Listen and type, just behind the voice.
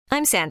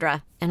I'm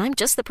Sandra, and I'm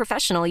just the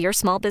professional your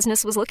small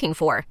business was looking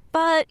for.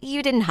 But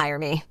you didn't hire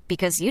me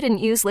because you didn't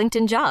use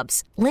LinkedIn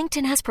Jobs.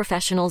 LinkedIn has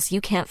professionals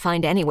you can't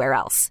find anywhere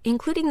else,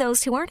 including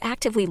those who aren't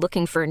actively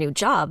looking for a new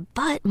job,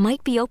 but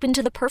might be open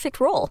to the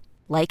perfect role,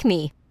 like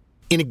me.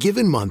 In a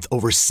given month,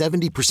 over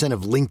 70%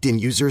 of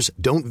LinkedIn users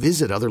don't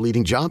visit other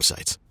leading job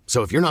sites.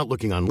 So if you're not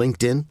looking on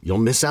LinkedIn, you'll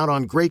miss out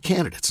on great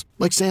candidates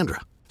like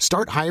Sandra.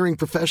 Start hiring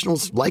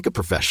professionals like a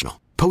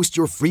professional. Post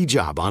your free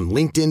job on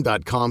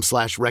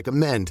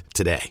linkedin.com/recommend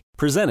today.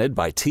 Presented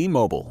by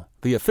T-Mobile,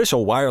 the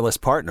official wireless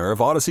partner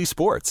of Odyssey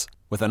Sports.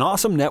 With an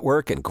awesome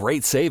network and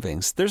great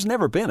savings, there's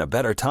never been a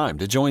better time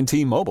to join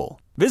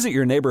T-Mobile. Visit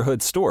your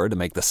neighborhood store to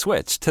make the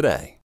switch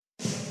today.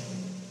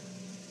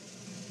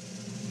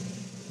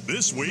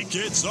 This week,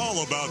 it's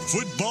all about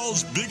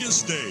football's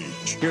biggest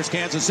stage. Here's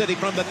Kansas City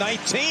from the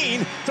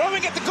 19,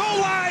 throwing at the goal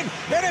line,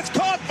 and it's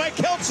caught by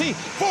Schultzy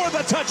for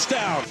the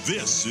touchdown.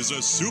 This is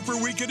a Super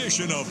Week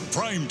edition of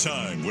Prime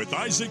Time with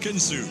Isaac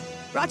and Sue.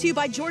 Brought to you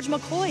by George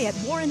McCoy at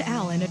Warren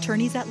Allen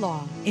Attorneys at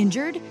Law.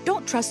 Injured?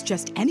 Don't trust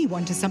just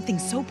anyone to something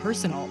so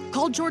personal.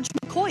 Call George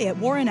McCoy at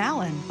Warren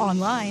Allen.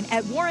 Online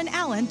at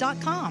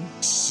warrenallen.com.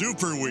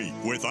 Super Week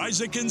with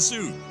Isaac and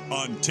Sue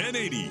on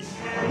 1080.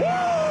 Woo,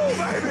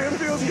 baby, it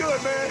feels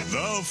good, man.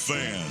 The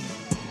Fan.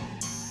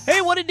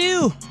 Hey, what it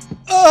do?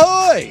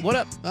 Ahoy! What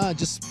up?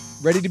 Just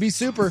ready to be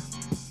super.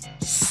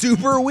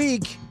 Super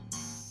Week.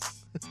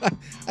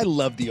 I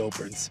love the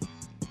opens.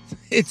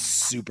 It's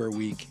Super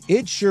Week.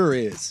 It sure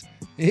is.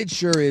 It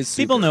sure is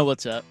super. People know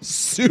what's up.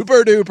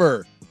 Super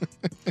duper.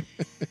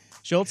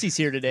 Schultzy's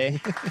here today.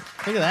 Look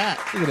at that.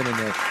 Look at him in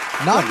there.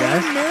 Not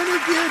wearing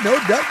Mariner gear, no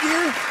duck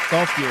gear.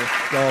 Golf gear.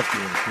 Golf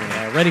gear.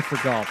 Yeah, ready for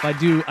golf. I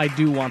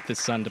do want the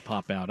sun to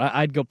pop out.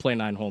 I'd go play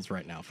 9 holes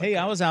right now. Hey,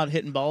 I was out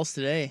hitting balls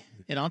today,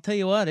 and I'll tell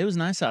you what, it was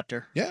nice out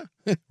there. Yeah,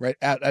 right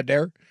out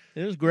there.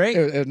 It was great.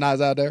 It was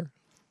nice out there.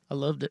 I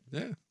loved it.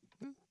 Yeah.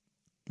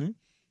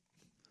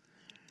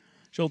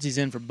 Schultzy's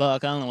in for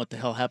Buck. I don't know what the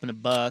hell happened to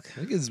Buck. I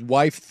think his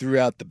wife threw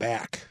out the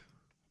back.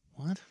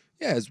 What?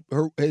 Yeah,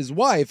 his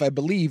wife, I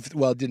believe,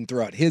 didn't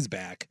throw out his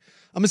back.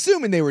 I'm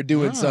assuming they were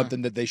doing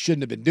something that they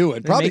shouldn't have been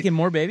doing. They're making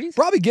more babies?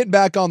 Probably getting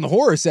back on the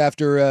horse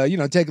after,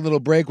 taking a little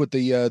break with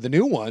the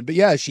new one. But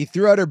yeah, she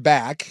threw out her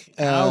back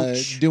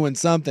doing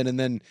something. And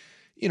then,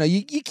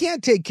 you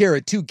can't take care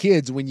of 2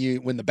 kids when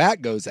the back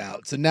goes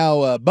out. So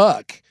now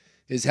Buck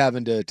is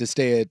having to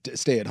stay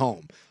at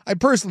home. I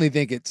personally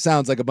think it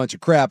sounds like a bunch of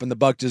crap, and the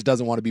Buck just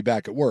doesn't want to be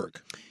back at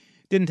work.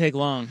 Didn't take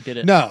long, did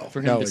it? No.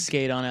 For him to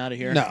skate on out of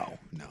here? No.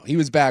 He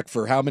was back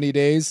for how many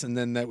days? And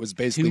then that was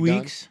basically 2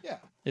 weeks? Done? Yeah.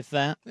 If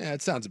that? Yeah,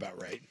 it sounds about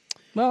right.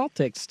 Well, I'll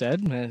take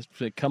Stead.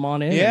 Come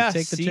on in and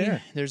take the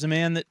chair. There's a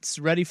man that's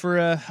ready for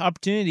an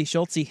opportunity,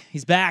 Schultzy.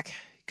 He's back.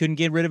 Couldn't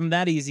get rid of him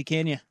that easy,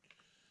 can you?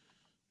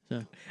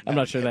 So, I'm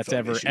not sure that's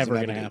ever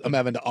going to happen. I'm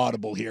having to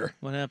audible here.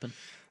 What happened?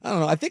 I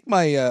don't know. I think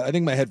my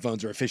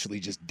headphones are officially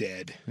just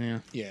dead. Yeah.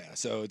 Yeah.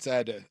 So it's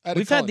had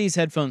We've had these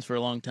headphones for a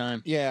long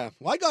time. Yeah.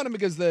 Well, I got them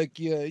because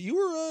you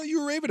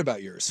were raving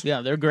about yours.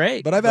 Yeah, they're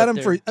great. But I've had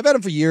them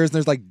for years, and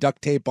there's like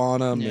duct tape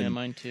on them. Yeah, and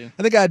mine too.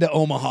 I think I had to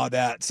Omaha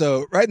that.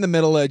 So right in the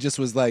middle, I just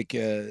was like,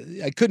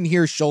 I couldn't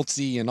hear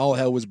Schultzy, and all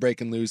hell was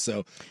breaking loose.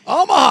 So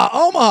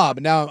Omaha.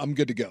 But now I'm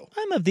good to go.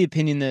 I'm of the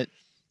opinion that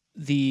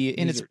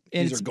these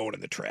are going in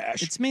the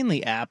trash. It's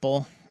mainly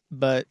Apple,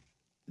 but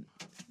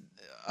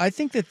I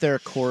think that their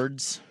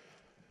cords,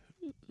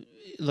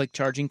 like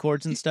charging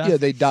cords and stuff, yeah,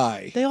 they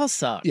die. They all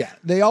suck. Yeah,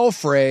 they all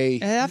fray.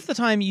 And half the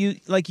time you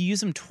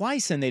use them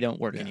twice and they don't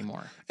work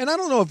anymore. And I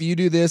don't know if you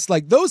do this.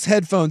 Like those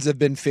headphones have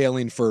been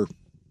failing for,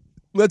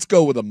 let's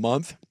go with a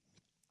month.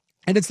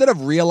 And instead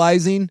of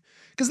realizing,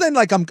 because then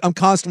like I'm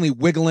constantly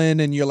wiggling,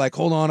 and you're like,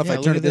 hold on, if I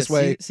turn it this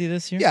way, see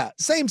this here? Yeah,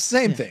 same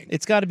thing.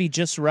 It's got to be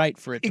just right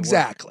for it to work.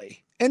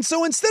 Exactly. And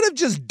so instead of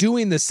just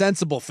doing the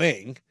sensible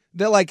thing,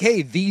 they're like,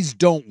 hey, these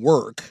don't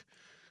work.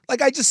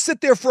 Like I just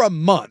sit there for a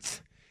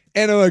month,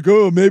 and I'm like,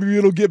 oh, maybe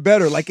it'll get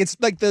better. Like it's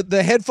like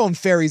the headphone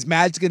fairy's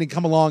magically going to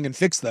come along and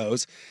fix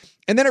those.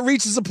 And then it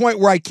reaches a point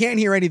where I can't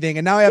hear anything,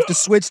 and now I have to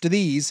switch to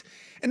these.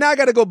 And now I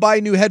got to go buy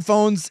new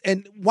headphones.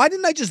 And why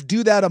didn't I just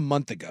do that a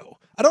month ago?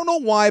 I don't know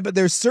why, but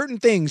there's certain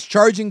things,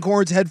 charging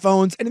cords,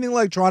 headphones, anything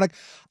electronic,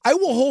 I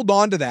will hold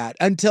on to that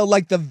until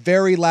like the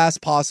very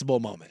last possible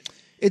moment.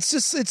 It's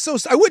so,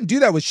 I wouldn't do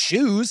that with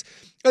shoes.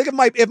 Like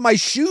if my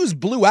shoes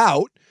blew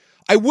out,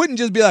 I wouldn't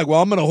just be like,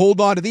 well, I'm going to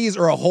hold on to these,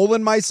 or a hole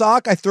in my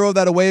sock, I throw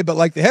that away. But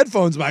like the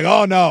headphones, I'm like,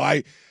 oh no,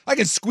 I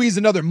can squeeze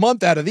another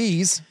month out of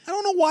these. I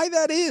don't know why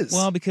that is.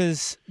 Well,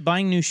 because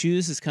buying new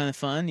shoes is kind of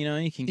fun.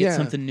 You can get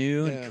something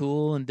new and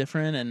cool and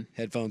different. And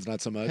headphones,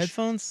 not so much.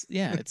 Headphones,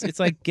 yeah, it's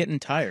like getting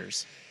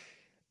tires.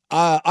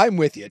 I'm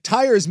with you.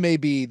 Tires may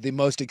be the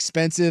most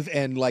expensive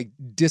and like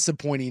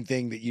disappointing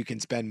thing that you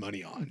can spend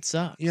money on. It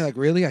sucks. You're like,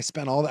 really? I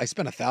spent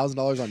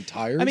 $1,000 on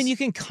tires? I mean, you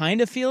can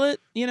kind of feel it,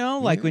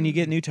 like when you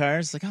get new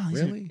tires, like, oh,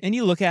 really? And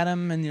you look at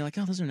them and you're like,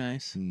 oh, those are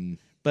nice.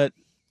 But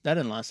that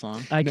didn't last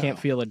long. I can't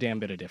feel a damn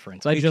bit of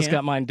difference. I just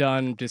got mine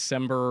done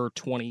December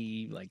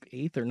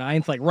 8th or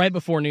 9th, like right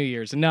before New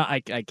Year's. And now I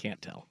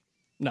can't tell.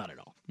 Not at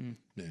all.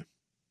 Yeah.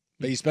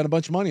 But you spent a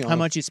bunch of money on How them.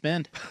 much you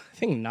spend? I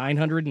think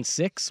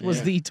 906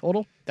 was the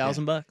total.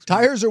 $1,000.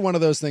 Tires are one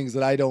of those things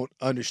that I don't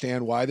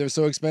understand why they're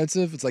so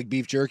expensive. It's like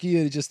beef jerky.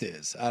 It just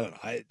is. I don't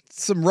know.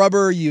 Some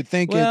rubber, you'd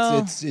think Well,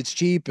 it's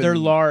cheap. And They're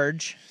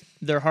large.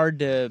 They're hard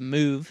to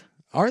move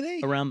Are they?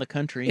 around the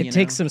country. It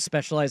takes some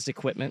specialized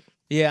equipment.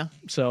 Yeah.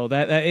 So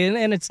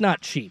and it's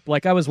not cheap.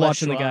 Like I was Less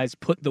watching the strong. guys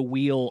put the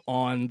wheel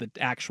on the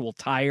actual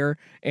tire,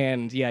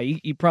 and yeah,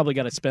 you probably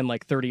got to spend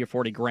like 30 or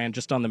 40 grand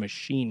just on the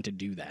machine to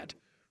do that.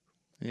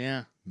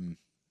 Yeah.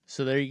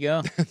 So there you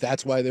go.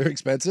 That's why they're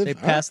expensive? They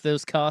pass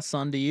those costs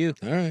on to you.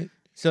 All right.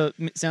 So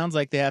it sounds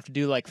like they have to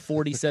do like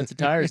 40 sets of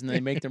tires and then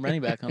they make their money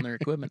back on their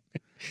equipment.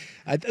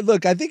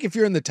 Look, I think if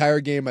you're in the tire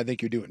game, I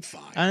think you're doing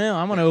fine. I know.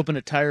 I'm going to open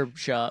a tire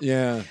shop.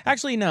 Yeah.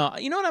 Actually, no.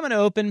 You know what I'm going to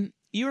open?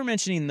 You were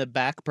mentioning the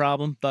back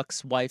problem,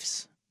 Buck's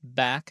wife's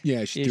back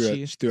Yeah, she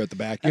issue. threw out the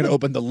back. You're going to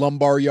open the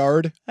lumbar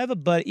yard? I have a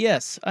buddy.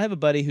 Yes, I have a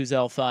buddy whose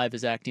L5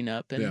 is acting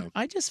up, and Yeah.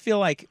 I just feel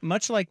like,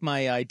 much like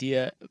my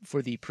idea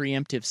for the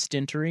preemptive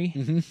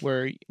stentery,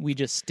 where we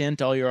just stent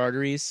all your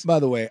arteries. By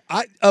the way,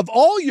 of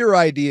all your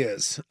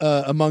ideas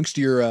amongst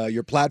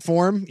your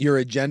platform, your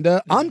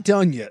agenda, I'm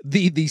telling you,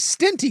 the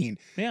stenting,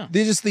 Yeah.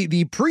 the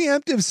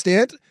preemptive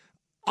stent,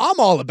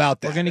 I'm all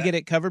about that. We're going to get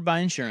it covered by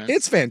insurance.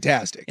 It's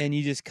fantastic. And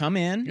you just come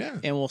in, Yeah.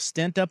 and we'll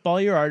stent up all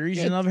your arteries.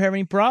 Yeah. You'll never have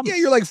any problems.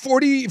 Yeah, you're like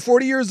 40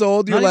 years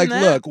old. You're Not like,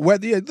 even that.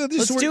 look,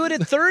 Let's do it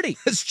at 30.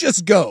 Let's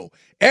just go.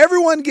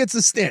 Everyone gets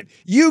a stint.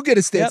 You get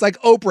a stint. Yep. It's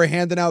like Oprah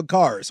handing out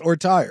cars or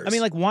tires. I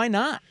mean, like, why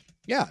not?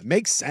 yeah, it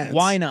makes sense.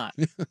 Why not?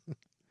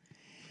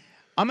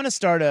 I'm going to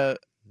start a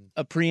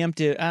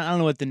preemptive. I don't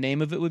know what the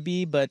name of it would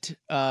be, but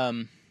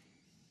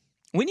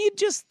we need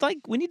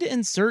to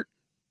insert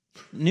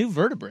new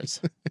vertebrae.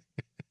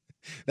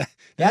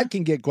 That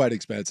can get quite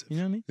expensive. You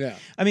know what I mean? Yeah.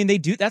 I mean, they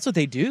do. That's what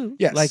they do.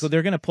 Yes. Like,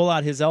 they're going to pull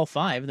out his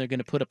L5 and they're going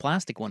to put a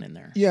plastic one in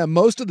there. Yeah,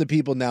 most of the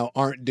people now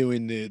aren't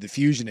doing the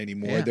fusion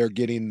anymore. Yeah. They're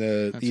getting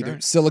the That's either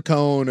right.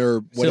 silicone or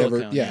whatever.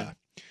 Silicone, yeah.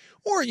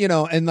 Or,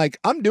 and like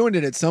I'm doing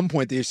it at some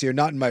point this year,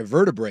 not in my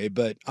vertebrae,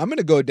 but I'm going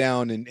to go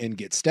down and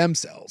get stem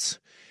cells.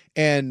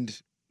 And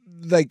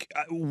like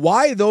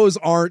why those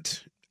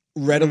aren't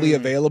readily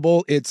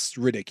available, it's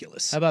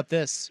ridiculous. How about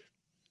this?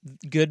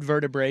 Good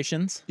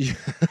vertebrations.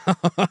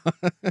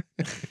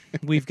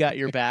 We've got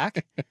your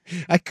back.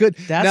 I could.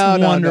 That's no,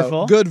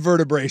 wonderful. No. Good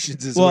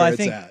vertebrations is Well, where I it's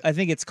think at. I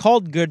think it's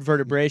called good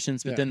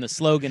vertebrations, but Yeah. then the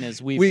slogan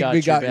is we we got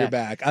your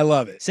back. I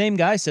love it. Same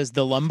guy says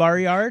the lumbar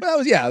yard.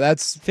 Well, yeah,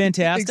 that's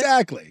Fantastic.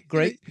 Exactly.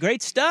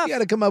 Great stuff. You got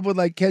to come up with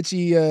like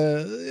catchy,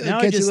 Now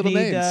I catchy just little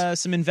need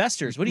names. some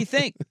investors. What do you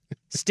think?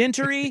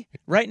 Stentery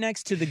right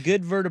next to the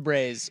good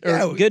vertebrae or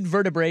Yeah, good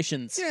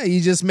vertebrations. Yeah,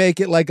 you just make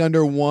it like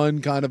under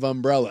one kind of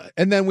umbrella.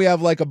 And then we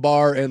have like a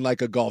bar and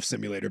like a golf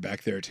simulator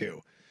back there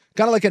too.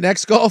 Kind of like an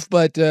X Golf,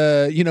 but with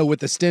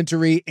the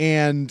stentery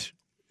and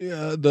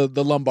the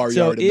lumbar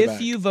So yard in the if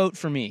back. you vote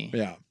for me,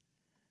 Yeah.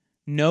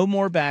 no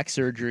more back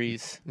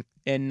surgeries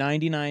and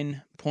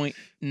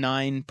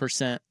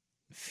 99.9%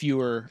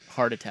 fewer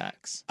heart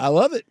attacks. I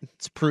love it.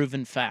 It's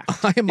proven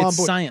fact. I am it's on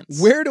board.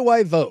 science. Where do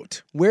I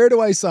vote? Where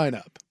do I sign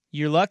up?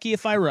 You're lucky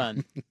if I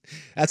run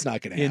That's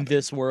not going to in happen.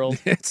 this world.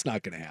 It's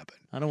not going to happen.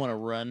 I don't want to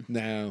run.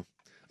 No.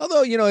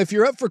 Although, if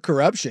you're up for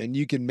corruption,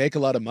 you can make a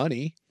lot of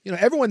money.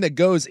 Everyone that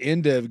goes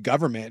into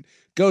government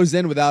goes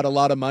in without a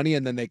lot of money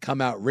and then they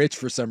come out rich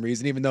for some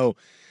reason, even though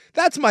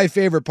that's my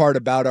favorite part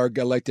about our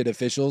elected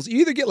officials. You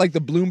either get like the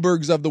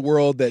Bloombergs of the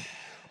world that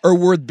are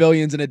worth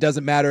billions and it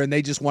doesn't matter and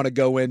they just want to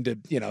go in to,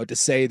 to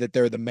say that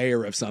they're the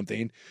mayor of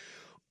something.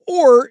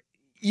 Or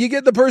you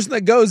get the person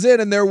that goes in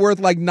and they're worth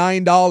like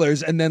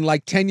 $9 and then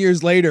like 10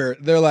 years later,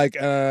 they're like,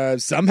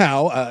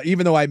 somehow,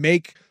 even though I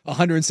make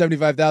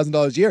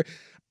 $175,000 a year,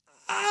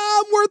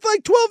 I'm worth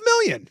like $12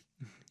 million.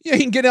 Yeah,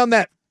 you can get on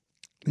that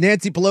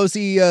Nancy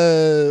Pelosi,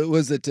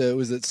 was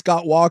it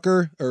Scott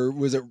Walker or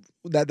was it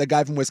that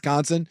guy from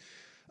Wisconsin?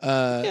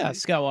 Yeah,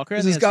 Scott Walker. I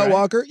Is it think that's Scott right.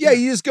 Walker? Yeah,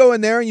 you just go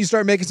in there and you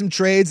start making some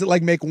trades that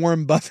like make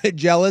Warren Buffett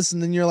jealous,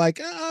 and then you're like,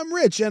 I'm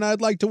rich and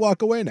I'd like to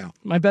walk away now.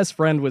 My best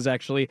friend was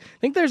actually, I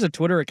think there's a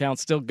Twitter account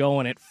still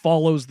going. It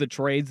follows the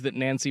trades that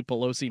Nancy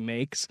Pelosi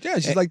makes. Yeah,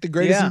 she's like the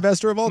greatest Yeah.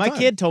 investor of all My time.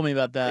 kid told me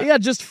about that. Yeah,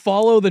 just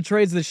follow the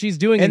trades that she's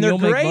doing And and they're you'll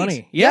make great.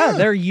 money. Yeah, Yeah.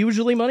 they're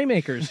usually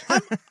moneymakers.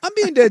 I'm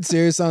being dead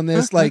serious on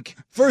this. Like,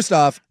 first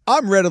off,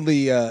 I'm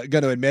readily going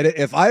to admit it.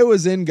 If I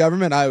was in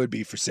government, I would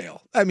be for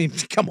sale. I mean,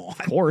 come on.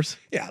 Of course.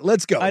 Yeah,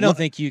 let's go. I don't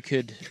think you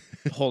could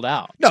hold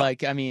out. No.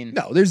 Like, I mean,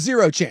 No, there's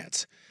zero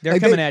chance. they're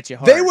Like, coming they, at you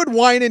hard. They would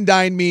wine and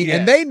dine me, Yeah.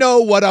 and they know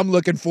what I'm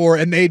looking for,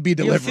 and they'd be You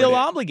delivering feel it.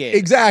 obligated.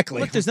 Exactly.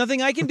 Look, there's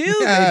nothing I can do.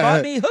 Yeah. They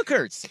bought me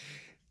hookers.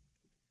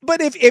 But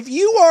if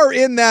you are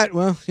in that,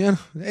 well,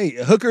 hey,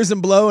 hookers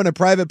and blow in a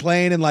private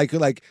plane, and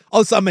like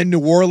also I'm in New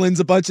Orleans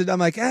a bunch of, I'm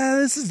like,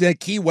 this is the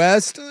Key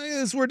West.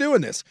 We're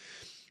doing this.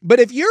 But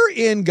if you're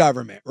in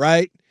government,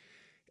 right,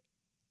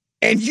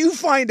 and you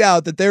find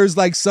out that there's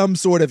like some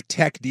sort of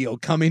tech deal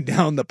coming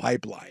down the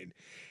pipeline,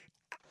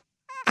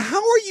 how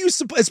are you,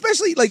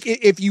 especially like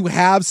if you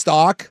have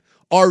stock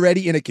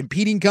already in a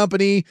competing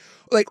company,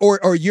 like,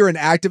 or you're an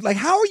active, like,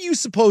 how are you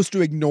supposed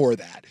to ignore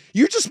that?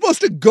 You're just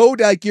supposed to go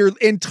to like your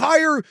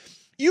entire,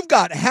 you've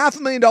got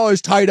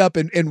 $500,000 tied up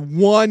in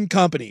one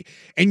company,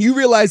 and you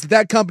realize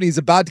that company is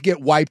about to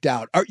get wiped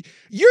out.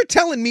 You're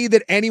telling me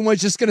that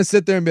anyone's just going to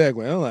sit there and be like,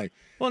 well,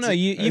 no,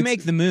 you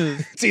make the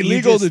move. It's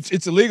illegal.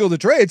 It's illegal to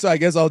trade, so I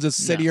guess I'll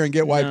just sit here and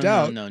get wiped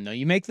out. No.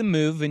 You make the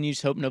move, and you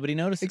just hope nobody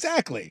notices.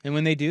 Exactly. And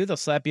when they do, they'll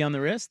slap you on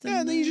the wrist.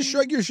 And then you just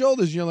shrug your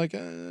shoulders. And you're like,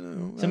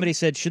 somebody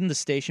said, shouldn't the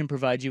station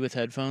provide you with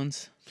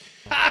headphones?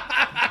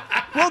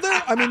 Well,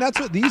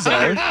 that's what these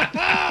are.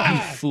 You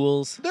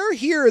fools. They're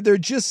here. They're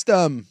just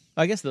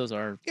I guess those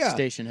are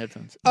station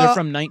headphones. They're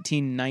from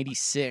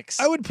 1996.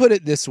 I would put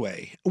it this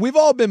way. We've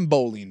all been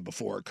bowling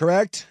before,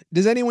 correct?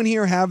 Does anyone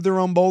here have their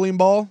own bowling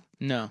ball?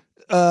 No.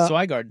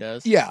 Swigard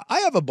does. Yeah,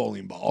 I have a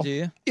bowling ball. Do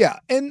you? Yeah,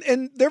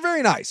 and they're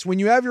very nice. When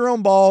you have your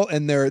own ball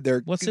and they're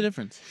What's the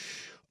difference?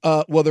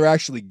 Well, they're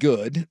actually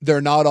good. They're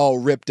not all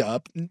ripped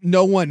up.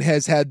 No one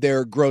has had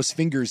their gross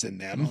fingers in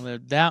them. Well,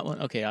 that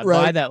one, okay, I'll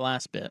buy that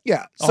last bit.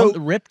 Yeah, so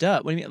ripped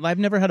up. What do you mean? I've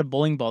never had a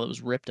bowling ball that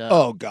was ripped up.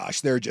 Oh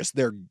gosh, they're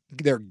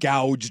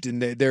gouged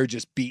and they're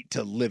just beat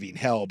to living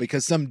hell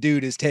because some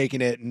dude has taken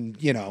it and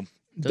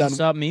doesn't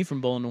stop me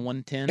from bowling a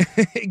 110.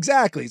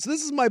 Exactly. So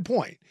this is my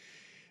point.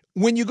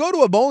 When you go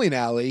to a bowling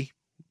alley,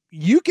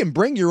 you can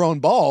bring your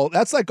own ball.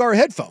 That's like our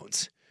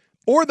headphones,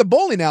 or the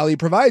bowling alley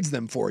provides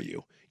them for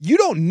you. You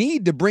don't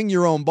need to bring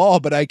your own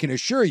ball, but I can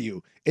assure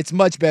you it's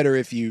much better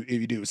if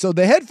you do. So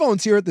the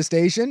headphones here at the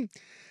station,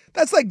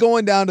 that's like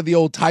going down to the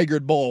old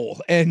Tigard Bowl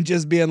and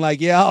just being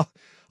like, yeah,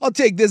 I'll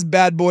take this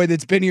bad boy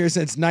that's been here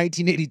since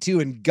 1982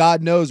 and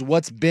God knows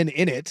what's been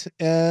in it.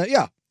 That's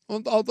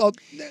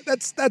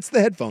the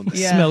headphones.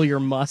 Yeah. Smell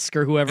your musk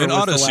or whoever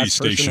was the last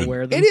person to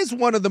wear them. It is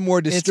one of the more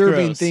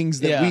disturbing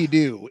things that we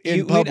do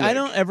in public. I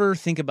don't ever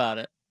think about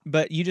it,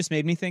 but you just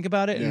made me think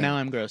about it, and now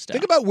I'm grossed out.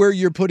 Think about where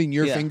you're putting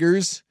your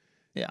fingers.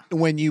 Yeah.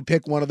 When you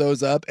pick one of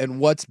those up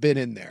and what's been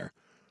in there.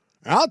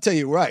 And I'll tell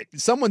you right,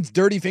 someone's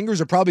dirty fingers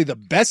are probably the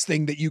best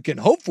thing that you can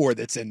hope for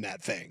that's in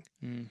that thing.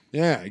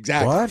 Yeah,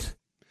 exactly. What?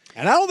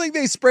 And I don't think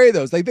they spray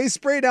those. Like they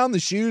spray down the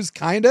shoes,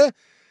 kinda.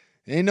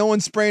 Ain't no one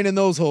spraying in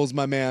those holes,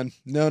 my man.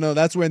 No,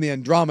 that's when the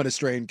Andromeda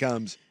strain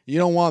comes. You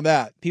don't want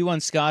that.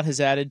 P1 Scott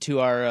has added to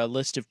our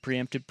list of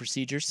preemptive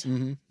procedures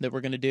that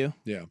we're going to do.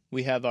 Yeah.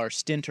 We have our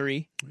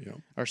stintery,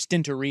 our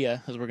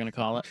stinteria, as we're going to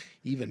call it.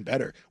 Even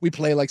better. We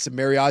play like some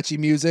mariachi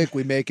music.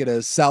 We make it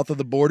a south of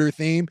the border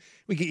theme.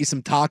 We get you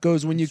some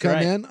tacos when you come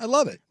in. I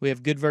love it. We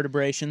have good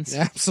vertebrations.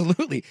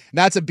 Absolutely. And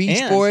that's a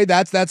Beach Boy.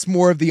 That's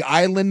more of the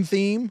island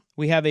theme.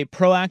 We have a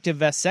proactive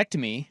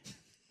vasectomy,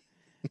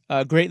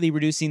 greatly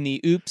reducing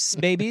the oops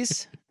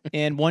babies.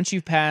 And once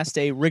you've passed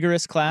a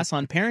rigorous class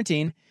on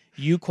parenting,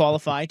 you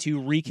qualify to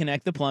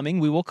reconnect the plumbing.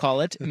 We will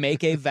call it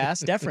Make a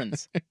Vast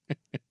Deference.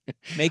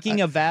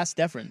 Making a vast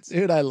deference.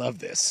 Dude, I love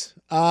this.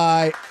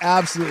 I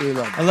absolutely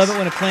love this. I love it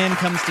when a plan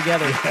comes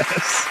together.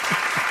 Yes.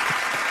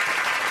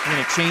 We're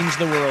going to change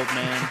the world,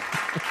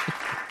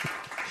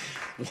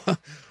 man.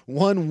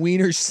 One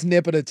wiener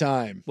snip at a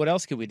time. What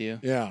else could we do?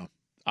 Yeah.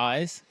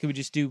 Eyes? Could we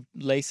just do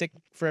LASIK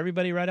for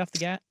everybody right off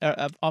the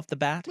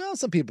bat? Well,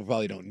 some people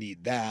probably don't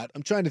need that.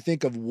 I'm trying to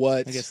think of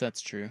what. I guess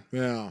that's true.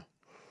 Yeah.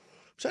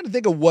 Trying to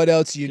think of what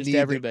else you just need.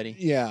 Everybody.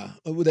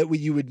 That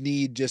you would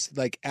need just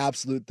like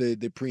absolute the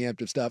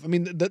preemptive stuff. I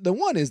mean, the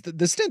one is the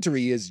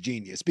stentery is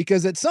genius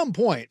because at some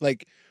point,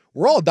 like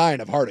we're all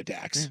dying of heart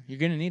attacks. Yeah, you're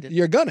gonna need it.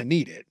 You're gonna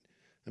need it.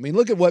 I mean,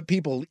 look at what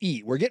people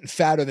eat. We're getting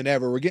fatter than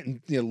ever. We're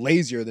getting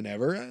lazier than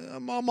ever.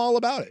 I'm all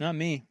about it. Not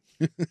me.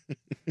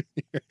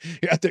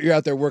 You're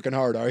out there working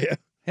hard, are you?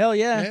 Hell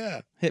yeah.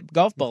 Yeah. Hit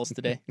golf balls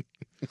today.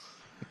 A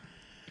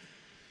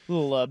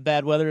little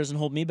bad weather doesn't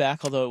hold me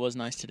back, although it was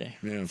nice today.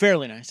 Yeah.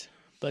 Fairly nice.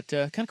 But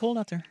kind of cold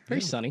out there. Very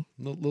sunny.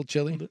 A little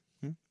chilly.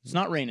 It's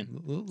not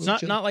raining.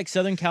 It's not like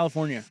Southern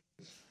California.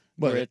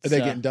 What, are they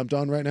getting dumped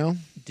on right now?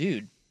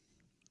 Dude.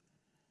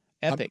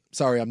 Epic.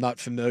 I'm not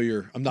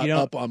familiar. I'm not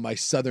up on my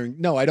southern.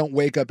 No, I don't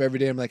wake up every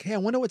day. I'm like, hey, I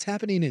wonder what's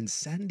happening in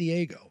San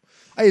Diego.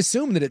 I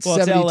assume that it's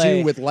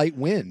 72 with light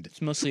wind.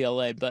 It's mostly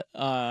LA, but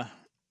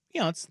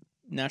it's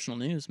national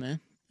news,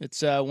 man.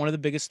 It's one of the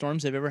biggest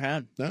storms they've ever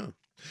had. No.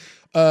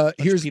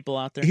 Here's people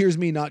out there. Here's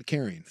me not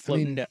caring.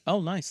 Floating down. Oh,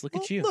 nice. Look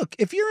at you. Look,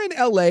 if you're in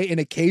LA and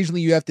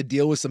occasionally you have to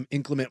deal with some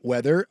inclement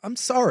weather, I'm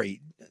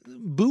sorry.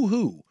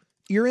 Boo-hoo.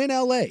 You're in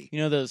LA.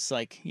 You know those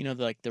the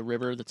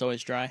river that's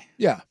always dry?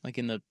 Yeah. Like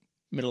in the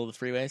middle of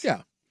the freeways?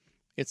 Yeah.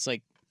 It's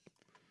like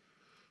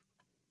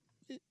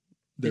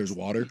there's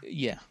water?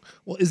 Yeah.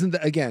 Well, isn't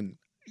that, again,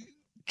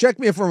 check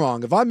me if I'm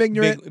wrong. If I'm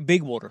ignorant.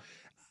 Big water.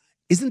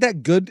 Isn't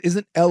that good?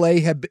 Isn't LA,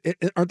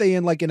 aren't they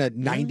in a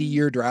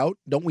 90-year drought?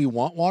 Don't we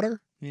want water?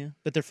 Yeah,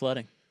 but they're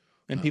flooding,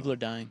 and people are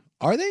dying.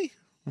 Are they?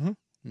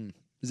 Mm-hmm.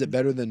 Is it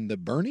better than the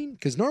burning?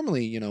 Because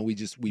normally,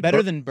 we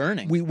better than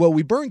burning.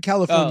 We burn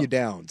California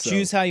down. So.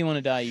 Choose how you want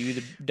to die. You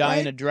either die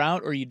in a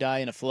drought or you die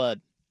in a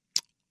flood.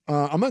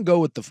 I'm gonna go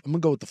with the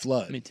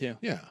flood. Me too.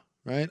 Yeah,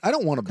 right. I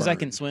don't want to burn because I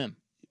can swim.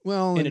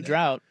 Well, in a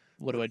drought,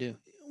 what do I do?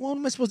 Well,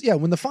 am I supposed? Yeah,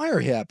 when the fire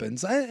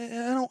happens,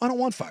 I don't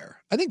want fire.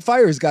 I think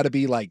fire has got to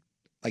be like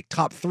like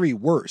top 3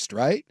 worst,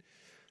 right?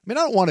 I mean,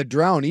 I don't want to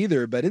drown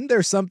either, but isn't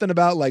there something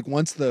about like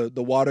once the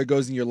water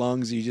goes in your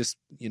lungs, you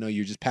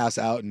just pass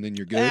out and then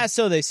you're good? Yeah,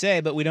 so they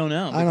say, but we don't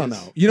know. I don't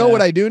know. You know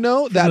what I do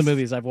know? From the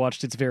movies I've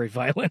watched, it's very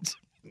violent.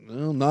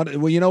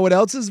 Well, you know what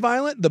else is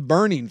violent? The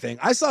burning thing.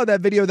 I saw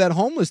that video of that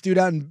homeless dude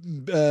out in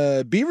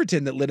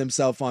Beaverton that lit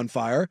himself on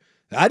fire.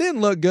 That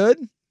didn't look good.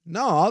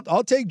 No,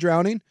 I'll take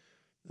drowning.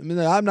 I mean,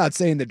 I'm not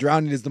saying that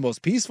drowning is the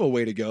most peaceful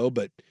way to go,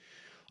 but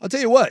I'll tell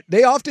you what,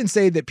 they often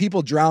say that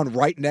people drown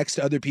right next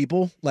to other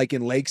people, like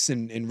in lakes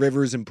and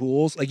rivers and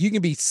pools. Like you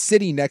can be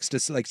standing next to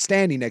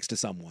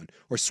someone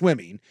or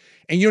swimming,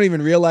 and you don't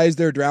even realize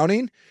they're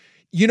drowning.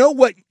 You know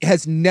what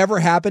has never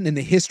happened in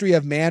the history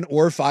of man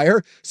or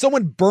fire?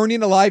 Someone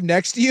burning alive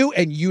next to you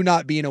and you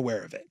not being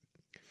aware of it.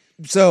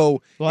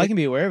 So, well, I can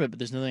be aware of it, but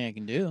there's nothing I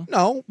can do.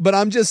 No, but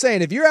I'm just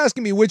saying, if you're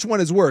asking me which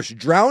one is worse,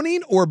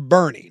 drowning or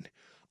burning,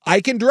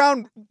 I can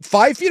drown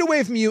 5 feet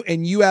away from you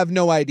and you have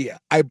no idea.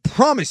 I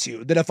promise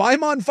you that if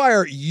I'm on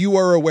fire, you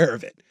are aware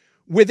of it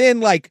within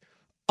like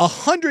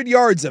 100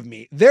 yards of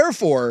me.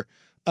 Therefore,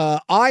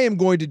 I am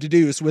going to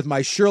deduce with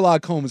my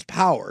Sherlock Holmes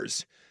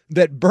powers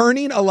that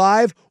burning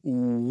alive,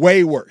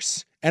 way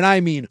worse. And I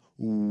mean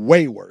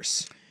way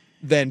worse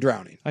than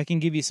drowning. I can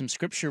give you some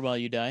scripture while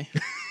you die.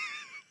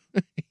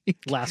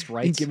 Last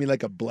rites. You can give me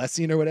like a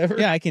blessing or whatever.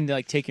 Yeah, I can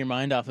like take your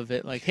mind off of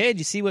it. Like, hey, did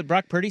you see what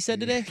Brock Purdy said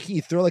today? Can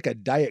you throw like a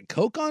Diet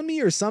Coke on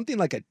me or something,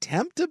 like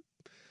attempt to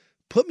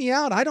put me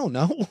out? I don't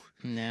know.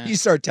 Nah. You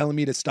start telling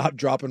me to stop,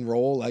 drop, and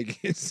roll. Like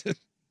it's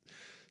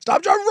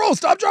stop, drop, and roll.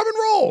 Stop, drop, and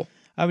roll.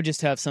 I would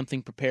just have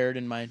something prepared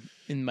in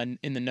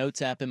the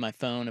notes app in my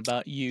phone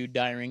about you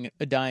dying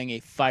a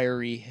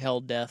fiery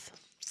hell death.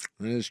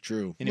 That is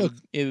true. And Look,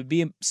 it would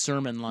be a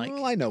sermon like.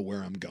 Well, I know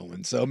where I'm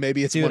going, so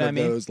maybe it's one of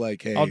those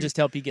like, hey, I'll just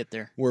help you get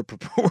there. We're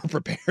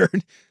prepared.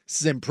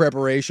 This is in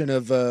preparation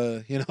of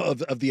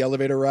of the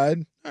elevator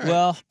ride. All right.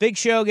 Well, big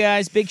show,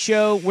 guys. Big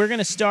show. We're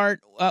gonna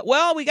start.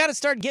 We got to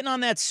start getting on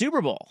that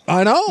Super Bowl.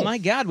 I know. My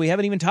God, we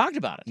haven't even talked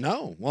about it.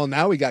 No. Well,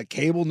 now we got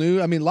cable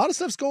news. I mean, a lot of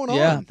stuff's going on.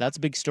 Yeah, that's a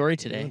big story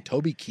today.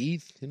 Toby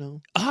Keith,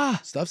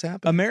 stuff's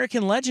happening.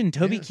 American legend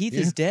Toby Keith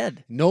is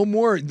dead. No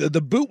more.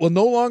 The boot will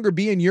no longer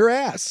be in your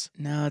ass.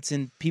 No, it's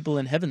in people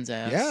in heaven's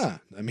ass. Yeah,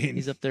 I mean,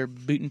 he's up there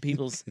booting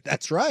people's.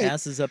 That's right.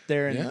 Asses up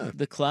there in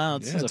the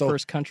clouds. Yeah, it's the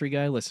first country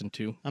guy I listened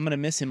to. I'm gonna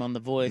miss him on The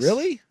Voice.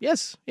 Really?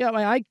 Yes. Yeah.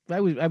 I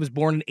was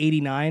born in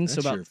 89, That's so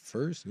about your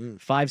first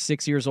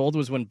 5-6 years old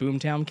was when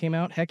Boomtown came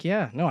out. Heck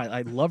yeah. No,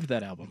 I loved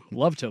that album.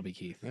 Loved Toby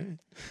Keith. Right.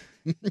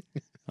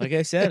 Like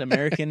I said,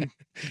 American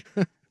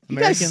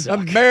boys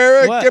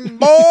what?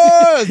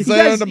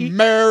 and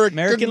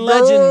American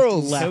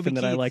girls. legend. Laughing Toby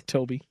that I Keith. like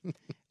Toby.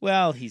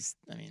 Well,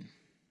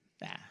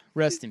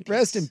 rest in peace.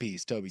 Rest in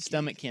peace, Toby Keith.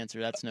 Stomach cancer,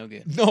 that's no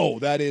good. No,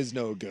 that is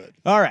no good.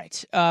 All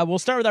right, we'll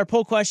start with our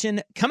poll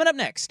question coming up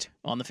next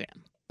on The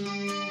Fan.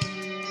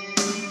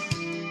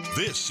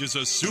 This is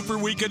a Super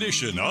Week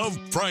edition of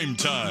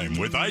Primetime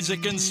with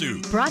Isaac and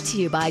Sue Brought to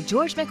you by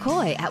George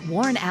McCoy at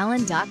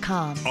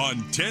WarrenAllen.com. on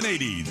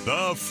 1080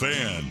 The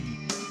Fan.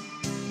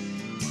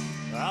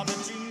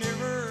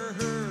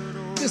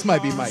 This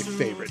might be my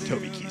favorite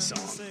Toby Keith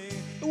song.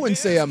 I wouldn't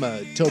say I'm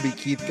a Toby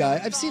Keith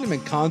guy. I've seen him in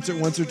concert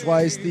once or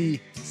twice. The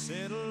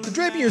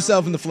Draping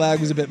Yourself in the Flag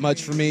was a bit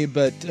much for me,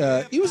 but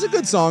he was a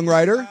good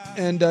songwriter,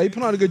 and he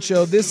put on a good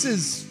show. This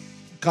is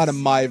kind of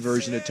my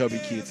version of Toby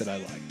Keith that I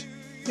liked.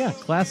 Yeah,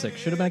 classic.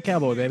 Should have been a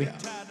cowboy, baby.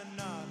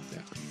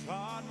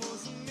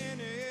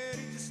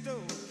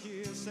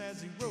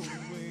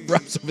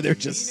 Rob's over there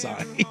just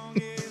sighing.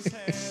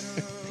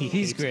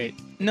 He's great.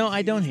 No,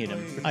 I don't hate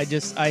him. I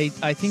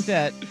think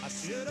that,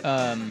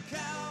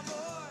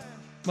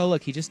 well,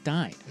 look, he just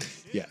died.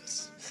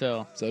 Yes.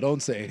 So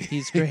don't say anything.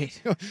 He's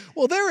great.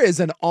 Well, there is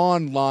an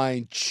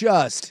online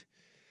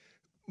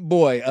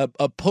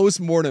a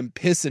post-mortem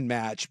pissing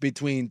match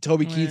between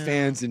Toby Keith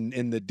fans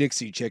and the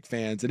Dixie Chick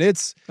fans, and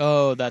it's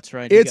that's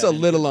right. It's a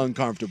little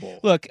uncomfortable.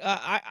 Look,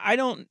 I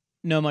don't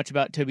know much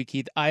about Toby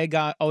Keith.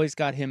 I always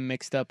got him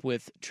mixed up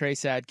with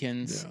Trace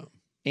Adkins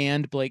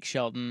and Blake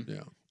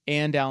Shelton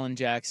and Alan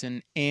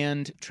Jackson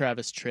and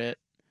Travis Tritt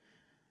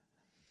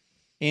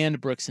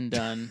and Brooks and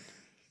Dunn.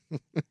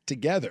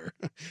 Together,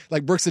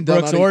 like Brooks and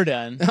Dunn,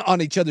 Dunn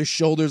on each other's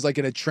shoulders, like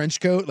in a trench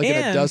coat, like in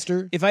a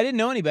duster. If I didn't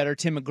know any better,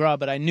 Tim McGraw,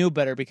 but I knew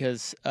better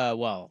because,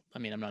 I'm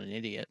not an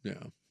idiot. Yeah,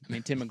 I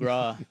mean, Tim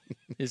McGraw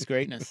is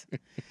greatness,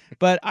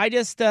 but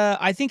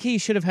I think he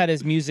should have had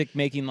his music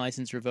making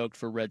license revoked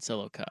for Red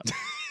Solo Cup,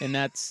 and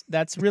that's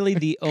really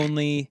the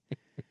only.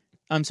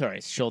 I'm sorry,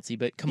 Schultzy,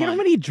 but come on. You know how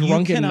many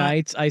drunken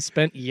nights I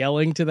spent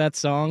yelling to that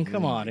song?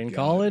 Come on, in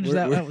college,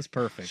 that was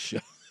perfect.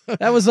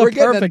 That was a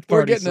perfect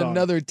party We're getting song.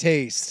 another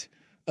taste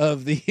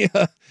of the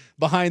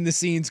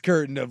behind-the-scenes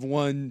curtain of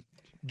one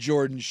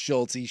Jordan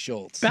Schultz.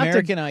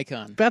 American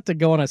icon. About to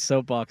go on a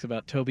soapbox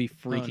about Toby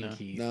freaking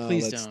Keith. No,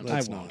 please don't.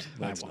 I won't.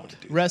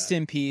 Rest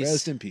in peace.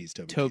 Rest in peace,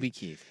 Toby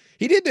Keith.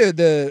 He did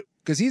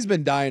because he's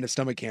been dying of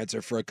stomach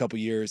cancer for a couple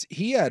years.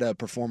 He had a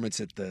performance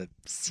at the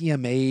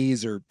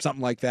CMAs or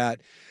something like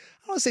that.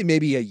 I want to say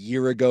maybe a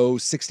year ago,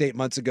 6 to 8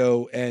 months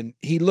ago, and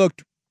he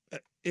looked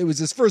it was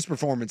his first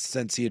performance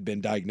since he had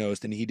been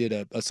diagnosed, and he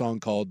did a song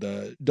called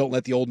Don't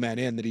Let the Old Man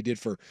In that he did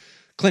for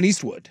Clint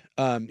Eastwood.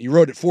 He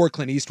wrote it for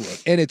Clint Eastwood,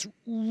 and it's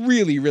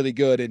really, really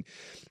good. And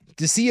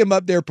to see him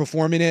up there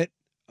performing it,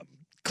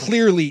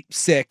 clearly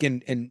sick,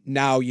 and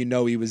now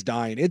he was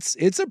dying.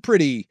 It's a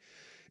pretty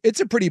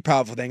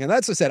powerful thing. And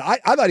that's what I said.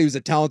 I thought he was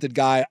a talented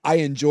guy. I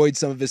enjoyed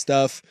some of his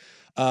stuff.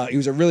 He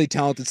was a really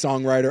talented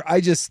songwriter.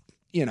 I just,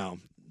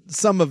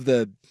 some of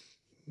the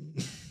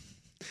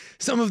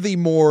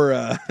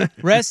more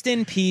rest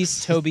in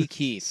peace, Toby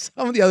Keith.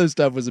 Some of the other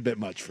stuff was a bit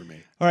much for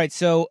me. All right,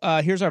 so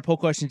here's our poll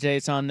question today.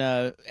 It's on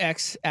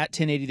X at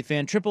 1080 The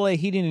Fan. AAA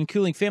Heating and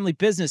Cooling Family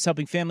Business,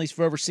 helping families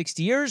for over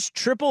 60 years.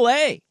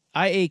 AAA,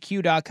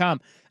 IAQ.com.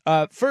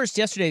 First,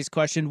 yesterday's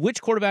question: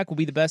 which quarterback will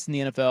be the best in the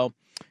NFL?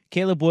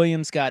 Caleb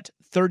Williams got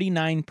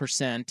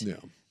 39%.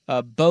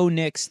 Yeah. Bo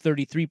Nix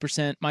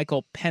 33%.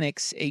 Michael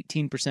Penix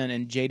 18%,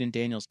 and Jaden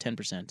Daniels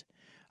 10%.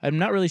 I'm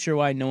not really sure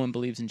why no one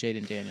believes in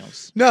Jaden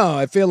Daniels. No,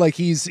 I feel like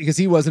because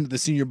he wasn't at the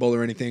Senior Bowl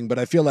or anything, but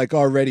I feel like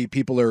already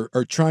people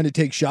are trying to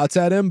take shots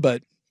at him,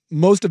 but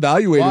most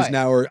evaluators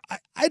now are,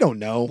 I don't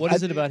know. What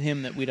is it about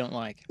him that we don't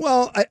like?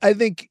 Well, I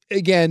think,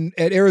 again,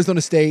 at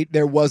Arizona State,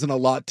 there wasn't a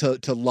lot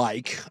to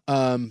like,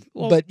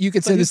 but you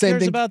could say the same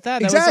thing. About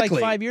that? Exactly. That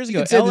was like 5 years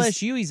ago.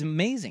 LSU, he's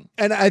amazing.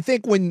 And I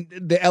think when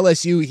the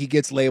LSU, he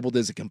gets labeled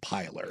as a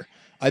compiler.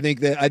 I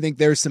think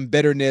there's some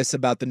bitterness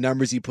about the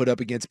numbers he put up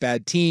against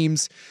bad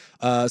teams.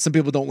 Some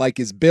people don't like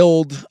his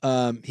build.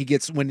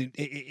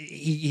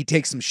 He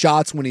takes some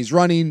shots when he's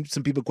running.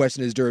 Some people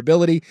question his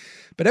durability.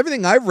 But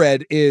everything I've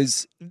read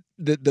is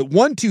the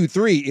 1, 2,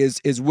 3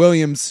 is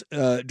Williams,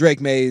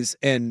 Drake Mays,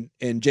 and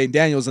Jaden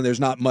Daniels, and there's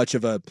not much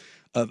of a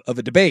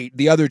debate.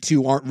 The other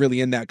two aren't really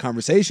in that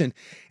conversation.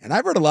 And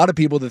I've heard a lot of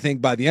people that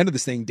think by the end of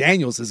this thing,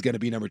 Daniels is going to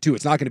be number 2.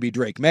 It's not going to be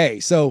Drake May.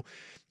 So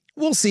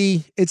we'll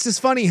see. It's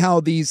just funny how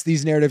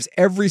these narratives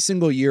every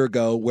single year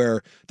go,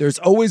 where there's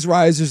always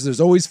risers,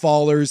 there's always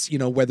fallers,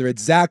 whether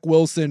it's Zach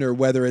Wilson or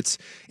whether it's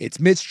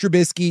Mitch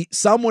Trubisky,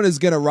 someone is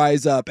going to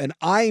rise up. And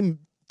I'm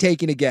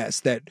taking a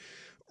guess that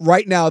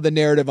right now the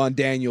narrative on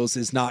Daniels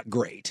is not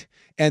great,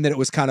 and that it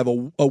was kind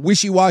of a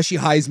wishy-washy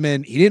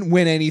Heisman. He didn't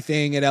win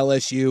anything at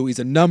LSU. He's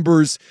a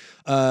numbers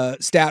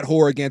stat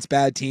whore against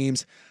bad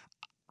teams.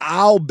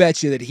 I'll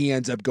bet you that he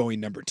ends up going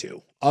number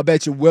 2. I'll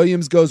bet you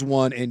Williams goes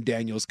 1 and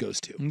Daniels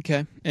goes 2.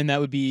 Okay. And that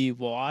would be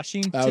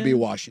Washington? That would be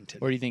Washington.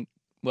 Or do you think,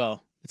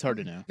 well, it's hard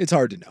to know. It's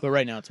hard to know. But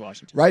right now it's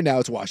Washington. Right now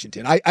it's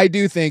Washington. I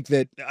do think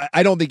that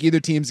I don't think either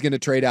team's going to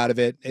trade out of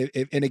it.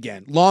 And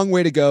again, long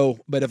way to go.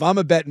 But if I'm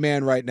a bet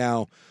man right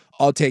now,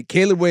 I'll take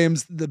Caleb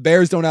Williams. The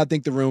Bears don't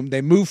outthink the room.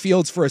 They move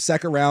Fields for a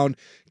second round,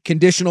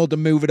 conditional to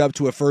move it up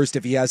to a first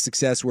if he has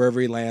success wherever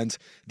he lands.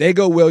 They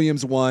go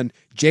Williams 1,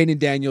 Jaden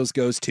Daniels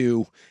goes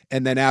 2,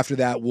 and then after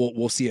that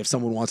we'll see if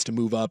someone wants to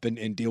move up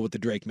and deal with the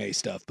Drake May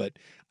stuff. But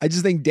I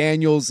just think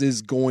Daniels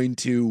is going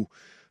to,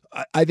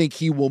 I think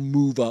he will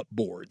move up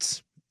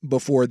boards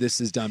before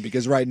this is done,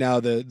 because right now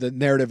the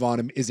narrative on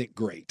him isn't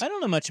great. I don't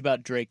know much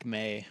about Drake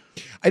May.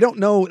 I don't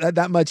know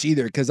that much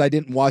either, because I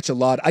didn't watch a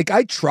lot.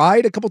 I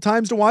tried a couple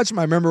times to watch him.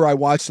 I remember I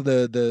watched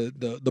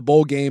the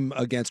bowl game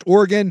against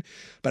Oregon,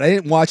 but I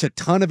didn't watch a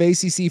ton of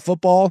ACC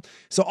football.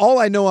 So all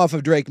I know off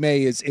of Drake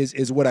May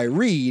is what I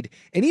read,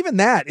 and even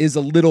that is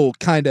a little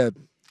kind of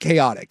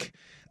chaotic.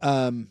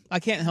 I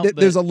can't help.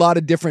 There's a lot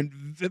of different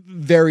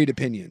varied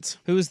opinions.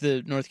 Who was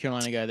the North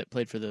Carolina guy that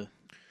played for the?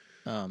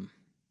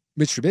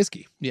 Mitch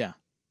Trubisky. Yeah.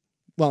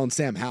 Well, and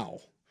Sam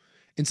Howell.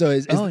 And so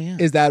is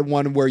that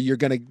one where you're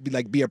going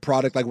to be a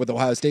product like with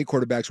Ohio State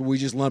quarterbacks, where we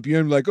just lump you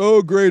in like,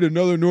 oh, great,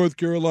 another North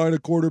Carolina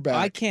quarterback?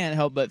 I can't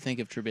help but think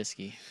of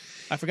Trubisky.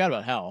 I forgot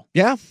about Howell.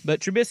 Yeah. But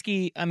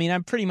Trubisky,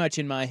 I'm pretty much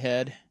in my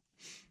head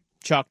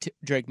chalked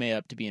Drake May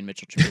up to being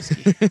Mitchell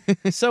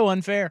Trubisky. So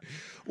unfair.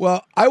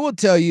 Well, I will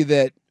tell you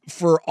that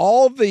for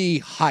all the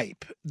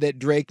hype that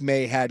Drake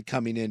May had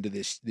coming into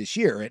this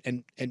year,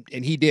 and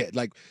he did,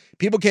 like,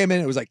 people came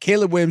in, it was like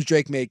Caleb Williams,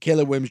 Drake May,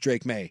 Caleb Williams,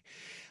 Drake May.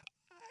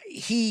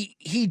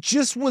 He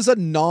just was a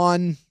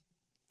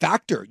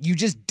non-factor. You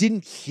just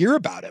didn't hear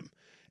about him.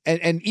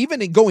 And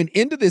even in going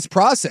into this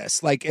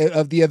process, like,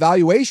 of the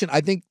evaluation,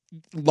 I think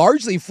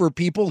largely for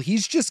people,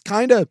 he's just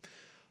kind of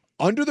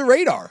under the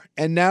radar.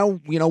 And now,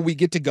 we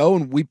get to go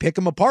and we pick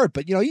him apart.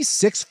 But, he's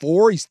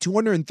 6'4", he's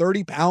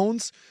 230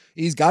 pounds.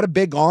 He's got a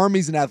big arm.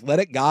 He's an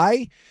athletic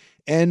guy.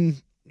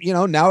 And,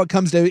 now it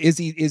comes to, is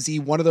he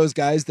one of those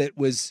guys that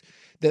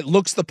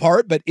looks the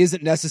part but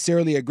isn't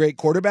necessarily a great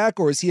quarterback?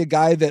 Or is he a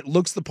guy that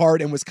looks the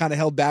part and was kind of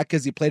held back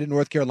because he played at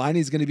North Carolina?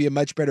 He's going to be a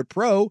much better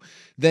pro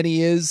than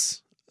he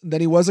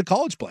was a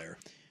college player.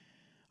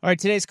 All right,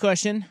 today's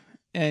question,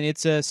 and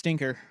it's a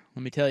stinker,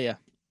 let me tell you.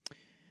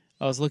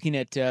 I was looking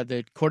at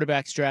the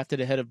quarterbacks drafted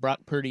ahead of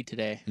Brock Purdy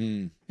today,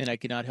 and I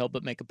could not help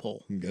but make a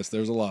poll. I guess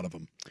there's a lot of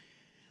them.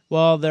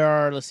 Well, there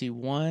are,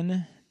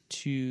 1,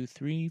 2,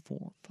 3,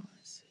 4, 5,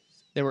 6.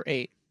 There were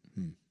 8,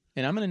 and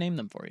I'm going to name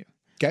them for you.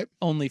 Okay.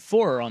 Only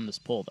 4 are on this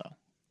poll, though.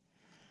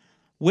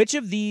 Which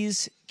of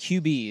these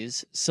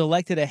QBs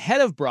selected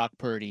ahead of Brock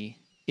Purdy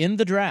in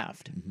the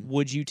draft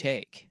would you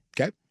take?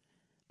 Okay.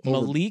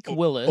 Malik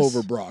Willis.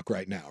 Over Brock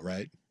right now,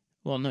 right?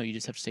 Well, no, you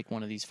just have to take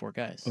one of these 4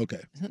 guys. Okay.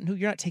 No,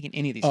 you're not taking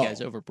any of these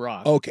guys over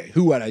Brock. Okay.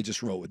 Who would I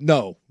just roll with?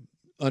 No.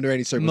 Under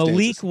any circumstances.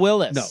 Malik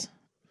Willis. No.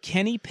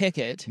 Kenny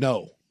Pickett.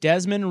 No.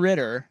 Desmond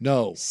Ridder.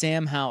 No.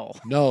 Sam Howell.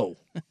 No.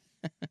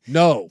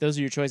 No. Those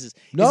are your choices.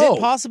 No. Is it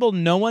possible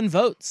no one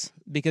votes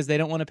because they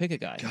don't want to pick a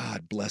guy?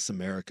 God bless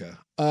America.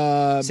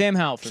 Sam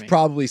Howell for me.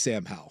 Probably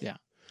Sam Howell. Yeah.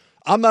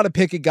 I'm not a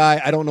Pickett guy.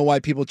 I don't know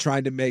why people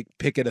trying to make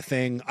Pickett a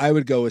thing. I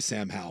would go with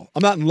Sam Howell.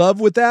 I'm not in love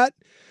with that.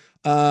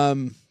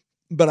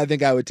 But I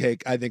think I would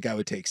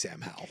take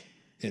Sam Howell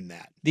in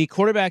that. The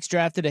quarterbacks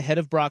drafted ahead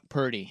of Brock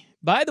Purdy.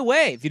 By the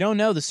way, if you don't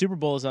know, the Super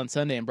Bowl is on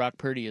Sunday, and Brock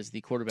Purdy is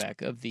the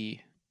quarterback of the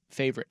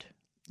favorite.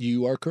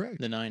 You are correct.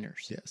 The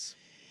Niners. Yes.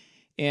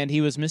 And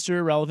he was Mr.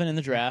 Irrelevant in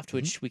the draft,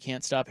 which we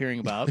can't stop hearing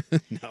about.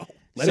 No.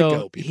 Let it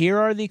go, people. Here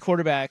are the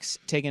quarterbacks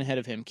taken ahead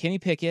of him. Kenny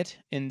Pickett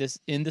in this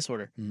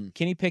order. Mm-hmm.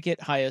 Kenny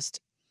Pickett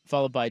highest,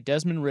 followed by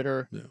Desmond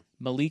Ridder,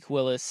 Malik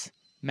Willis,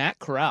 Matt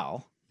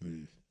Corral.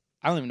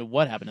 I don't even know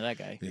what happened to that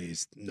guy.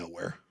 He's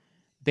nowhere.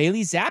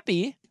 Bailey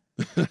Zappi.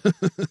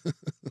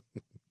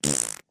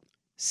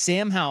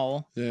 Sam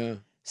Howell. Yeah.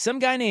 Some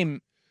guy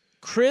named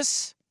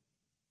Chris.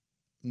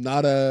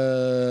 Not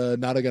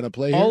gonna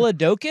play here.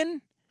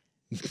 Oladokin.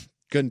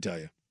 Couldn't tell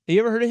you. Have you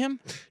ever heard of him?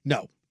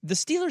 No. The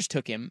Steelers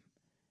took him,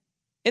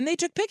 and they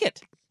took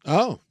Pickett.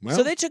 Oh, well.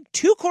 So they took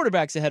 2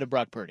 quarterbacks ahead of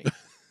Brock Purdy.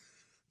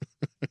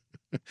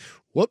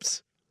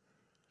 Whoops.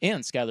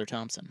 And Skylar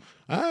Thompson.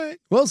 All right.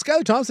 Well,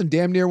 Skylar Thompson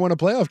damn near won a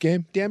playoff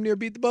game. Damn near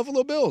beat the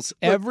Buffalo Bills.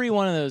 Every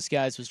one of those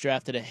guys was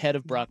drafted ahead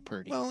of Brock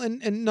Purdy. Well,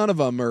 and none of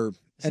them are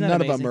Isn't that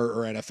amazing?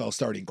 are NFL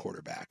starting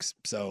quarterbacks.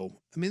 So,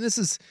 I mean,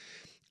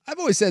 I've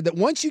always said that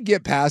once you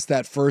get past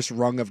that first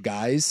rung of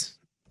guys,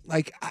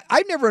 like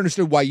I never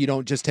understood why you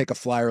don't just take a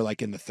flyer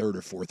like in the 3rd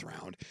or 4th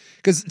round.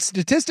 Because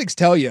statistics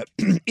tell you,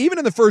 even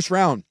in the first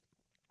round,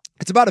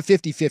 it's about a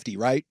 50-50,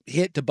 right?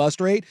 Hit to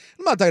bust rate.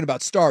 I'm not talking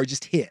about star,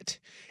 just hit.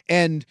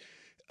 And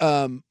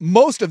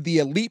most of the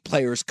elite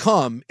players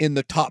come in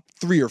the top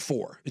 3 or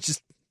 4.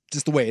 It's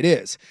just the way it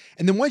is.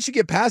 And then once you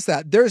get past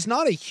that, there's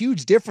not a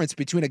huge difference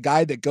between a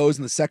guy that goes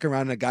in the 2nd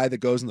round and a guy that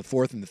goes in the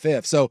 4th and the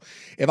 5th. So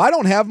if I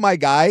don't have my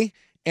guy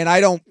and I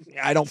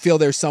don't feel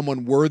there's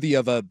someone worthy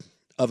of a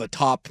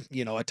top,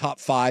 a top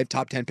 5,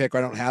 top 10 pick, or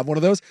I don't have one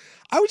of those,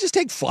 I would just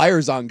take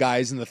flyers on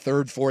guys in the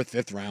 3rd, 4th,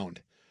 5th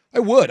round. I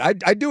would.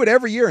 I'd do it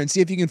every year and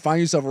see if you can find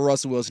yourself a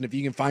Russell Wilson, if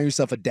you can find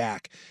yourself a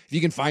Dak, if you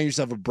can find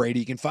yourself a Brady.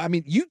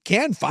 You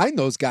can find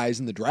those guys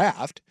in the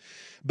draft,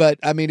 but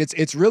I mean,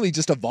 it's really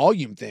just a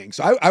volume thing.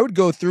 So I would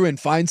go through and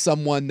find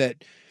someone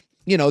that,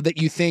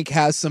 that you think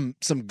has some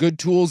good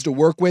tools to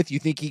work with. You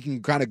think he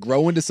can kind of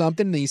grow into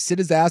something, and then you sit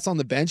his ass on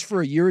the bench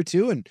for a year or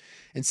two and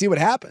see what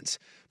happens.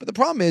 But the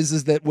problem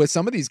is that with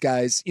some of these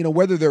guys,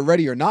 whether they're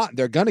ready or not,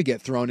 they're going to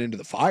get thrown into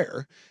the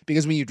fire,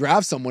 because when you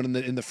draft someone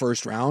in the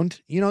first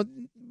round,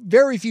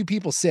 very few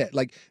people sit.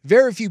 Like,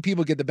 very few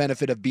people get the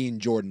benefit of being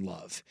Jordan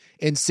Love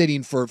and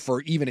sitting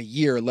for even a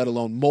year, let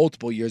alone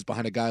multiple years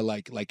behind a guy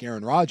like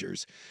Aaron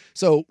Rodgers.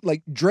 So,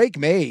 like, Drake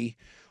May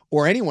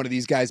or any one of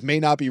these guys may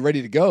not be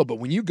ready to go, but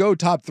when you go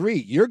top 3,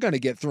 you're going to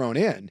get thrown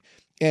in.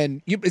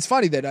 And it's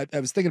funny that I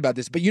was thinking about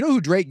this, but you know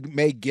who Drake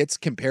May gets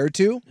compared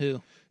to?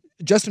 Who?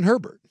 Justin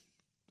Herbert.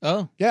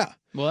 Oh. Yeah.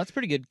 Well, that's a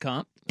pretty good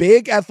comp.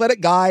 Big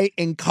athletic guy.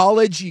 In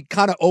college, you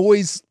kind of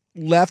always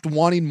left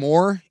wanting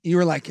more. You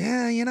were like,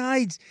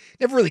 I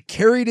never really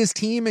carried his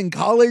team in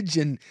college,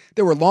 and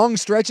there were long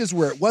stretches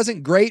where it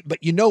wasn't great, but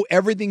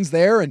everything's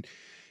there. And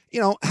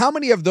how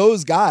many of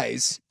those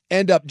guys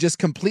end up just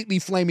completely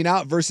flaming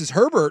out versus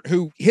Herbert,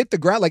 who hit the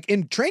ground? Like,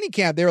 in training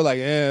camp, they were like,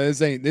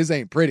 this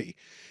ain't pretty.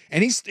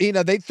 And he's,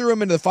 they threw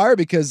him into the fire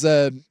because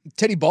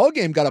Teddy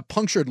Ballgame got a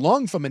punctured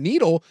lung from a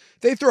needle.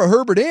 They throw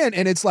Herbert in,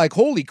 and it's like,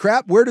 holy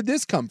crap, where did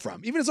this come from?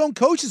 Even his own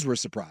coaches were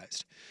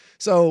surprised.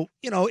 So,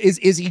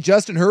 is he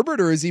Justin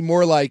Herbert, or is he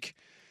more like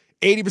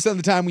 80% of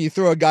the time when you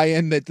throw a guy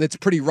in that's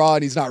pretty raw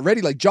and he's not ready?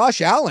 Like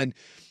Josh Allen,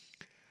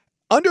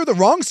 under the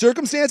wrong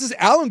circumstances,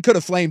 Allen could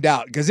have flamed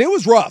out, because it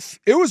was rough.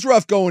 It was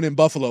rough going in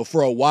Buffalo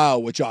for a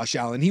while with Josh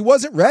Allen. He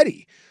wasn't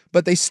ready,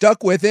 but they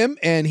stuck with him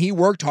and he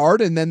worked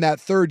hard. And then that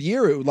 3rd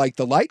year,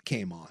 the light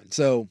came on.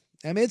 So,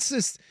 I mean, it's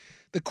just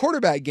the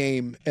quarterback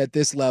game at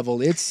this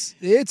level. It's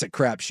a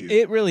crapshoot.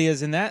 It really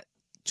is. And that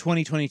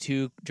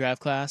 2022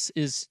 draft class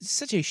is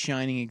such a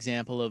shining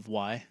example of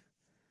why,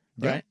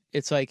 right? Yeah.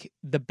 It's like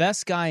the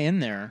best guy in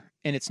there,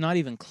 and it's not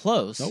even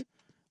close, Nope.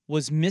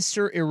 was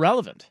Mr.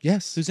 Irrelevant.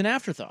 Yes. Who's an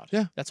afterthought.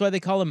 Yeah. That's why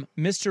they call him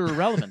Mr.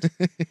 Irrelevant.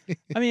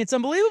 I mean, it's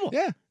unbelievable.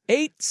 Yeah.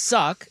 8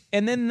 suck,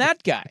 and then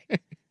that guy.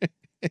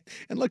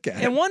 And look at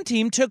it. And one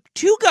team took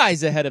 2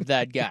 guys ahead of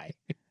that guy.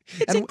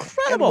 It's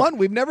incredible. And one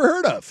we've never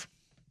heard of.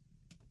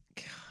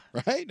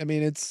 Right? I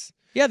mean, it's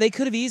Yeah, they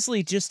could have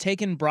easily just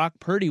taken Brock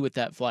Purdy with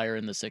that flyer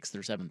in the 6th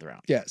or 7th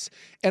round. Yes.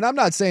 And I'm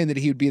not saying that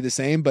he would be the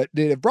same, but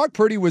if Brock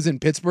Purdy was in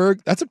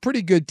Pittsburgh, that's a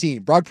pretty good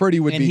team. Brock Purdy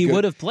would be good. And he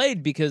would have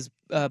played because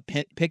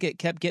Pickett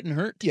kept getting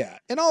hurt. Yeah.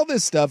 And all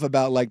this stuff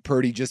about like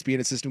Purdy just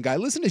being a system guy.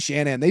 Listen to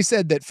Shanahan. They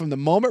said that from the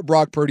moment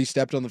Brock Purdy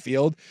stepped on the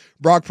field,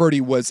 Brock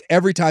Purdy was,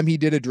 every time he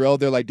did a drill,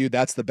 they're like, dude,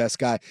 that's the best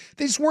guy.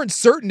 They just weren't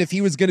certain if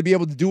he was going to be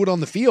able to do it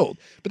on the field.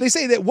 But they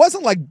say that it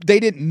wasn't like they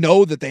didn't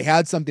know that they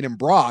had something in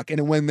Brock.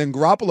 And when then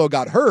Garoppolo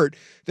got hurt,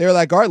 they were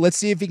like, all right, let's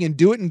see if he can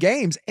do it in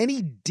games. And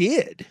he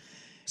did.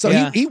 So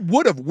he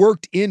would have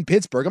worked in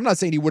Pittsburgh. I'm not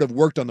saying he would have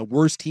worked on the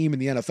worst team in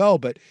the NFL,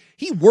 but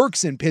he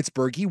works in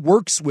Pittsburgh. He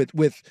works with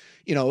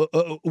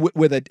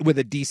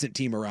a decent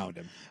team around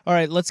him. All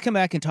right, let's come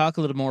back and talk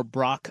a little more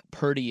Brock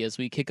Purdy as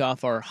we kick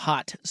off our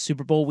hot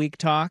Super Bowl week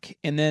talk.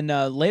 And then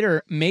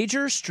later,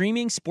 major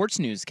streaming sports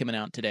news coming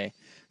out today.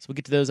 So we'll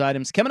get to those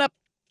items coming up.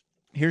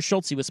 Here's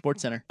Schultzy with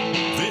SportsCenter.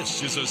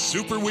 This is a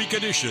Super Week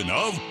edition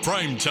of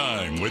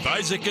Primetime with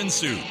Isaac and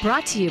Suke.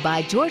 Brought to you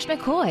by George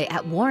McCoy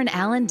at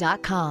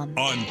WarrenAllen.com.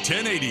 On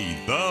 1080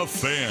 The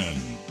Fan.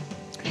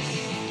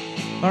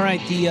 All right,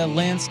 the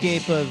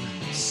landscape of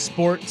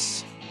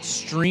sports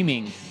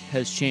streaming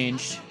has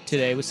changed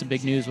today with some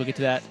big news. We'll get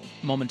to that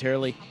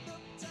momentarily.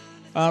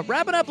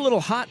 Wrapping up a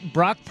little hot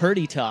Brock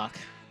Purdy talk.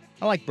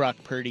 I like Brock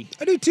Purdy.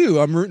 I do too.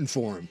 I'm rooting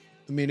for him.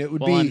 I mean, it would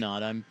be... Well, I'm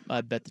not.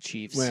 I bet the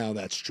Chiefs. Well,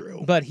 that's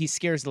true. But he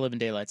scares the living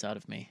daylights out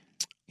of me.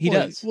 He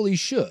does. Well, he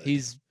should.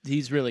 He's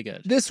really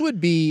good. This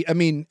would be, I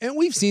mean, and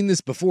we've seen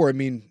this before. I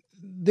mean,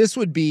 this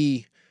would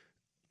be,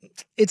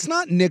 it's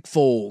not Nick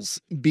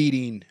Foles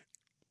beating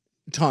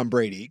Tom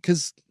Brady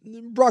because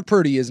Brock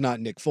Purdy is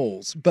not Nick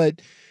Foles,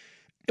 but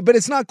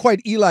it's not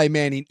quite Eli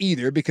Manning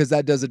either because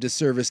that does a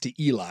disservice to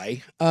Eli.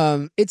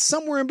 It's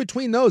somewhere in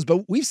between those,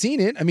 but we've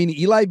seen it. I mean,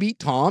 Eli beat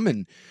Tom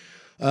and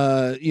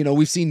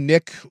we've seen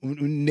Nick,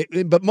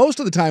 but most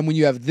of the time when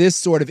you have this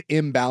sort of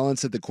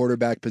imbalance at the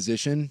quarterback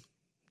position,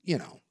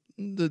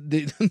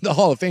 the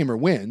Hall of Famer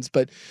wins.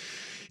 But,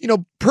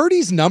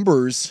 Purdy's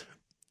numbers,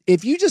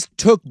 if you just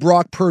took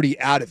Brock Purdy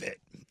out of it,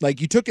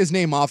 like you took his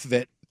name off of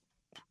it,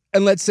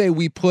 and let's say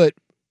we put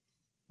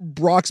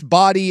Brock's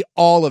body,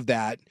 all of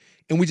that,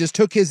 and we just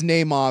took his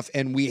name off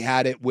and we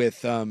had it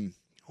with,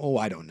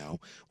 I don't know.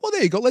 Well,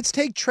 there you go. Let's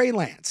take Trey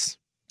Lance.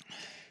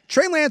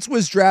 Trey Lance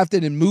was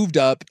drafted and moved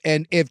up,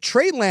 and if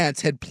Trey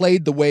Lance had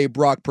played the way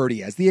Brock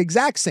Purdy has, the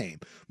exact same,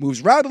 moves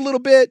around a little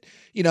bit,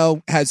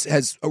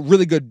 has a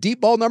really good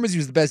deep ball numbers. He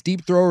was the best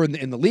deep thrower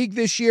in the league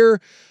this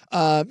year.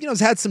 Has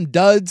had some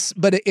duds,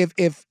 but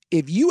if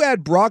you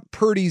add Brock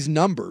Purdy's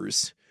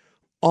numbers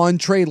on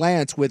Trey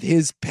Lance with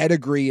his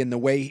pedigree and the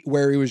way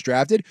where he was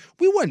drafted,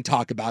 we wouldn't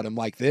talk about him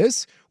like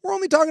this. We're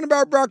only talking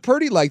about Brock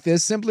Purdy like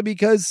this simply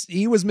because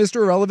he was Mr.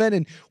 Irrelevant,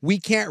 and we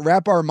can't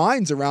wrap our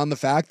minds around the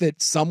fact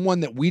that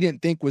someone that we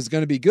didn't think was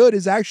going to be good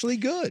is actually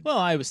good. Well,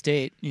 Iowa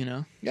State,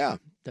 Yeah.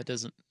 That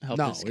doesn't help.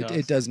 No,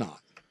 it does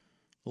not.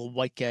 Little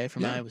white guy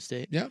from Iowa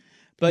State. Yeah.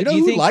 But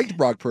who liked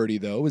Brock Purdy,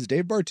 though, was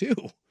Dave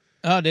Bartu.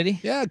 Oh, did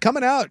he? Yeah,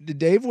 coming out.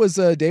 Dave was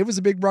a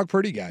big Brock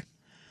Purdy guy.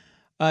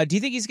 Do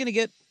you think he's going to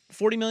get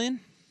 $40 million,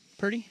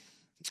 Purdy?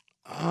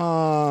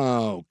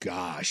 Oh,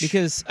 gosh.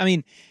 Because, I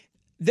mean...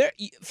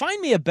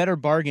 find me a better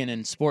bargain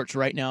in sports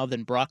right now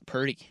than Brock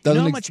Purdy. You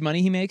know how much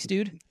money he makes,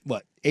 dude?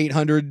 What,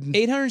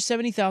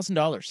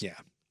 $870,000. Yeah,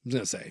 I was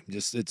gonna say,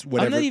 it's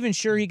whatever. I'm not even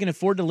sure he can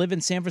afford to live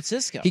in San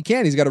Francisco. He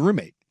can. He's got a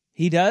roommate.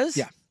 He does?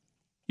 Yeah.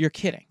 You're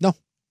kidding. No,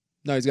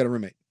 he's got a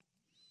roommate.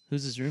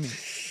 Who's his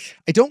roommate?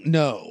 I don't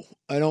know.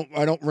 I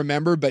don't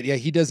remember, but yeah,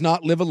 he does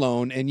not live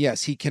alone, and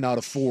yes, he cannot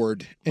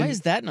afford. Why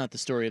is that not the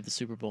story of the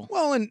Super Bowl?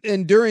 Well,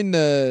 and during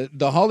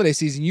the holiday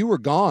season, you were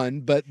gone,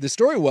 but the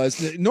story was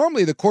that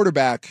normally the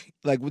quarterback,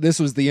 like this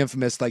was the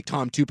infamous like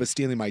Tom Tupa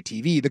stealing my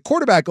TV. The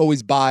quarterback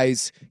always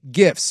buys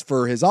gifts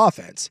for his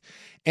offense,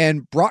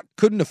 and Brock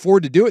couldn't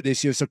afford to do it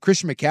this year, so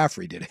Christian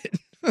McCaffrey did it.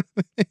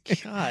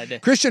 God,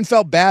 Christian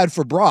felt bad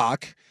for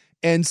Brock,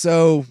 and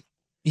so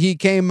he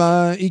came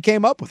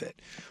up with it.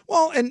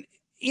 Well, and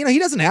he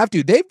doesn't have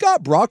to. They've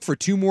got Brock for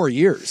 2 more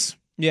years.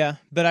 Yeah,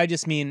 but I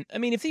mean,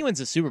 if he wins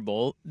the Super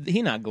Bowl,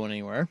 he's not going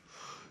anywhere.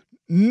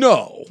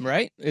 No.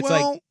 Right? It's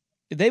like,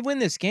 if they win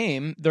this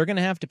game, they're going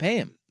to have to pay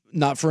him.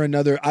 Not for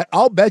another.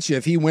 I'll bet you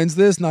if he wins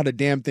this, not a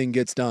damn thing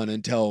gets done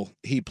until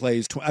he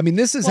plays.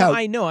 This is how.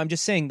 I know. I'm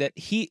just saying that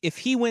if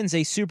he wins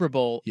a Super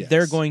Bowl,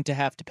 they're going to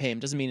have to pay him.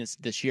 Doesn't mean it's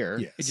this year.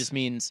 Yes. It just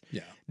means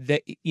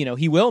that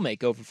he will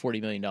make over $40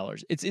 million.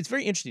 It's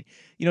very interesting.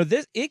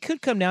 It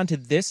could come down to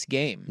this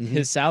game,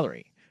 his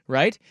salary.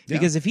 Right? Yeah.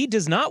 Because if he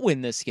does not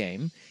win this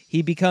game,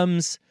 he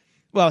becomes,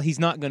 he's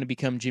not going to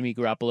become Jimmy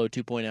Garoppolo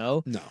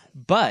 2.0. No.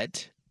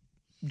 But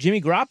Jimmy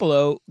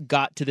Garoppolo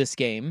got to this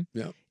game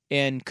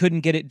and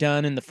couldn't get it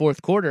done in the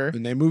fourth quarter.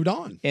 And they moved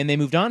on.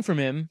 From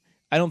him.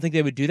 I don't think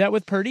they would do that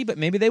with Purdy, but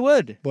maybe they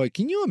would. Boy,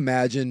 can you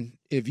imagine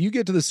if you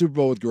get to the Super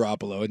Bowl with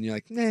Garoppolo and you're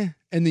like, nah,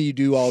 and then you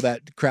do all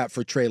that crap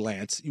for Trey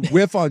Lance, you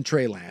whiff on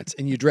Trey Lance,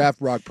 and you draft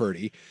Brock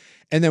Purdy,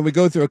 and then we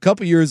go through a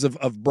couple years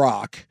of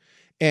Brock,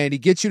 and he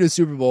gets you to the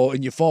Super Bowl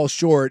and you fall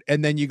short,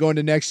 and then you go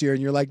into next year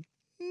and you're like,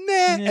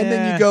 nah, and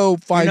then you go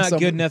find You're not some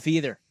good enough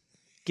either.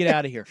 Get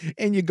out of here.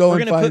 and you go We're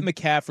and going to find put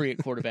McCaffrey at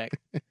quarterback.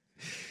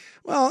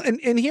 Well,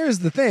 and here's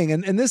the thing,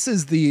 and this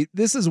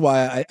is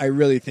why I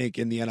really think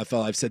in the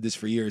NFL, I've said this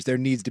for years, there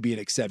needs to be an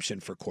exception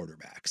for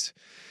quarterbacks.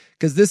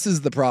 Because this is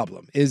the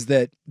problem, is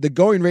that the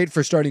going rate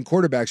for starting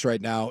quarterbacks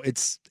right now,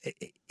 it's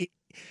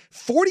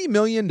 $40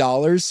 million,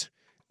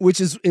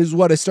 which is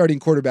what a starting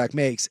quarterback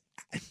makes.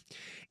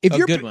 If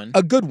you're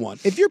a good one.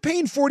 If you're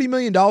paying $40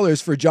 million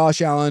for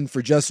Josh Allen,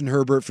 for Justin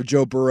Herbert, for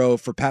Joe Burrow,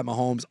 for Pat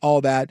Mahomes, all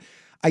that,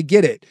 I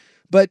get it.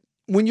 But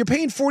when you're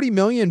paying $40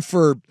 million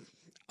for,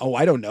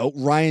 I don't know,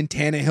 Ryan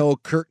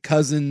Tannehill, Kirk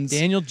Cousins,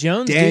 Daniel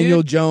Jones.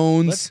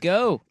 Let's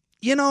go.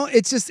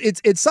 It's just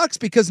it sucks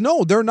because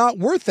no, they're not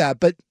worth that,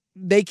 but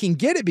they can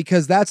get it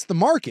because that's the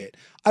market.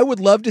 I would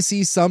love to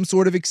see some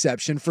sort of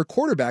exception for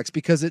quarterbacks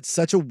because it's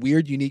such a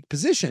weird, unique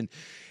position.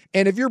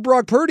 And if you're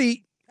Brock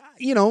Purdy,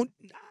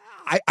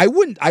 I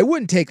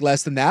wouldn't take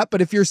less than that.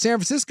 But if you're San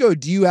Francisco,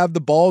 do you have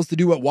the balls to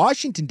do what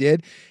Washington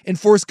did and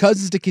force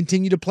Cousins to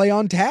continue to play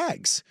on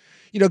tags?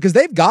 Because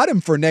they've got him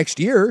for next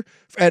year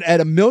at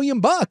 $1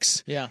 million.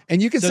 Yeah.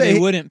 And you can say they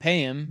wouldn't pay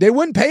him. They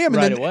wouldn't pay him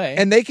right away.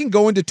 And they can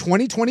go into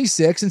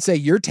 2026 and say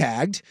you're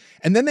tagged.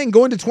 And then they can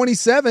go into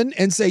 27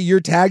 and say you're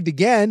tagged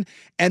again.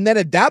 And then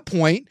at that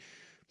point,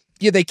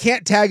 they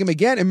can't tag him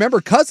again. And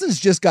remember, Cousins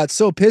just got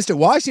so pissed at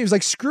Washington. He was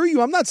like, screw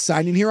you. I'm not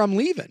signing here. I'm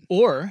leaving.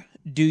 Or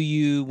do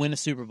you win a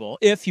Super Bowl?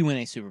 If you win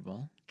a Super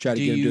Bowl. Try to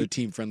get him to a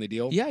team-friendly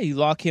deal. Yeah, you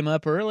lock him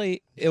up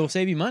early. It will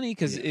save you money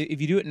because if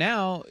you do it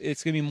now,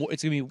 it's gonna be more.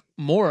 It's gonna be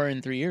more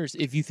in 3 years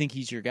if you think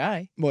he's your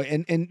guy. Well,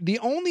 and the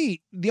only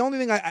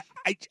thing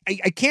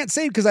I can't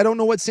say because I don't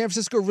know what San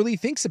Francisco really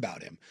thinks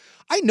about him.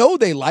 I know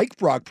they like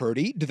Brock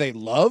Purdy. Do they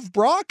love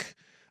Brock?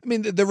 I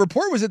mean, the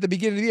report was at the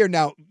beginning of the year.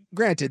 Now,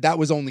 granted, that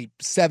was only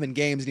 7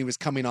 games, and he was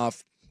coming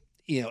off,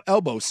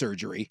 elbow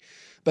surgery.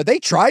 But they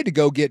tried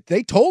to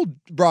they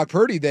told Brock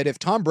Purdy that if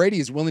Tom Brady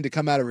is willing to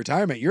come out of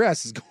retirement, your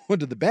ass is going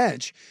to the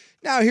bench.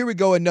 Now here we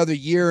go another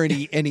year and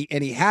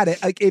he had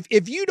it. Like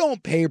if you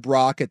don't pay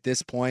Brock at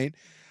this point,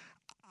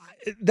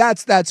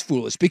 that's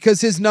foolish because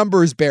his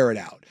numbers bear it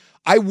out.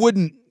 I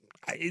wouldn't,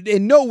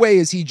 in no way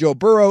is he Joe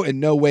Burrow,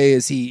 in no way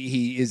is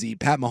he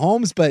Pat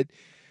Mahomes, but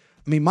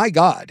I mean, my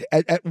God,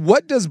 at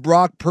what does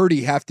Brock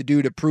Purdy have to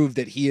do to prove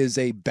that he is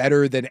a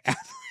better than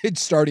average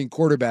starting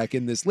quarterback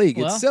in this league?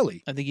 It's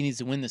silly. I think he needs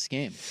to win this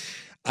game.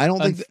 I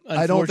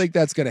don't think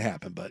that's going to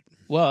happen, but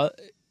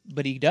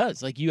he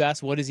does. Like you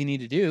asked, what does he need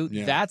to do?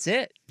 Yeah. That's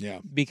it. Yeah.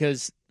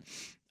 Because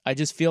I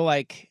just feel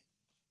like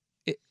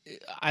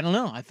I don't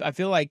know. I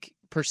feel like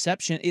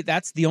perception.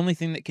 That's the only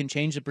thing that can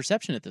change the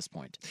perception at this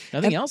point.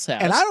 Nothing else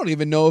has. And I don't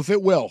even know if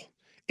it will.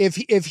 If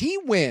he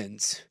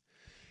wins.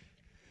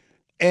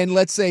 And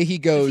let's say he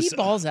goes... If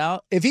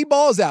he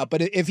balls out.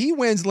 But if he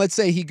wins, let's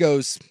say he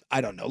goes,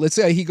 I don't know, let's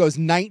say he goes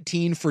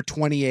 19 for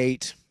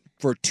 28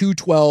 for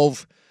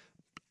 212,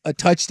 a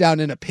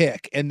touchdown and a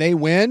pick, and they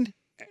win,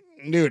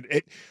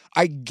 dude,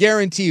 I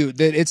guarantee you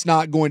that it's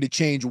not going to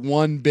change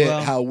one bit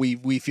how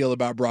we feel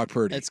about Brock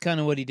Purdy. That's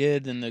kind of what he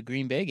did in the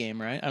Green Bay game,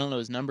 right? I don't know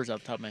his numbers off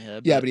the top of my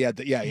head. Yeah,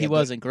 but he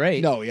wasn't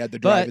great. No, he had the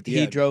drive at the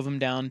end. He drove him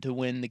down to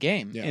win the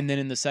game. Yeah. And then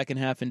in the second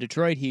half in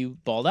Detroit, he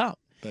balled out.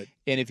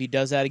 And if he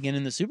does that again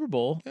in the Super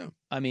Bowl,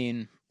 I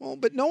mean... Well,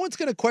 but no one's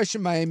going to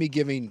question Miami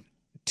giving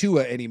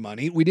Tua any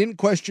money. We didn't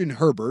question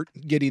Herbert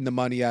getting the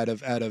money out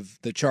of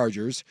the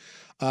Chargers.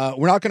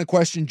 We're not going to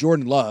question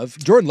Jordan Love.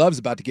 Jordan Love's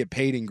about to get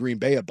paid in Green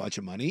Bay a bunch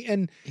of money.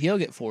 And he'll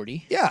get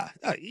 40. Yeah,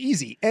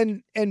 easy.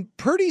 And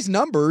Purdy's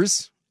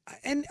numbers...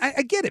 And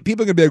I get it.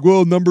 People are going to be like,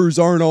 well, numbers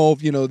aren't all,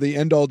 the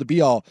end all to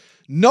be all.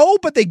 No,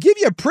 but they give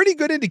you a pretty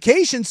good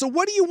indication. So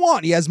what do you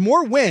want? He has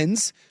more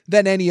wins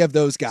than any of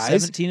those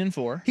guys.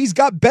 17-4. He's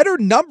got better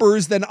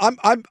numbers than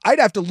I'd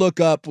have to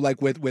look up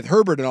like with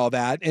Herbert and all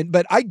that.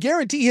 But I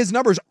guarantee his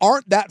numbers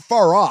aren't that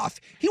far off.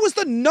 He was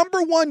the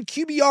number 1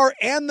 QBR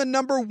and the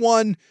number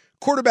 1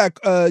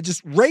 quarterback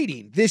just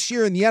rating this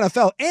year in the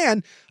NFL.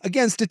 And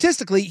again,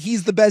 statistically,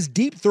 he's the best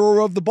deep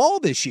thrower of the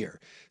ball this year.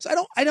 So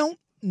I don't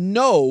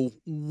know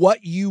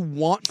what you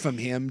want from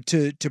him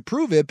to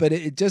prove it, but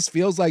it just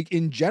feels like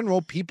in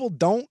general people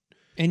don't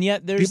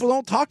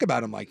talk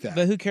about him like that.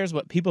 But who cares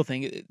what people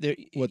think?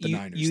 What the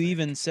Niners you think.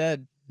 Even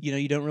said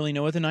you don't really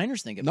know what the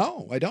Niners think about.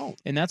 No, I don't.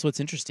 And that's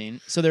what's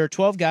interesting. So there are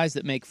 12 guys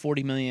that make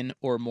 $40 million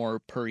or more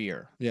per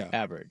year.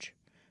 Average.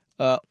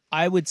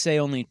 I would say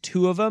only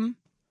 2 of them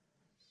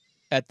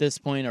at this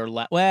point are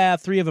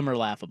 3 of them are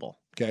laughable.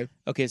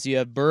 Okay, so you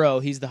have Burrow.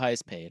 He's the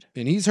highest paid.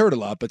 And he's hurt a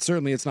lot, but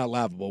certainly it's not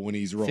laughable when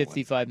he's rolling.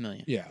 $55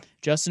 million. Yeah.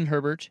 Justin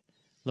Herbert,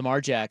 Lamar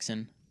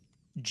Jackson,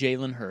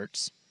 Jalen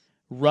Hurts,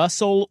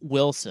 Russell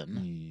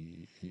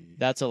Wilson.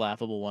 That's a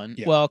laughable one.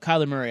 Yeah. Well,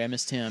 Kyler Murray, I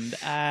missed him.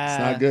 It's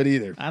not good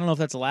either. I don't know if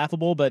that's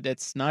laughable, but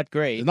it's not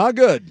great. It's not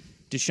good.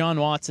 Deshaun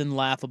Watson,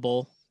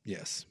 laughable.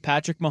 Yes.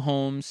 Patrick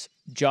Mahomes,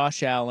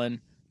 Josh Allen,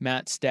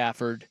 Matt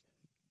Stafford,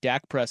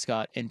 Dak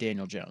Prescott, and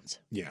Daniel Jones.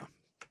 Yeah.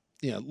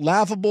 Yeah,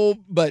 laughable,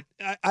 but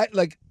I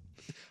like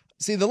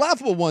See, the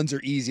laughable ones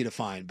are easy to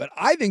find, but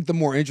I think the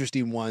more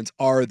interesting ones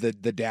are the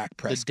Dak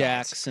Prescotts. The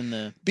Daks and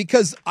the...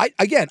 Because, I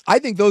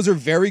think those are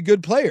very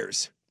good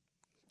players.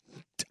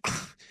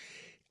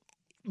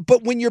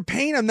 But when you're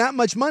paying them that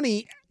much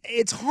money,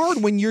 it's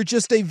hard when you're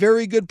just a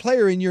very good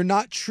player and you're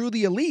not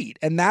truly elite.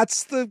 And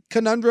that's the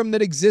conundrum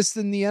that exists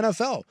in the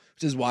NFL,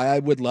 which is why I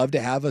would love to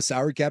have a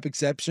salary cap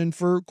exception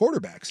for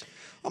quarterbacks.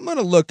 I'm going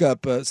to look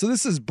up. So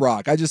this is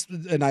Brock.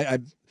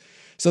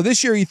 So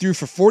this year he threw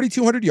for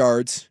 4,200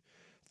 yards,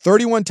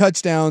 31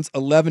 touchdowns,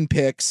 11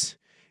 picks,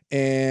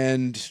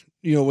 and,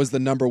 was the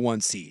number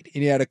 1 seed.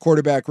 And he had a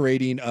quarterback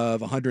rating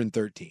of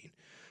 113.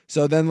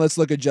 So then let's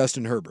look at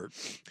Justin Herbert.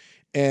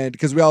 And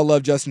because we all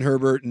love Justin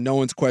Herbert and no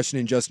one's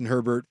questioning Justin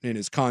Herbert and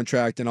his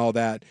contract and all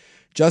that.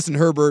 Justin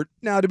Herbert,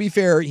 now to be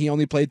fair, he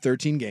only played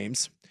 13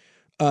 games.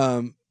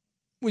 You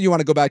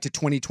want to go back to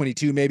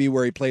 2022 maybe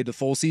where he played the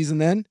full season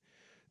then?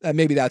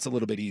 Maybe that's a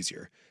little bit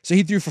easier. So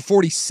he threw for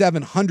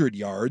 4,700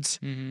 yards.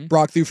 Mm-hmm.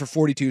 Brock threw for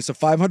 42, so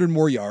 500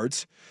 more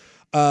yards.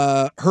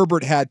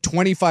 Herbert had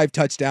 25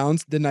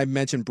 touchdowns. Then I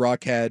mentioned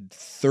Brock had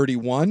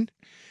 31.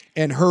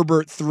 And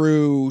Herbert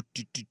threw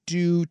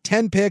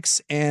 10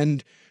 picks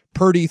and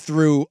Purdy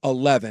threw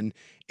 11,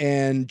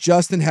 and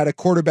Justin had a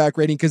quarterback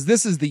rating, because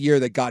this is the year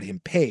that got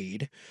him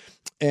paid,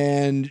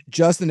 and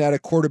Justin had a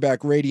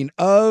quarterback rating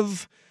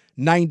of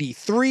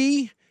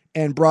 93,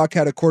 and Brock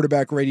had a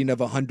quarterback rating of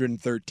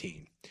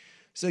 113.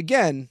 So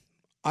again,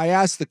 I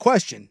asked the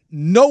question.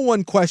 No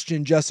one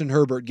questioned Justin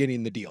Herbert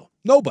getting the deal.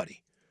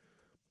 Nobody.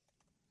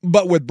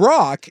 But with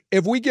Brock,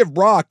 if we give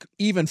Brock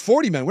even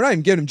 40 million, we're not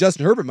even giving him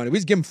Justin Herbert money. We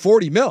just give him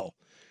 40 mil.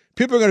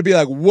 People are going to be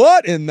like,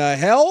 what in the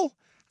hell?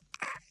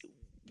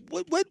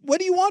 What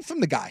do you want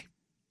from the guy?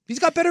 He's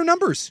got better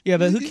numbers. Yeah,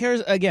 but who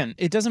cares? Again,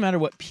 it doesn't matter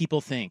what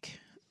people think.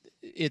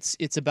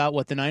 It's about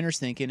what the Niners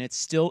think, and it's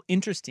still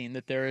interesting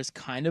that there is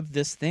kind of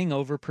this thing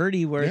over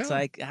Purdy where it's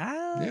like,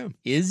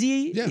 is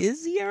he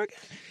arrogant?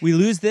 We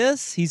lose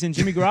this, he's in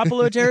Jimmy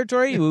Garoppolo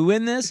territory. We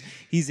win this,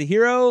 he's a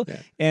hero,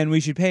 and we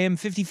should pay him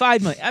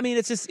 $55 million. I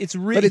mean,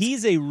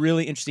 he's a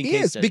really interesting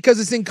case study. Because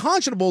it's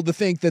unconscionable to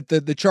think that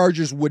the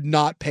Chargers would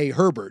not pay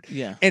Herbert.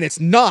 Yeah. And it's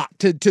not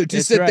to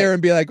sit there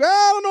and be like, well,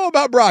 I don't know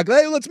about Brock.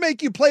 Let's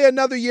make you play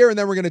another year and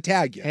then we're going to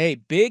tag you. Hey,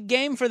 big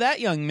game for that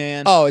young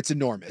man. Oh, it's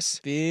enormous.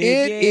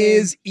 It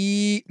is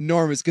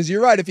enormous, because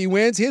you're right. If he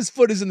wins, his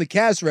foot is in the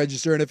cash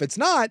register, and if it's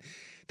not,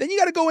 then you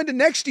got to go into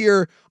next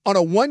year on a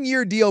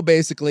 1-year deal,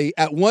 basically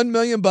at $1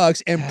 million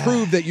and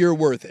prove that you're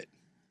worth it.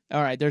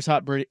 All right, there's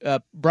hot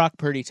Brock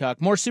Purdy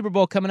talk. More Super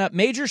Bowl coming up.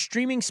 Major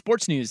streaming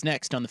sports news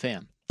next on The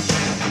Fan.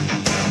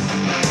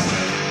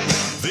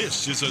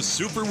 This is a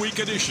Super Week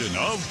edition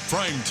of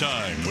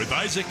Primetime with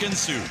Isaac and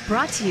Sue.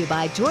 Brought to you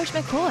by George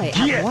McCoy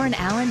at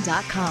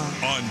WarrenAllen.com.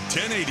 On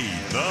 1080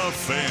 The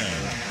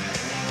Fan.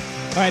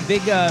 All right,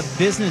 big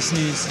business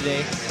news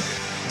today.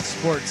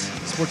 Sports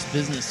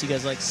business. You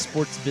guys like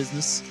sports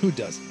business? Who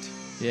doesn't?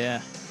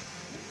 Yeah.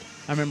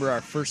 I remember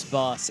our first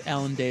boss,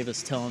 Alan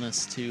Davis, telling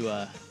us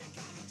to,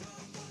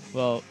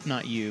 well,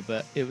 not you,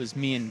 but it was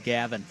me and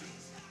Gavin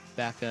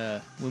back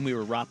when we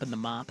were ropping the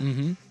mop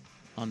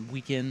on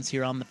weekends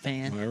here on The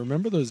Fan. I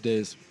remember those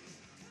days.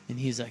 And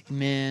he's like,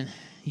 man,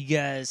 you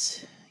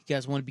guys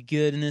want to be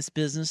good in this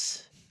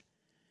business?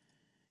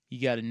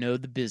 You got to know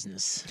the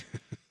business.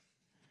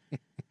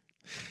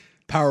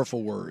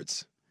 Powerful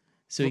words.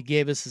 So he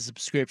gave us a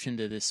subscription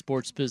to the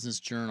Sports Business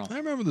Journal. I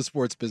remember the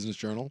Sports Business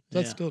Journal.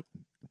 That's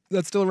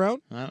still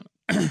around?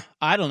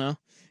 I don't know.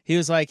 He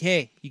was like,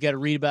 hey, you got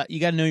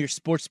to know your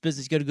sports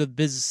business. You got to go to the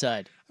business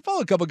side. I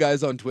follow a couple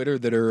guys on Twitter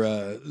that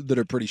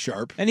are pretty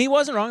sharp. And he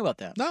wasn't wrong about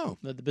that. No.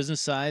 The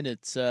business side,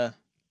 it's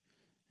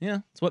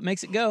what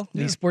makes it go.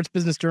 The Sports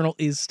Business Journal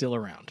is still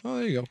around. Oh,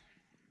 there you go.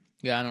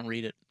 Yeah, I don't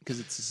read it because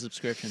it's a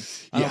subscription.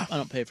 I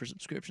don't pay for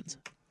subscriptions.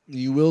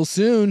 You will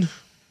soon.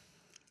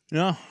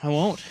 No, I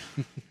won't.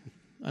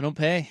 I don't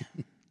pay.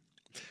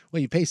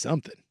 Well, you pay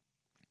something.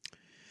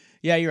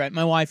 Yeah, you're right.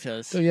 My wife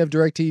does. So you have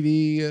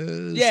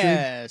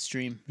DirecTV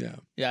stream. Yeah.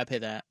 Yeah, I pay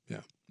that.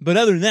 Yeah. But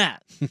other than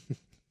that,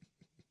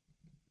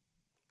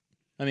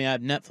 I mean, I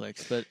have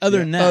Netflix, but other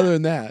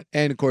than that,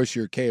 and of course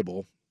your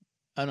cable.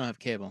 I don't have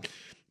cable,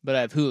 but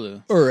I have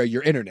Hulu. Or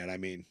your internet, I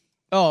mean.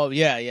 Oh,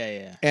 yeah.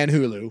 And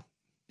Hulu.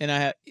 And I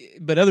have,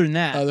 but other than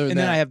that, then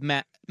I have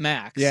Max.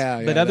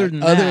 Yeah. But other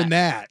than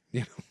that,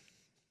 you know.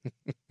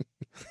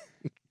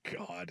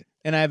 God.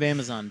 And I have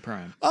Amazon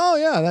Prime. Oh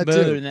yeah, that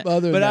too.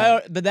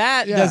 But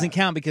that doesn't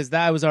count because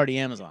that was already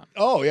Amazon.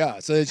 Oh yeah,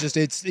 so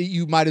it's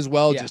you might as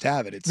well just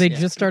have it. They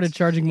just started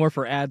charging more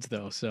for ads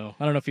though, so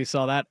I don't know if you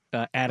saw that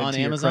added on to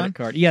Amazon? your credit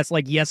card. Yes,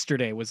 like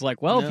yesterday was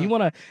like, well, if you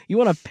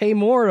wanna pay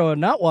more to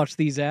not watch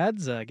these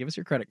ads, give us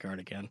your credit card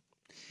again,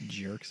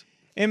 jerks.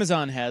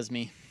 Amazon has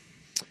me.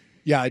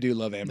 Yeah, I do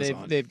love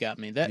Amazon. They've got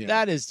me.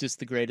 That is just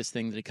the greatest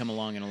thing that had come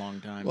along in a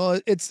long time. Well,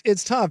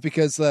 it's tough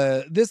because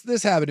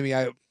this happened to me.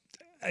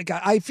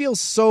 I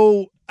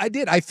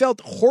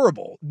felt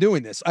horrible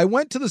doing this. I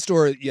went to the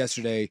store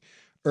yesterday,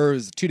 or it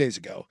was 2 days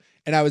ago,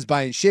 and I was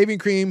buying shaving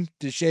cream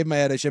to shave my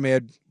head. I shave my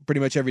head pretty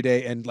much every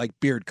day, and like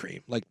beard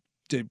cream, like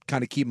to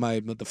kind of keep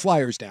the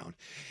flyers down.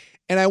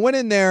 And I went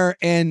in there,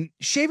 and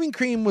shaving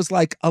cream was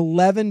like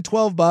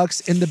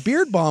 $11-12, and the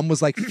Beard Balm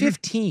was like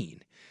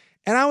 $15.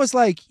 And I was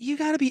like, you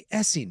got to be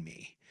essing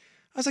me.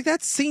 I was like,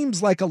 that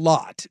seems like a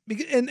lot.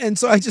 And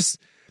so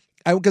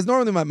because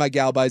normally my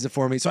gal buys it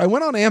for me. So I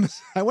went on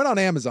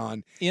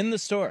Amazon. In the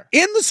store.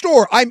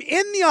 I'm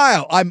in the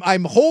aisle.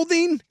 I'm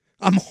holding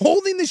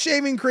the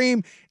shaving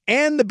cream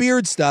and the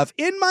beard stuff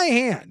in my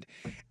hand.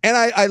 And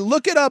I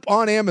look it up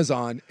on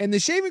Amazon, and the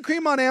shaving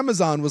cream on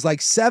Amazon was like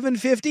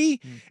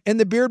 $7.50, and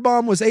the Beard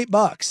Balm was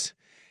 $8.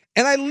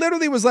 And I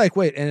literally was like,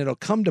 wait, and it'll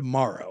come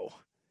tomorrow.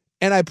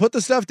 And I put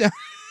the stuff down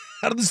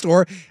out of the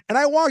store, and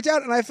I walked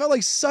out, and I felt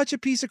like such a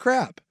piece of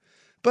crap.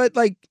 But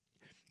like,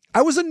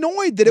 I was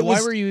annoyed that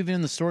Why were you even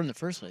in the store in the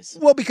first place?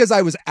 Well, because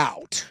I was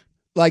out.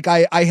 Like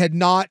I had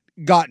not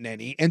gotten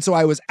any, and so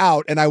I was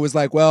out, and I was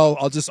like, well,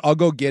 I'll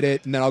go get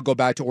it, and then I'll go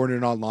back to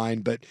ordering it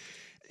online. But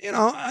in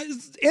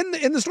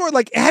the store,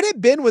 like, had it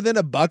been within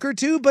a buck or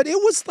two, but it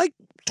was like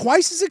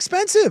twice as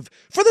expensive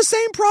for the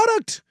same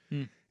product.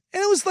 And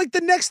it was like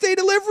the next day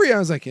delivery. I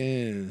was like,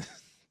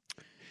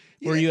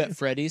 Were you at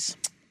Freddy's?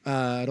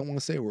 I don't want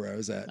to say where I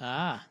was at.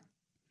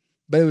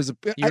 But it was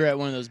you were at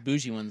one of those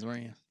bougie ones,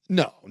 weren't you?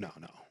 No.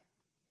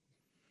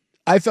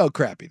 I felt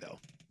crappy though.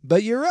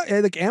 But you're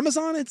right. Like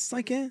Amazon, it's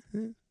like,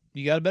 You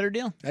got a better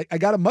deal. I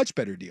got a much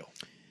better deal.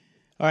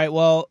 All right.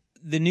 Well,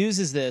 the news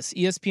is this: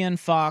 ESPN,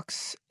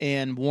 Fox,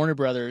 and Warner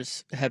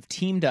Brothers have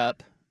teamed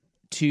up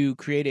to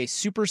create a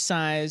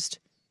supersized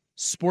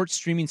sports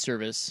streaming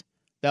service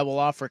that will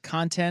offer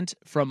content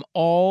from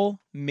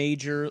all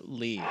major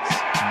leagues.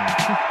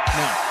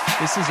 Now,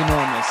 this is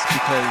enormous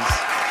because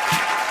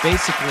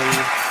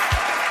basically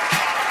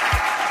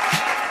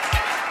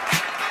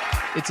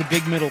it's a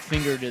big middle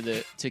finger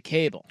to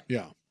cable.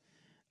 Yeah.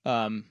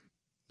 But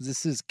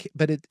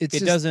it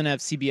doesn't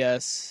have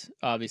CBS,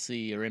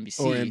 obviously, or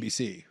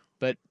NBC.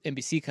 But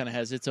NBC kind of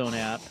has its own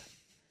app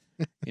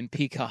in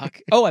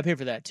Peacock. Oh, I pay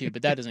for that too,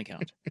 but that doesn't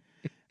count.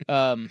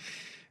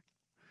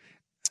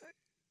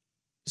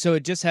 So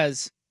it just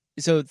has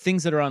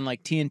things that are on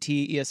like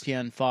TNT,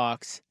 ESPN,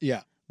 Fox.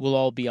 Yeah. Will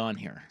all be on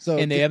here. So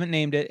and they haven't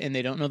named it, and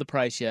they don't know the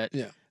price yet.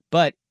 Yeah.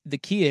 But the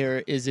key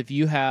here is if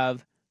you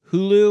have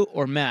Hulu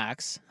or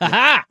Max,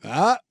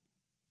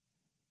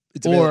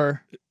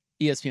 or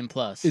ESPN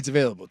Plus, it's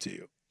available to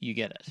you. You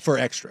get it for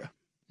extra.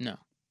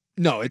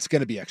 No, it's going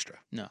to be extra.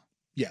 No.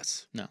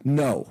 Yes.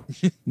 No.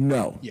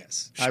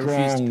 Yes. I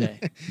refuse to pay.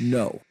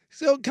 No.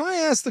 So can I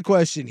ask the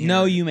question here?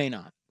 No, you may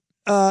not.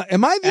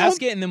 Am I the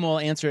ask it, and then we'll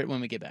answer it when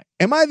we get back.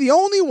 Am I the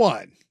only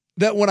one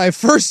that when I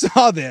first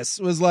saw this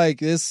was like,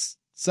 this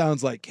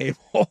sounds like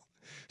cable?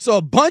 So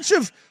a bunch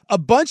of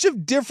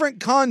different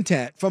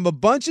content from a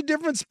bunch of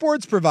different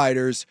sports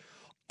providers,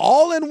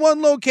 all in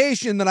one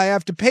location that I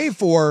have to pay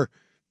for.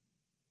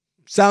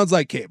 Sounds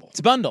like cable. It's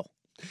a bundle.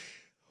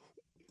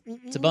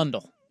 It's a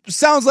bundle.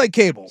 Sounds like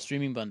cable.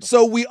 Streaming bundle.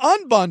 So we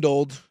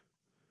unbundled,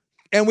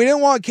 and we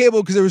didn't want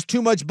cable because there was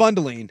too much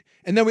bundling.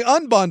 And then we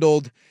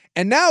unbundled,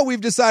 and now we've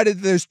decided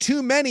that there's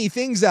too many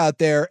things out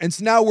there, and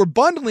so now we're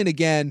bundling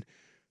again,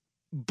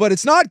 but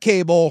it's not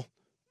cable,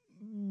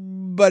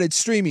 but it's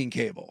streaming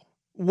cable.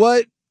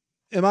 What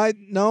am I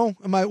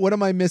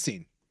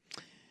missing?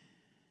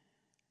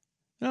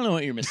 I don't know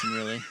what you're missing,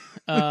 really.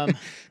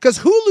 Because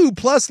Hulu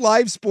plus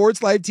live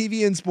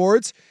TV and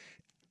sports,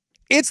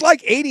 it's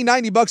like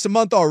 $80-$90 a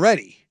month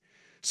already.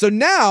 So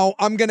now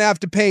I'm going to have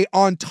to pay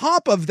on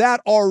top of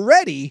that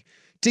already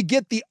to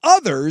get the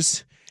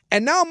others.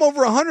 And now I'm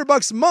over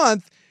 $100 a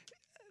month.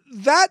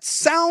 That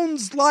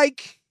sounds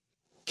like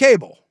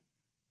cable,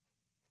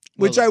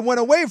 which I went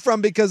away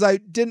from because I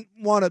didn't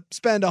want to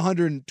spend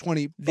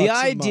 $120. The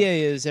idea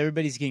is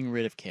everybody's getting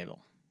rid of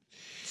cable.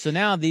 So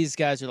now these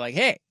guys are like,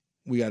 hey,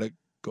 we got to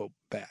go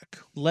back.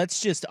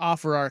 Let's just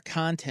offer our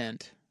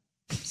content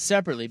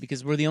separately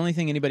because we're the only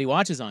thing anybody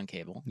watches on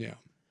cable. Yeah.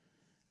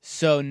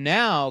 So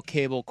now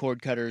cable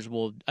cord cutters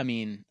I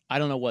don't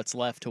know what's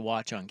left to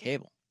watch on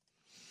cable,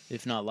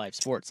 if not live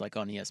sports like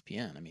on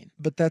ESPN.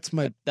 But that's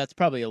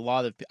probably a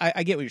lot of.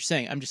 I get what you're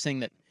saying. I'm just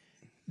saying that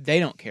they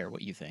don't care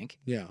what you think.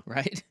 Yeah.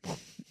 Right.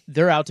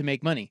 They're out to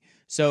make money.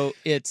 So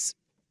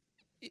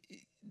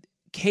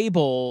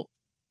cable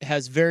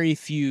has very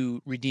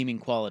few redeeming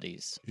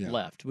qualities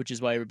left, which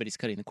is why everybody's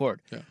cutting the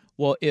cord. Yeah.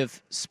 Well,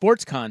 if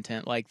sports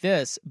content like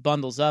this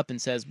bundles up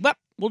and says, well,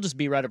 we'll just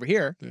be right over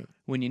here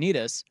when you need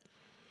us,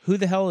 who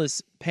the hell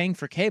is paying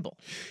for cable?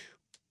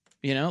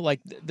 Like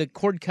the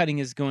cord cutting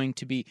is going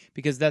to be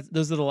because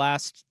those are the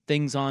last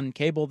things on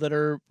cable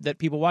that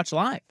people watch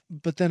live.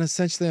 But then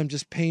essentially I'm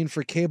just paying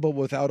for cable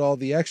without all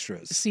the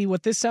extras. See,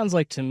 what this sounds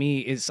like to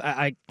me is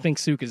I think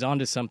Suke is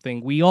onto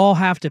something. We all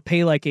have to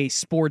pay like a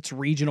sports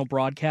regional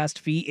broadcast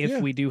fee if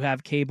we do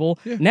have cable.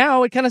 Yeah.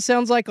 Now it kind of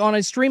sounds like on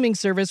a streaming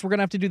service we're going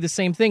to have to do the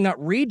same thing, not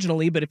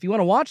regionally, but if you want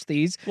to watch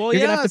these, you're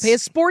going to have to pay a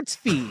sports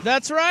fee.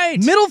 That's right.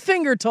 Middle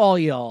finger to all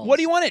y'all. What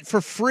do you want it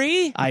for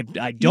free? I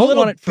don't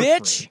want it for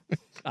bitch. Free.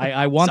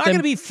 I want it's not going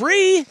to be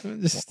free.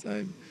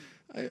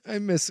 I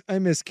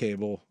miss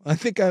cable. I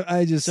think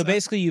I just so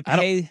basically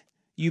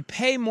you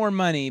pay more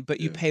money,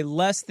 but you pay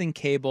less than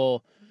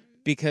cable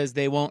because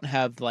they won't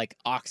have like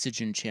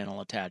Oxygen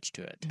channel attached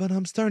to it. But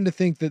I'm starting to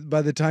think that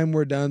by the time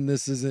we're done,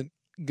 this isn't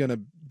gonna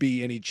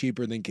be any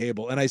cheaper than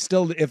cable. And I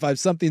still, if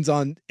something's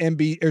on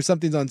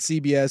something's on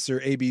CBS or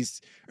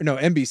ABC or no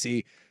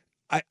NBC,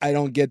 I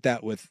don't get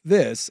that with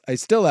this. I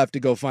still have to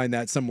go find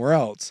that somewhere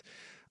else.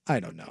 I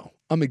don't know.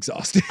 I'm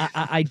exhausted.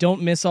 I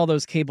don't miss all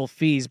those cable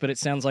fees, but it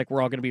sounds like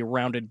we're all going to be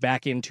rounded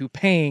back into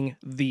paying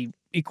the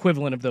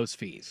equivalent of those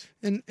fees.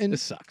 And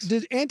this sucks.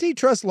 Did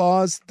antitrust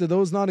laws, do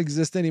those not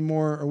exist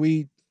anymore? Are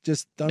we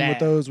just done with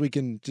those? We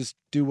can just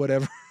do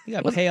whatever. You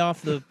got to pay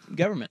off the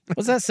government.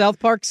 Was that South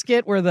Park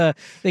skit where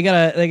they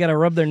gotta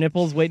rub their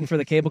nipples waiting for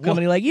the cable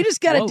company? Like, you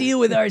just got to deal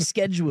with our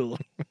schedule.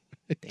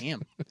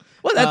 Damn.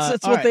 Well,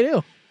 that's what they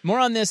do. More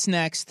on this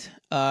next.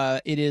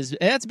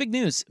 That's big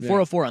news.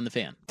 404 on the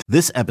Fan.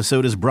 This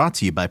episode is brought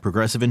to you by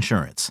Progressive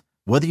Insurance.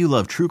 Whether you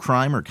love true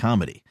crime or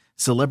comedy,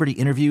 celebrity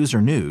interviews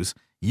or news,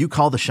 you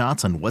call the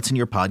shots on what's in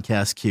your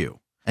podcast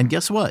queue. And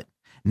guess what?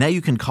 Now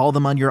you can call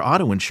them on your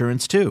auto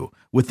insurance too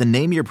with the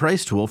Name Your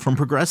Price tool from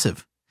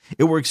Progressive.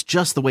 It works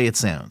just the way it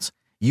sounds.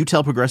 You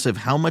tell Progressive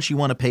how much you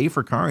want to pay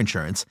for car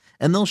insurance,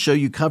 and they'll show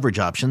you coverage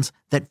options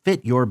that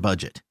fit your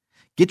budget.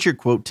 Get your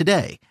quote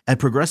today at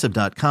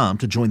Progressive.com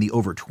to join the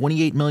over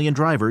 28 million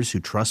drivers who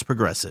trust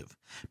Progressive.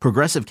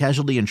 Progressive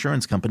Casualty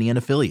Insurance Company and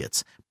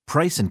Affiliates.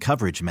 Price and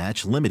coverage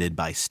match limited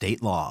by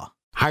state law.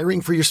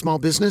 Hiring for your small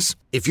business?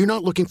 If you're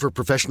not looking for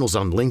professionals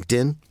on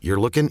LinkedIn, you're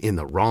looking in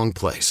the wrong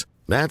place.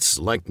 That's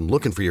like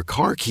looking for your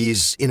car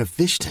keys in a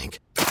fish tank.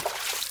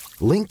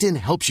 LinkedIn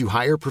helps you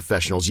hire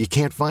professionals you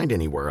can't find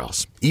anywhere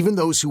else, even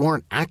those who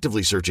aren't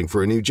actively searching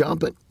for a new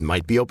job but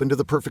might be open to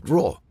the perfect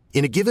role.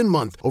 In a given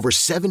month, over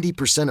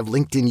 70% of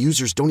LinkedIn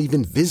users don't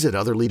even visit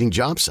other leading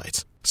job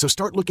sites. So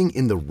start looking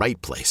in the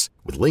right place.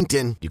 With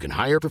LinkedIn, you can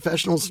hire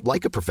professionals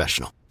like a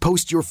professional.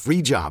 Post your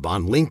free job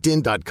on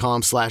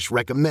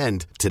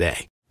linkedin.com/recommend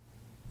today.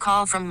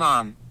 Call from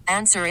mom.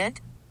 Answer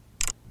it.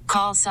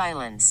 Call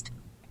silenced.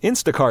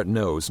 Instacart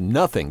knows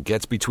nothing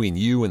gets between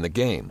you and the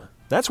game.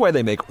 That's why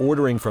they make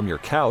ordering from your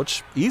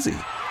couch easy.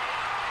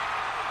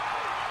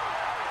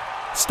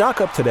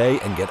 Stock up today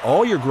and get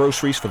all your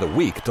groceries for the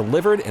week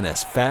delivered in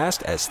as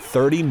fast as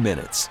 30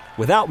 minutes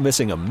without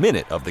missing a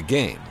minute of the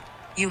game.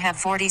 You have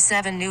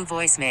 47 new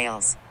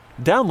voicemails.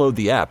 Download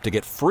the app to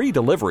get free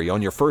delivery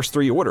on your first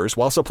 3 orders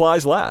while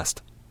supplies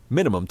last.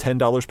 Minimum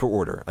 $10 per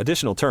order.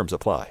 Additional terms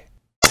apply.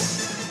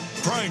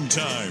 Prime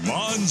time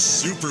on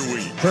Super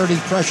Week. Purdy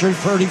pressured,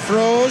 Purdy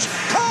throws.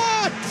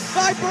 Caught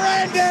by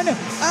Brandon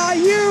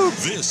Ayuk.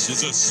 This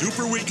is a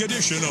Super Week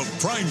edition of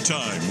Prime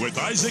Time with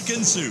Isaac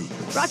and Sue.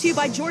 Brought to you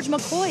by George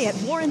McCoy at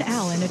Warren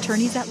Allen,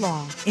 attorneys at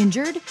law.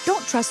 Injured?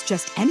 Don't trust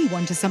just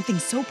anyone to something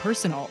so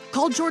personal.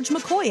 Call George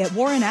McCoy at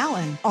Warren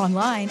Allen.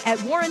 Online at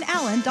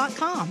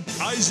warrenallen.com.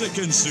 Isaac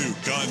and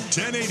Suke on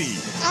 1080.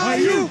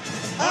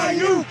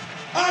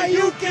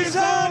 Ayuk is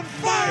on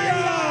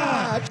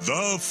fire!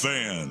 The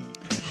Fan.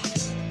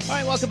 All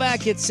right, welcome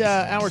back. It's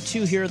hour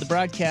 2 here of the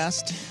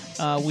broadcast.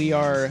 We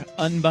are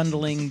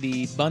unbundling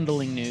the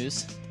bundling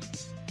news,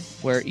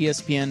 where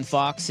ESPN,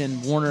 Fox,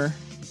 and Warner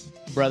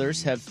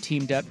Brothers have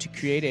teamed up to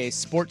create a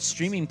sports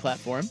streaming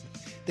platform.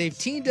 They've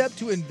teamed up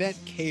to invent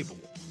cable.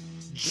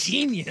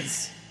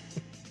 Genius.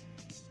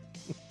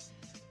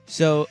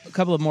 So a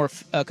couple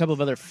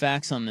of other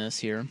facts on this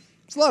here.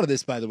 It's a lot of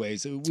this, by the way,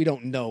 so we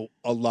don't know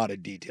a lot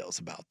of details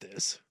about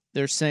this.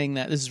 They're saying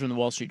that, this is from the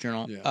Wall Street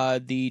Journal,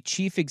 the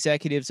chief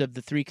executives of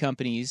the 3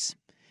 companies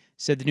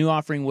said the new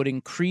offering would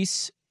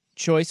increase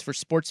choice for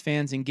sports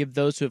fans and give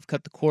those who have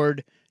cut the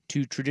cord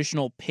to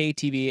traditional pay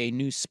TV a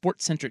new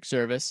sports-centric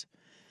service.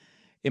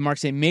 It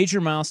marks a major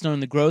milestone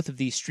in the growth of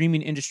the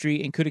streaming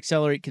industry and could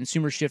accelerate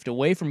consumer shift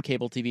away from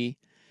cable TV.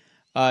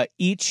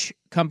 Each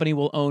company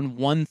will own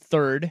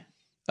 1/3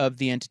 of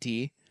the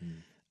entity.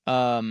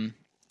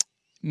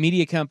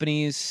 Media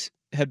companies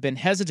have been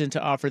hesitant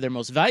to offer their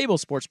most valuable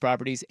sports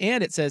properties,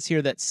 and it says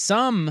here that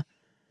some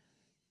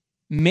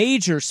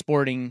major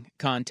sporting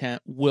content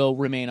will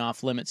remain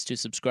off limits to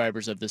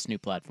subscribers of this new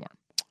platform.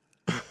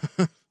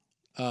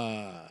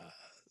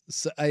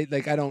 So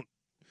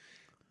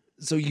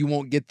you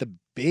won't get the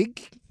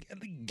big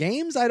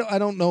games? I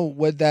don't know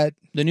what that.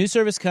 The new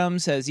service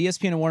comes as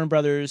ESPN and Warner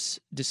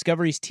Brothers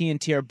Discovery's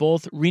TNT are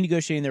both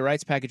renegotiating their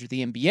rights package with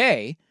the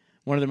NBA,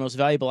 one of their most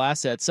valuable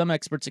assets. Some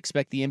experts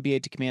expect the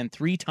NBA to command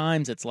 3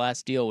 times its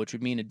last deal, which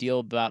would mean a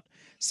deal of about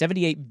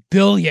 $78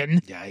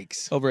 billion.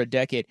 Yikes. Over a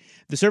decade.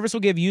 The service will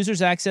give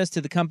users access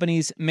to the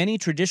company's many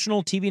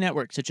traditional TV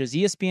networks, such as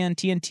ESPN,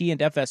 TNT,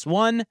 and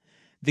FS1,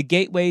 the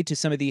gateway to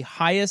some of the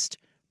highest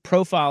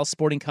profile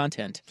sporting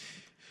content,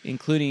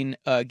 including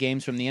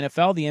games from the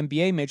NFL, the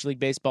NBA, Major League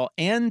Baseball,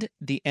 and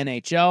the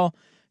NHL.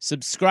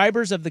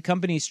 Subscribers of the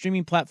company's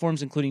streaming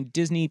platforms, including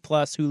Disney+,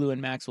 Hulu,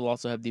 and Max, will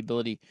also have the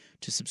ability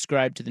to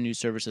subscribe to the new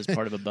service as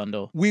part of a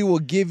bundle. We will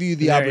give you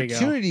the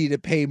opportunity to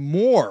pay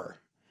more.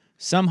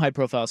 Some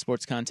high-profile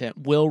sports content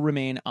will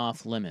remain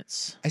off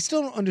limits. I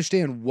still don't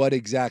understand what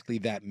exactly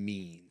that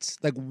means.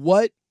 Like,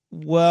 what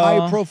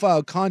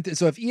high-profile content?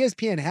 So if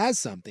ESPN has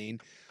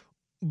something,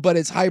 but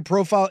it's high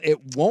profile,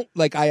 it won't,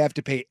 like, I have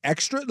to pay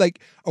extra. Like,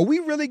 are we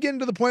really getting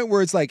to the point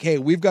where it's like, hey,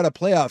 we've got a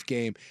playoff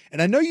game,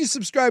 and I know you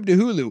subscribe to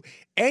Hulu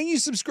and you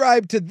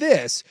subscribe to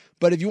this,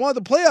 but if you want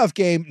the playoff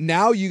game,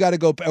 now you got to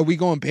go, are we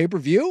going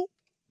pay-per-view?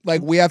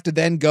 Like, we have to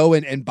then go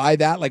and buy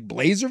that, like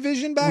Blazer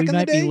Vision back in the day?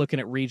 We might be looking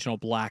at regional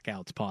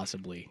blackouts,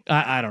 possibly.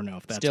 I don't know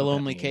if that's still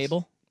only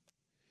cable.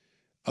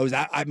 Oh, is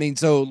that? I mean,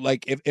 so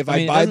like if I I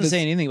mean, buy it doesn't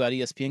say anything about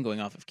ESPN going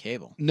off of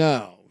cable.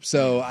 No,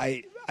 so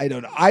I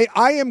don't know. I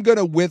am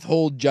gonna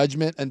withhold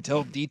judgment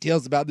until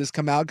details about this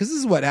come out, because this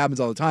is what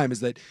happens all the time: is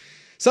that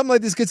something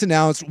like this gets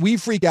announced, we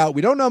freak out,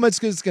 we don't know how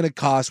much it's going to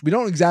cost, we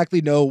don't exactly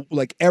know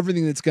like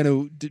everything that's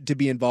going to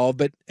be involved.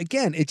 But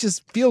again, it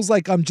just feels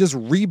like I'm just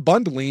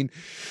rebundling,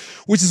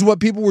 which is what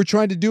people were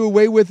trying to do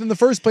away with in the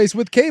first place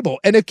with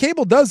cable. And if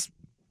cable does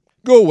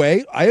go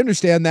away, I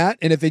understand that,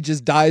 and if it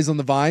just dies on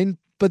the vine.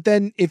 But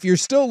then if you're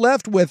still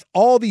left with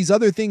all these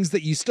other things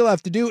that you still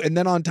have to do, and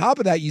then on top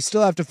of that, you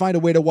still have to find a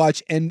way to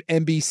watch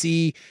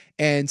NBC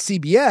and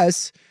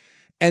CBS,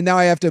 and now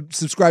I have to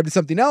subscribe to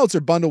something else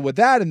or bundle with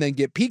that and then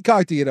get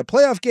Peacock to get a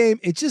playoff game.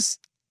 It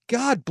just,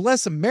 God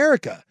bless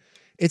America.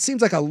 It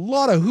seems like a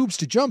lot of hoops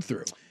to jump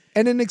through,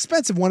 and an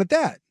expensive one at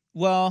that.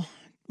 Well,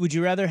 would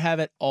you rather have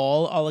it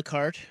all a la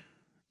carte,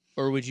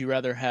 or would you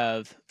rather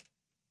have,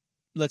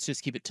 let's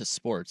just keep it to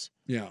sports?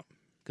 Yeah.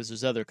 Because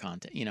there's other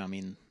content, I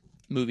mean,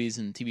 movies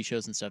and TV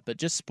shows and stuff, but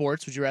just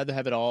sports, would you rather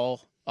have it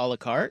all a la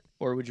carte,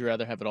 or would you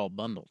rather have it all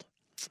bundled?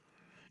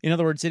 In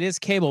other words, it is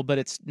cable, but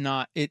it's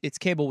not. It's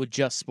cable with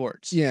just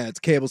sports. Yeah, it's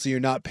cable, so you're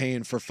not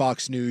paying for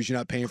Fox News, you're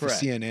not paying Correct.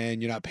 for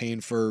CNN, you're not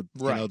paying for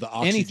the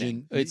Oxygen.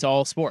 Anything. It's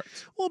all sports.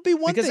 Well, it'd be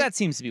one because thing, that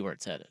seems to be where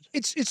it's headed.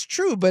 It's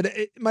true, but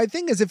my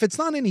thing is, if it's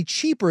not any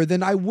cheaper,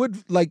 then I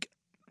would like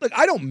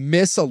I don't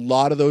miss a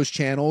lot of those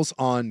channels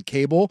on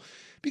cable,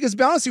 because to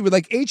be honest with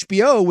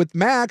HBO with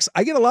Max,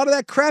 I get a lot of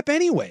that crap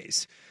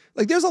anyways.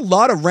 Like, there's a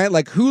lot of rent.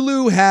 Like,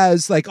 Hulu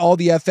has like all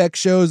the FX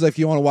shows. If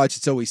you want to watch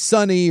It's Always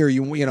Sunny, or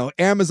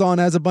Amazon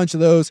has a bunch of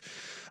those.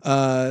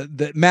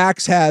 That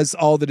Max has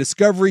all the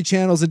Discovery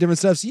channels and different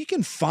stuff, so you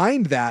can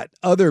find that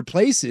other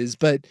places.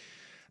 But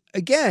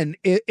again,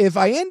 if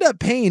I end up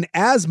paying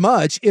as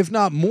much, if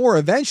not more,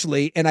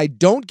 eventually, and I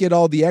don't get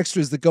all the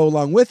extras that go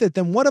along with it,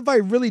 then what have I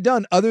really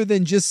done other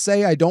than just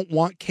say I don't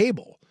want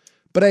cable?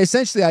 But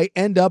I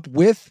end up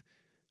with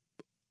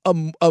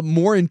a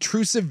more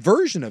intrusive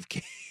version of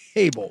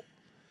cable.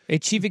 A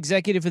chief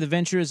executive for the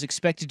venture is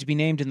expected to be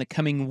named in the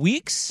coming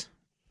weeks.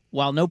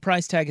 While no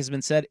price tag has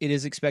been set, it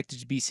is expected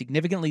to be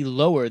significantly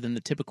lower than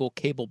the typical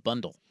cable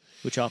bundle,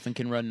 which often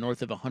can run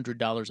north of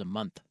 $100 a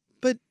month.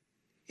 But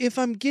if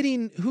I'm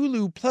getting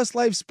Hulu plus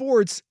live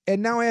sports,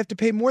 and now I have to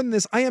pay more than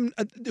this,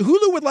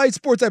 Hulu with live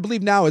sports, I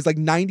believe now is like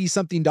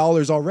 $90-something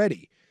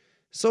already.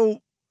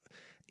 So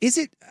is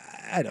it?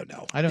 I don't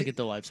know. I don't get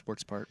the live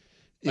sports part.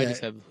 I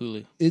just have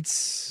Hulu.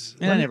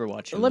 I never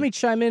watch it. Let me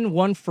chime in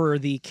one for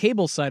the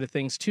cable side of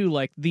things, too.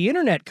 Like, the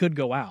internet could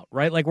go out,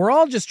 right? Like, we're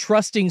all just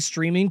trusting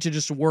streaming to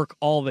just work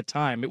all the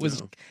time. It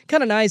was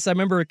kind of nice. I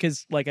remember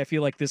because, I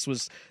feel like this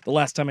was the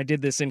last time I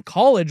did this in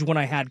college when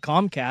I had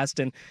Comcast,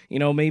 and,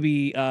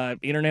 maybe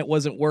internet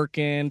wasn't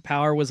working,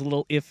 power was a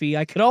little iffy.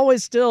 I could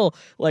always still,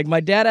 my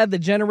dad had the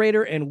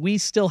generator, and we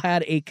still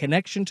had a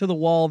connection to the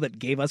wall that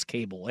gave us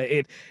cable.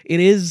 It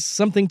is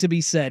something to be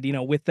said,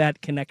 with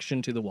that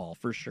connection to the wall,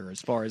 for sure, as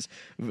far as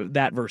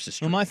that versus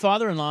streaming. Well, my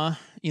father-in-law,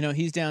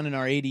 he's down in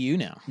our ADU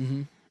now.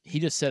 Mm-hmm. He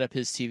just set up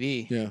his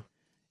TV. Yeah.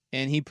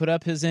 And he put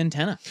up his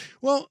antenna.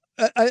 Well,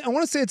 I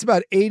want to say it's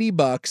about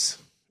 $80,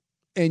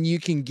 and you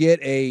can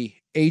get a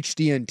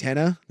HD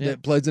antenna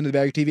that plugs into the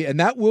back of your TV, and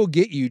that will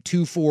get you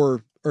 2,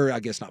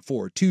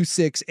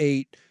 6,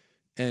 8,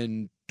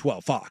 and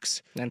 12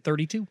 Fox. And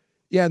 32.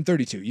 Yeah, and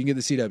 32. You can get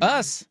the CW.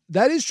 Us.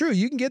 That is true.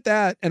 You can get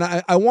that. And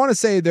I want to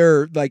say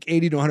they're like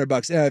 $80 to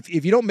 $100.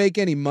 If you don't make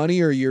any money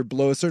or you're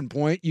below a certain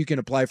point, you can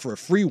apply for a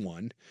free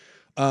one.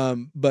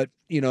 But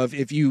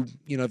if you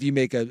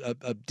make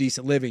a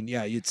decent living,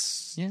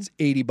 it's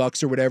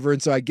 $80 or whatever.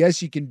 And so I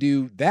guess you can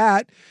do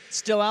that. It's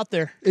still out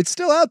there. It's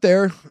still out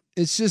there.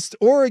 It's just,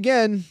 or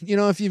again,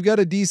 if you've got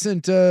a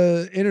decent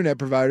internet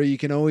provider, you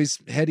can always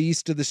head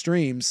east to the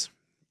streams.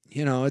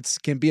 It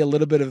can be a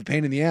little bit of a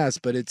pain in the ass,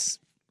 but it's.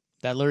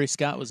 That Larry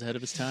Scott was ahead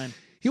of his time.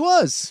 He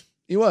was.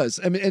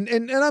 I mean,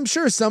 and I'm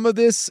sure some of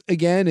this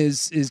again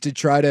is to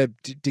try to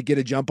get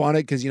a jump on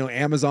it, because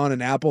Amazon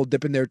and Apple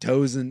dipping their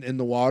toes in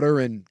the water,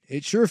 and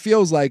it sure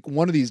feels like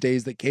one of these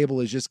days that cable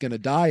is just going to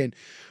die. And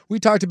we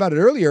talked about it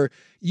earlier.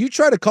 You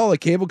try to call a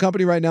cable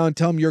company right now and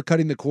tell them you're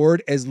cutting the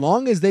cord. As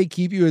long as they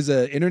keep you as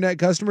an internet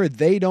customer,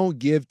 they don't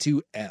give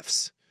two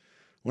Fs.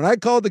 When I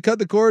called to cut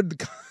the cord,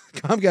 the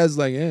Comcast is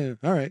like,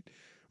 all right,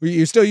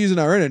 you're still using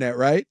our internet,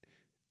 right?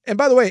 And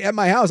by the way, at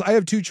my house, I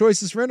have 2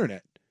 choices for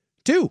internet.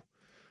 2.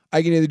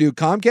 I can either do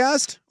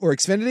Comcast or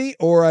Xfinity,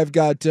 or I've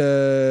got,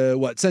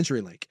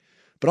 CenturyLink.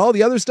 But all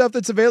the other stuff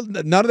that's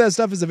available, none of that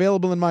stuff is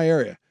available in my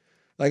area.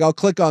 Like, I'll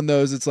click on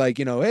those. It's like,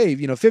 hey,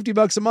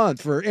 $50 a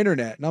month for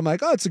internet. And I'm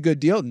like, oh, it's a good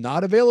deal.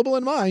 Not available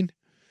in mine.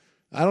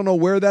 I don't know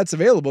where that's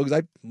available because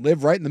I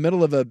live right in the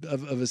middle of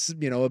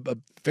a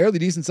fairly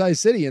decent sized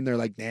city, and they're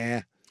like,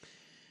 nah.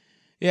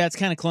 Yeah, it's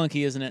kind of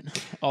clunky, isn't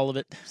it? All of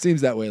it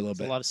Seems that way a little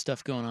bit. A lot of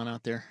stuff going on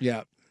out there.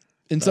 Yeah.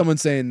 And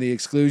someone's saying the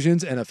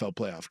exclusions, NFL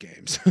playoff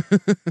games.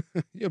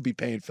 You'll be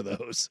paying for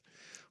those.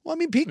 Well, I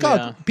mean,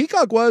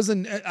 Peacock was,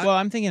 and well,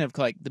 I'm thinking of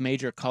like the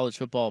major college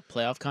football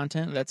playoff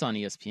content. That's on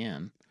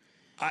ESPN.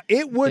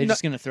 It would. They're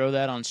just going to throw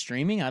that on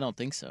streaming? I don't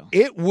think so.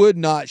 It would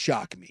not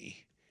shock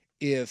me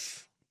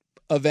if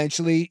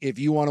eventually, if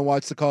you want to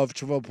watch the college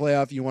football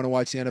playoff, you want to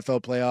watch the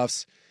NFL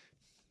playoffs,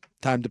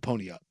 time to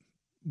pony up.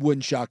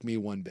 Wouldn't shock me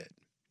one bit.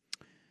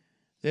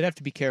 They'd have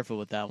to be careful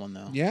with that one,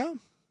 though. Yeah,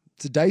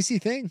 it's a dicey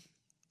thing,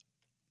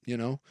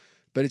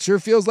 but it sure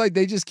feels like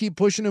they just keep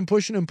pushing and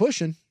pushing and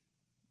pushing.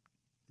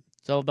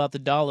 It's all about the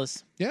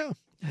dollars. Yeah.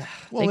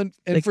 Well,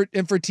 for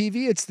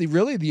TV, it's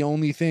really the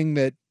only thing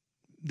that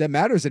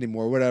matters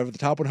anymore. Whatever the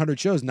top 100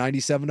 shows,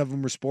 97 of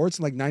them are sports,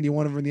 and like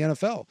 91 of them are in the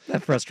NFL.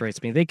 That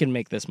frustrates me. They can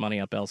make this money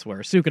up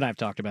elsewhere. Suke and I have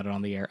talked about it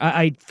on the air.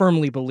 I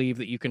firmly believe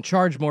that you can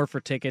charge more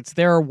for tickets.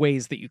 There are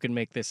ways that you can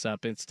make this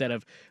up instead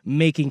of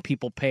making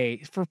people pay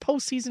for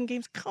postseason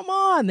games. Come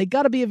on, they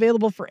got to be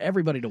available for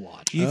everybody to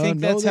watch. Do you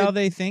think that's how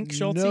they think,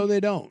 Schultzy? No, they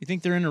don't. You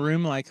think they're in a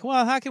room like,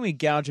 well, how can we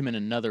gouge them in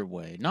another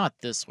way? Not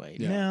this way.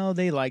 Yeah. No,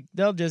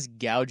 they'll just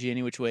gouge you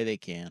any which way they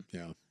can.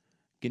 Yeah.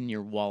 Get in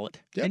your wallet,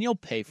 Yep. and you'll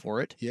pay for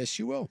it. Yes,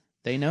 you will.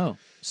 They know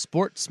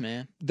sports,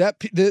 man.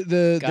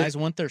 The guys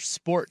want their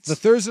sports. The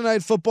Thursday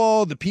night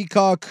football, the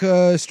Peacock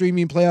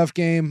streaming playoff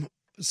game.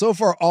 So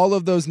far, all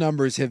of those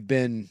numbers have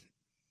been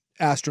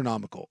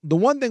astronomical. The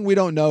one thing we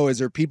don't know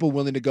is, are people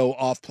willing to go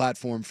off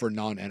platform for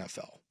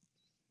non-NFL?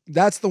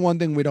 That's the one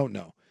thing we don't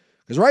know.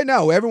 Because right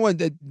now, everyone,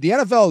 the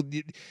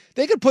NFL,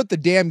 they could put the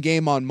damn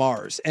game on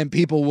Mars, and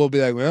people will be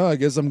like, well, I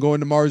guess I'm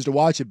going to Mars to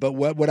watch it. But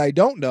what I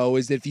don't know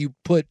is if you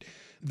put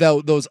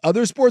those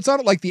other sports on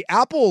it, like the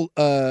Apple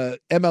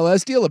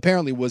MLS deal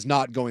apparently was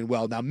not going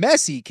well. Now,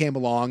 Messi came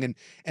along,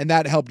 and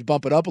that helped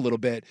bump it up a little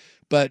bit.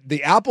 But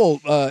the Apple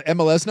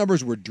MLS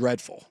numbers were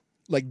dreadful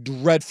at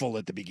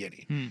the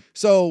beginning.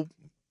 So,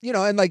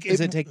 and like...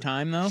 Does it take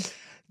time, though?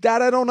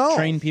 That I don't know.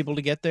 Train people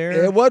to get there?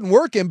 It wasn't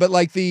working, but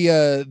like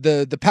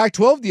the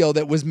Pac-12 deal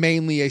that was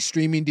mainly a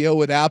streaming deal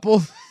with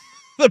Apple,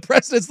 the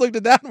presidents looked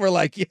at that and were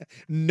like, yeah,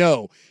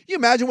 no. You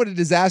imagine what a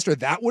disaster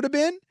that would have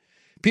been?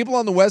 People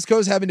on the West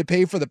Coast having to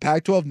pay for the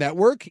Pac-12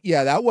 network?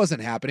 Yeah, that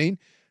wasn't happening.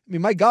 I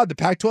mean, my God, the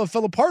Pac-12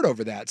 fell apart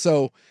over that.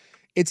 So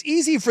it's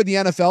easy for the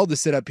NFL to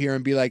sit up here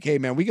and be like, hey,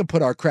 man, we can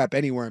put our crap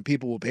anywhere and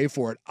people will pay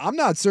for it. I'm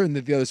not certain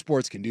that the other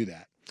sports can do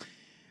that.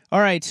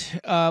 All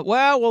right.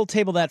 Well, we'll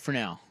table that for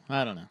now.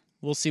 I don't know.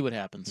 We'll see what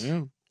happens.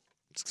 Yeah.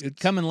 It's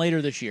coming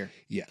later this year.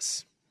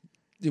 Yes.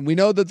 And we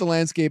know that the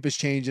landscape is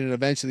changing and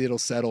eventually it'll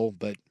settle,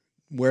 but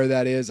where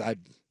that is, I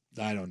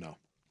don't know.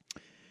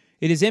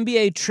 It is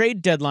NBA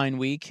trade deadline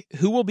week.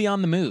 Who will be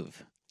on the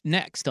move?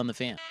 Next on The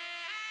Fan.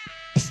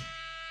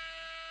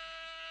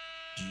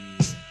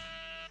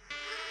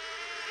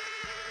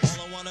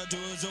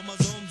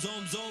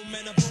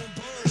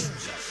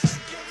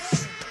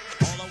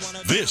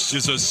 This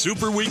is a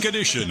Super Week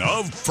edition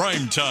of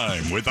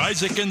Primetime with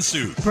Isaac and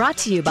Sue. Brought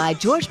to you by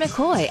George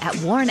McCoy at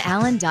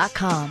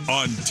WarrenAllen.com.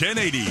 On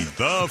 1080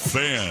 The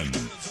Fan.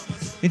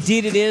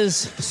 Indeed, it is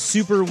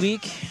Super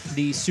Week.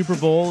 The Super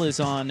Bowl is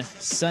on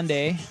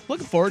Sunday.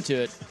 Looking forward to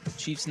it.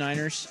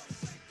 Chiefs-Niners.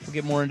 We'll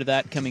get more into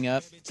that coming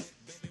up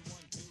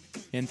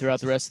and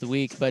throughout the rest of the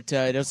week. But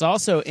it is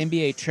also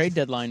NBA trade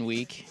deadline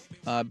week.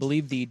 I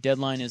believe the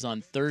deadline is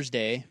on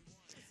Thursday.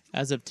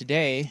 As of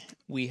today,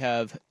 we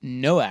have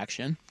no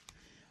action.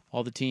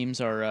 All the teams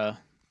are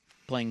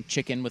playing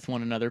chicken with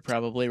one another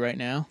probably right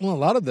now. Well, a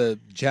lot of the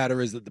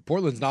chatter is that the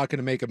Portland's not going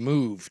to make a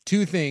move.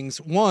 Two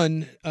things.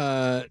 One,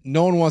 no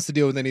one wants to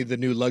deal with any of the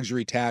new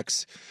luxury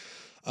tax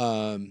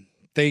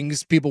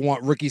things. People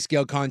want rookie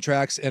scale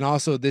contracts. And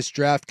also this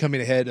draft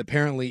coming ahead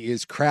apparently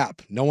is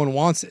crap. No one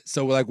wants it.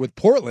 So like with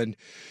Portland,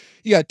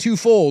 you got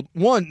twofold.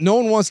 One, no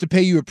one wants to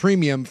pay you a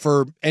premium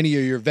for any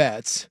of your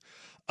vets.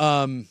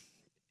 And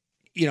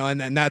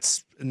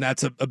that's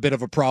a bit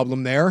of a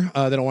problem there.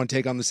 They don't want to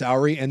take on the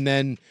salary. And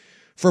then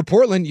for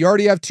Portland, you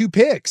already have two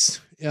picks.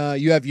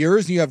 You have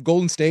yours and you have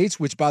Golden State's,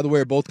 which, by the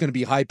way, are both going to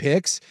be high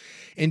picks.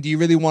 And do you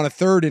really want a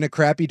third in a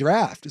crappy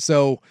draft?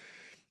 So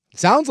it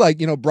sounds like,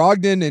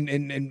 Brogdon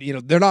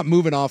and they're not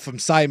moving off from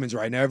Simons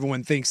right now.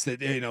 Everyone thinks that,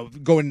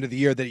 going into the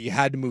year that you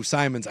had to move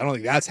Simons. I don't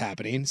think that's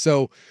happening.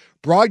 So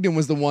Brogdon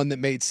was the one that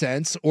made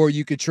sense. Or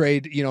you could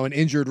trade, an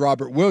injured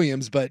Robert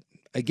Williams. But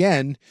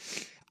again,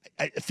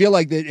 I feel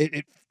like that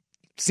it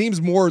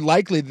seems more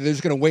likely that they're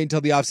just going to wait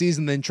until the offseason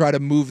and then try to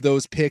move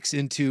those picks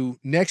into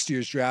next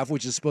year's draft,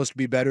 which is supposed to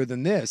be better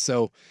than this.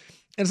 So,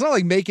 and it's not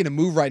like making a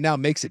move right now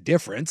makes a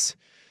difference.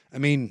 I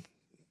mean,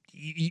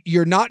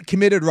 you're not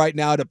committed right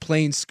now to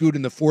playing Scoot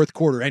in the fourth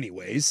quarter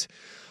anyways.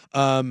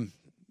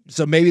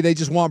 So maybe they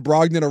just want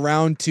Brogdon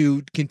around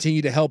to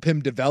continue to help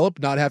him develop,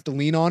 not have to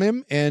lean on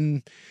him.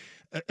 And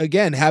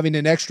again, having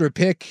an extra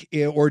pick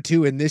or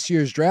two in this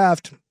year's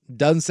draft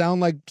doesn't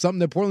sound like something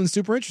that Portland's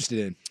super interested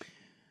in.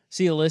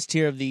 See a list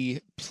here of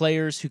the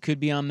players who could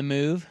be on the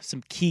move.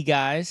 Some key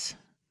guys.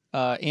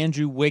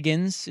 Andrew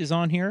Wiggins is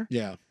on here.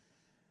 Yeah.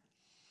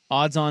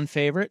 Odds-on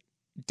favorite,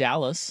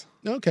 Dallas.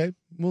 Okay.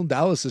 Well,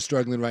 Dallas is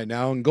struggling right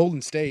now, and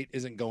Golden State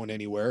isn't going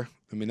anywhere.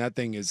 I mean, that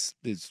thing is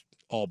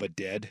all but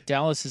dead.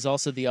 Dallas is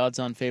also the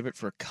odds-on favorite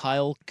for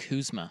Kyle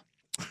Kuzma.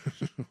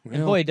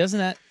 And boy, doesn't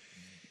that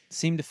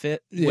seem to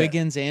fit? Yeah.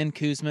 Wiggins and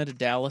Kuzma to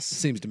Dallas.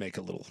 Seems to make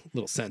a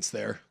little sense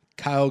there.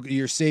 Kyle,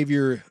 your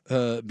savior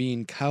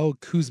being Kyle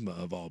Kuzma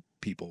of all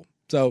people.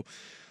 So,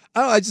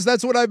 I don't know,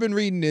 that's what I've been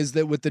reading, is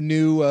that with the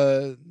new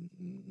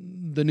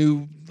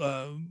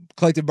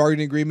collective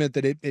bargaining agreement,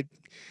 that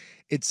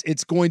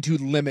it's going to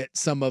limit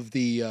some of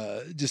the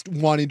just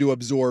wanting to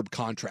absorb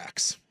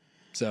contracts.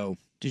 So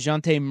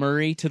DeJounte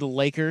Murray to the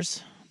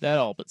Lakers. That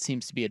all but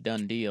seems to be a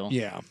done deal.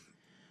 Yeah.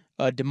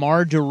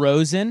 DeMar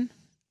DeRozan,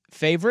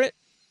 favorite,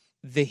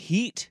 the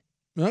Heat.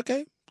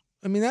 Okay.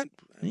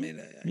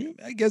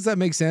 I guess that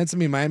makes sense. I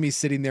mean, Miami's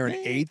sitting there in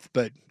 8th,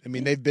 but I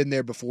mean, they've been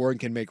there before and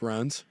can make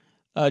runs.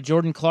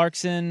 Jordan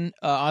Clarkson,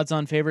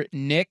 odds-on favorite,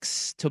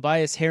 Knicks.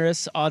 Tobias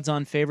Harris,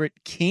 odds-on favorite,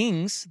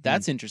 Kings.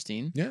 That's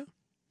interesting. Yeah.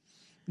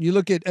 You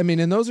look at,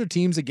 and those are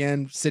teams,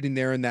 again, sitting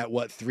there in that,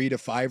 3 to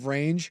 5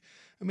 range.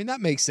 I mean,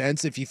 that makes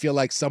sense if you feel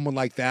like someone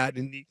like that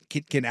and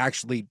can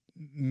actually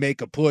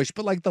make a push.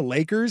 But like the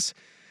Lakers,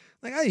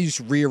 I just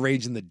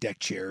rearranging the deck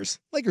chairs.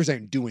 Lakers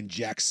ain't doing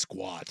jack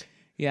squat.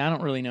 Yeah, I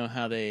don't really know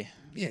how they...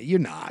 Yeah, you're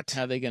not.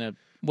 How they going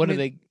to... are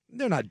they...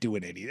 They're not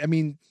doing any. I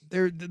mean,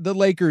 the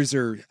Lakers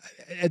are,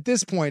 at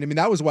this point,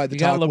 that was why the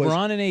talk was... You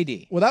got LeBron and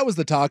AD. Well, that was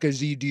the talk, is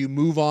do you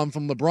move on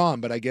from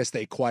LeBron? But I guess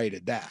they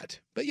quieted that.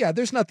 But yeah,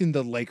 there's nothing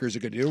the Lakers are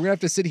going to do. We're going to have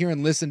to sit here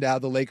and listen to how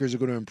the Lakers are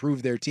going to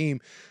improve their team.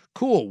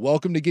 Cool.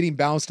 Welcome to getting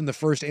bounced in the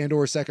first and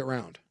or second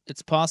round.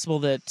 It's possible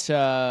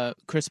that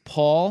Chris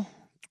Paul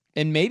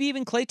and maybe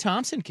even Klay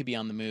Thompson could be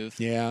on the move.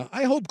 Yeah,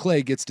 I hope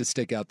Klay gets to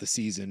stick out the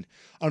season.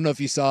 I don't know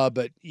if you saw,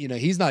 but he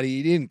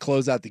didn't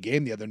close out the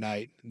game the other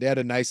night. They had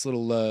a nice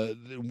little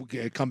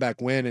comeback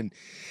win, and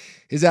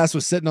his ass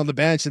was sitting on the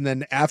bench. And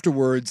then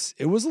afterwards,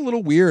 it was a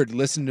little weird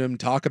listening to him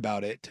talk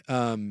about it.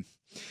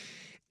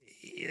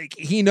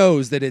 He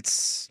knows that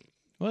it's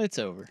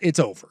over. It's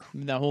over.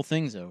 The whole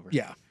thing's over.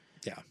 Yeah.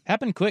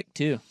 Happened quick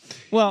too.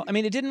 Well,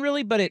 it didn't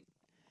really, but it.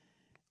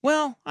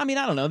 Well, I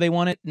don't know. They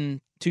won it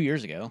 2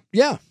 years ago.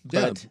 Yeah.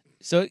 But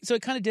so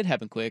it kind of did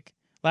happen quick.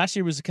 Last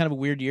year was kind of a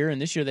weird year,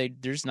 and this year they're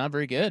just not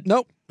very good.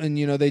 Nope. And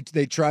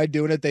they tried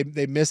doing it.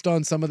 They missed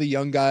on some of the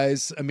young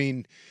guys.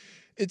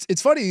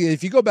 It's funny,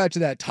 if you go back to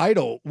that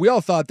title, we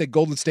all thought that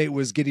Golden State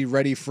was getting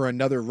ready for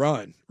another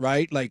run,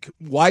 right? Like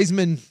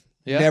Wiseman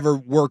never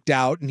worked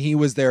out, and he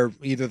was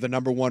either the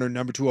number 1 or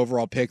number 2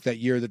 overall pick that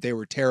year that they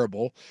were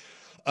terrible.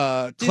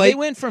 They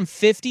went from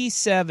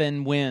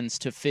 57 wins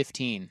to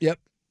 15. Yep.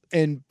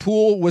 And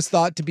Poole was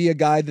thought to be a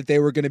guy that they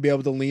were going to be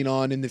able to lean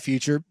on in the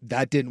future.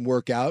 That didn't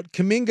work out.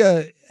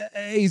 Kuminga,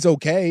 he's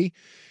okay.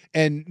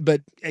 But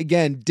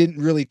again,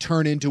 didn't really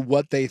turn into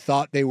what they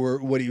thought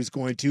what he was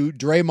going to.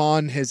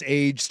 Draymond has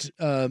aged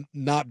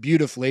not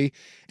beautifully,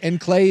 and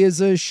Klay is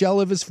a shell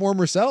of his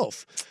former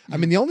self.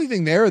 The only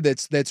thing there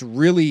that's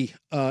really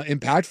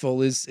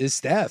impactful is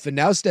Steph. And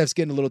now Steph's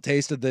getting a little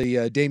taste of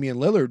the Damian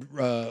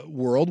Lillard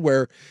world,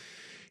 where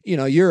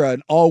you're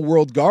an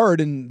all-world guard,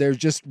 and there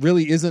just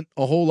really isn't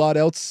a whole lot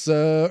else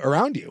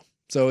around you.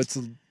 So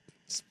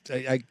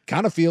I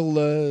kind of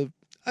feel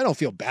I don't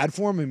feel bad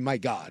for them. My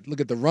God, look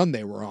at the run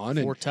they were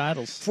on. 4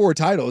 titles. 4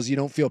 titles. You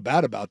don't feel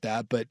bad about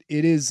that, but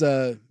it is.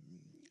 I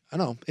don't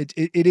know.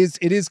 It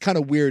is kind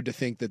of weird to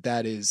think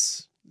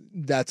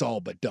that's all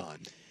but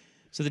done.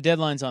 So the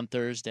deadline's on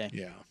Thursday.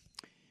 Yeah.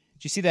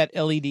 Did you see that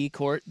LED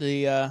court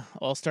the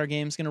All-Star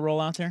Game's going to roll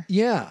out there?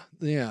 Yeah.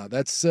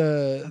 That's cool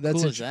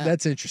is that?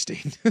 That's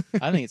interesting.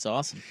 I think it's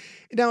awesome.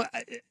 Now,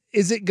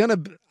 is it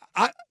gonna?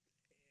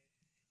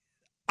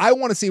 I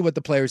want to see what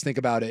the players think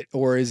about it,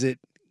 or is it?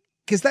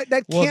 Because that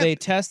can't... Well, they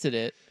tested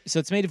it, so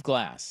it's made of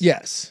glass.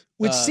 Yes,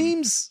 which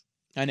seems...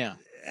 I know.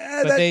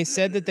 But they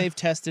said that they've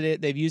tested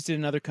it. They've used it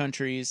in other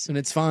countries. And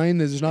it's fine?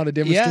 There's not a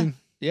difference?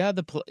 Yeah,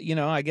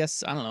 I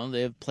guess, I don't know,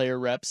 they have player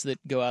reps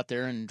that go out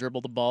there and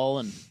dribble the ball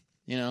and,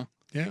 Yeah.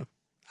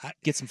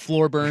 Get some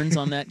floor burns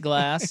on that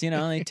glass.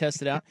 They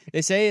test it out.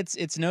 They say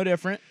it's no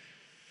different.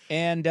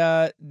 And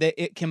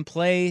it can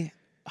play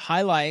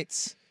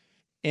highlights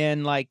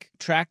and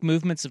track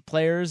movements of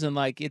players, and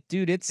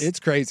it's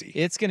crazy.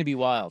 It's going to be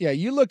wild. Yeah,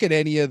 you look at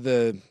any of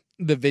the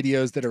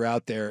videos that are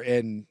out there,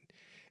 and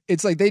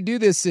it's like they do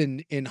this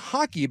in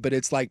hockey, but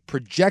it's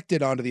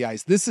projected onto the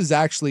ice. This is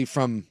actually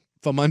from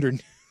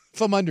underneath.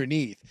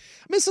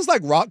 This is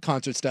like rock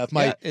concert stuff.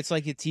 It's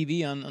like a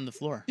TV on the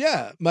floor.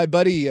 Yeah, my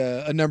buddy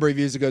a number of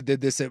years ago did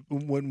this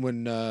when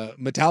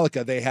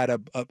Metallica, they had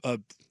a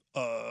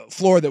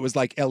floor that was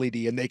like LED,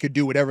 and they could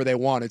do whatever they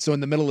wanted. So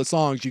in the middle of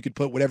songs, you could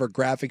put whatever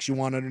graphics you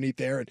want underneath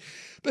there.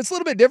 But it's a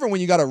little bit different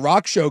when you got a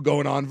rock show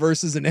going on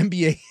versus an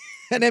NBA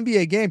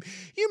game.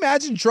 You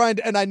imagine trying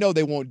to, and I know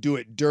they won't do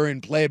it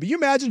during play, but you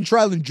imagine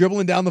trying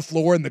dribbling down the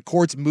floor and the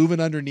court's moving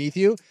underneath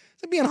you.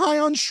 It's like being high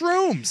on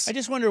shrooms. I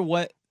just wonder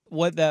what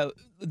what the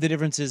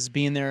difference is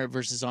being there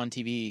versus on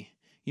TV.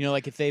 You know,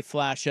 like if they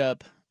flash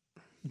up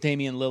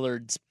Damian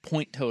Lillard's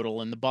point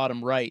total in the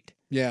bottom right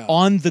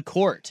on the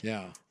court.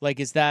 Yeah. Like,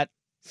 is that...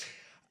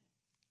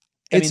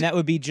 I mean, that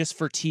would be just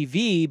for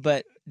TV,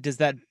 but does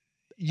that...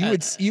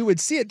 You would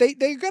see it.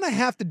 They're going to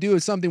have to do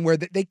something where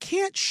they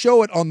can't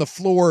show it on the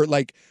floor,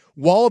 like,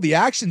 while the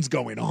action's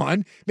going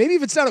on. Maybe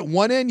if it's not at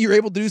one end, you're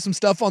able to do some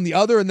stuff on the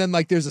other, and then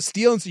like there's a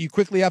steal, and so you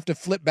quickly have to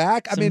flip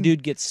back. Some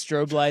dude gets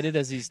strobe lighted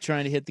as he's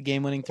trying to hit the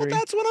game-winning three. Well,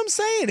 that's what I'm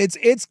saying.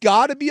 It's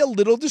got to be a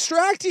little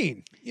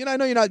distracting. You know, I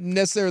know you're not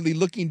necessarily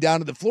looking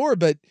down at the floor,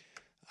 but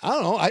I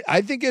don't know.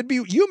 I think it'd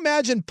be. You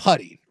imagine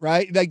putting,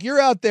 right? Like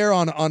you're out there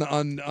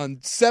on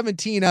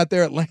 17 out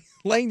there at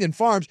Langdon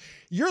Farms.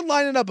 You're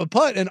lining up a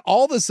putt, and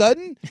all of a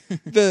sudden,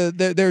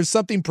 there's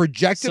something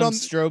projected Some on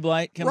strobe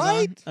light comes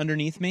on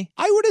underneath me.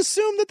 I would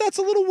assume that's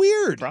a little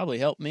weird. Probably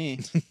helped me.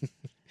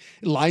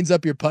 It lines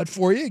up your putt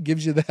for you. It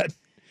gives you that.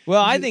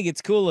 Well, I think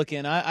it's cool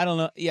looking. I don't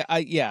know.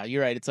 Yeah,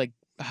 you're right. It's like,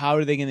 how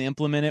are they going to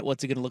implement it?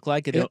 What's it going to look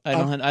like? I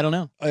don't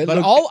know.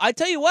 But I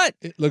tell you what,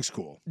 it looks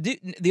cool.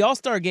 The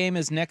All-Star game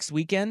is next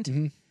weekend.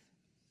 Mm-hmm.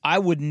 I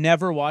would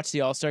never watch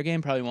the All-Star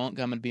game. Probably won't.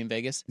 I'm going to be in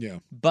Vegas. Yeah,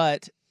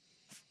 but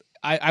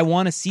I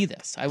want to see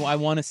this. I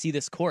want to see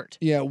this court.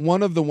 Yeah,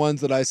 one of the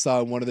ones that I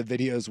saw in one of the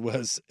videos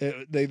was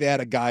they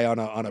had a guy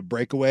on a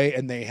breakaway,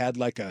 and they had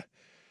like a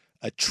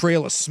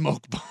trail of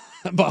smoke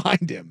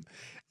behind him.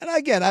 And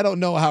again, I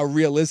don't know how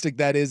realistic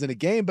that is in a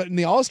game, but in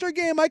the All-Star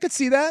game, I could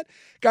see that.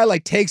 Guy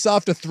like takes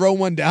off to throw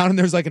one down, and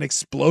there's like an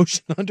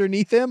explosion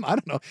underneath him. I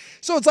don't know.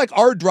 So it's like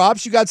our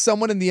drops. You got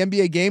someone in the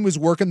NBA game who's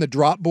working the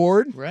drop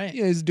board. Right.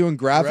 You know, he's doing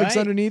graphics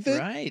underneath it.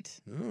 Right.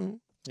 Oh,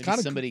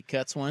 Maybe somebody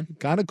cuts one.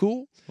 Kind of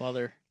cool. While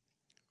they're...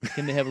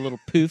 Can they have a little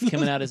poof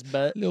coming out his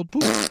butt? Little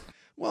poof.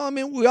 Well, I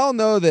mean, we all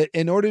know that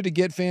in order to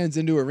get fans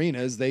into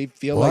arenas, they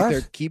feel like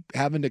they keep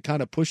having to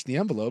kind of push the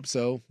envelope.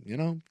 So, you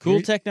know.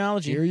 Cool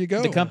technology. Here you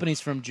go. The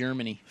company's from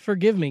Germany.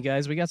 Forgive me,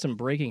 guys. We got some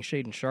breaking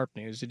Shaden Sharp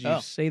news. Did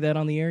you say that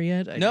on the air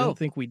yet? I don't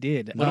think we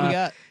did. What do we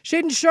got?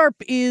 Shaden Sharp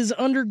is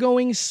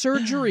undergoing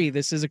surgery.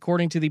 This is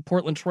according to the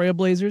Portland Trail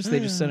Blazers. They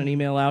just sent an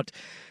email out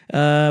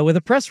with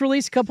a press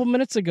release a couple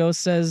minutes ago.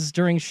 Says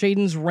during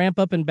Shaden's ramp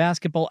up in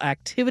basketball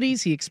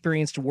activities, he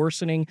experienced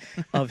worsening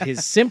of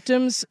his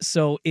symptoms.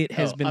 So it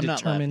has been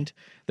determined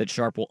that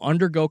Sharp will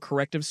undergo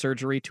corrective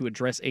surgery to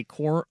address a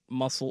core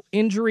muscle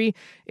injury.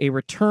 A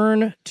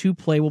return to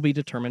play will be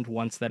determined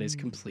once that is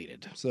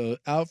completed. So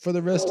out for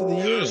the rest of the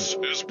year. This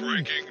is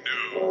breaking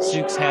news.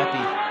 Suke's happy.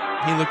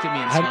 He looked at me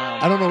and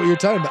smiled. I don't know what you're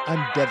talking about.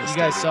 I'm devastated. You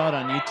guys saw it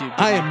on YouTube.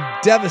 I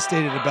am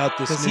devastated about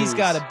this because he's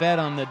got a bet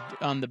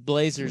on the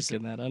Blazers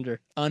in that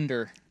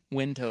under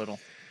win total.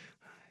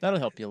 That'll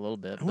help you a little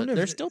bit, but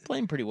they're still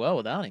playing pretty well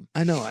without him.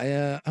 I know.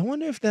 I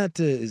wonder if that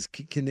is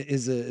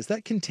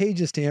that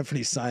contagious to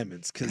Anthony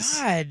Simons?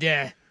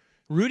 God,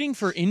 rooting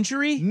for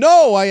injury?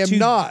 No, I am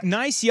not.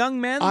 Nice young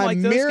men. I'm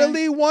like those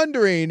merely guys?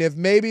 wondering if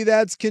maybe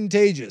that's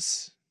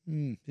contagious.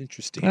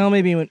 Interesting. Well,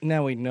 maybe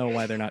now we know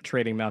why they're not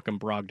trading Malcolm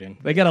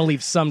Brogdon. They got to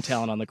leave some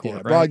talent on the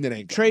court. Yeah, right? Brogdon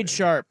ain't trade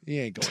Sharp. He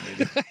ain't going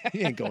anywhere.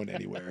 He ain't going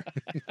anywhere.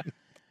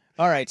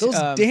 All right,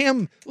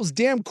 those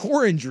damn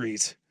core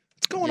injuries.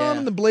 What's going on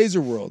in the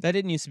Blazer world? That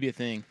didn't used to be a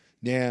thing.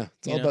 Yeah,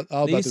 it's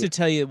all they about used to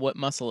tell you what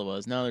muscle it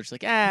was. Now they're just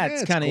like,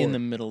 it's kind of in the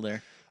middle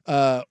there.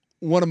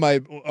 One of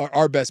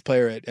our best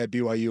player at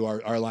BYU,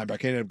 our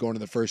linebacker, ended up going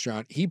in the first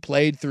round. He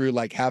played through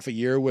like half a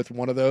year with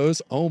one of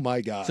those. Oh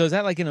my God. So is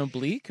that like an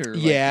oblique or?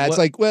 Yeah, it's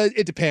like, well,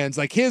 it depends.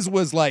 Like his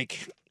was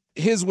like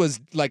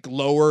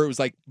lower. It was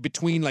like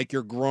between like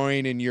your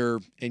groin and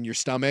your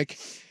stomach,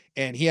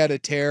 and he had a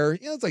tear.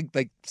 You know, it's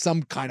like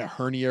some kind of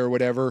hernia or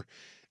whatever.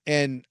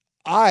 And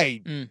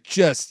he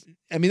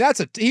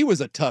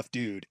was a tough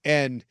dude.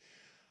 And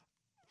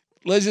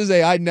let's just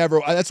say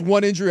that's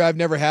one injury I've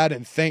never had,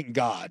 and thank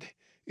God.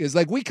 Is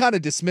like we kind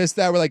of dismissed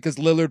that. We're like, because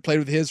Lillard played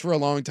with his for a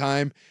long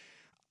time.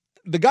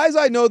 The guys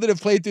I know that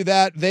have played through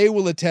that, they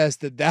will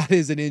attest that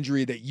is an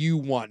injury that you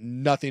want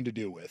nothing to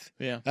do with.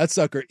 Yeah. That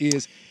sucker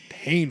is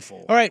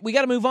painful. All right, we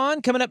got to move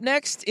on. Coming up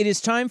next, it is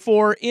time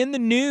for In the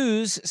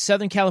News.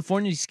 Southern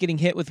California is getting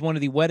hit with one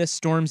of the wettest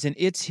storms in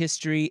its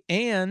history,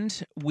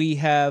 and we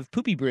have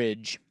Poopy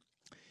Bridge.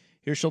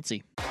 Here's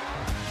Schultzy.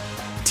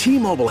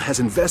 T-Mobile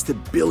has invested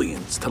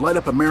billions to light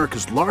up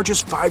America's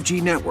largest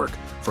 5G network,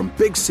 from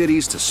big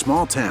cities to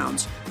small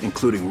towns,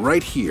 including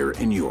right here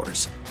in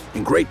yours.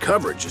 And great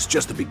coverage is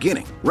just the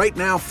beginning. Right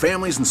now,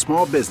 families and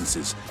small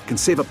businesses can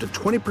save up to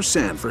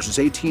 20% versus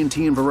AT&T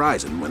and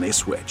Verizon when they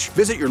switch.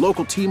 Visit your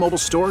local T-Mobile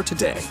store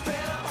today.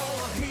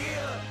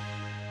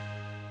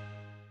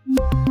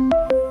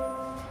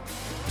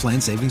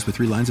 Plan savings with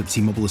 3 lines of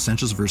T-Mobile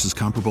Essentials versus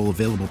comparable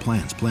available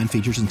plans. Plan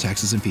features and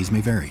taxes and fees may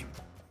vary.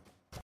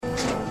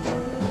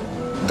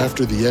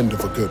 After the end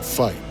of a good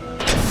fight,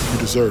 you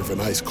deserve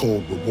an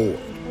ice-cold reward.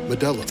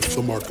 Modelo is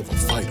the mark of a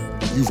fighter.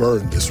 You've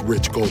earned this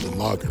rich golden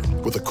lager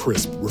with a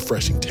crisp,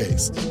 refreshing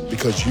taste.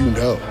 Because you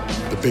know,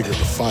 the bigger the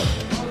fight,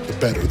 the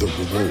better the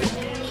reward.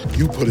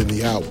 You put in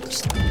the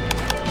hours,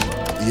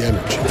 the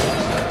energy,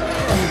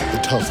 the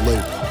tough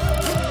labor.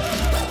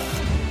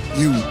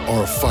 You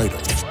are a fighter,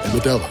 and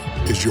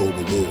Modelo is your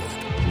reward.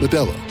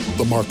 Modelo,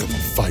 the mark of a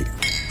fighter.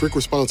 Drink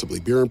responsibly.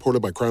 Beer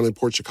imported by Crown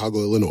Imports, Chicago,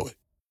 Illinois.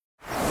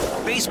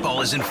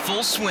 Baseball is in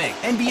full swing.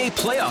 NBA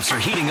playoffs are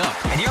heating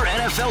up, and your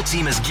NFL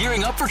team is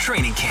gearing up for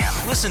training camp.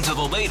 Listen to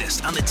the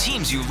latest on the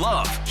teams you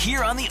love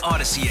here on the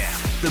Odyssey app.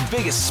 The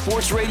biggest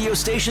sports radio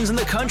stations in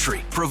the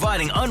country,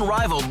 providing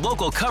unrivaled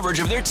local coverage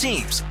of their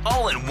teams,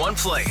 all in one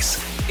place.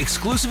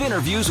 Exclusive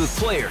interviews with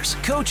players,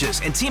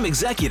 coaches, and team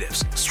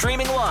executives,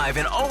 streaming live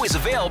and always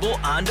available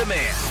on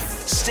demand.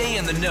 Stay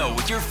in the know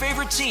with your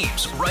favorite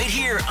teams right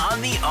here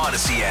on the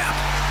Odyssey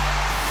app.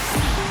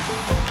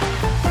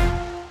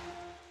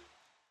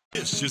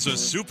 This is a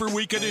Super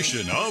Week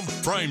edition of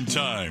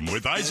Primetime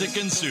with Isaac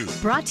and Suke.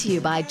 Brought to you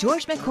by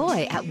George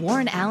McCoy at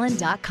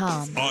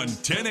WarrenAllen.com. On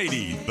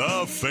 1080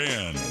 The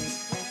Fan.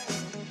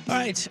 All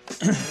right.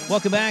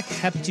 Welcome back.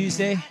 Happy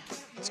Tuesday.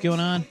 What's going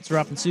on? It's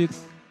Rob and Suke.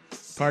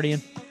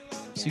 Partying.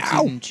 Suke's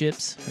eating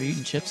chips. Are you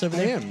eating chips over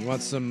there? I am. You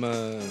want some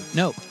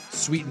No.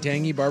 sweet and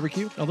tangy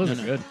barbecue? Oh, those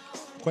are good.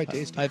 Quite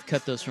tasty. I've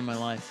cut those from my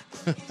life.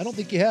 I don't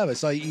think you have. I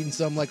saw you eating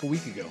some like a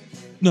week ago.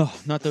 No,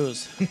 not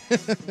those.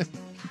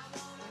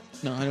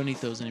 No, I don't eat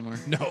those anymore.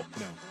 No.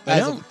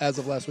 As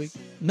of last week?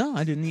 No,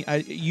 I didn't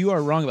eat. You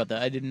are wrong about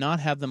that. I did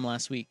not have them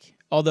last week.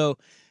 Although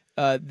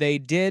they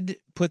did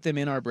put them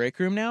in our break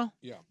room now.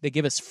 Yeah. They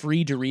give us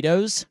free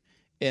Doritos,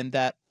 and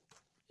that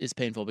is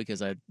painful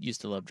because I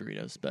used to love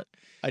Doritos, but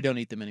I don't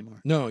eat them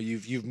anymore. No,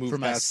 you've moved for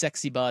my past,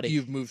 sexy body.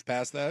 You've moved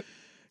past that?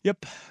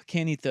 Yep.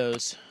 Can't eat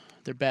those.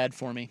 They're bad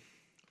for me.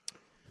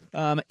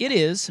 It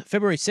is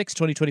February 6,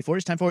 2024.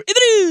 It's time for In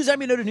the News. I'm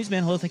your noted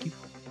newsman. Hello, thank you.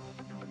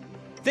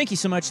 Thank you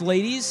so much,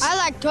 ladies. I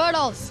like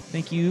turtles.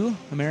 Thank you,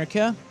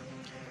 America.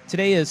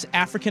 Today is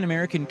African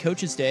American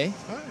Coaches Day.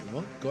 All right,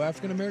 well, go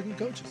African American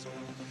coaches.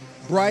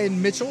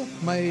 Brian Mitchell,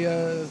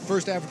 my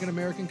first African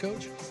American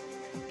coach,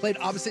 played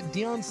opposite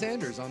Deion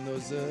Sanders on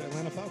those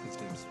Atlanta Falcons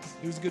teams.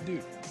 He was a good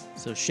dude.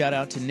 So shout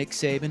out to Nick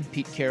Saban,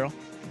 Pete Carroll.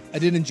 I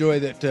did enjoy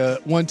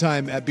that one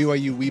time at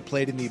BYU we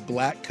played in the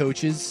black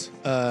coaches,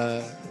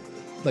 it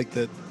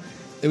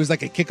was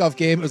like a kickoff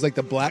game. It was like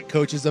the Black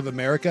Coaches of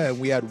America,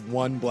 and we had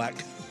one black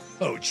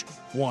coach.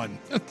 One.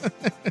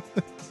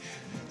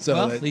 So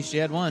well, at least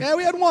you had one. Yeah,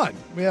 we had one.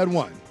 Would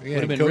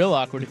have been real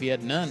awkward if you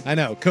had none. I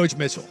know, Coach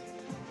Mitchell.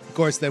 Of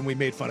course, then we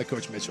made fun of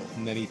Coach Mitchell,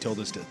 and then he told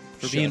us to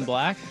for being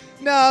black.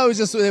 No, it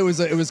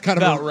was kind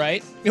of about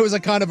right. It was a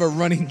kind of a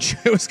running.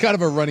 It was kind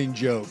of a running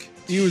joke.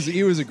 He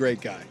was a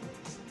great guy.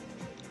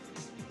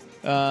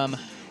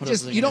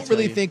 You don't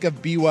really think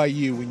of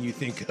BYU when you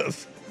think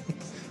of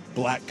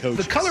black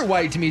coaches. The color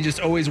white to me just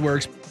always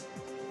works.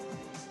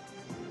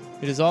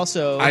 It is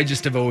also. I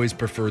just have always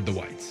preferred the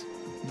whites.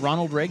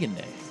 Ronald Reagan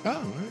Day. Oh,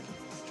 all right.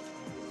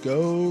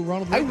 Go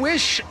Ronald Reagan. I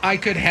wish I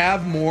could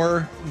have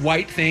more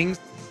white things.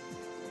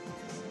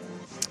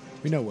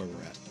 We know where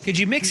we're at. Could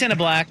you mix in a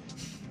black?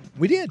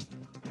 We did.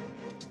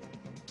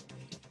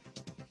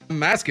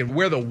 I'm asking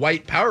where the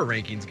white power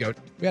rankings go.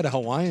 We had a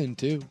Hawaiian,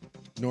 too.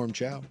 Norm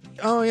Chow.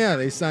 Oh, yeah.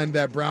 They signed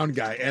that brown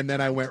guy, and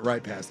then I went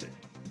right past it.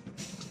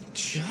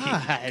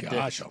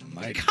 Gosh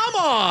almighty. Come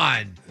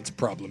on. It's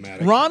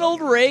problematic.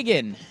 Ronald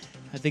Reagan.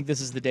 I think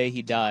this is the day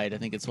he died. I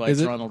think it's why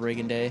it's Ronald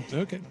Reagan Day.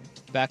 Okay.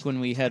 Back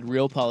when we had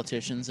real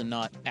politicians and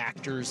not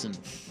actors and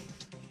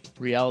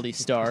reality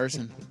stars.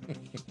 And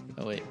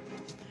oh, wait.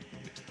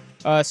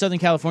 Southern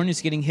California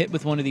is getting hit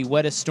with one of the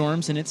wettest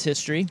storms in its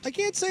history. I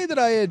can't say that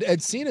I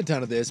had seen a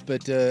ton of this,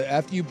 but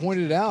after you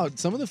pointed it out,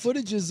 some of the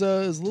footage is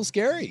a little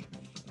scary.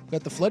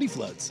 Got the floody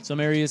floods. Some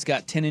areas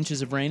got 10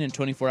 inches of rain in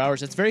 24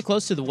 hours. That's very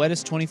close to the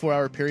wettest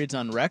 24-hour periods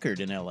on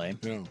record in L.A.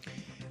 Yeah.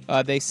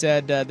 They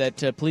said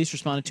that police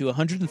responded to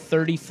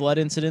 130 flood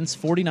incidents,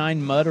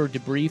 49 mud or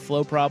debris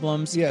flow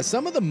problems. Yeah,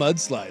 some of the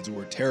mudslides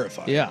were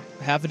terrifying. Yeah,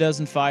 half a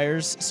dozen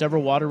fires,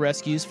 several water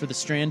rescues for the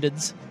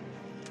strandeds,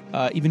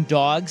 even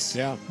dogs.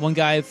 Yeah. One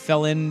guy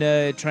fell in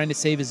trying to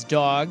save his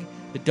dog.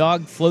 The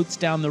dog floats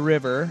down the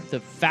river, the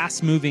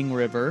fast-moving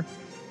river.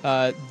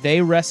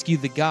 They rescue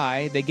the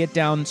guy. They get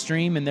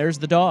downstream, and there's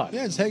the dog.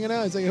 Yeah, just hanging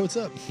out. He's like, hey, what's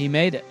up? He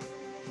made it.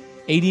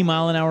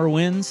 80-mile-an-hour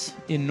winds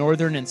in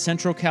northern and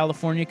central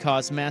California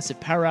caused massive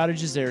power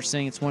outages. They're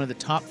saying it's one of the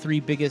top 3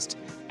 biggest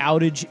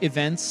outage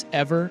events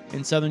ever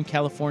in Southern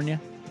California.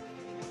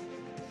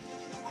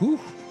 Whew.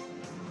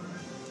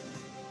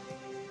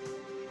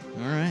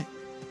 All right.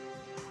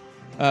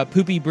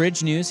 Poopy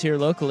Bridge news here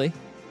locally.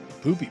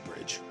 Poopy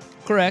Bridge?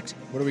 Correct.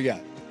 What do we got?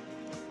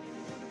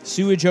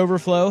 Sewage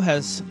overflow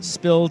has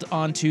spilled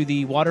onto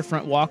the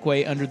waterfront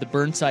walkway under the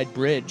Burnside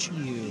Bridge.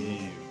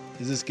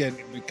 Is this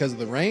because of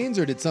the rains,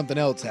 or did something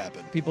else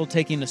happen? People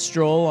taking a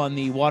stroll on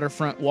the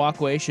waterfront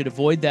walkway should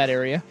avoid that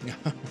area.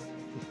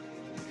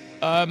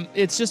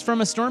 It's just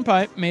from a storm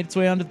pipe, made its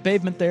way onto the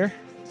pavement there.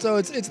 So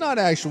it's not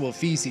actual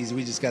feces.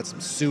 We just got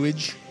some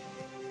sewage.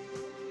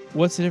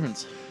 What's the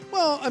difference?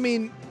 Well, I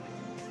mean,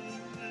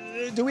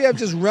 do we have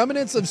just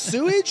remnants of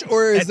sewage,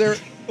 or is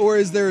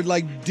there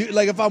like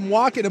if I'm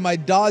walking, am I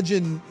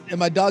dodging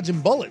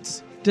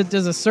bullets?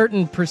 Does a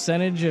certain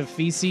percentage of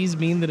feces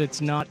mean that it's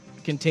not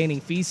containing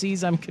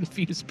feces? I'm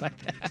confused by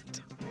that.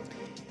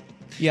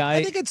 Yeah,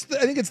 I think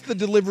it's the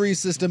delivery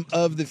system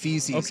of the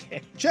feces.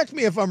 Okay. Check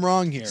me if I'm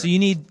wrong here. So you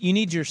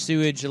need your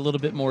sewage a little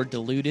bit more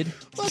diluted.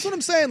 Well, that's what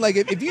I'm saying. Like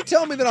if you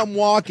tell me that I'm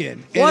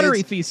walking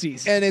watery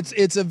feces, and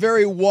it's a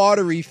very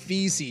watery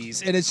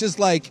feces, and it's just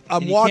like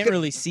I'm you walking. Can't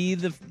really see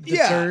the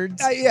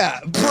turds.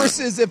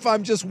 Versus if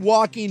I'm just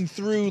walking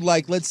through,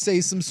 like, let's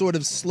say some sort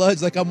of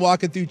sludge, like I'm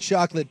walking through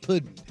chocolate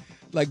pudding,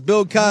 like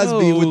Bill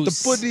Cosby with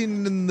the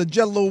pudding and the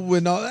Jello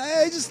and all.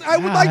 I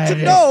would like to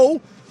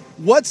know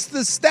what's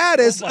the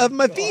status of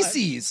my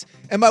feces.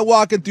 Am I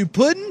walking through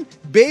pudding,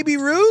 Baby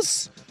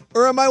Ruth's,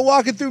 or am I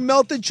walking through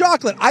melted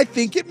chocolate? I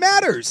think it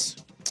matters.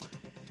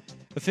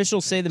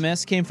 Officials say the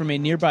mess came from a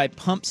nearby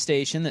pump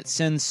station that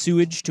sends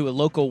sewage to a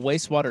local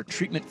wastewater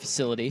treatment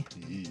facility.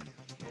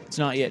 It's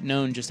not yet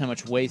known just how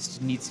much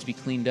waste needs to be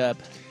cleaned up.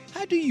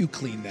 How do you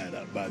clean that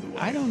up, by the way?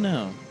 I don't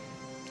know.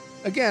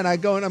 Again, I'm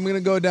going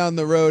to go down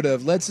the road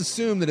of let's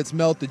assume that it's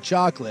melted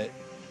chocolate.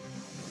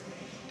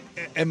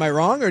 Am I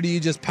wrong, or do you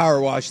just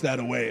power wash that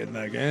away and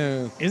like,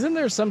 Isn't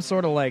there some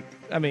sort of like,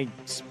 I mean,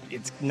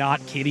 it's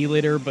not kitty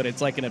litter, but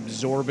it's like an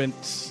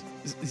absorbent.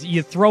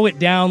 You throw it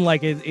down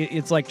like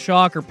it's like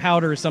chalk or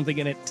powder or something,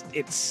 and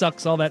it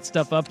sucks all that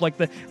stuff up. Like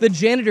the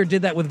janitor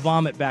did that with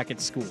vomit back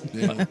at school.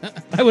 Yeah.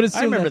 I would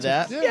assume. I remember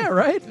that. Yeah,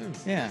 right?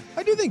 Yeah.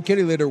 I do think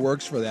kitty litter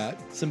works for that.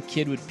 Some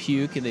kid would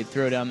puke, and they'd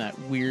throw down that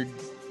weird...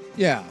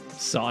 Yeah.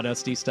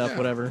 Sawdusty stuff,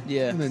 whatever.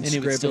 Yeah, and then it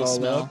scrape would still it all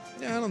smell. up.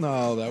 Yeah, I don't know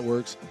how that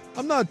works.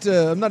 I'm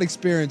not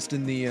experienced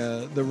in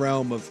the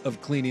realm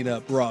of cleaning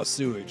up raw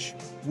sewage.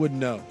 Wouldn't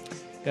know.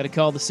 Got to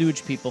call the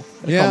sewage people.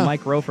 Call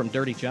Mike Rowe from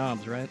Dirty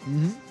Jobs, right?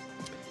 Mm-hmm.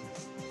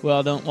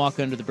 Well, don't walk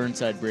under the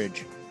Burnside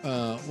Bridge.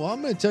 Well,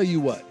 I'm going to tell you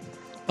what.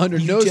 Tell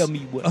me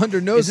what.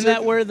 Under no Isn't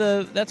that where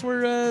that's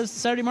where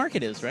Saturday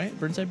Market is, right?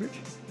 Burnside Bridge,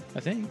 I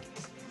think.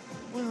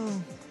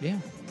 Well, yeah,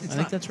 I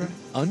think that's right.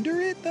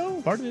 Under it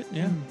though. Part of it,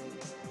 yeah.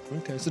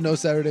 Okay, so no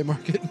Saturday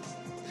Market.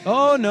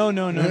 Oh no!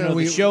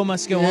 The show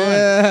must go on.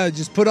 Yeah,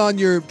 just put on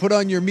your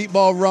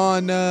meatball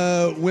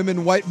Ron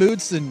women white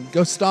boots and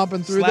go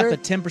stomping through Slap there. a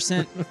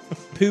 10%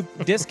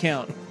 poop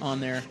discount on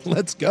there.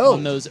 Let's go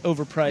on those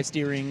overpriced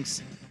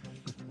earrings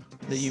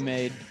that you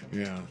made.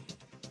 Yeah,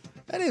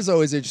 that is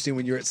always interesting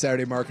when you're at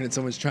Saturday Market and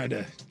someone's trying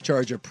to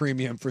charge a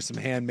premium for some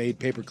handmade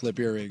paperclip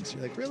earrings.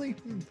 You're like, really?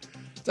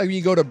 It's like when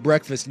you go to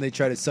breakfast and they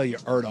try to sell you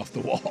art off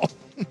the wall.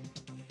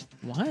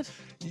 What?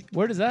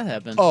 Where does that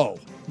happen? Oh,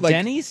 like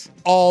Denny's?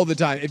 All the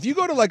time. If you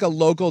go to like a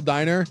local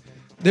diner,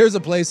 there's a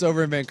place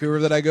over in Vancouver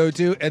that I go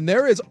to, and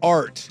there is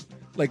art,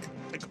 like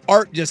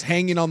art just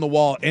hanging on the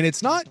wall, and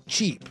it's not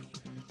cheap.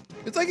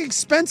 It's like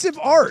expensive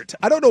art.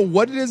 I don't know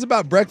what it is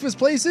about breakfast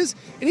places.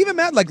 And even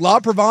Matt, like La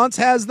Provence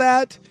has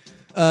that.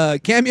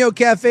 Cameo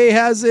Cafe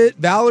has it.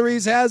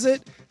 Valerie's has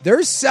it.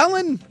 They're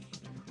selling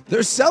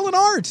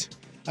art.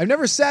 I've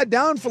never sat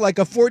down for like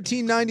a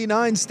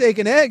 $14.99 steak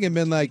and egg and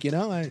been like,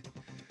 I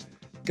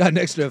got an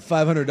extra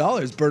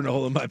 $500 burned a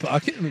hole in my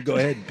pocket and go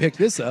ahead and pick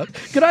this up.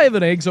 Could I have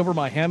an eggs over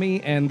my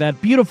hammy and that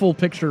beautiful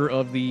picture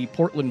of the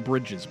Portland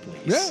bridges, please?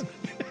 Yeah.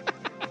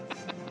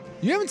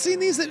 You haven't seen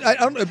these?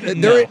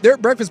 They're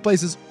at breakfast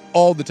places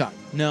all the time.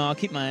 No, I'll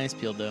keep my eyes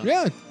peeled though.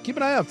 Yeah, keep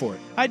an eye out for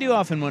it. I do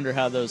often wonder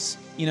how those,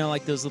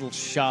 like those little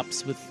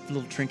shops with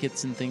little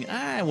trinkets and things.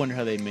 I wonder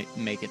how they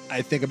make it.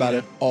 I think about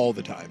it all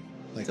the time.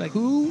 Like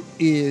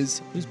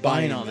who's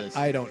buying all this?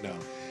 I don't know.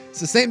 It's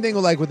the same thing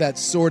with that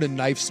sword and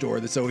knife store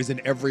that's always in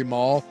every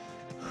mall.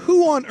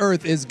 Who on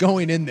earth is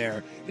going in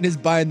there and is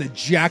buying the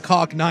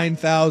Jackhawk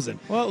 9000?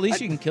 Well, at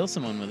least you can kill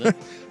someone with it.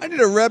 I need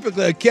a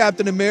replica of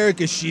Captain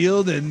America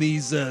shield and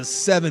these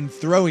 7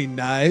 throwing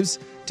knives.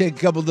 Take a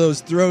couple of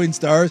those throwing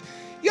stars.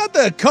 You got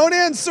the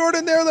Conan sword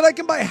in there that I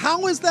can buy.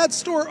 How is that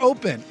store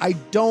open? I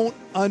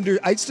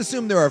just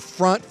assume they're a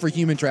front for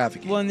human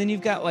trafficking. Well, and then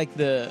you've got like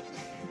the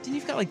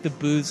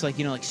booths, like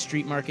like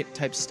street market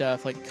type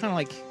stuff, like kind of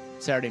like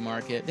Saturday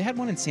Market. They had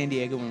one in San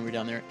Diego when we were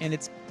down there, and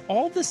it's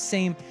all the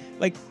same.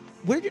 Like,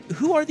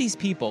 who are these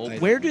people?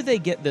 Where do they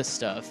get this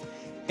stuff?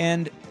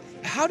 And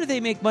how do they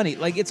make money?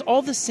 Like, it's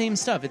all the same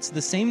stuff. It's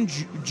the same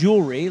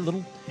jewelry,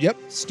 little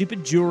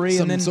stupid jewelry,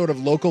 some and then sort of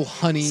local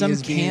honey some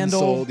is being candle.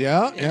 sold.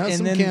 Yeah, and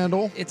some then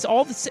candle. It's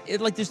all the same.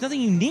 Like, there's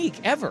nothing unique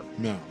ever.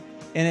 No.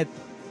 And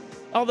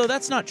although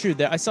that's not true.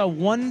 I saw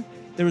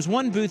there was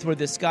one booth where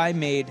this guy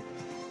made,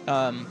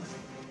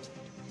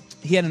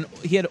 he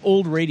had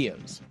old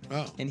radios.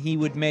 Oh. And he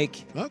would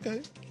make,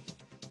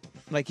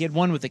 like he had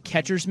one with a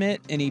catcher's mitt,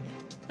 and he,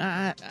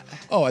 I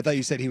thought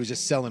you said he was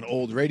just selling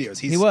old radios.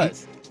 He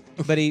was,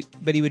 but he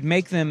would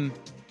make them.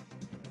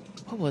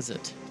 What was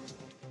it?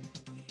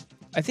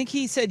 I think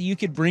he said you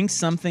could bring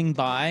something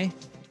by,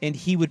 and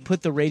he would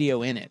put the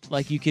radio in it.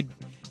 Like you could.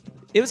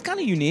 It was kind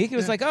of unique. It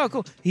was like, oh,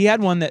 cool. He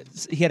had one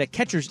he had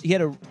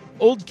a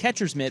old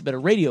catcher's mitt, but a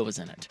radio was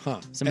in it.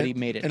 Huh. Somebody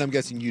made it. And I'm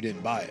guessing you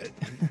didn't buy it.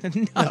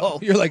 No.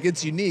 You're like,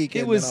 it's unique,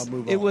 then I'll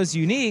move on. It was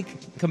unique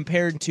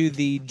compared to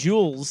the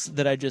jewels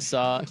that I just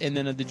saw, and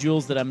then the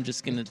jewels that I'm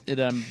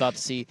about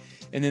to see,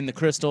 and then the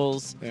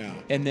crystals,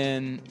 and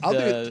then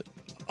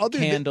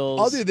candles.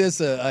 I'll do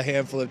this a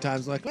handful of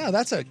times. I'm like, wow,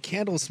 that's a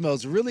candle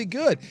smells really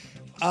good.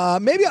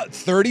 Maybe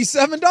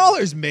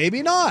 $37.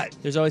 Maybe not.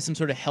 There's always some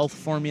sort of health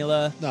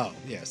formula. No,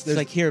 yes. It's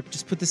like, here,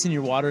 just put this in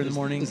your water in the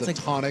morning. It's like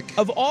tonic.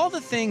 Of all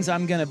the things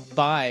I'm going to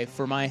buy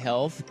for my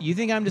health, you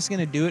think I'm just going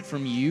to do it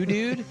from you,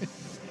 dude?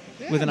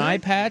 With an eye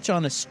patch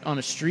on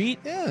a street?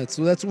 Yeah, that's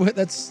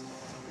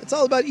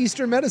all about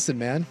Eastern medicine,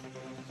 man.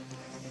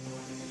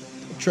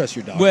 Trust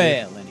your doctor.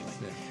 Well, anyway.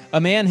 A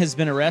man has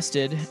been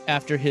arrested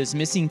after his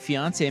missing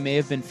fiancée may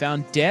have been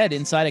found dead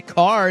inside a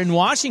car in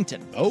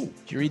Washington. Oh.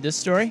 Did you read this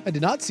story? I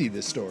did not see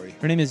this story.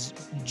 Her name is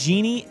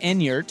Jeannie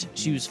Enyart.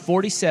 She was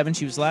 47.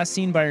 She was last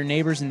seen by her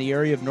neighbors in the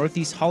area of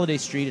Northeast Holiday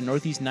Street and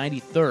Northeast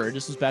 93rd.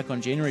 This was back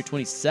on January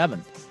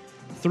 27th.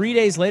 3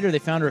 days later, they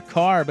found her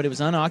car, but it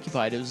was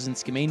unoccupied. It was in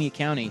Skamania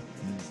County.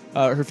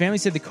 Her family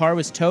said the car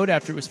was towed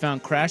after it was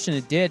found crashed in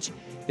a ditch.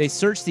 They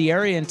searched the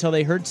area until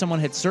they heard someone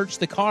had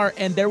searched the car,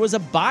 and there was a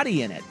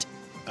body in it.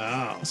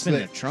 Oh, it's been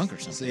in a trunk or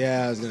something. So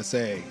yeah, I was gonna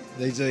say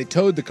they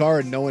towed the car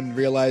and no one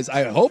realized.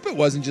 I hope it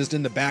wasn't just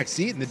in the back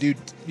seat and the dude,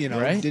 didn't.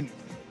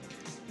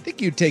 I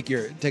think you'd take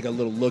a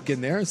little look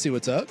in there and see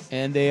what's up.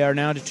 And they are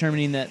now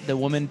determining that the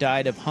woman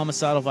died of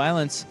homicidal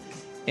violence.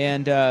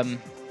 And well,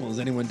 does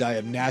anyone die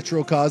of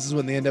natural causes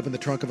when they end up in the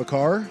trunk of a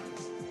car?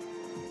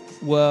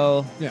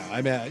 Well, yeah,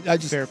 I mean, I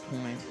just fair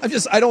point.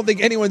 I don't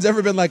think anyone's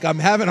ever been like, I'm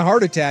having a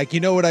heart attack. You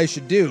know what I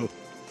should do?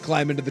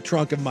 Climb into the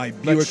trunk of my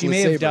Buick But she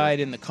may LeSabre. have died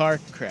in the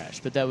car crash,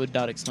 but that would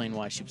not explain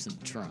why she was in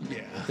the trunk.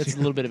 Yeah. That's a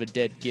little bit of a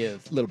dead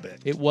give. A little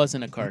bit. It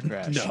wasn't a car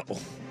crash.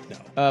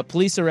 No.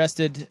 Police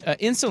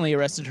instantly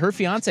arrested her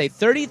fiance,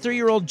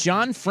 33-year-old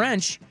John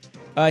French.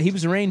 He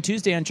was arraigned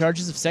Tuesday on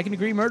charges of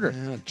second-degree murder.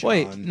 Yeah,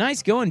 Boy, John.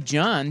 nice going,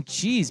 John.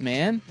 Jeez,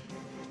 man.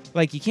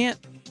 Like, you can't,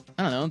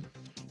 I don't know.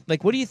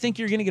 Like, what do you think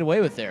you're going to get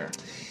away with there?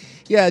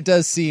 Yeah, it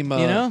does seem...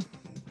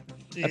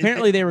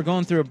 Apparently they were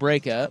going through a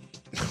breakup.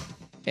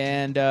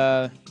 And...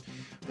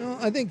 Well,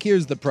 I think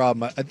here's the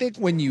problem. I think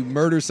when you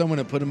murder someone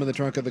and put them in the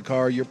trunk of the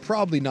car, you're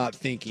probably not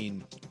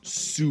thinking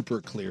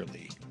super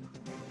clearly.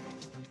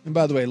 And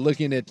by the way,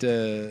 looking at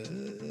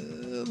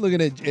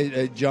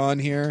John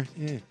here,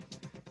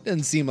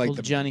 doesn't seem like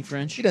Old Johnny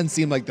French. He doesn't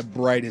seem like the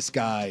brightest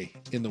guy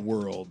in the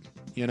world,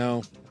 you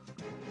know?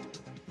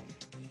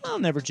 I'll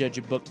never judge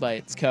a book by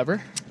its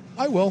cover.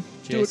 I will.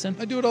 Jason.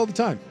 I do it all the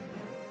time.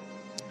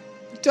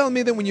 You telling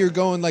me that when you're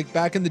going, like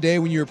back in the day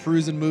when you were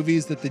perusing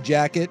movies, that the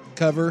jacket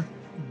cover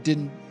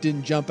didn't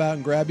jump out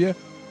and grab you?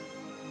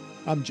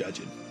 I'm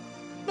judging.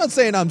 I'm not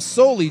saying I'm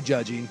solely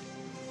judging,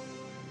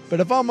 but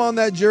if I'm on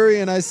that jury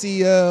and I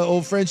see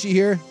old Frenchie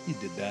here, he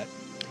did that.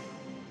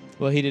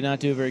 Well, he did not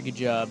do a very good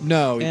job.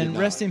 No, he and did not.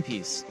 rest in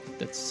peace.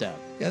 That's sad.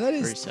 Yeah, that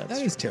very sad.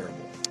 That is terrible.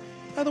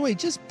 By the way,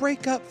 just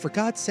break up for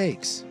God's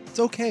sakes. It's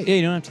okay. Yeah,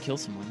 you don't have to kill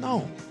someone.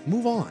 No,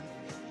 move on.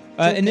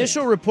 Okay.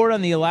 Initial report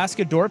on the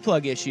Alaska door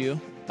plug issue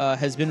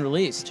has been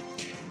released.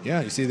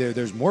 Yeah, you see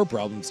there's more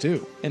problems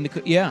too. And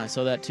I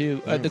saw that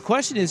too. The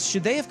question is,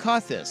 should they have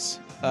caught this?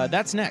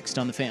 That's next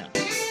on The Fan.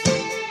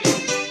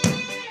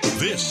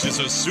 This is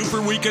a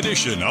Super Week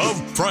edition of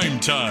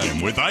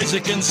Primetime with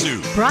Isaac and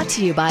Sue. Brought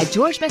to you by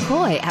George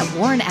McCoy at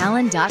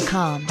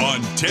WarrenAllen.com.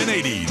 On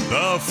 1080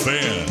 The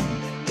Fan.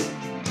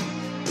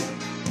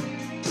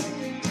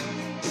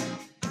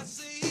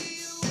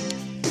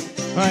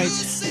 All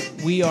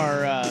right, we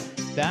are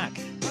back,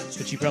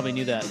 but you probably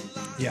knew that.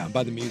 Yeah,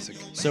 by the music.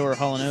 So are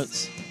Hall &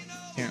 Oates,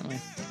 apparently.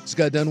 Just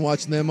got done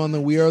watching them on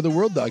the We Are the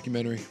World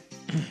documentary.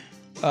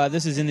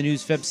 This is in the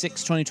news, Feb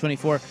 6,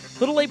 2024.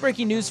 Little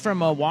late-breaking news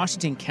from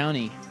Washington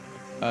County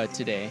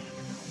today.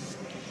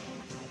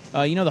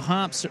 The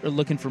Hops are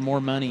looking for more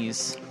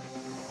monies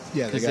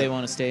because they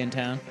want to stay in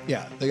town.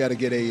 Yeah, they got to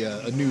get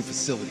a new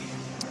facility.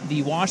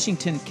 The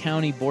Washington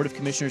County Board of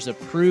Commissioners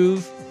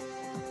approved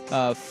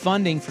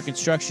funding for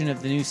construction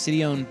of the new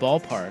city-owned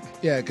ballpark.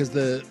 Yeah, because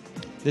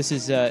this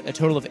is a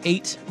total of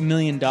 $8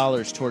 million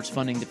towards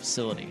funding the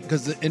facility.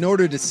 Because in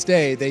order to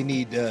stay, they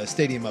need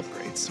stadium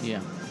upgrades.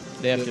 Yeah.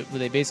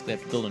 They basically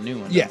have to build a new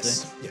one.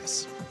 Yes, don't they?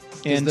 yes.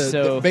 And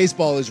the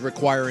baseball is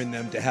requiring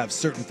them to have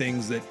certain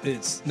things that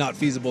it's not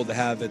feasible to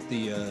have at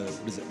the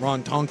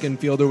Ron Tonkin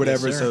Field or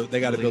whatever. Yes, so they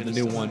got to build a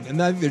new one, and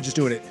they're just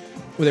doing it.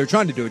 Well, they're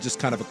trying to do it just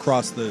kind of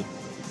across the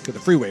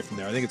freeway from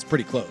there. I think it's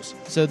pretty close.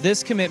 So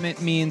this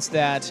commitment means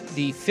that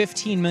the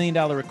 $15 million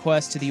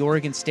request to the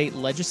Oregon State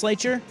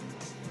Legislature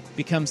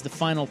becomes the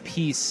final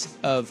piece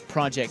of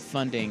project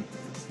funding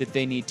that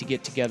they need to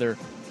get together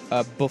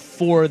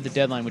before the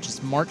deadline, which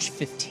is March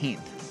 15th.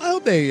 I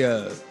hope they...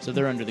 so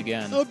they're under the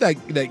gun. I hope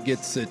that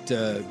gets it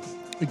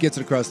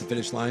across the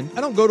finish line.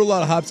 I don't go to a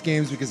lot of Hops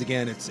games because,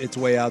 again, it's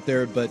way out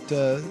there, but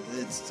the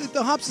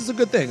Hops is a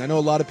good thing. I know a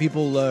lot of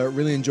people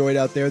really enjoy it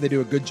out there. They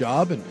do a good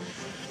job, and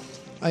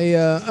I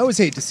always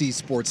hate to see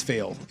sports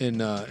fail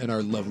in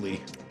our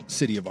lovely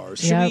city of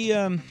ours.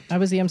 Yeah, I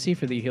was the MC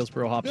for the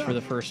Hillsboro Hops for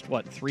the first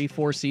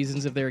 3-4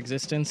 seasons of their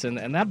existence,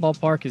 and that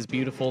ballpark is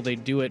beautiful. They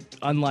do it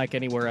unlike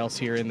anywhere else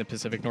here in the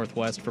Pacific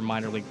Northwest for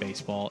minor league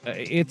baseball.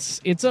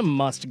 It's a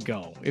must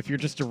go if you're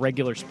just a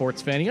regular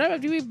sports fan. You don't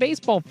have to be a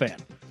baseball fan.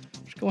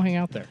 Just go hang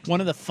out there.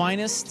 One of the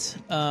finest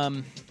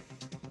minor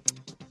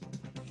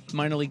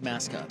league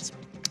mascots.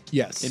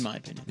 Yes. in my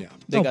opinion. Yeah.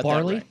 They got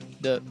Barley?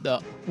 That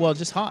right. Well,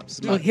 just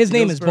hops. Well, his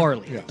name is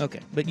Barley. Yeah.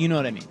 Okay, but you know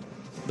what I mean.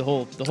 The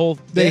whole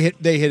They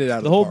bit, hit it out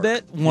of the the whole park.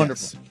 bit.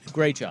 Wonderful,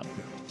 great job.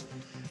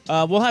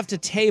 We'll have to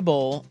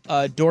table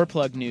door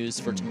plug news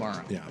for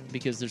tomorrow. Yeah.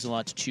 Because there's a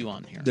lot to chew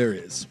on here. There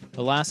is.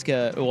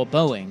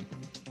 Boeing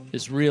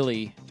is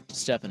really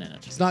stepping in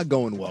it. It's not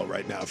going well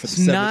right now for the It's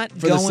not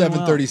the going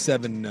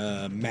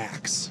 737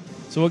 Max.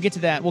 So we'll get to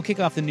that. We'll kick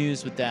off the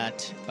news with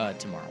that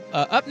tomorrow.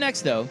 Up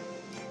next, though,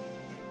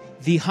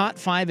 the Hot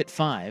 5 at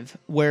 5,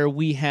 where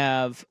we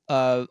have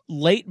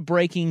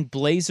late-breaking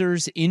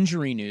Blazers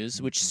injury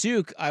news, which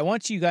Suke, I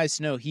want you guys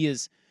to know, he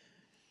is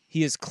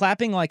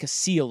clapping like a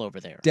seal over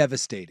there.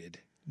 Devastated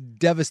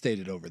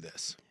over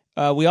this.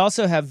 We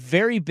also have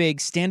very big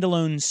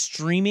standalone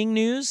streaming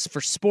news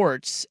for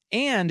sports,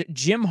 and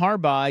Jim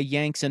Harbaugh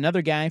yanks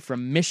another guy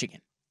from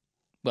Michigan.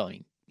 Well,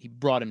 he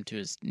brought him to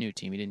his new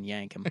team. He didn't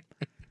yank him.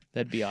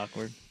 That'd be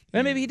awkward.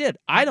 Well, maybe he did.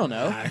 I don't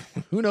know.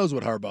 Who knows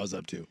what Harbaugh's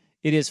up to?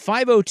 It is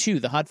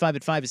 5:02. The Hot 5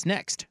 at 5 is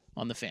next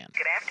on The Fan.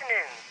 Good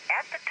afternoon.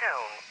 At the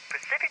Tone,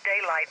 Pacific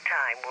Daylight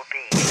Time will be...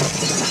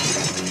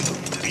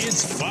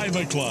 It's 5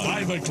 o'clock.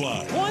 5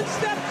 o'clock. One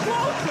step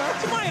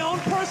closer to my own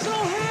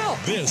personal hell.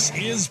 This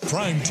is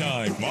Prime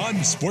Time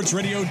on Sports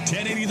Radio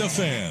 1080 The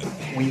Fan.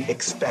 We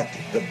expect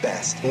the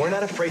best. We're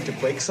not afraid to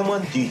break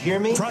someone. Do you hear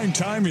me? Prime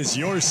Time is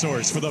your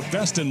source for the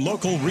best in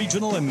local,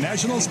 regional, and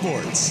national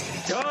sports.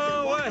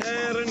 Go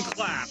ahead and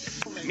clap.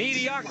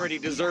 Mediocrity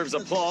deserves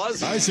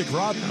applause. Isaac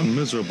Robb. I'm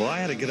miserable. I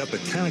had to get up at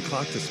 10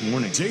 o'clock this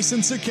morning. Jason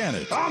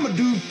Sukanit. I'm a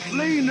dude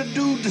playing a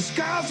dude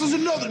disguised as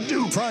another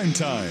dude. Prime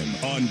Time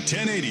on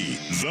 1080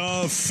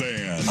 The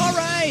Fan. All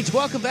right,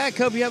 welcome back.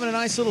 Hope you're having a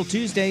nice little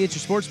Tuesday. It's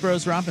your Sports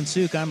Bros, Rob and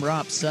Suke. I'm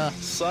Rob.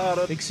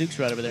 Big Suke's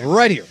right over there.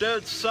 Right here.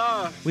 Dude,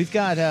 We've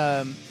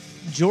got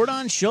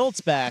Jordan Schultz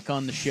back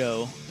on the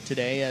show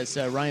today as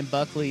Ryan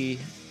Buckley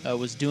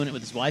was doing it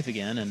with his wife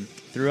again and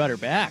threw out her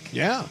back.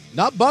 Yeah,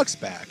 not Buck's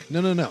back.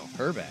 No.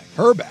 Her back.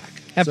 Her back.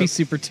 Happy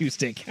Super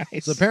Tuesday,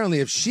 guys. So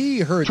apparently if she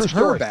hurts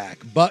her back,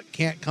 Buck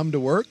can't come to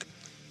work.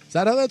 Is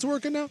that how that's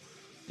working now?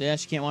 Yeah,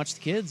 she can't watch the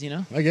kids,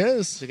 I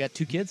guess. They got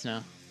 2 kids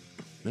now.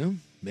 Well,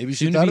 maybe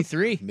Soon to be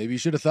 3. Maybe you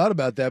should have thought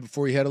about that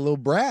before you had a little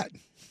brat.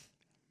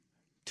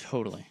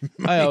 Totally.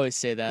 I always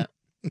say that.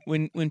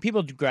 When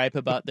people gripe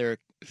about their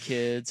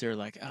kids or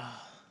like,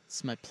 oh, this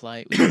is my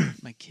plight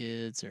with my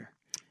kids or...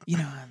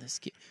 this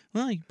kid.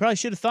 Well, you probably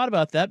should have thought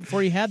about that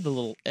before you had the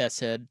little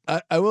S-head.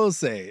 I will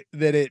say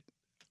that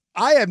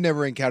I have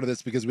never encountered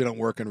this because we don't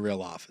work in a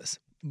real office,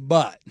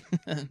 but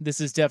this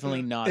is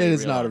definitely not. It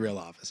is not a real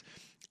office.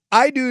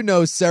 I do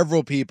know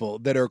several people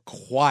that are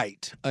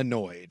quite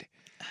annoyed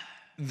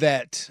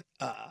that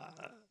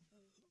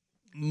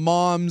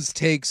moms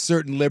take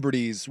certain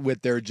liberties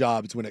with their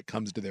jobs when it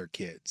comes to their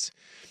kids.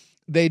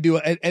 They do,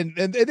 and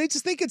they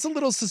just think it's a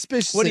little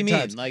suspicious. What do you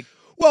mean? Times.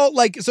 Well,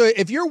 so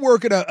if you're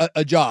working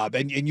a job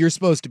and you're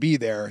supposed to be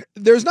there,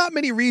 there's not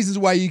many reasons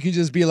why you can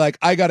just be like,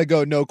 I got to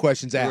go, no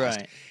questions asked.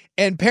 Right.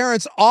 And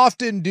parents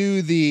often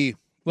do the...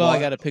 Well,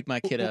 I got to pick my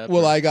kid up.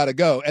 Well, I got to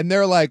go. And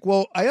they're like,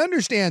 well, I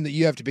understand that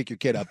you have to pick your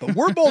kid up, but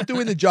we're both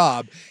doing the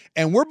job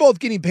and we're both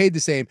getting paid the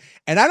same.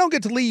 And I don't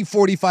get to leave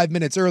 45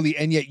 minutes early.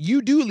 And yet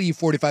you do leave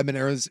 45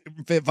 minutes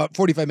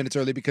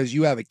early because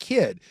you have a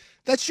kid.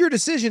 That's your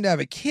decision to have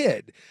a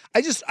kid.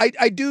 I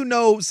do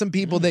know some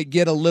people that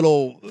get a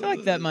little... I feel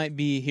like that might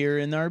be here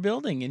in our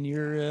building, and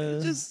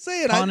you're just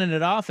saying, pawning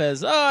it off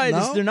as,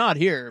 they're not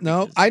here.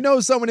 No, I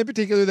know someone in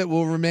particular that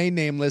will remain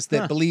nameless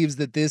that believes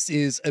that this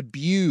is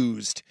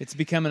abused. It's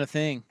becoming a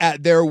thing.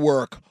 At their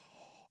work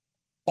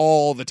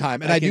all the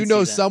time. And I do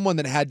know that. someone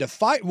that had to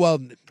fight... Well,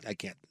 I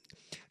can't.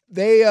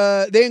 They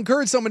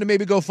encouraged someone to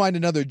maybe go find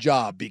another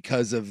job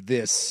because of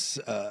this...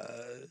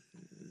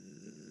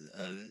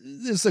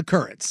 this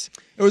occurrence.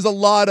 There was a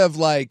lot of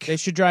like... They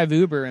should drive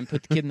Uber and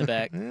put the kid in the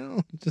back.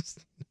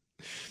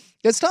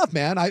 It's tough,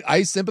 man.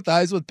 I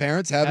sympathize with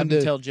parents having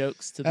to tell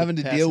jokes to having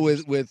the to deal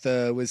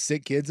with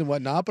sick kids and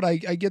whatnot, but I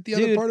get the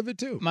other part of it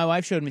too. My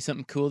wife showed me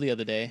something cool the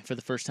other day for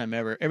the first time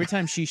ever. Every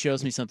time she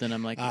shows me something,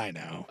 I'm like, I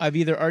know. I've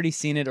either already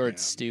seen it or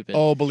it's stupid.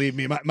 Oh, believe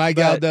me, my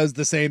gal does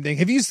the same thing.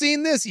 Have you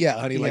seen this? Yeah,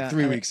 honey, like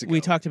 3 weeks ago.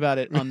 We talked about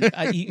it on...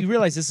 you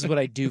realize this is what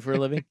I do for a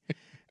living?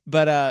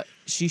 But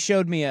she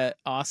showed me an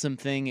awesome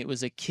thing. It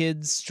was a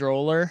kid's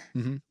stroller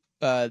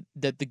that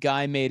the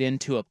guy made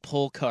into a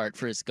pull cart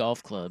for his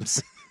golf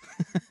clubs.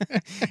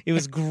 It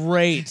was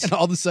great. And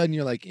all of a sudden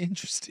you're like,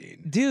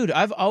 interesting. Dude,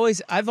 I've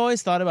always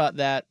thought about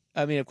that.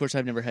 I mean, of course,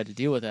 I've never had to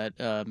deal with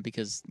that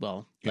because,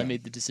 I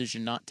made the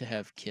decision not to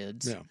have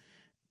kids. Yeah.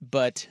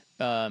 But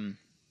I've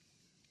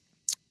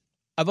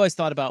always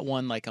thought about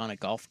one like on a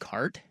golf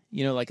cart.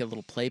 Like a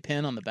little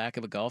playpen on the back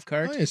of a golf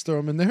cart. Oh, just throw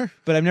them in there.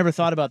 But I've never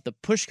thought about the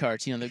push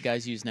carts, that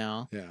guys use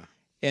now. Yeah.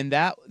 And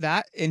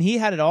and he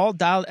had it all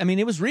dialed. I mean,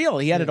 it was real.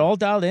 He had it all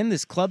dialed in.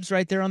 There's clubs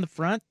right there on the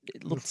front, a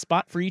little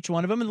spot for each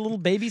one of them, and a little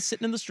baby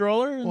sitting in the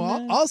stroller. And,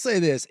 well, I'll say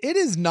this: it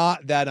is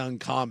not that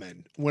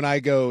uncommon when I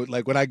go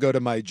to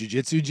my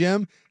jiu-jitsu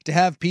gym to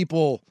have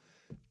people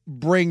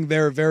bring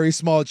their very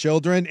small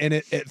children,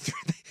 and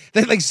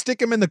they like stick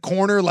them in the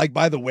corner, like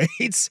by the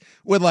weights,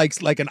 with like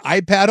an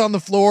iPad on the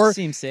floor.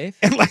 Seems safe.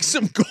 And like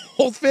some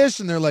goldfish,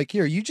 and they're like,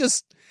 here, you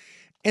just.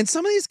 And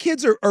some of these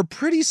kids are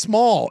pretty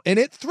small, and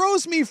it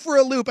throws me for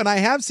a loop. And I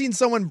have seen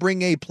someone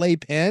bring a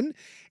playpen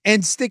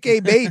and stick a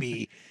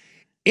baby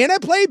in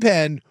a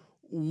playpen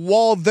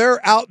while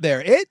they're out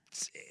there.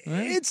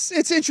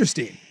 It's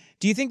interesting.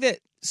 Do you think that?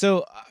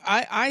 So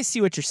I see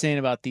what you're saying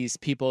about these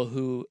people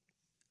who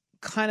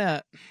kind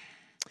of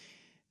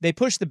they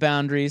push the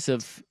boundaries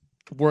of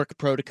work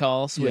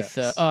protocols with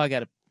I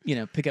got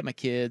to pick up my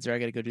kids, or I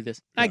got to go do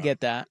this. Yeah. I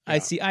get that. Yeah.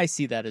 I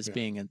see that as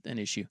being an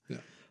issue.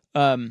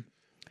 Yeah.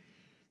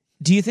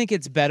 Do you think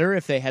it's better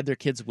if they had their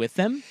kids with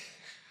them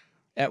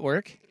at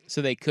work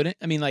so they couldn't?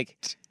 I mean, like...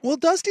 Well,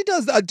 Dusty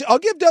does. I'll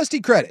give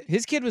Dusty credit.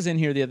 His kid was in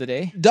here the other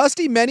day.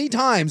 Dusty many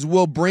times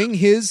will bring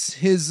his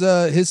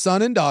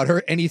son and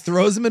daughter, and he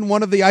throws them in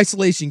one of the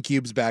isolation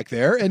cubes back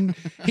there, and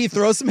he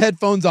throws some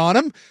headphones on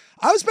them.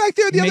 I was back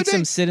there the other day. Makes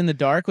them sit in the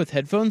dark with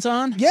headphones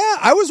on? Yeah,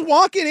 I was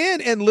walking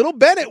in, and little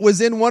Bennett was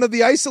in one of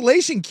the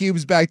isolation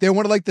cubes back there,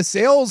 one of like the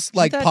sales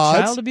pods.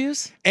 Child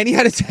abuse? And he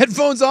had his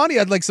headphones on. He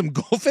had like some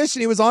goldfish,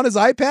 and he was on his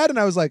iPad, and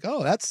I was like,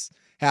 oh, that's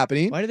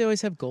happening. Why do they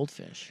always have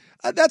goldfish?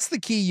 That's the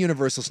key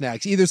universal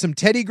snacks. Either some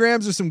Teddy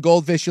Grahams or some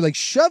goldfish. You're like,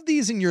 shove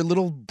these in your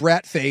little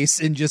brat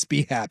face and just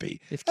be happy.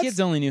 If kids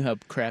only knew how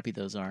crappy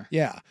those are.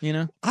 Yeah. You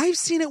know? I've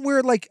seen it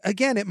where, like,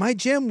 again, at my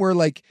gym, where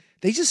like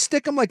they just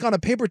stick them like on a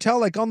paper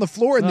towel, like on the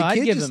floor, and the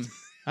kid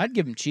I'd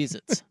give them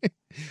Cheez-Its.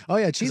 Oh,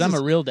 yeah, Cheez-Its. Because I'm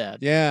a real dad.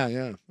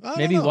 Yeah.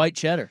 Maybe white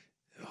cheddar.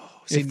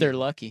 If they're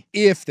lucky.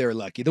 If they're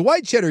lucky. The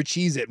white cheddar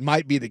Cheez-It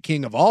might be the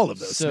king of all of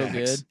those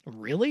snacks. So good.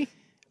 Really?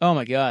 Oh,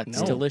 my God.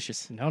 It's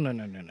delicious. No.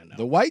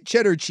 The white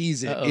cheddar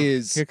Cheez-It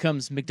is... Here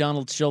comes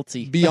McDonald's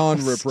Schultzy.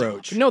 Beyond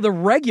reproach. No, the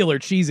regular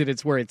Cheez-It,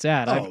 it's where it's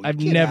at. I've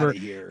never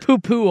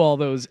poo-poo all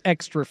those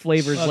extra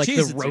flavors like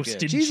the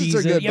roasted Cheez-Its.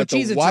 Are good, but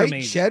Cheez-Its the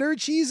white cheddar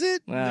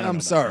Cheez-It?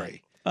 I'm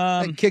sorry.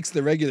 That kicks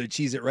the regular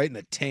Cheez-It right in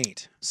the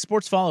taint.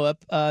 Sports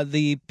follow-up.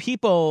 The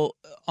people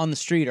on the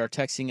street are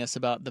texting us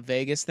about the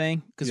Vegas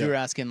thing because we were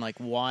asking, like,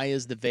 why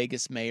is the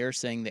Vegas mayor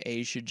saying the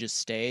A's should just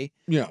stay?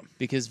 Yeah.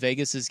 Because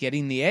Vegas is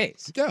getting the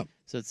A's. Yeah.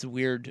 So it's a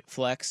weird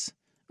flex.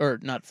 Or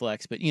not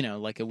flex, but,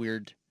 like a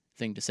weird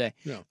thing to say.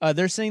 Yeah.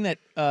 They're saying that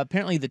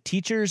apparently the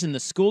teachers in the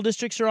school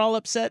districts are all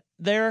upset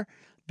there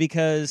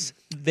because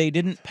they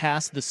didn't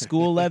pass the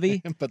school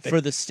levy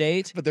for the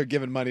state. But they're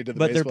giving money to the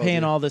But baseball they're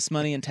paying team. all this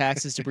money in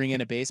taxes to bring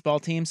in a baseball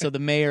team. So the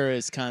mayor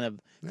is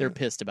they're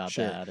pissed about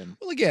that. And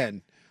well,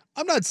 again,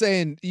 I'm not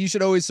saying you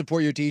should always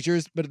support your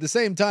teachers, but at the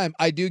same time,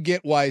 I do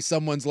get why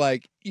someone's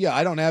like, yeah,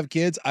 I don't have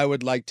kids. I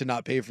would like to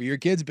not pay for your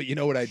kids, but you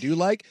know what I do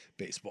like?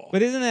 Baseball.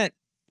 But isn't that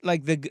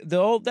like that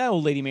old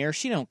lady mayor?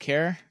 She don't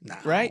care,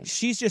 right?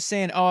 She's just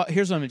saying, "Oh,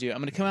 here's what I'm gonna do. I'm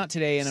gonna come out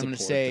today and I'm gonna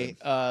say,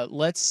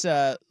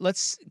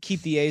 let's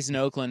keep the A's in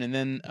Oakland, and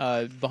then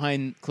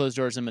behind closed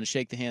doors, I'm gonna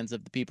shake the hands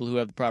of the people who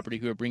have the property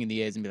who are bringing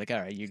the A's and be like, all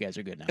right, you guys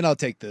are good now, and I'll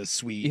take the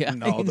suite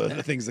and all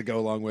the things that go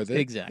along with it.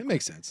 Exactly, it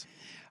makes sense.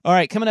 All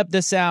right, coming up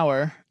this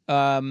hour,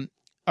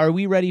 are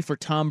we ready for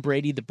Tom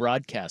Brady, the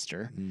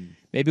broadcaster?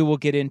 Maybe we'll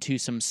get into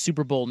some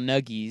Super Bowl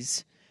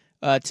nuggies.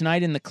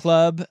 Tonight in the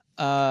club,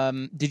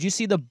 did you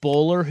see the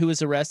bowler who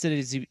was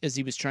arrested as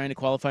he was trying to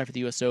qualify for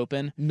the U.S.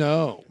 Open?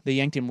 No. They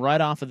yanked him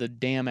right off of the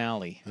damn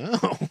alley.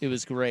 Oh. It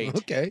was great.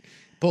 Okay.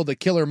 Pulled the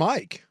killer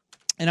Mike.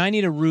 And I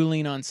need a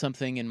ruling on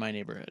something in my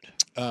neighborhood.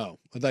 Oh,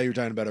 I thought you were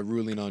talking about a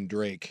ruling on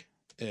Drake.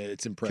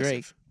 It's impressive.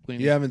 Drake. What do you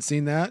You mean? haven't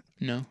seen that?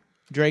 No.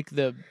 Drake,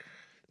 the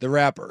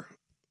rapper.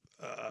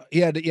 He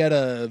had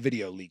a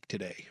video leak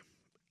today.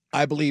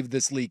 I believe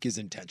this leak is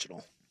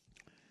intentional.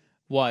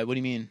 Why? What do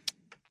you mean?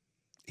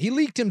 He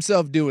leaked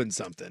himself doing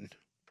something.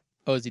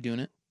 Oh, is he doing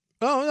it?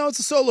 Oh, no, it's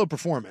a solo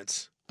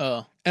performance.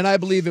 Oh. And I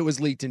believe it was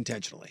leaked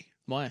intentionally.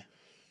 Why?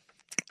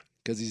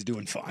 Because he's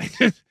doing fine.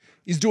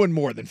 He's doing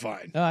more than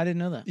fine. Oh, I didn't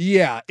know that.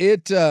 Yeah,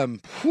 it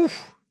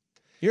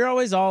You're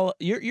always all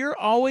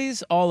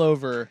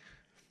over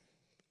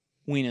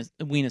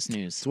Weenus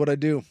News. It's what I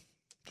do.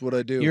 It's what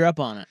I do. You're up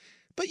on it.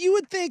 But you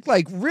would think,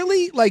 like,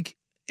 really? Like,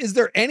 is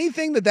there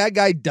anything that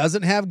guy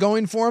doesn't have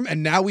going for him,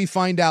 and now we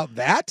find out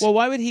that? Well,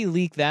 why would he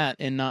leak that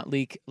and not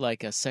leak,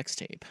 like, a sex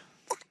tape?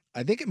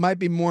 I think it might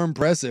be more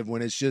impressive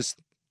when it's just,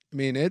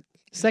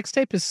 Sex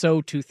tape is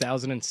so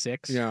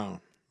 2006. Yeah.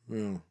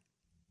 I'm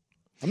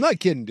not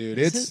kidding, dude.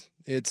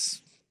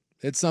 It's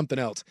something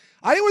else.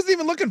 I wasn't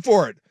even looking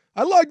for it.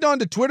 I logged on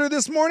to Twitter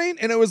this morning,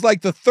 and it was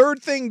like the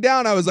third thing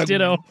down. I was like,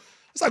 ditto.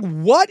 It's like,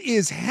 what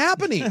is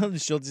happening?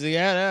 Schultzy,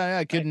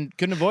 I couldn't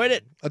avoid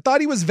it. I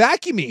thought he was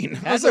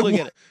vacuuming. I was like, look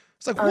at it.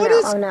 It's like, what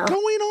is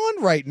going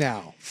on right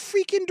now?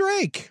 Freaking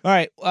Drake. All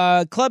right,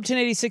 Club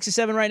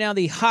 1080-67 right now,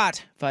 the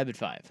hot 5 at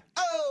 5.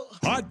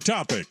 Hot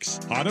topics,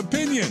 hot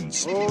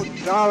opinions. Oh,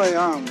 golly,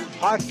 I'm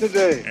hot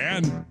today.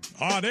 And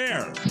hot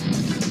air.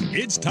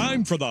 It's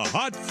time for the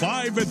Hot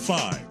 5 at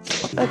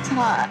 5. That's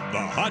hot. The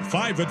Hot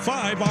 5 at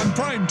 5 on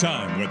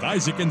Primetime with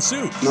Isaac and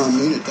Suke. No, I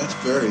mean it. That's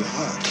very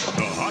hot.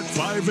 The Hot Hot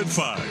 5 at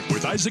 5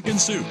 with Isaac and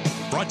Sue.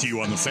 Brought to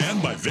you on The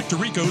Fan by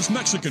Victorico's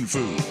Mexican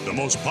Food, the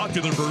most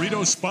popular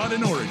burrito spot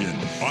in Oregon.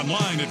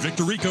 Online at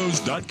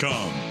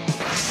victoricos.com.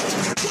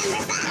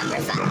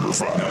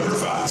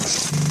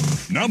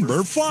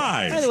 Number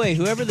 5. By the way,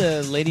 whoever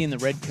the lady in the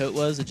red coat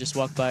was that just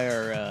walked by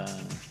our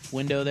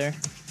window there.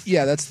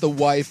 Yeah, that's the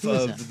wife Who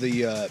is of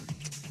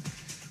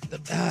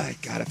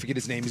God, I forget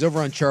his name. He's over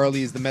on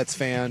Charlie. He's the Mets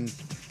fan.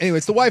 Anyway,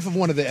 it's the wife of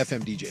one of the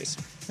FM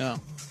DJs. Oh.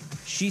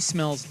 She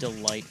smells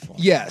delightful.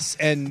 Yes,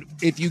 and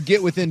if you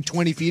get within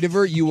 20 feet of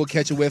her, you will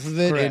catch a whiff of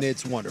it, Correct. and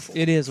it's wonderful.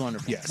 It is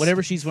wonderful. Yes.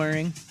 Whatever she's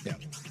wearing, yeah,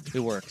 it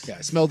works. Yeah,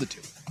 I smelled it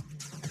too.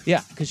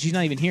 Yeah, because she's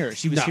not even here.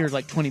 She was No. here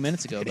like 20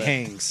 minutes ago. It but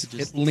hangs.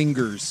 It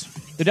lingers.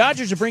 The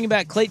Dodgers are bringing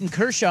back Clayton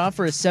Kershaw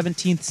for his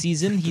 17th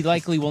season. He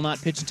likely will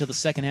not pitch until the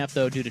second half,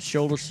 though, due to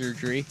shoulder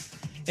surgery.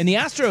 And the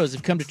Astros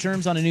have come to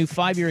terms on a new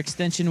 5-year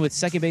extension with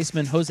second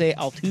baseman Jose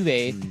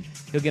Altuve.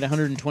 He'll get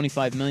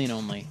 $125 million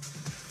only.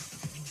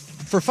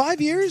 For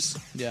 5 years?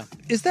 Yeah.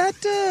 Is that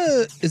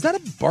a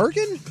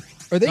bargain?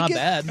 Are they Not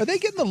bad. Are they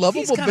getting the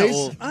lovable He's kinda base?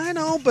 old. I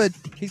know, but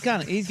he's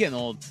getting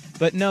old.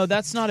 But no,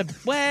 that's not a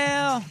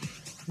well.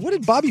 What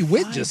did Bobby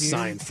Witt 5 just years?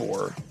 sign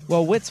for?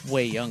 Well, Witt's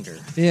way younger.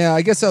 Yeah,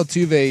 I guess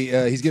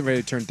Altuve, he's getting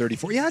ready to turn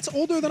 34. Yeah, that's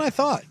older than I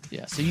thought.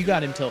 Yeah, so you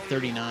got him till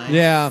 39.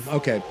 Yeah,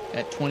 okay.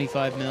 At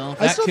 $25 million.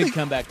 I That still could think-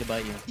 come back to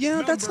bite you.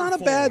 Yeah, that's not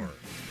a bad.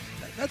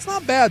 That's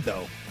not bad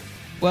though.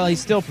 Well,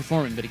 he's still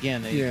performing, but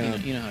again, Yeah.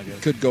 you know how it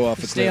goes. Could go off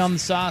a Stay cliff. on the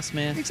sauce,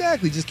 man.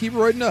 Exactly. Just keep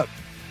roiding up.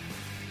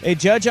 A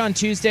judge on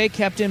Tuesday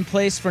kept in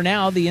place for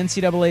now the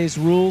NCAA's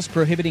rules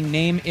prohibiting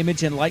name,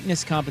 image, and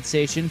likeness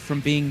compensation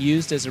from being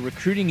used as a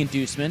recruiting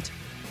inducement.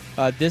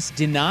 This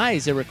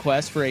denies a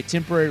request for a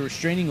temporary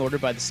restraining order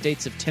by the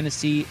states of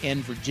Tennessee and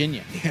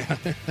Virginia. Yeah.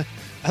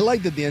 I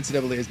like that the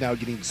NCAA is now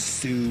getting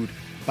sued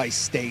by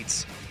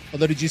states.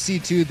 Although, did you see,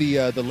 too,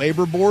 the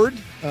labor board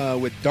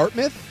with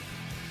Dartmouth?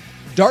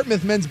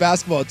 Dartmouth men's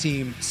basketball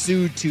team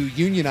sued to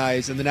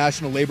unionize, and the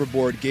National Labor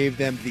Board gave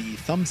them the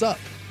thumbs up.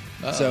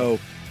 Uh-oh. So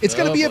it's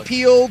going to be boy.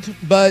 appealed,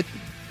 but,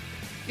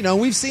 you know,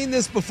 we've seen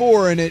this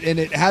before, and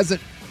it hasn't,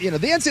 you know,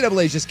 the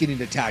NCAA is just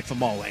getting attacked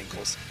from all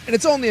angles, and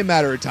it's only a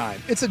matter of time.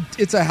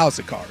 It's a house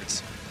of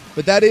cards.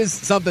 But that is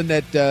something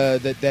that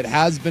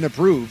has been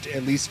approved,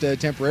 at least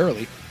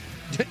temporarily.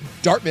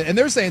 Dartmouth, and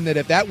they're saying that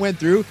if that went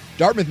through,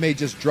 Dartmouth may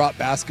just drop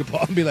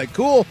basketball and be like,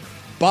 cool,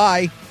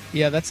 bye.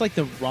 Yeah, that's like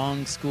the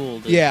wrong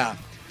school. Yeah,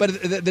 but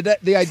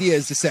the idea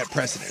is to set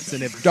precedents,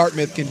 and if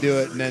Dartmouth can do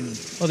it, and then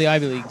Well, the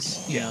Ivy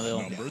Leagues, you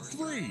know, Number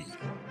 3.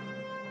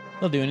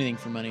 they'll do anything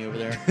for money over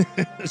there.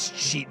 those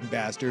cheating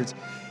bastards.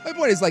 My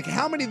point is, like,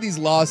 how many of these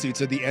lawsuits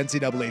are the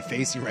NCAA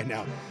facing right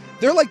now?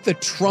 They're like the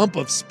Trump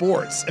of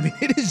sports. I mean,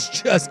 it is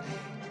just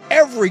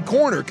every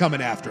corner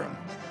coming after them.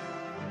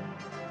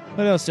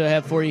 What else do I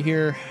have for you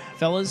here,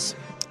 fellas?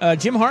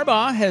 Jim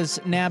Harbaugh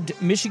has nabbed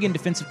Michigan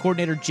defensive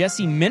coordinator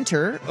Jesse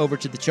Minter over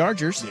to the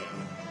Chargers. Yeah.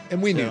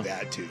 And we knew So-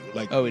 that, too.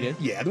 Like, Oh, we did?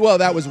 Yeah, well,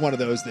 that was one of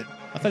those that...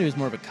 I thought he was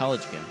more of a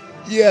college guy.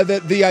 Yeah,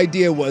 the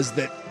idea was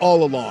that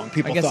all along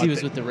people I guess thought he was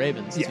that, with the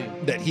Ravens, yeah, too.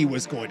 that he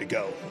was going to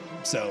go.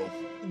 So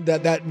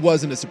that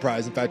wasn't a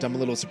surprise. In fact, I'm a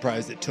little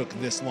surprised it took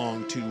this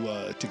long to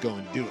go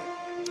and do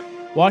it.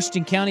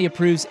 Washington County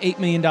approves $8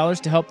 million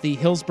to help the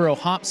Hillsboro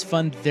Hops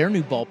fund their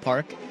new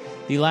ballpark.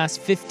 The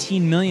last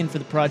 $15 million for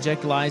the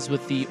project lies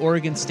with the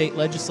Oregon State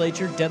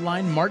Legislature.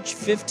 Deadline March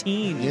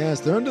 15.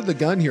 Yes, they're under the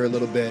gun here a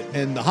little bit.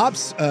 And the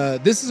Hops,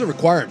 this is a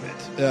requirement.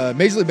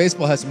 Major League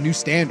Baseball has some new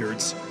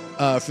standards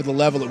for the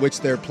level at which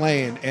they're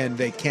playing, and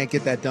they can't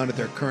get that done at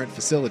their current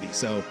facility.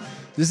 So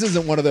this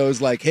isn't one of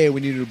those like, hey,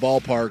 we need a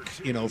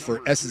ballpark, you know,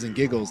 for S's and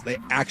giggles. They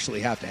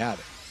actually have to have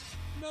it.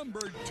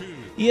 Number 2.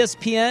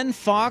 ESPN,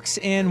 Fox,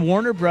 and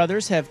Warner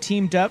Brothers have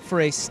teamed up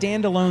for a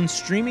standalone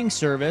streaming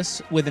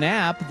service with an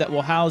app that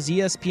will house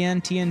ESPN,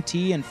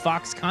 TNT, and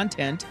Fox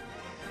content.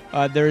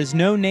 There is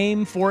no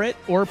name for it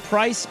or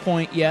price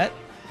point yet,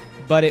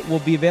 but it will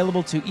be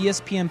available to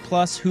ESPN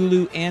Plus,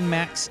 Hulu, and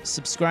Max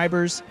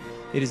subscribers.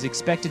 It is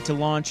expected to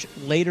launch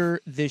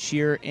later this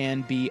year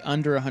and be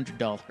under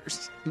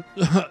 $100.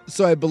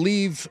 So I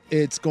believe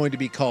it's going to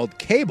be called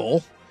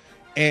cable,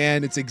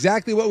 and it's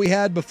exactly what we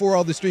had before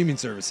all the streaming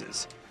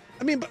services.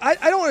 I mean, I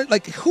don't want to,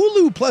 like,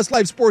 Hulu plus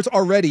live sports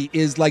already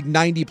is like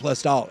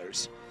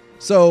 $90+.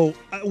 So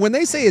when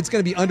they say it's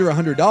going to be under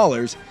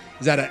 $100,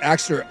 is that an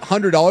extra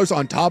 $100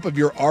 on top of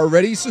your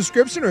already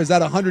subscription, or is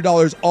that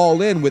 $100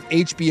 all in with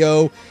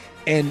HBO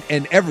and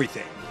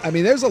everything? I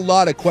mean, there's a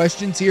lot of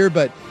questions here,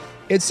 but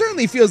it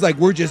certainly feels like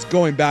we're just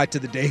going back to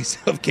the days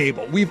of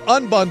cable. We've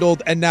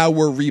unbundled, and now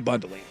we're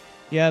rebundling.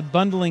 Yeah,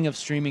 bundling of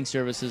streaming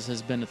services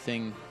has been a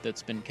thing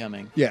that's been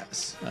coming.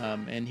 Yes.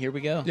 And here we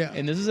go. Yeah.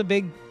 And this is a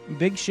big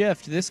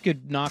shift. This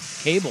could knock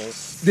cable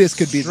This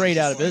could be straight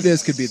out of business.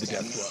 This could be the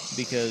death blow.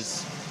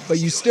 Because But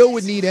you still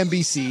would need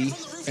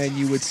NBC, and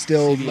you would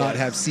still CBS. not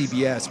have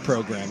CBS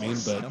programming.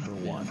 But number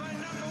 1.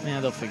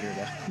 Yeah, they'll figure it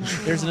out.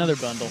 There's another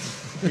bundle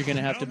you're going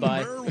to have to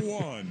buy. Number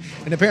 1.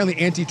 and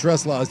apparently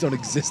antitrust laws don't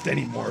exist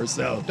anymore,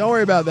 so don't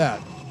worry about that.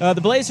 The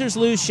Blazers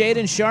lose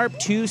Shaedon Sharpe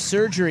to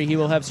surgery. He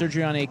will have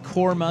surgery on a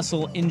core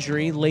muscle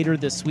injury later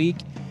this week.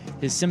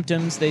 His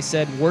symptoms, they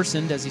said,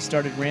 worsened as he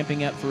started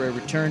ramping up for a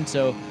return,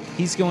 so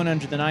he's going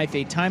under the knife.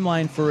 A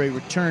timeline for a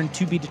return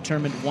to be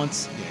determined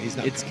once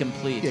it's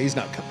complete. Yeah, he's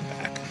not coming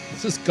back.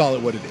 Let's just call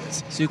it what it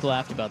is. Suke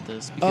laughed about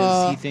this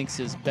because he thinks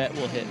his bet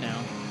will hit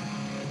now.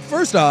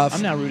 First off,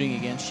 I'm now rooting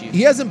against you.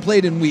 He hasn't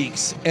played in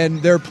weeks,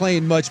 and they're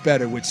playing much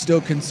better, which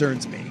still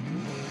concerns me.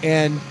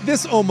 And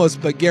this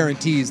almost but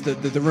guarantees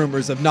the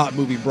rumors of not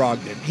moving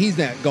Brogdon. He's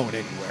not going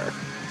anywhere.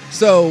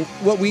 So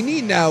what we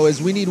need now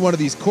is we need one of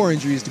these core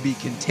injuries to be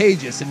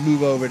contagious and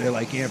move over to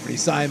like Anthony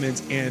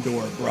Simons and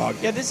or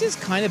Brogdon. Yeah, this is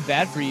kind of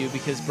bad for you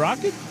because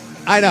Brogdon,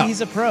 I know.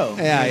 He's a pro.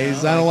 Yeah,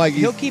 I don't like.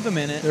 He'll keep him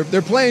in it.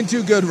 They're playing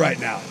too good right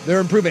now. They're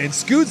improving. And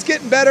Scoot's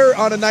getting better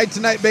on a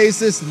night-to-night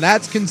basis, and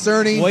that's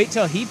concerning. Wait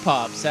till he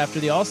pops after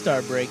the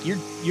All-Star break.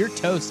 You're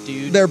toast,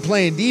 dude. They're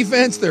playing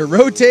defense. They're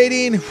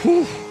rotating.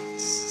 Whew.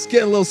 It's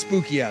getting a little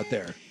spooky out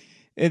there.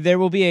 There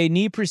will be a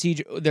knee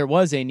procedure. There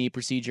was a knee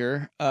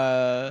procedure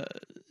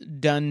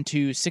done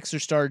to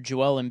Sixer-star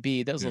Joel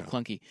Embiid. That was a little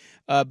clunky.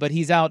 But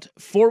he's out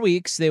 4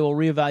 weeks. They will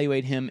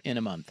reevaluate him in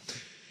a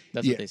month.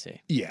 That's what they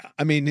say. Yeah.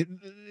 I mean,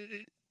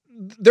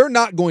 they're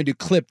not going to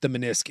clip the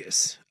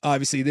meniscus.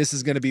 Obviously, this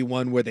is going to be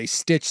one where they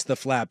stitch the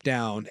flap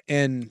down.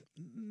 And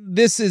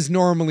this is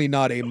normally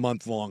not a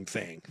month-long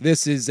thing.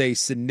 This is a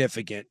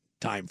significant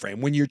time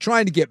frame. When you're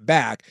trying to get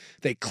back,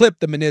 they clip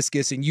the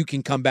meniscus and you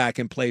can come back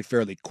and play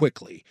fairly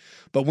quickly.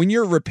 But when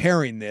you're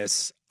repairing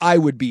this, I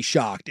would be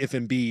shocked if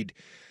Embiid,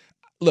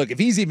 look, if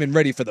he's even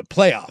ready for the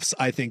playoffs,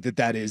 I think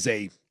that is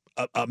a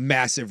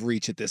massive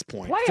reach at this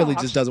point. Playoffs? Philly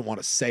just doesn't want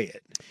to say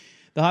it.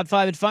 The Hot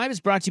 5 at 5 is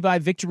brought to you by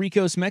Victor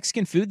Rico's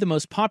Mexican Food, the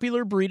most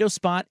popular burrito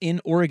spot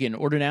in Oregon.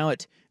 Order now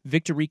at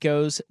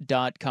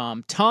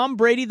victorricos.com. Tom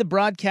Brady, the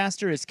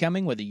broadcaster, is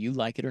coming whether you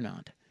like it or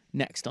not.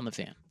 Next on The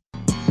Fan.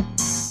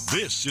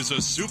 This is a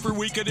Super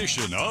Week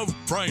edition of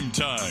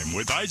Primetime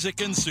with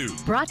Isaac and Sue.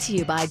 Brought to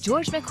you by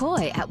George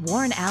McCoy at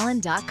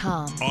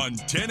warrenallen.com. On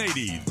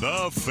 1080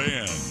 The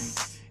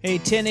Fan. Hey,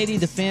 1080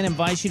 The Fan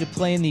invites you to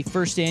play in the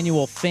first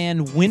annual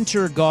Fan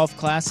Winter Golf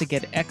Classic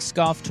at X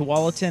Golf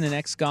Tualatin and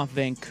X Golf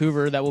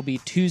Vancouver. That will be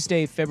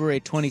Tuesday,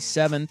 February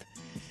 27th.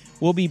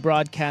 We'll be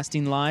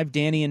broadcasting live,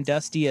 Danny and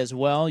Dusty as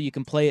well. You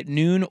can play at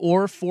noon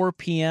or 4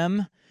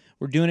 p.m.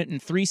 We're doing it in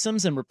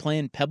threesomes, and we're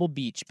playing Pebble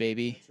Beach,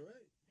 baby. That's right.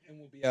 And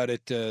we'll be out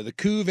at the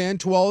Couve and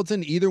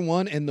Tualatin, either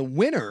one. And the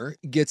winner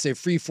gets a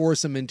free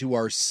foursome into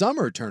our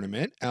summer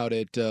tournament out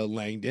at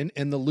Langdon.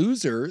 And the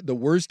loser, the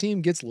worst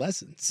team, gets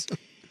lessons.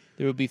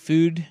 There will be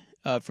food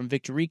from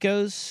Victor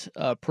Rico's,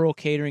 Pearl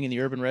Catering, and the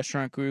Urban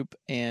Restaurant Group.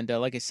 And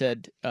like I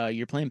said,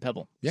 you're playing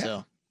Pebble. Yeah.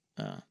 So,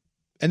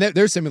 and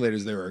their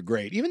simulators there are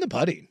great. Even the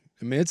putting.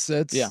 I mean, it's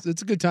a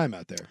good time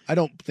out there. I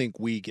don't think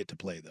we get to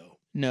play, though.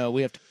 No,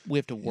 we have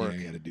to work. Yeah,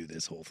 we got to do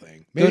this whole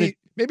thing.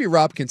 Maybe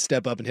Rob can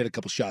step up and hit a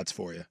couple shots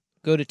for you.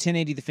 Go to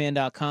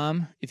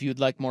 1080thefan.com if you would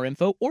like more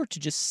info, or to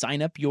just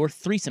sign up your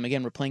threesome.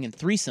 Again, we're playing in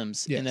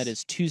threesomes, and that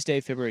is Tuesday,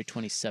 February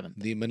 27th.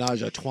 The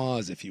menage a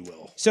trois, if you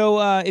will.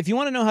 So if you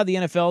want to know how the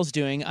NFL's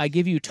doing, I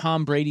give you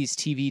Tom Brady's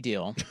TV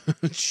deal.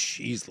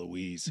 Jeez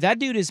Louise. That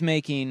dude is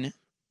making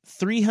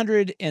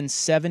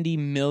 $370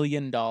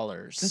 million.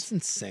 That's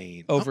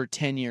insane. Over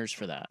 10 years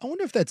for that. I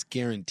wonder if that's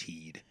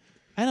guaranteed.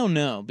 I don't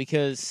know,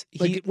 because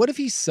what if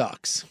he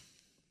sucks?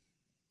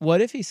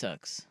 What if he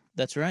sucks?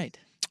 That's right.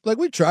 Like,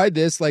 we've tried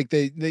this. Like,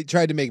 they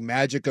tried to make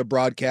Magic a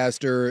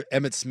broadcaster.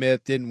 Emmitt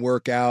Smith didn't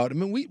work out. I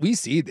mean, we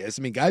see this.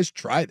 I mean, guys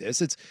try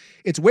this.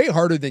 It's way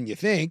harder than you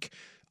think.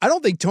 I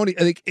don't think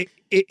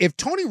if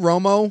Tony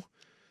Romo,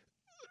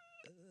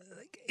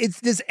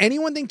 does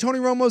anyone think Tony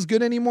Romo's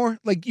good anymore?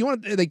 Like, he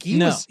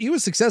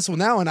was successful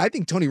now, and I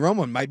think Tony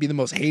Romo might be the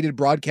most hated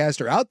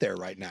broadcaster out there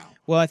right now.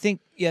 Well, I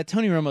think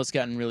Tony Romo's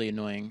gotten really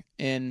annoying,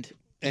 and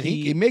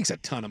he makes a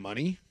ton of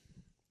money.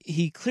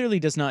 He clearly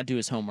does not do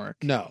his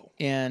homework. No,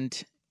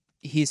 and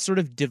he's sort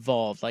of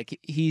devolved. Like,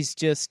 he's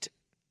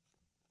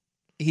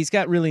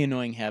got really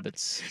annoying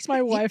habits.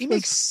 My wife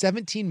makes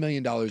 $17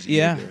 million a year.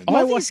 Yeah,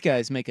 all these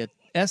guys make a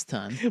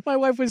S-ton. My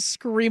wife was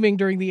screaming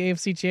during the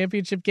AFC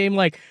Championship game,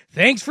 like,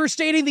 "Thanks for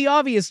stating the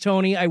obvious,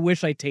 Tony. I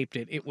wish I taped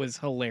it. It was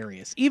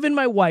hilarious." Even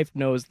my wife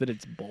knows that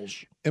it's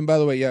bullshit. And by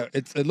the way,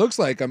 it looks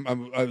like I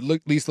at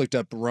least looked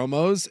up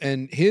Romo's,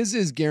 and his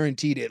is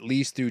guaranteed at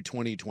least through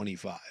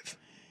 2025.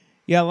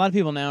 Yeah, a lot of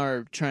people now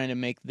are trying to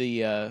make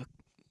the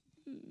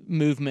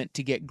movement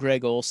to get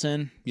Greg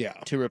Olsen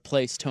to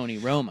replace Tony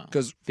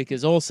Romo.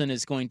 Because Olsen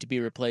is going to be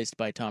replaced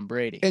by Tom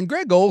Brady. And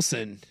Greg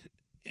Olsen,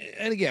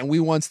 and again, we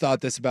once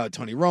thought this about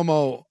Tony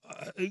Romo.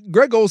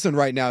 Greg Olsen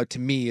right now, to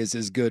me, is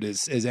as good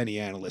as any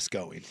analyst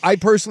going. I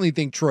personally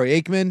think Troy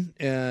Aikman,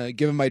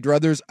 given my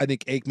druthers, I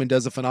think Aikman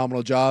does a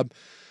phenomenal job.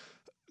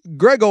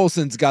 Greg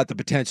Olsen's got the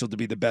potential to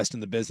be the best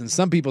in the business.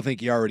 Some people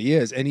think he already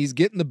is, and he's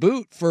getting the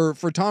boot for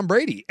Tom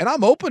Brady. And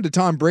I'm open to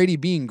Tom Brady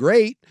being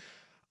great.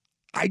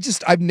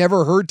 I've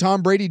never heard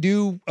Tom Brady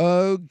do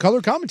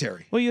color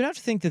commentary. Well, you'd have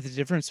to think that the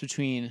difference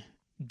between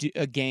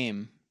a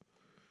game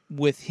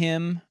with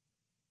him,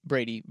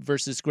 Brady,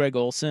 versus Greg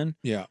Olsen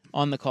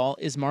on the call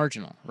is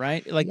marginal,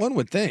 right? Like, one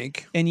would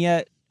think. And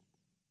yet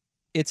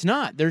it's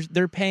not.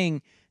 They're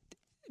paying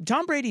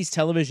Tom Brady's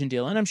television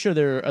deal, and I'm sure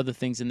there are other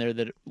things in there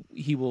that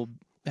he will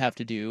have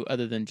to do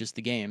other than just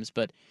the games,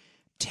 but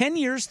 10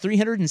 years,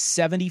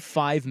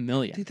 $375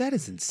 million. Dude, that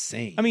is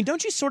insane. I mean,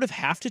 don't you sort of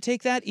have to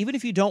take that, even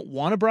if you don't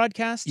want to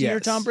broadcast to your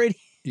Tom Brady?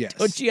 Yes.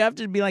 Don't you have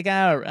to be like,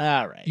 all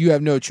right. You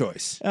have no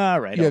choice. All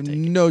right, you have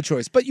no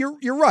choice. But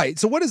you're right.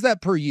 So what is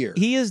that per year?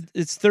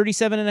 It's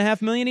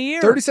 $37.5 million a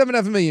year.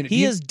 $37.5 million.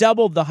 He has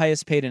doubled the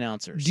highest paid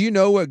announcers. Do you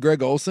know what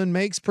Greg Olson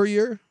makes per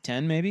year?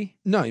 10 maybe?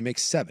 No, he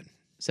makes 7.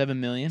 $7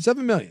 million? $7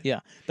 million.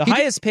 Yeah. The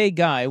highest paid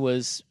guy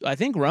was, I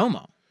think,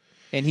 Romo.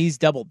 And he's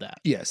doubled that.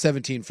 Yeah,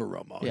 17 for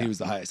Romo. Yeah. He was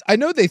the highest. I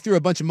know they threw a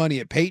bunch of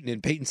money at Peyton,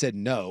 and Peyton said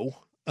no,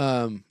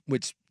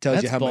 which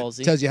tells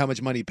you how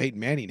much money Peyton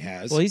Manning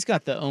has. Well, he's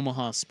got the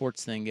Omaha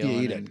sports thing going. Yeah,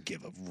 he doesn't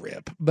give a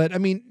rip. But I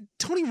mean,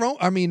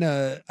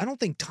 I don't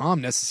think Tom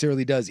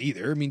necessarily does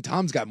either. I mean,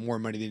 Tom's got more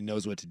money than he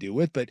knows what to do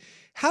with. But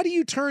how do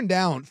you turn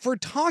down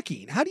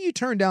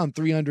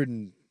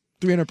 300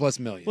 plus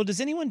million? Well, does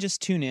anyone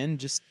just tune in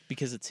just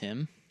because it's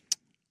him?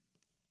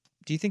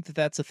 Do you think that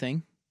that's a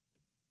thing?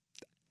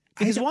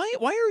 Because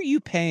why are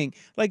you paying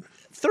like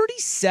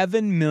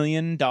 $37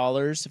 million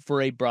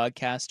for a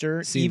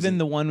broadcaster,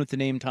 the one with the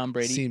name Tom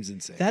Brady? Seems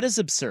insane. That is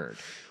absurd.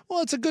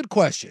 Well, it's a good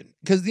question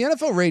because the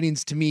NFL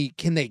ratings, to me,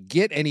 can they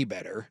get any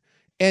better?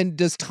 And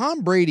does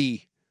Tom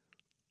Brady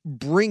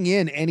bring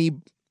in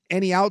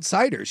any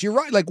outsiders? You're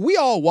right. Like, we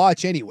all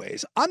watch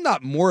anyways. I'm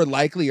not more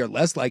likely or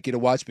less likely to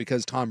watch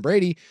because Tom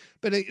Brady,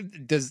 but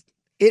it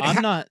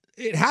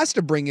has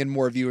to bring in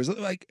more viewers.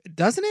 Like,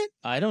 doesn't it?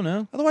 I don't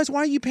know. Otherwise, why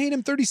are you paying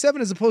him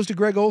 37 as opposed to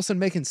Greg Olson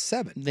making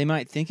 7? They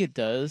might think it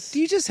does.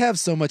 Do you just have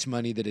so much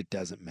money that it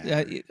doesn't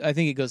matter? I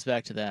think it goes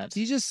back to that.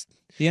 The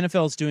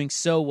NFL is doing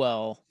so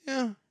well.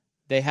 Yeah.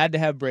 They had to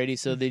have Brady,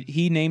 so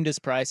he named his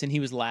price, and he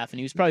was laughing.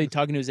 He was probably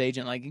talking to his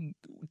agent, like,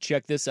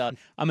 check this out.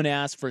 I'm going to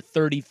ask for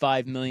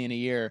 $35 million a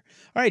year.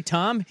 All right,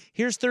 Tom,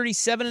 here's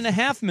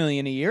 $37.5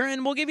 million a year,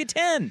 and we'll give you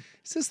 10.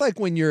 It's just like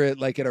when you're at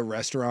a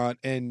restaurant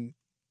and,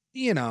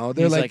 they're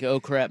He's like,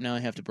 oh, crap, now I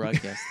have to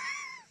broadcast.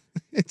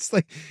 It's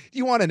like,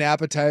 you want an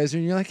appetizer,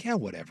 and you're like, yeah,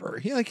 whatever.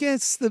 You're like, yeah,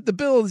 it's the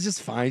bill is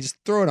just fine. Just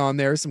throw it on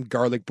there, some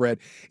garlic bread.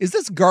 Is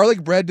this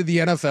garlic bread to the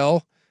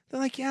NFL? They're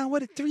like, yeah,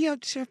 what?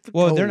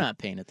 Well, they're not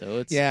paying it,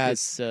 thow.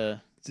 It's I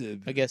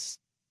guess,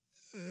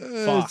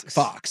 Fox.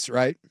 Fox,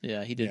 right?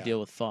 Yeah, he did a deal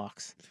with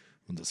Fox.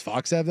 Well, does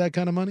Fox have that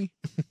kind of money?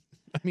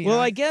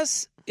 I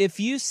guess if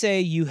you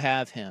say you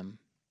have him,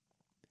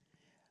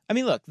 I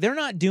mean, look, they're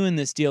not doing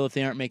this deal if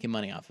they aren't making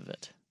money off of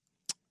it.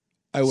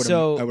 I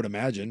would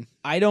imagine.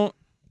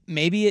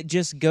 Maybe it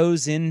just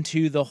goes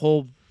into the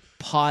whole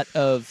pot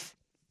of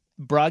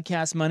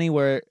broadcast money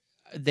where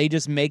they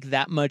just make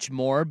that much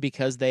more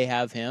because they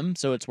have him,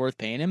 so it's worth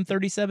paying him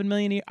 $37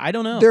 million a year. I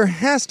don't know. There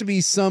has to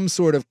be some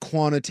sort of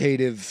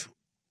quantitative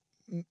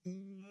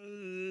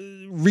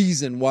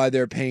reason why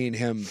they're paying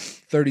him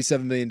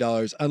 $37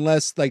 million,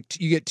 unless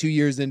you get 2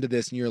 years into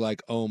this and you're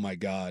like, oh my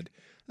God.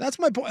 That's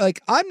my point.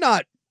 Like, I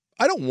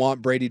don't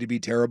want Brady to be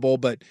terrible,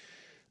 but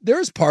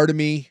there's part of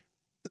me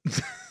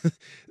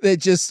that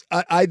just,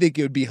 I think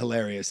it would be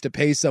hilarious to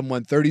pay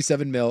someone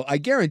 $37 million. I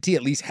guarantee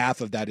at least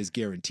half of that is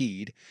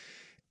guaranteed.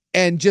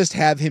 And just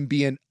have him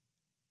be an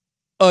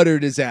utter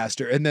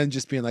disaster, and then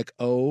just being like,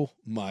 "Oh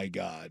my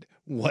God,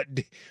 what?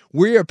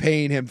 We are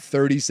paying him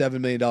 $37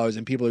 million,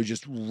 and people are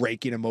just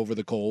raking him over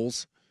the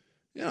coals."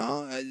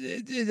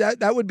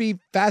 That would be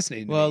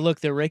fascinating. Well, look,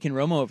 they're raking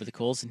Romo over the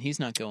coals, and he's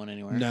not going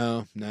anywhere.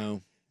 No.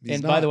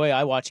 And by the way,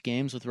 I watch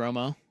games with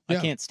Romo. Yeah.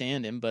 I can't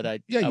stand him, but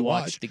I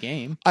watch the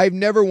game. I've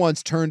never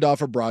once turned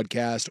off a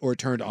broadcast or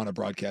turned on a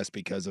broadcast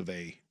because of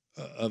an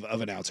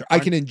announcer. I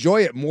can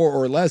enjoy it more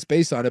or less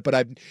based on it,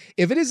 but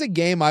if it is a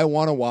game I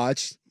want to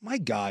watch, my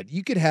God,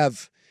 you could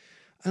have,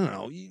 I don't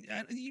know,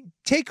 you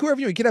take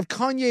whoever you could have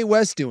Kanye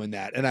West doing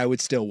that, and I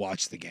would still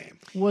watch the game.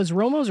 Was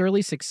Romo's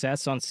early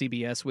success on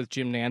CBS with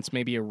Jim Nantz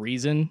maybe a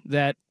reason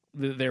that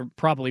there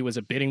probably was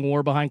a bidding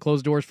war behind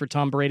closed doors for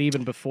Tom Brady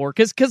even before?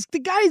 Because the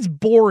guy's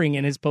boring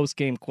in his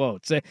post-game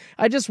quotes.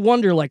 I just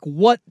wonder,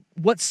 what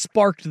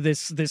sparked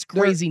this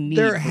crazy need.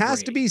 There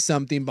has to be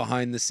something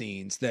behind the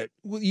scenes that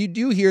you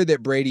do hear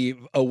that Brady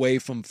away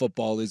from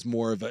football is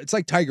more of it's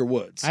like Tiger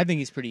Woods. I think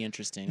he's pretty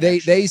interesting.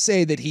 They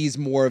say that he's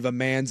more of a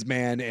man's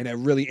man and a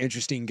really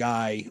interesting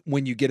guy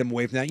when you get him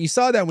away from that. You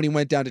saw that when he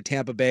went down to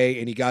Tampa Bay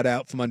and he got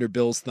out from under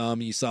Bill's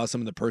thumb. You saw some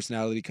of the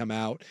personality come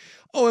out.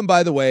 Oh, and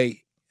by the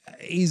way,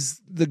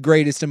 he's the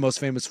greatest and most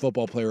famous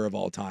football player of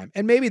all time.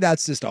 And maybe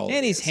that's just all.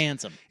 And he's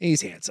handsome.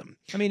 He's handsome.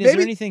 I mean, is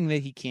there anything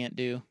that he can't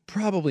do?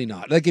 Probably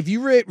not. Like, if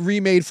you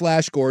remade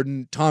Flash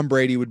Gordon, Tom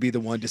Brady would be the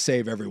one to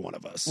save every one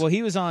of us. Well,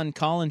 he was on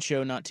Colin's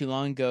show not too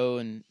long ago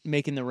and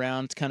making the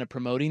rounds kind of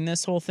promoting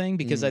this whole thing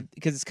because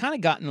it's kind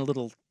of gotten a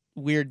little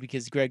weird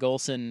because Greg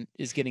Olson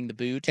is getting the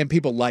boot. And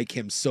people like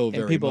him so very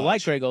much. And people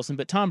like Greg Olson,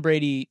 but Tom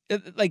Brady,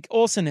 like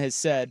Olson has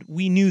said,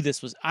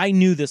 I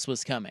knew this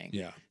was coming.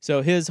 Yeah.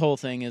 So his whole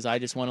thing is, I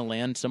just want to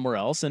land somewhere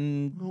else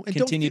and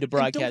continue to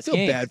broadcast games. Don't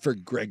feel games. bad for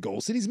Greg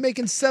Olson. He's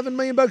making $7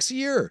 million a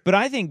year. But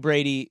I think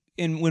Brady,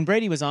 and when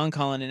Brady was on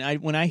Colin,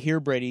 and when I hear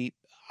Brady,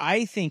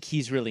 I think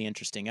he's really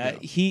interesting. Yeah.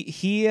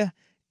 He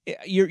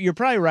you're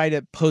probably right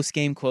at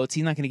post-game quotes.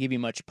 He's not going to give you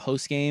much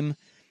post-game,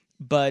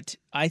 but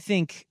I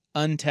think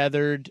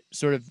untethered,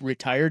 sort of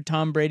retired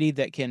Tom Brady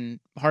that can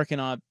hearken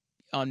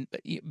on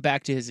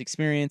back to his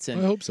experience,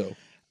 and I hope so.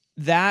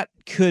 That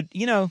could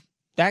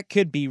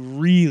be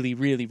really,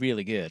 really,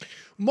 really good.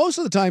 Most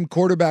of the time,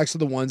 quarterbacks are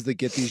the ones that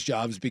get these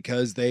jobs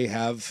because they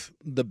have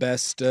the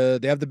best. They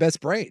have the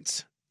best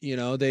brains.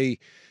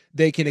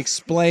 They can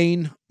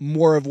explain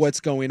more of what's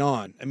going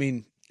on. I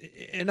mean,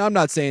 and I'm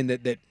not saying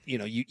that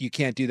you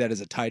can't do that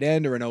as a tight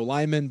end or an O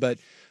lineman, but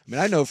I mean,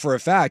 I know for a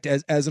fact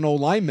as an O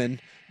lineman,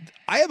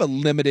 I have a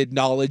limited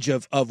knowledge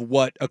of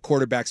what a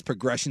quarterback's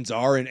progressions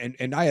are,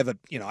 and I have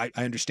I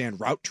understand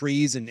route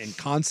trees and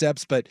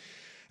concepts, but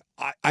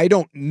I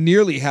don't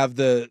nearly have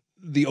the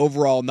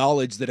overall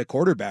knowledge that a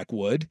quarterback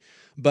would.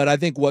 But I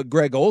think what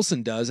Greg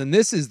Olsen does, and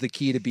this is the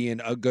key to being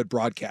a good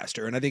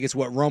broadcaster, and I think it's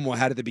what Romo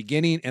had at the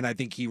beginning, and I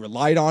think he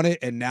relied on it,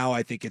 and now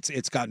I think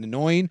it's gotten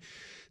annoying.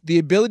 The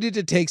ability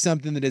to take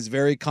something that is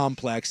very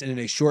complex and in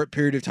a short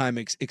period of time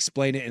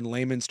explain it in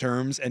layman's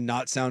terms and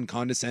not sound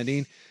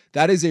condescending,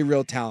 that is a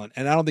real talent.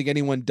 And I don't think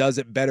anyone does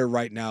it better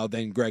right now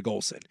than Greg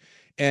Olsen.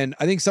 And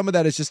I think some of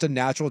that is just a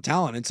natural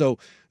talent. And so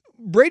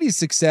Brady's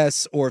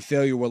success or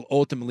failure will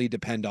ultimately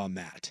depend on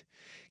that.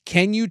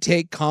 Can you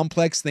take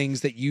complex things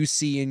that you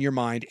see in your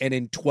mind and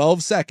in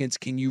 12 seconds,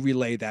 can you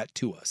relay that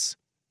to us?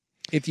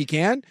 If you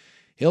can,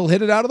 he'll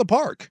hit it out of the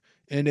park.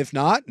 And if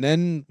not,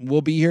 then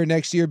we'll be here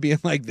next year being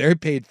like, they're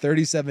paid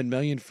 $37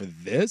 million for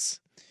this.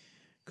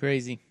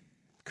 Crazy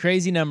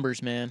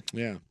numbers, man.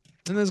 Yeah.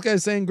 And this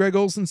guy's saying Greg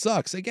Olsen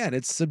sucks. Again,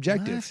 it's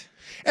subjective.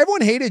 What?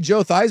 Everyone hated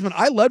Joe Theismann.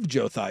 I loved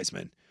Joe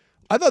Theismann.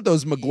 I thought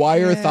those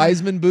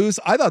Theismann booths,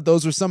 I thought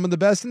those were some of the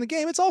best in the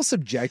game. It's all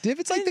subjective.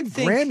 It's like the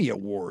Grammy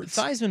Awards.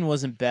 Theismann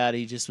wasn't bad.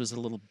 He just was a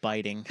little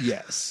biting.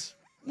 Yes.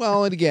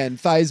 Well, and again,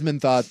 Theismann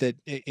thought that,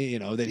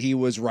 that he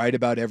was right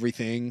about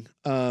everything.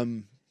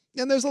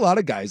 And there's a lot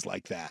of guys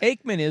like that.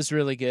 Aikman is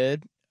really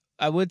good.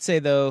 I would say,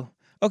 though,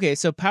 okay,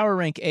 so power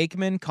rank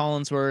Aikman,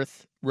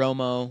 Collinsworth,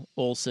 Romo,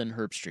 Olsen,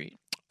 Herbstreit.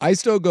 I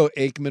still go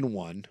Aikman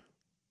 1.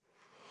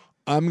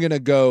 I'm going to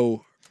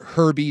go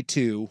Herbie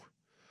 2.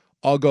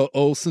 I'll go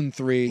Olsen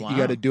 3. Wow. You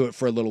got to do it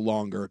for a little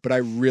longer, but I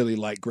really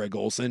like Greg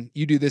Olsen.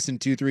 You do this in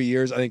 2-3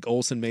 years, I think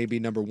Olsen may be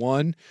number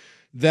 1.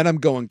 Then I'm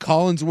going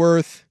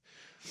Collinsworth,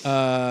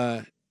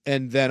 and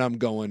then I'm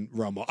going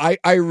Romo.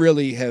 I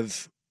really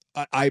have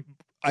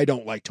I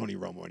don't like Tony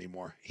Romo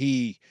anymore.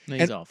 He's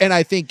awful. And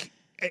I think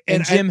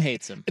and Jim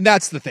hates him. And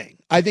that's the thing.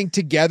 I think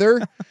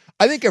together,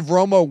 I think if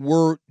Romo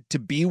were to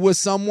be with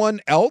someone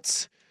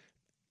else,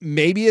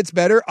 maybe it's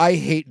better. I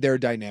hate their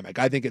dynamic.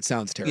 I think it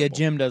sounds terrible. Yeah,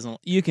 Jim doesn't.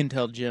 You can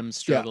tell Jim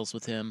struggles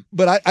with him.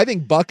 But I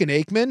think Buck and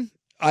Aikman,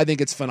 I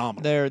think it's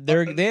phenomenal.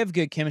 They have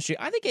good chemistry.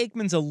 I think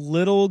Aikman's a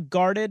little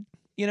guarded.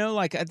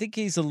 I think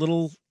he's a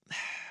little.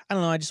 I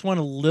don't know. I just want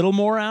a little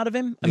more out of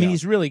him. I mean,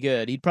 he's really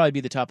good. He'd probably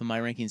be the top of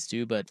my rankings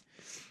too, but.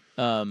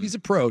 He's a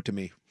pro to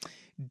me.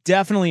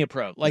 Definitely a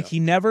pro. He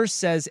never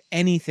says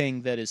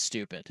anything that is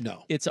stupid.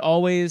 No, it's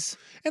always.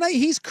 And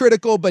he's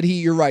critical, but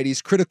you're right.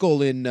 He's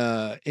critical in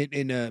a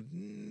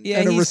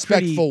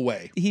respectful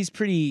way. He's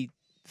pretty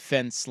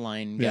fence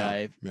line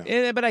guy.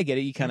 Yeah. But I get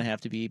it. You kind of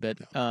have to be. But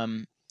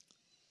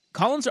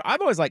Collins, I've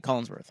always liked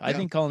Collinsworth. I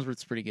think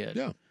Collinsworth's pretty good.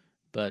 Yeah.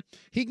 But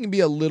he can be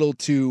a little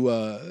too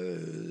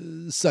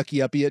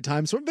sucky uppy at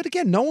times. But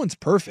again, no one's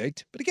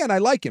perfect. But again, I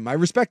like him. I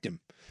respect him.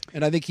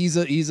 And I think he's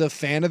a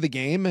fan of the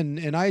game,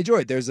 and I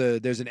enjoy it. There's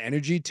an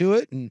energy to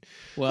it, and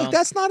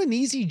that's not an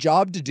easy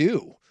job to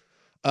do.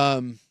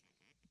 And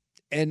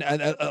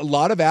a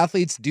lot of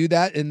athletes do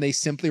that, and they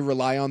simply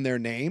rely on their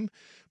name.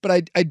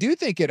 But I do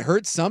think it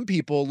hurts some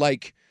people.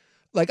 Like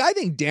I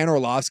think Dan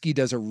Orlovsky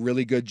does a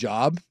really good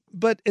job,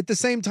 but at the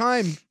same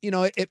time,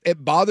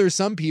 it bothers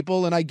some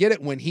people, and I get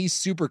it when he's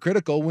super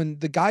critical. When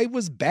the guy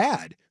was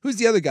bad, who's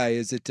the other guy?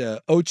 Is it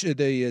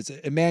Is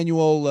it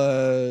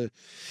Emmanuel?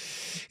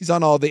 He's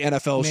on all the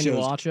NFL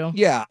shows. Ocho?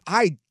 Yeah,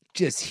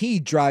 he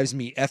drives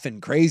me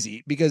effing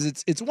crazy because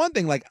it's one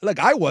thing like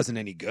I wasn't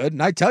any good,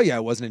 and I tell you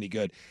I wasn't any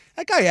good.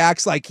 That guy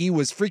acts like he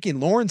was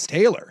freaking Lawrence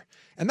Taylor,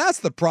 and that's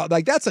the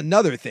problem. That's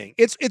another thing.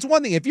 It's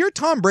one thing if you're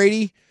Tom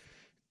Brady,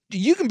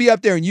 you can be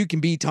up there and you can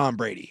be Tom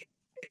Brady.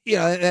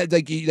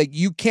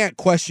 You can't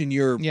question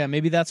your. Yeah,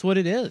 maybe that's what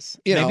it is.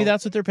 Maybe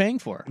that's what they're paying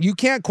for. You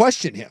can't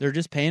question him. They're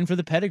just paying for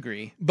the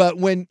pedigree. But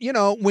when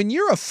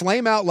you're a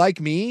flame out like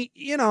me,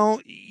 you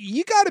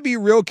got to be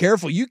real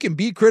careful. You can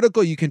be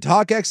critical. You can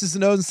talk X's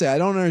and O's and say, I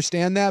don't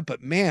understand that.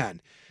 But man,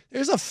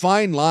 there's a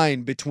fine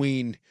line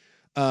between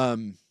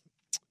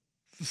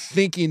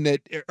thinking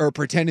that or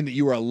pretending that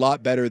you were a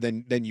lot better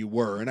than you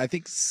were. And I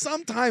think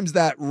sometimes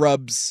that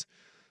rubs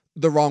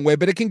the wrong way.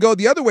 But it can go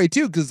the other way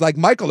too, because like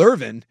Michael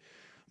Irvin's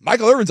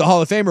a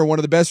Hall of Famer, one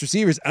of the best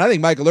receivers, and I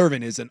think Michael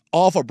Irvin is an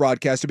awful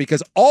broadcaster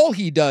because all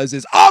he does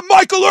is, I'm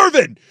Michael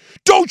Irvin!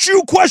 Don't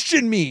you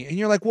question me! And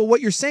you're like, well,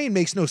 what you're saying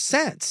makes no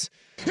sense.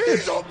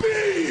 He's a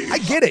beast! I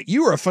get it.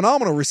 You are a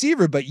phenomenal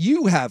receiver, but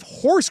you have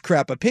horse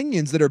crap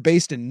opinions that are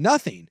based in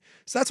nothing.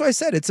 So that's why I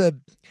said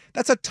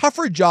that's a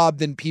tougher job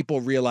than people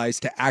realize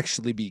to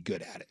actually be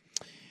good at it.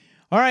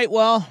 All right,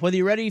 well, whether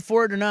you're ready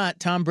for it or not,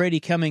 Tom Brady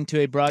coming to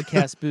a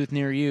broadcast booth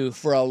near you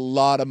for a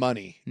lot of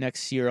money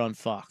next year on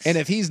Fox. And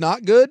if he's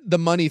not good, the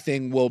money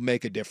thing will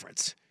make a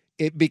difference.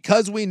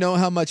 Because we know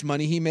how much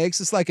money he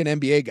makes, it's like an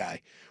NBA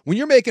guy. When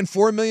you're making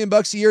 $4 million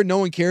a year, no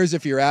one cares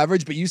if you're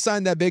average, but you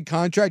sign that big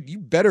contract, you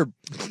better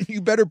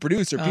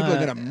produce or people are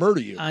going to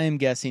murder you. I am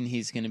guessing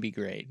he's going to be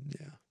great.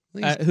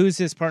 Yeah. Who's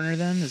his partner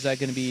then? Is that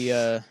going to be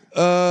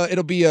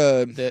it'll be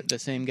the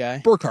same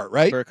guy? Burkhart,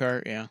 right?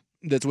 Burkhart, yeah.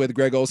 That's with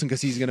Greg Olsen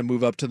because he's going to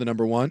move up to the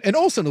number 1. And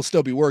Olsen will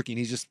still be working.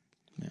 He's just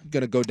going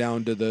to go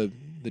down to the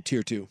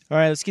tier 2. All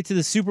right, let's get to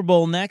the Super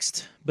Bowl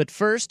next. But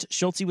first,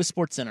 Schultzy with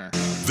SportsCenter.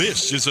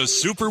 This is a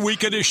Super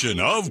Week edition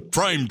of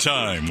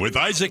Primetime with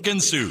Isaac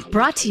and Sue.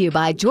 Brought to you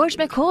by George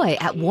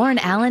McCoy at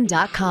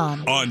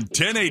WarrenAllen.com. On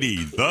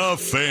 1080 The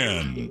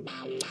Fan.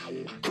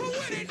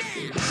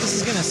 This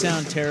is going to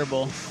sound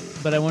terrible,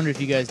 but I wonder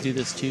if you guys do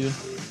this too.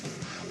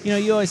 You know,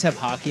 you always have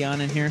hockey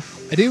on in here.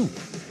 I do.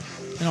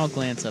 And I'll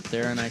glance up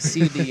there, and I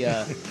see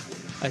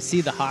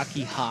the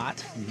hockey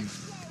hot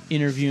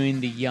interviewing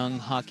the young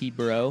hockey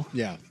bro.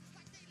 Yeah.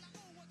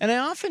 And I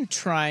often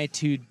try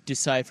to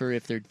decipher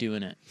if they're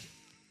doing it.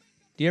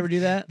 Do you ever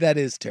do that? That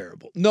is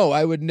terrible. No,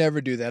 I would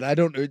never do that. I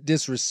don't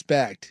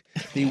disrespect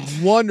the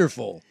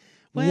wonderful,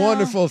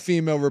 wonderful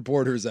female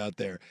reporters out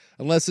there.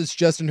 Unless it's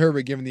Justin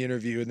Herbert giving the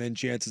interview, and then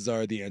chances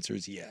are the answer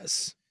is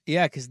yes.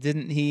 Yeah, because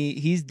didn't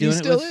he's doing it He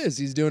still is.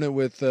 He's doing it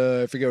with,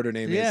 I forget what her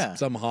name is.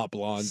 Some hot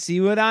blonde.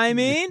 See what I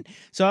mean?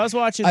 So I was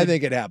watching. I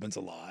think it happens a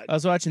lot. I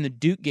was watching the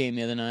Duke game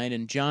the other night,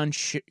 and John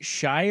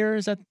Shire,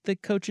 is that the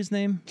coach's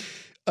name?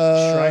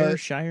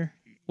 Shire?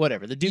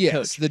 Whatever, the Duke coach.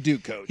 Yes, the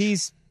Duke coach.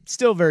 He's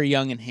still very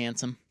young and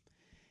handsome.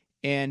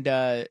 And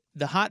the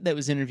hot that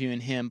was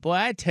interviewing him, boy,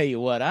 I tell you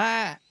what,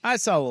 I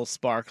saw a little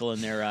sparkle in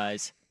their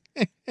eyes.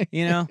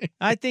 You know,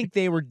 I think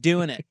they were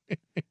doing it.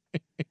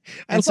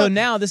 And so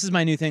now this is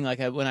my new thing. Like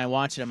when I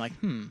watch it, I'm like,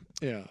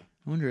 yeah.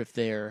 I wonder if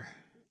they're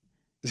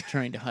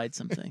trying to hide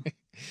something.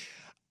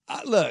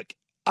 Look,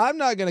 I'm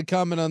not going to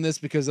comment on this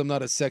because I'm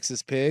not a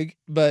sexist pig,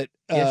 but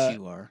yes,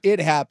 you are. It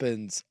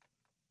happens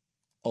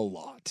a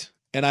lot,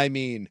 and I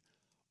mean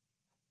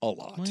a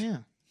lot. Well, yeah.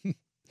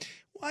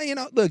 Well, you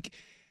know, look,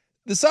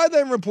 the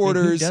sideline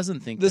reporters. Who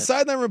doesn't think the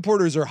sideline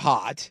reporters are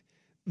hot?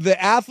 The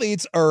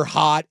athletes are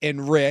hot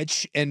and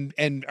rich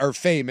and are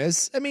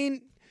famous. I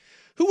mean.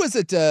 Who was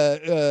it?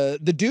 The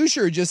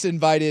doucher just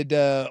invited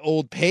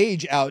old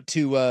Paige out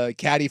to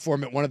caddy for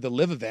him at one of the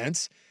live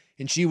events,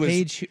 and she was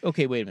Paige.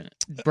 Okay, wait a minute.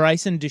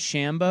 Bryson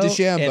DeChambeau.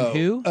 DeChambeau. And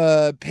who?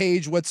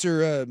 Paige. What's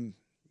her?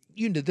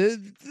 You know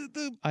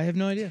the. I have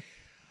no idea.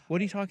 What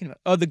are you talking about?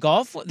 Oh, the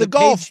golf. The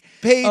golf.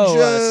 Paige.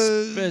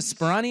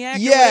 Spiraniak.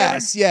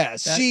 Yes.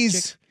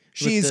 That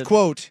She's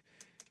quote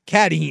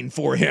caddying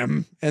for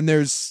him, and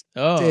there's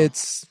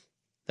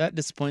that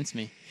disappoints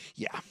me.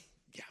 Yeah.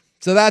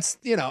 So that's,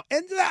 you know,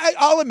 and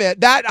I'll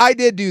admit that I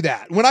did do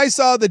that. When I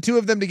saw the two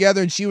of them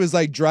together and she was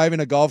like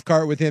driving a golf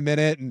cart with him in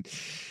it. And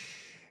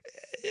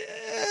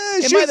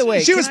by the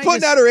way, she was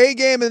putting out her A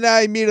game, and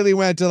I immediately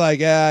went to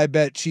like, I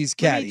bet she's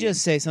caddying. Let me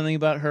just say something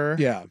about her.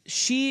 Yeah.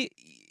 It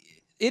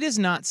is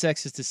not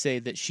sexist to say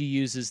that she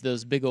uses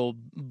those big old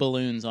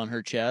balloons on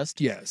her chest.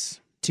 Yes.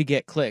 To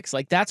get clicks.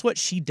 Like that's what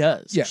she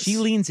does. Yes. She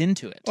leans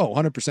into it. Oh,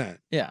 100%.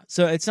 Yeah.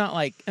 So it's not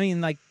like, I mean,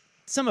 like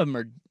some of them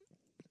are,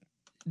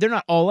 they're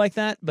not all like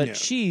that, but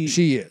she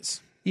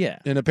is. Yeah.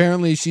 And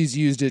apparently she's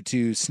used it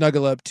to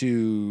snuggle up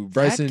to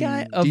Bryson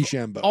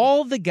DeChambeau.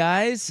 All the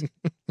guys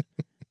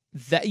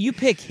that you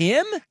pick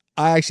him?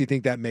 I actually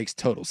think that makes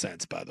total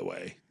sense, by the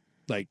way.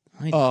 Like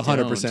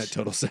 100%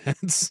 total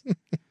sense.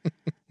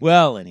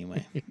 Well,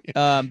 anyway.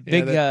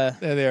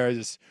 They are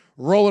just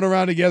rolling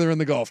around together in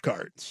the golf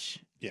cart.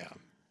 Yeah.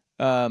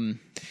 The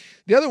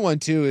other one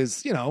too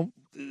is, you know,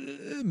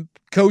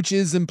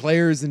 coaches and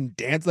players and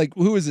dance. Like,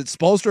 who is it?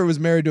 Spolstra was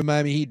married to a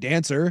Miami Heat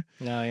dancer.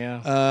 Oh,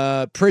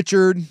 yeah.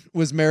 Pritchard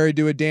was married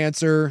to a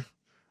dancer.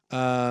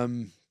 Yeah,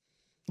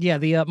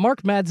 the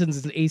Mark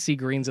Madsons and AC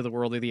Greens of the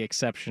world are the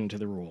exception to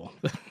the rule.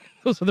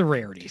 Those are the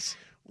rarities.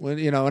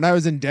 When I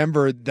was in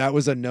Denver, that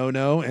was a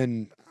no-no,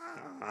 and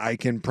I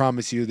can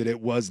promise you that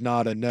it was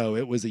not a no.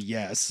 It was a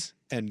yes,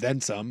 and then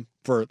some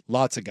for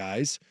lots of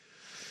guys.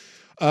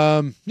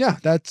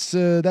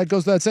 That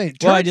goes without saying.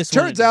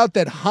 Turns out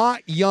that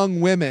hot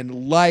young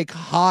women like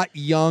hot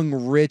young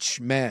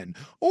rich men,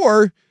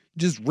 or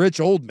just rich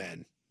old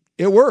men.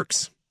 It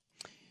works.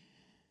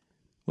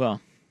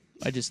 Well,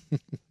 it's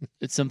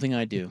something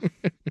I do.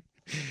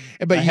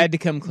 But I had to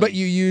come clean. But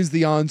you use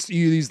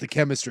the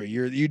chemistry.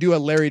 You do a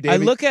Larry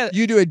David.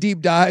 You do a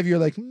deep dive. You're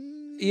like,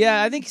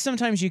 yeah. I think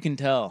sometimes you can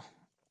tell.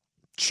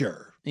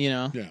 Sure. You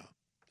know. Yeah.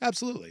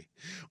 Absolutely.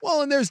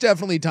 Well, and there's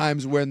definitely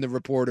times when the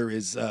reporter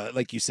is,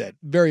 like you said,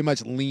 very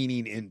much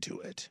leaning into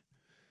it.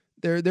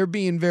 They're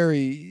being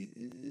very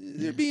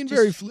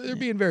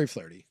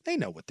flirty. They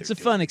know what they're doing.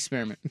 It's a fun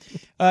experiment.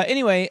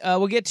 Anyway,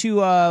 we'll get to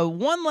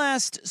one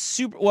last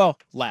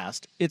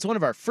It's one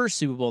of our first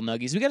Super Bowl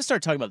nuggies. We got to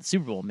start talking about the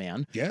Super Bowl,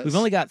 man. Yes. We've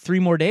only got 3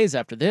 more days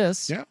after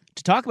this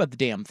to talk about the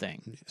damn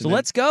thing. So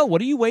let's go.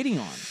 What are you waiting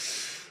on?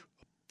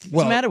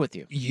 What's the matter with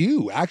you?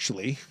 You,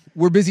 actually.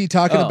 We're busy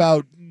talking Oh,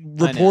 about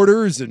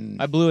reporters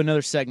and... I blew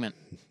another segment.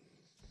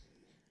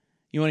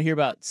 You want to hear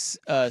about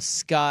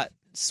Scott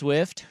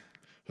Swift?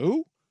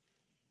 Who?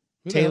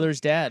 Taylor's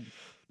dad.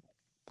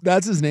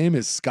 That's his name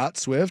is Scott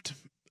Swift.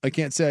 I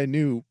can't say I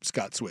knew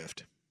Scott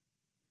Swift.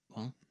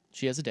 Well,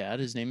 she has a dad.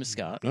 His name is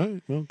Scott. All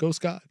right, well, go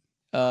Scott.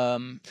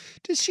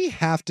 Does she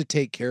have to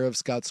take care of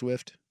Scott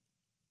Swift?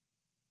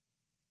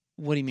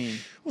 What do you mean?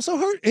 Well,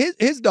 so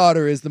his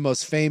daughter is the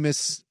most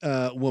famous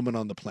woman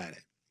on the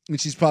planet, and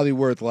she's probably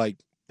worth like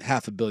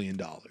 $500 million.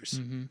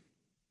 Mm-hmm.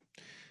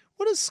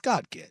 What does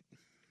Scott get?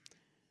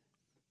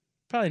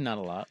 Probably not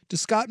a lot. Does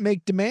Scott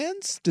make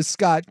demands? Does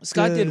Scott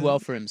did well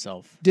for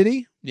himself. Did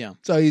he? Yeah.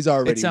 So he's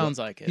already... It sounds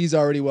like it. He's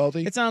already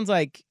wealthy? It sounds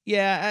like,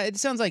 it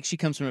sounds like she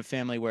comes from a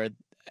family where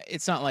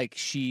it's not like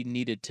she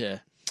needed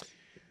to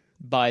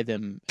buy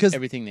them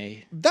everything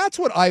they... That's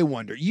what I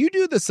wonder. You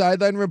do the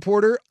sideline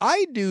reporter.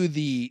 I do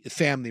the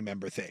family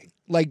member thing.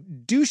 Like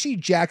douchey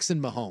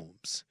Jackson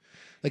Mahomes.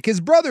 Like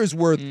his brother's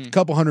worth a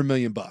couple $100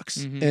 million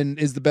and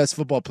is the best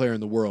football player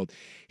in the world.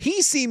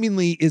 He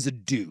seemingly is a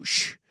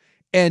douche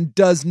and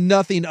does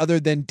nothing other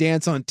than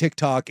dance on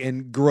TikTok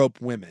and grope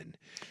women.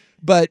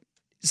 But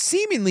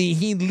seemingly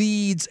he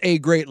leads a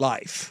great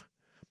life.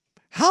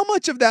 How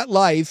much of that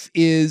life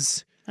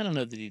is... I don't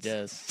know that he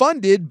does.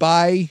 Funded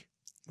by...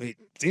 He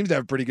seems to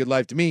have a pretty good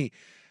life to me.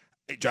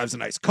 He drives a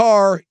nice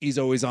car. He's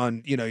always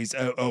on, he's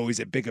always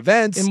at big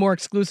events. In more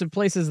exclusive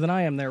places than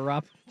I am there,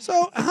 Rob.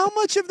 So how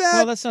much of that...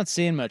 Well, that's not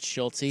saying much,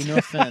 Schultzy. No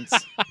offense.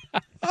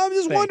 I'm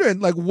just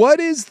wondering, what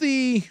is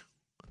the...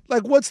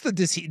 what's the...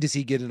 Does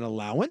he get an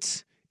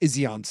allowance? Is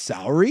he on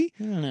salary?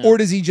 Or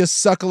does he just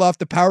suckle off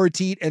the power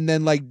teat and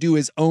then, do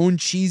his own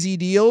cheesy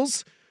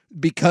deals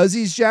because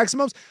he's Jackson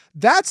Mahomes?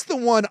 That's the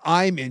one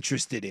I'm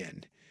interested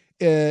in,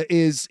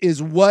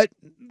 is what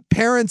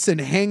parents and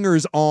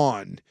hangers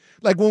on...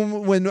 Like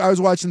when I was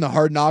watching the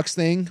Hard Knocks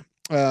thing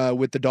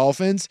with the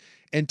Dolphins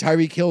and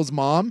Tyreek Hill's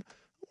mom,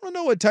 I want to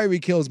know what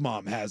Tyreek Hill's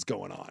mom has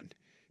going on.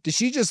 Does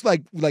she just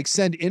like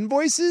send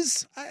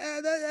invoices?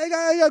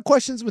 I got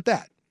questions with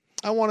that.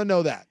 I want to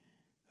know that.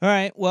 All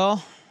right.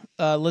 Well,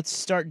 let's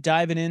start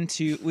diving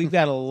into. We've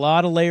got a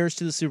lot of layers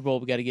to the Super Bowl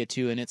we got to get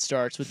to, and it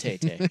starts with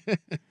Tay-Tay.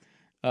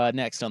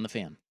 Next on The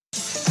Fan.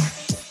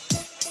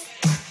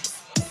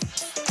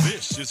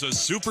 This is a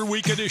Super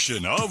Week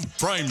edition of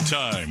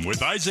Primetime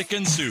with Isaac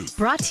and Sue.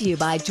 Brought to you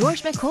by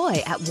George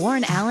McCoy at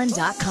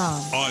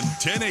WarrenAllen.com. On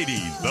 1080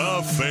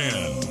 The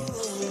Fan.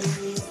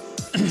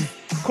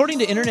 According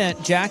to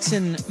Internet,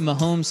 Jackson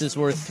Mahomes is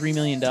worth $3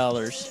 million,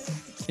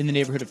 in the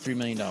neighborhood of $3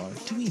 million.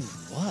 Doing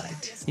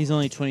what? He's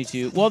only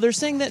 22. Well, they're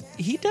saying that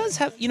he does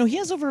have, he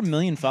has over 1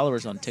 million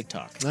followers on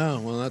TikTok. Oh,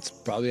 well, that's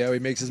probably how he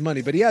makes his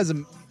money. But he has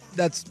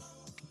that's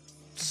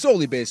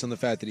solely based on the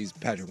fact that he's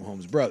Patrick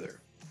Mahomes' brother.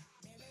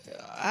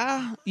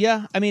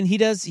 Yeah. I mean,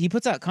 he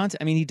puts out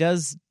content. I mean, he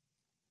does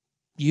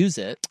use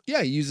it.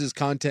 Yeah, he uses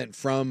content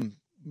from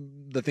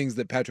the things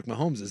that Patrick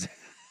Mahomes is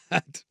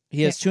at.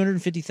 He has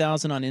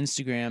 250,000 on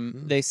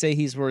Instagram. They say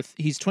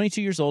he's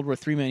 22 years old,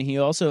 worth $3 million. He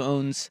also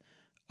owns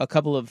a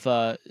couple of,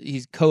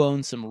 he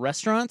co-owns some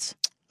restaurants.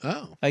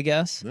 Oh. I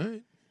guess. All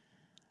right.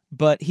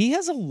 But he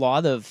has a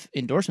lot of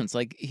endorsements.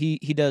 Like he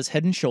does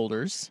Head and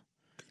Shoulders.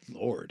 Good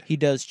Lord. He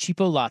does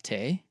Cheapo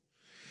Latte.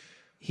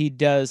 He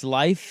does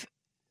Life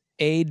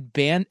Aid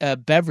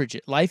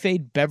beverages.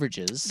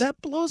 That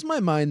blows my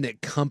mind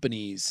that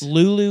companies...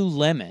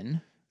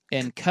 Lululemon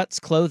and Cuts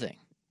Clothing.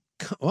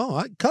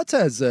 Well, Cuts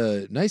has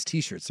nice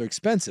T-shirts. They're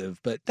expensive,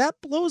 but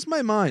that blows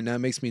my mind. That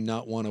makes me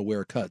not want to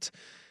wear Cuts.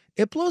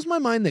 It blows my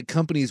mind that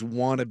companies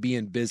want to be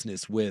in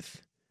business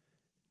with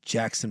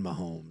Jackson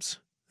Mahomes.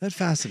 That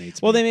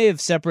fascinates me. Well, they may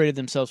have separated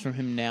themselves from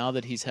him now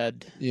that he's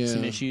had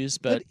some issues,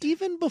 but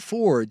even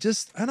before,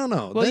 I don't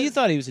know. Well, you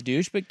thought he was a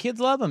douche, but kids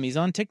love him. He's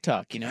on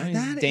TikTok,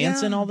 he's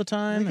dancing all the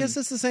time. I guess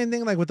it's the same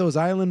thing like with those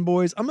Island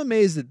Boys. I'm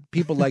amazed that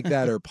people like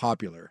that are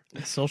popular.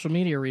 Social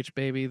media reach,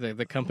 baby.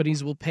 The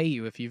companies will pay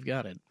you if you've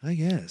got it. I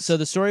guess. So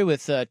the story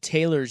with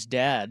Taylor's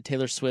dad,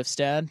 Taylor Swift's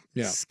dad,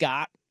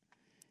 Scott,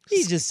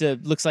 he just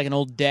looks like an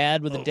old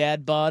dad with a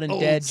dad bod and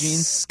dad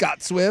jeans.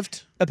 Scott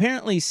Swift.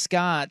 Apparently,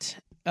 Scott...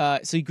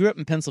 so he grew up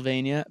in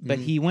Pennsylvania, but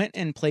he went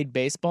and played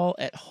baseball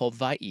at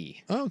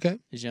Hawaii. Oh, okay.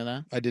 Did you know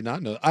that? I did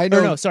not know.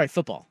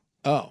 Football.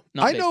 Oh,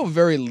 I know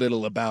very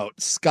little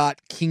about Scott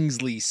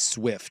Kingsley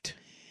Swift.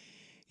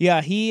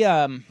 Yeah, he...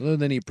 Other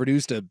than he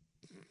produced a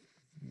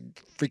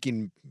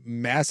freaking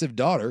massive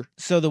daughter.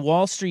 So the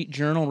Wall Street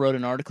Journal wrote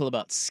an article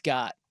about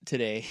Scott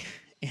today,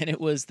 and it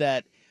was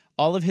that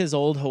all of his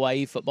old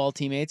Hawaii football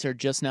teammates are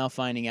just now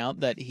finding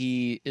out that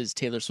he is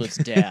Taylor Swift's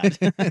dad.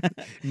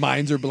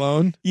 Minds are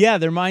blown? Yeah,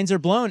 their minds are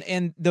blown.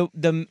 And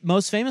the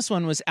most famous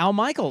one was Al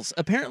Michaels.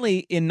 Apparently,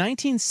 in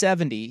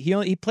 1970,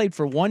 he played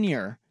for 1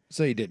 year.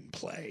 So he didn't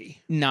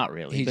play. Not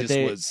really.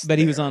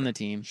 He was on the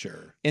team.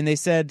 Sure. And they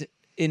said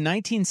in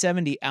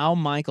 1970, Al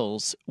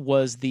Michaels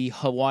was the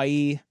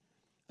Hawaii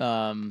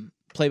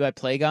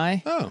play-by-play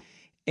guy. Oh.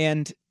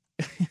 And...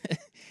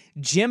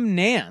 Jim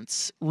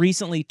Nantz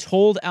recently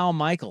told Al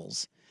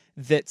Michaels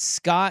that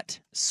Scott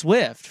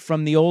Swift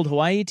from the old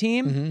Hawaii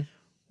team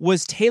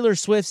was Taylor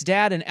Swift's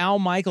dad, and Al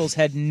Michaels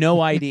had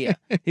no idea.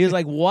 He was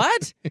like,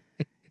 what?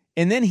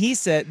 And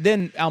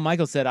then Al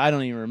Michaels said, I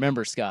don't even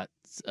remember Scott.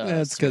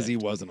 That's because he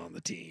wasn't on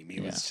the team.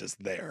 He was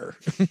just there.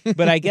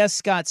 But I guess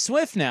Scott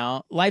Swift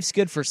now, life's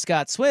good for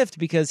Scott Swift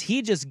because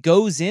he just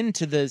goes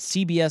into the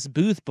CBS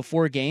booth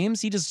before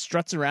games. He just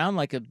struts around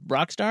like a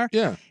rock star.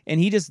 Yeah. And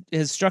he just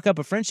has struck up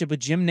a friendship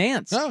with Jim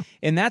Nantz. Oh.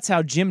 And that's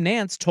how Jim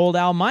Nantz told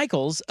Al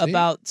Michaels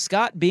about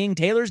Scott being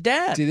Taylor's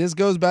dad. See, this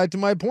goes back to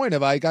my point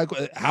of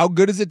how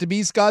good is it to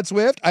be Scott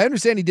Swift? I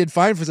understand he did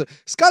fine for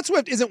Scott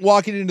Swift isn't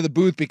walking into the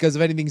booth because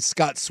of anything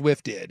Scott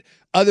Swift did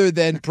other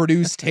than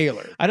produce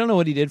Taylor. I don't know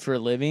what he did for a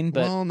living,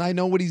 but well, I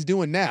know what he's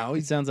doing now.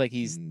 It sounds like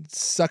he's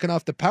sucking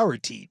off the power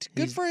teat.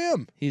 Good for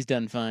him. He's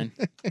done fine.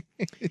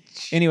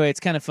 Anyway,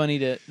 it's kind of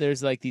funny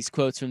there's like these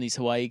quotes from these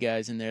Hawaii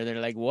guys in there. They're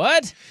like,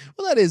 "What?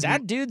 Well,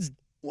 that dude's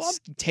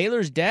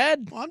Taylor's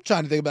dad." Well, I'm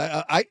trying to think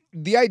about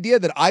the idea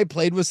that I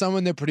played with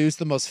someone that produced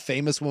the most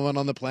famous woman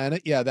on the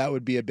planet. Yeah, that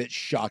would be a bit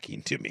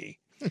shocking to me.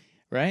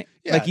 Right?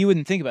 Yeah. Like you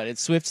wouldn't think about it.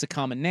 Swift's a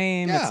common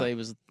name. Yeah. It's like it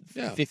was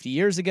 50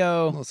 years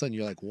ago. All of a sudden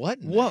you're like, what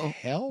in the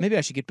hell? Maybe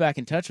I should get back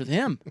in touch with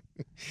him.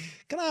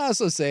 Can I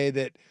also say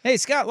that... Hey,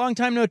 Scott, long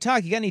time no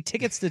talk. You got any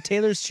tickets to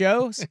Taylor's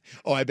shows?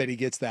 Oh, I bet he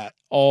gets that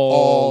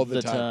all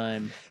the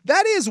time.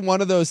 That is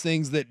one of those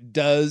things that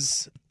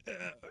does...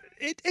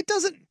 It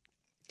doesn't...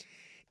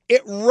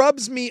 It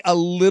rubs me a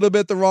little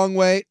bit the wrong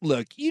way.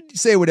 Look, you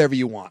say whatever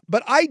you want,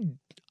 but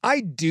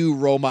I do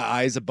roll my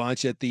eyes a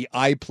bunch at the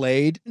I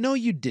played. No,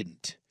 you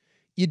didn't.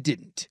 You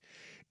didn't.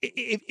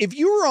 If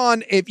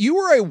you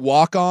were a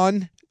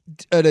walk-on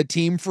at a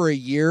team for a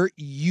year,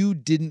 you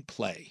didn't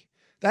play.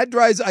 That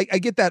drives. I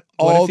get that.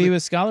 What if he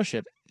was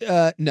scholarship?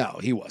 No,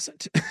 he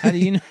wasn't. How do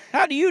you know?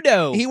 How do you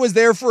know? He was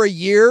there for a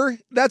year.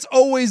 That's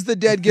always the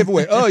dead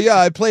giveaway. Oh yeah,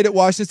 I played at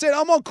Washington State.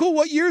 I'm all cool.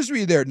 What years were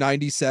you there?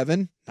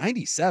 97.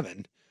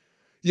 97.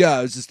 Yeah,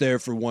 I was just there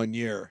for 1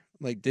 year.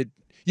 Like it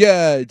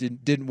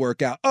didn't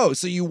work out. Oh,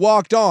 so you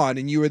walked on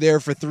and you were there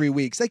for 3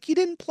 weeks. Like you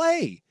didn't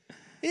play.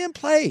 He didn't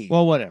play.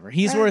 Well, whatever.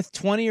 He's worth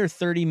 $20 or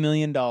 $30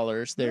 million.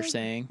 They're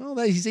saying. Well,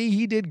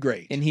 he did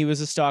great, and he was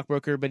a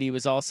stockbroker, but he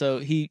was also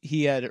he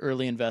had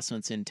early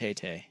investments in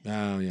Tay.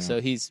 Oh yeah.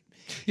 So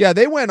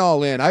they went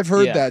all in. I've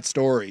heard that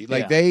story.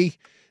 Like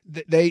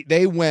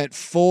they went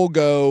full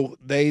go.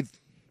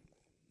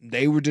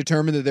 They were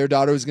determined that their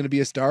daughter was going to be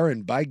a star,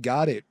 and by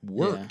God, it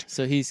worked. Yeah.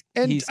 So he's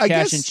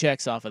cashing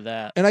checks off of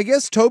that. And I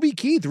guess Toby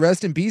Keith,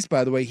 rest in peace,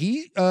 by the way,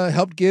 he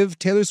helped give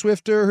Taylor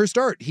Swift her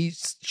start.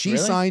 She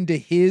signed to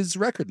his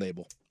record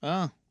label.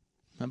 Oh, how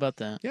about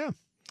that? Yeah.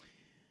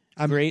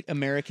 Great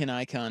American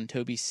icon,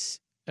 Toby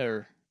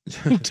Swift.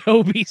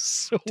 Toby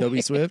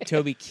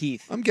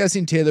Keith. I'm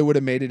guessing Taylor would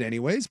have made it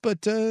anyways, but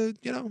hey,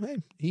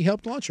 he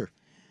helped launch her.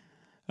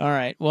 All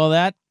right.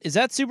 Well, is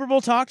that Super Bowl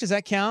talk? Does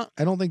that count?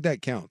 I don't think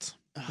that counts.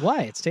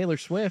 Why? It's Taylor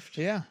Swift.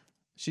 Yeah.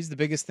 She's the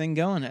biggest thing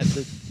going at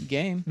the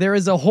game. There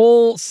is a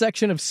whole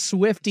section of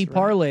Swifty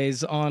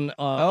parlays on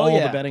all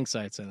the betting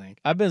sites, I think.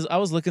 I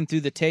was looking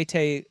through the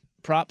Tay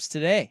props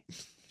today.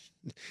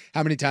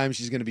 How many times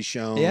she's going to be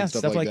shown? Yeah,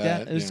 stuff like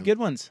that. There's good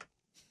ones.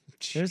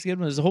 There's good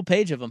ones. There's a whole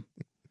page of them.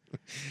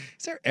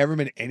 Has there ever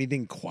been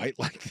anything quite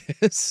like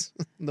this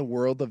in the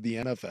world of the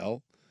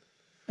NFL?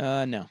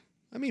 No.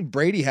 I mean,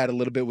 Brady had a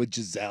little bit with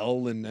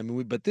Giselle,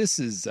 but this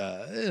is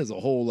a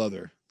whole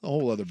other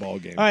ball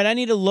game. All right, I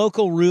need a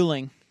local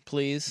ruling,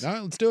 please. All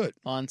right, let's do it.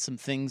 On some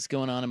things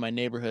going on in my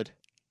neighborhood.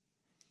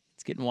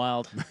 It's getting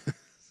wild.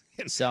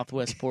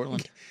 Southwest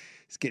Portland.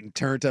 It's getting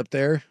turned up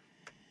there.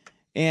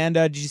 And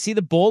did you see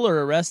the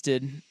bowler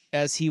arrested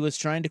as he was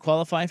trying to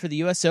qualify for the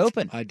U.S.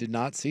 Open? I did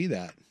not see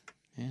that.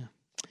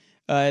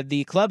 Yeah.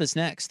 The club is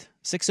next.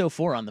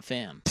 6:04 on the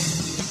Fan.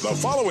 The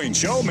following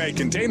show may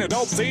contain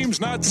adult themes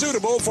not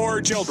suitable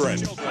for children.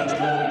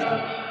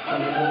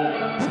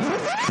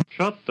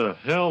 Shut the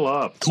hell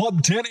up. Club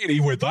 1080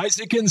 with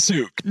Isaac and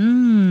Suke.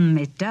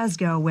 It does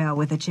go well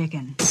with a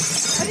chicken.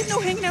 I didn't know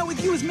hanging out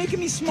with you was making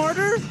me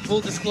smarter.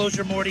 Full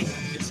disclosure, Morty,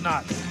 it's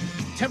not.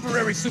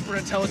 Temporary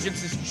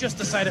superintelligence is just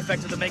a side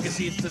effect of the mega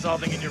seeds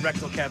dissolving in your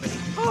rectal cavity.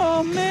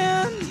 Oh,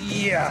 man.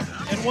 Yeah,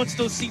 and once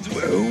those seeds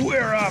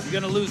wear off, you're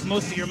going to lose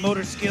most of your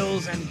motor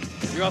skills, and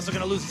you're also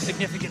going to lose a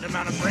significant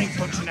amount of brain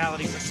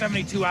functionality for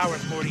 72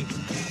 hours, Morty.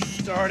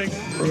 Starting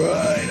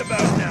right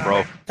about now.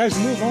 Bro. Guys,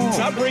 move on. It's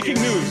not breaking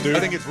news, dude. I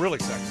think it's really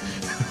sexy.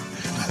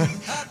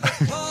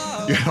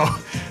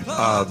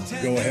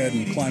 Go ahead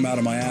and climb out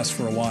of my ass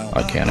for a while.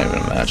 I can't even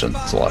imagine.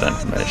 It's a lot of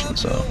information,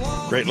 so.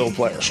 Great little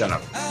player. Shut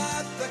up.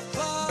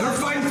 They're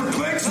fighting for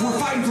clicks, we're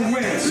fighting for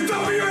wins.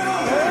 Stop your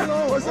head!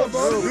 Oh no, what's up,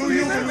 bro? Do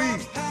you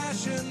believe?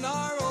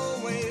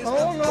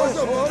 Oh no, what's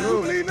up, bro? Do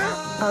you believe now?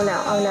 Oh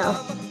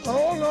no.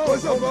 Oh no,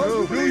 what's up,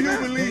 bro? Do you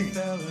believe?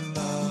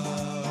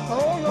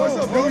 Oh no, what's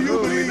up, bro? Do you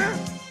believe now?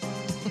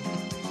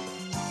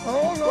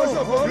 Oh no, what's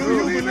up, bro? Do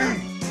you believe?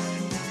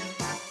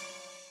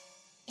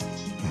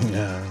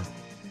 Yeah.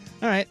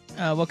 All right.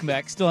 Welcome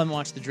back. Still haven't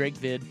watched the Drake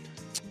vid.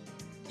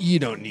 You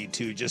don't need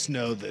to. Just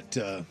know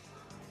that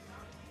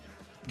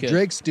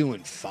Drake's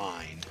doing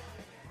fine.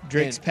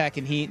 Drake's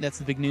packing heat. That's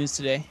the big news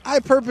today. I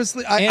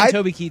purposely...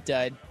 Toby Keith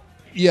died.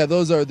 Yeah,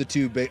 those are the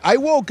two big... I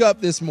woke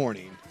up this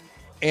morning,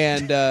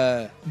 and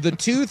the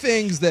two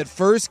things that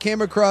first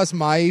came across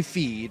my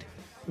feed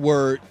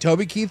were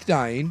Toby Keith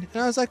dying,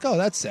 and I was like, oh,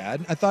 that's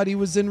sad. I thought he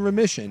was in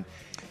remission.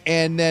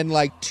 And then,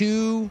 like,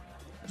 2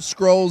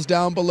 scrolls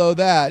down below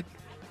that,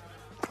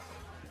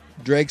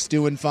 Drake's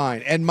doing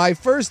fine. And my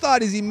first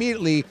thought is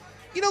immediately...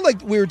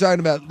 like we were talking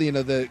about,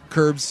 the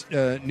Curbs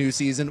new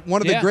season.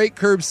 One of the great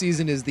Curbs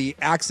season is the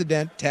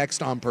accident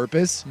text on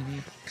purpose. Mm-hmm.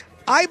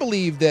 I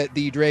believe that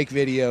the Drake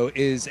video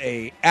is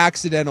a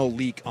accidental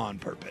leak on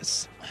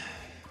purpose.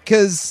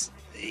 Because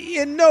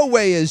in no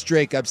way is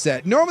Drake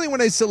upset. Normally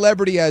when a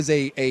celebrity has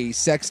a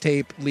sex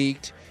tape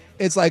leaked,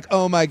 it's like,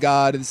 oh my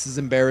God, this is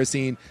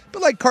embarrassing.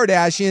 But like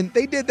Kardashian,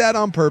 they did that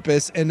on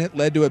purpose and it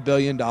led to $1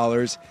 billion.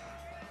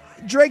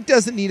 Drake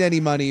doesn't need any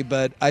money,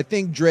 but I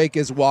think Drake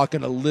is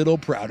walking a little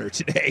prouder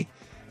today.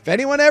 If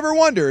anyone ever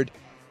wondered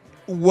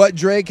what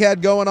Drake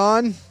had going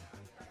on,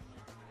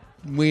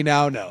 we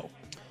now know.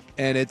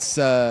 And it's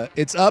up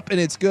and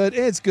it's good.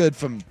 It's good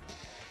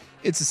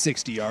it's a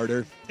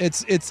 60-yarder.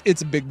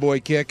 It's a big boy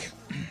kick.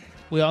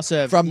 We also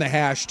have from the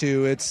hash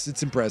too.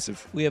 It's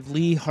impressive. We have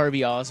Lee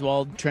Harvey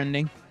Oswald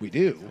trending. We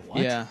do.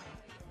 What? Yeah.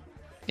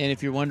 And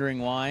if you're wondering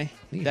why,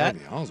 Harvey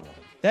Oswald.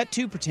 That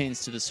too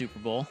pertains to the Super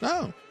Bowl.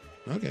 Oh.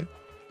 Okay.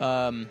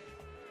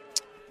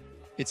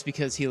 It's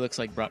because he looks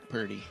like Brock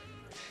Purdy.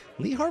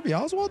 Lee Harvey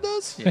Oswald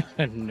does? Yeah.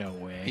 No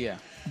way. Yeah.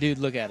 Dude,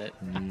 look at it.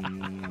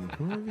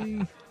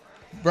 Harvey.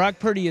 Brock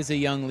Purdy is a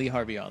young Lee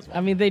Harvey Oswald.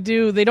 I mean, they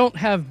don't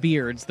have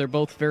beards. They're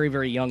both very,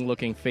 very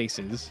young-looking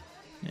faces.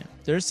 Yeah.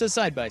 There's a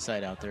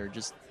side-by-side out there.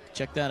 Just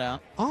check that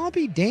out. I'll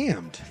be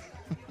damned.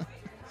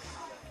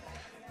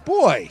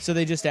 Boy. So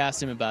they just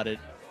asked him about it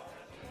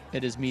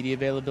at his media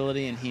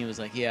availability, and he was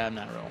like, yeah, I'm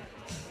not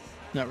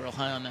real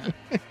high on that.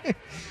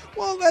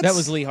 Well, that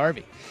was Lee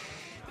Harvey.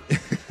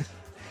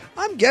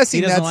 I'm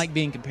guessing he doesn't like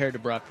being compared to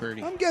Brock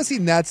Purdy. I'm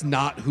guessing that's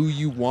not who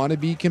you want to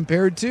be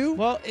compared to.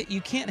 Well,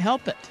 you can't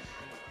help it.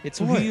 It's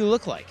who you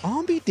look like.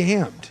 I'll be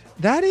damned.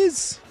 That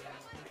is...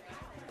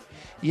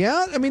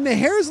 Yeah, I mean, the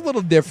hair is a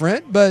little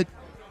different, but...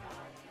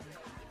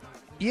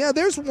 Yeah,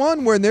 there's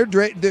one where they're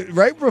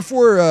right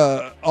before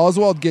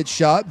Oswald gets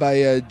shot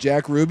by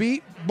Jack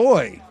Ruby.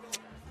 Boy,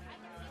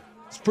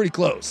 it's pretty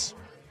close.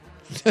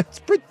 It's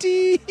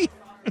pretty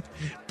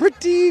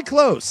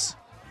close.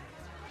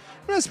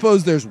 But I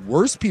suppose there's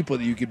worse people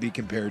that you could be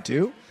compared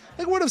to.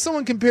 Like, what if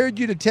someone compared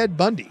you to Ted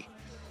Bundy?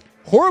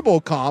 Horrible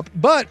comp,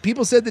 but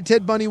people said that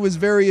Ted Bundy was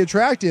very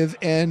attractive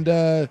and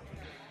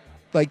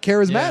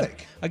charismatic.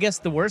 Yeah. I guess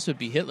the worst would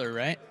be Hitler,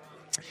 right?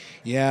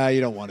 Yeah, you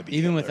don't want to be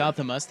even Hitler. Without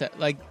the mustache.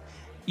 Like,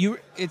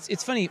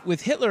 it's funny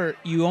with Hitler.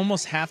 You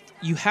almost have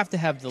to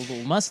have the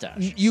little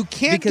mustache. You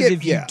can't because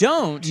if you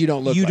don't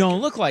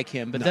look like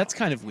him. But that's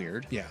kind of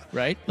weird. Yeah,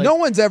 right. Like, no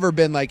one's ever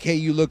been like, "Hey,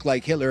 you look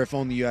like Hitler." If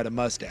only you had a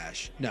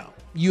mustache. No,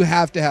 you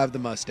have to have the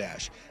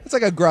mustache. It's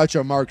like a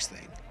Groucho Marx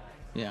thing.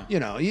 Yeah, you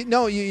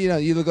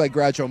look like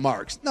Groucho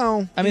Marx.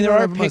 No, I mean there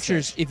are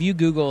pictures. If you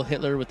Google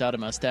Hitler without a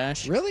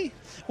mustache, really?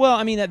 Well,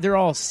 I mean they're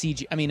all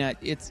CG. I mean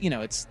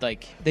it's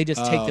like they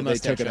just take the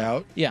mustache. They took it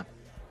out. Yeah,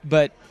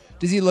 but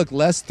does he look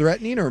less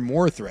threatening or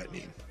more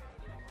threatening?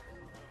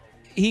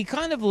 He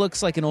kind of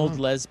looks like an old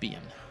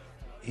lesbian.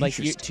 Like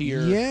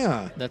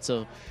that's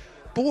a.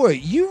 Boy,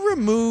 you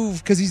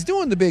remove, because he's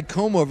doing the big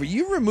comb over,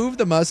 you remove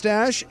the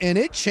mustache and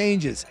it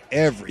changes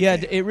everything. Yeah,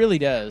 it really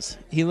does.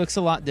 He looks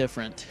a lot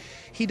different.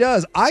 He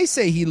does. I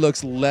say he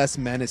looks less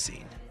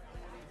menacing.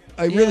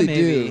 I really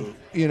do.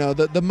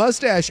 The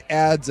mustache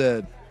adds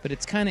a... But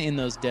it's kind of in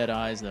those dead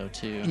eyes, though,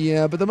 too.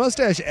 Yeah, but the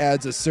mustache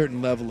adds a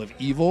certain level of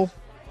evil.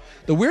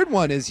 The weird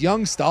one is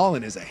young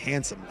Stalin is a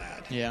handsome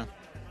lad. Yeah.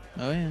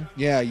 Oh, yeah.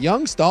 Yeah,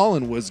 young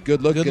Stalin was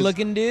good-looking.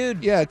 Good-looking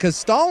dude. Yeah, because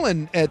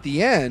Stalin, at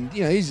the end,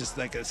 he's just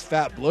like this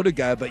fat, bloated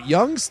guy. But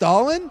young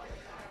Stalin,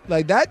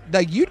 like that,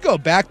 like you'd go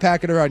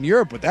backpacking around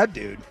Europe with that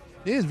dude.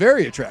 He is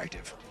very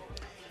attractive.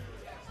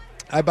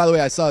 By the way,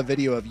 I saw a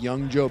video of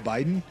young Joe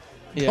Biden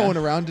going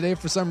around today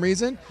for some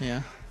reason.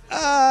 Yeah.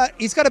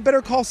 He's got a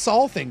Better Call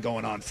Saul thing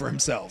going on for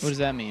himself. What does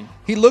that mean?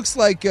 He looks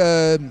like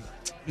what's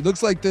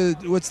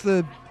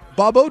the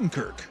Bob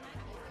Odenkirk.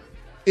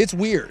 It's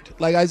weird,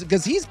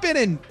 because he's been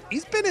in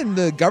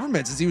the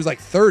government since he was like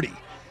 30.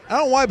 I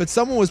don't know why, but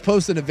someone was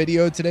posting a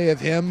video today of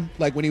him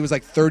like when he was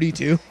like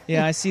 32.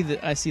 Yeah, I see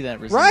that.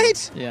 Resemblance.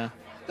 Right? Yeah.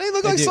 They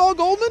look like Saul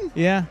Goldman.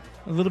 Yeah,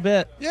 a little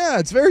bit. Yeah,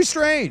 it's very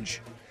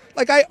strange.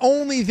 Like, I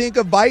only think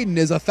of Biden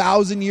as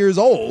 1,000 years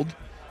old,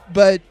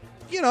 but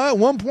at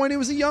one point he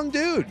was a young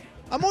dude.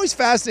 I'm always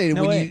fascinated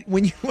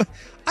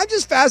I'm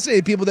just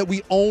fascinated people that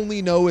we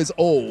only know as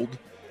old.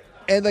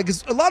 And like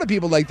a lot of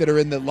people like that are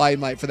in the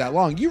limelight for that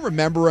long. You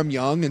remember them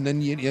young, and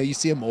then you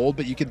see them old,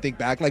 but you can think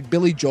back. Like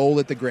Billy Joel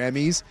at the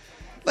Grammys.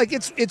 Like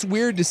it's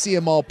weird to see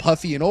him all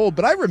puffy and old,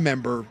 but I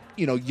remember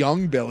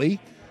young Billy.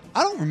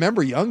 I don't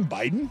remember young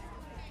Biden.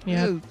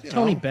 Yeah,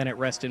 Tony Bennett,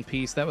 rest in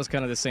peace. That was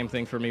kind of the same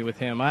thing for me with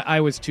him. I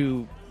was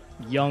too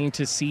young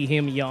to see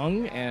him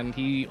young, and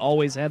he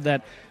always had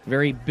that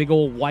very big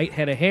old white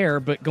head of hair.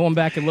 But going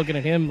back and looking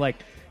at him like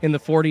in the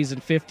 40s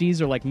and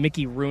 50s, or like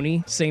Mickey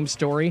Rooney, same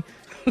story.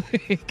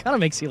 It kind of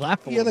makes you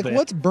laugh a little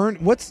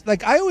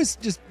bit. I always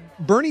just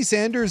Bernie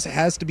Sanders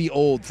has to be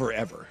old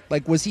forever.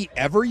 Like, was he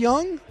ever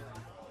young?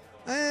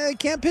 I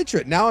can't picture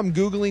it. Now I'm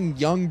Googling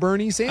young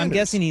Bernie Sanders. I'm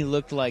guessing he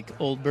looked like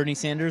old Bernie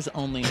Sanders,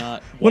 only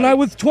not white. When I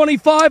was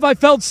 25, I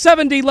felt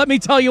 70. Let me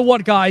tell you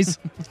what, guys.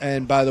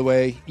 And by the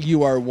way,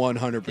 you are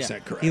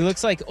 100% correct. He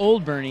looks like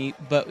old Bernie,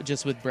 but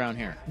just with brown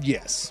hair.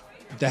 Yes,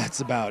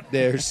 that's about.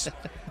 There's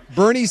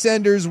Bernie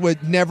Sanders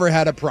would never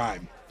had a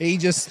prime. He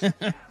just, he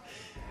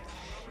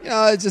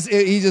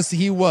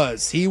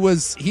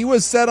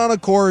was set on a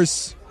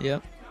course.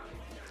 Yep.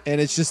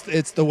 And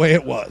it's the way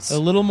it was. A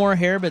little more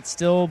hair, but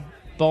still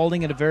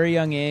balding at a very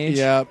young age.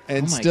 Yeah,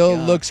 and still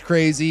looks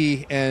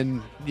crazy,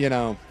 and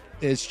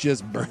it's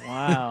just Bernie.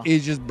 Wow.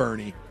 It's just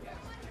Bernie.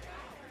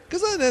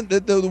 Because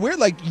the weird,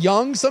 like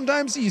young,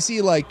 sometimes you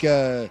see like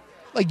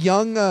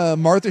young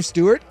Martha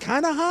Stewart,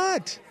 kind of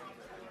hot.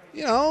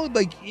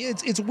 Like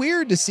it's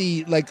weird to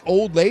see like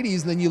old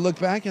ladies, and then you look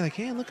back, and you're like,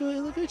 hey, look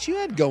what you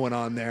had going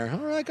on there.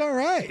 I'm like, all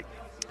right,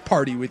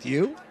 party with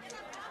you.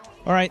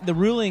 All right, the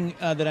ruling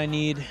that I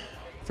need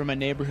for my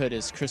neighborhood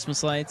is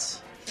Christmas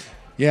lights.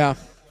 Yeah.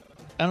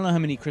 I don't know how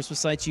many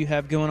Christmas lights you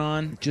have going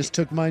on. Just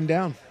took mine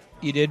down.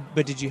 You did,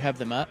 but did you have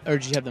them up, or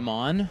did you have them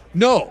on?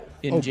 No.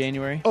 In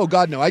January? Oh,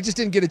 God, no. I just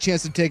didn't get a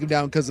chance to take them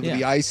down because of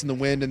the ice and the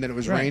wind, and then it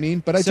was raining.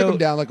 But I took them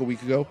down like a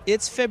week ago.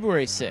 It's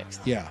February 6th.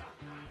 Yeah.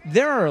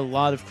 There are a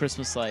lot of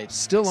Christmas lights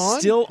still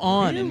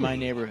on in my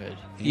neighborhood.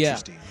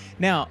 Interesting. Yeah.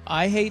 Now,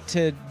 I hate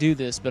to do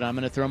this, but I'm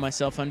going to throw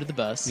myself under the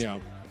bus. Yeah.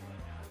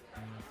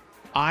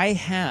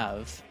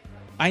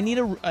 I need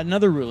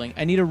another ruling.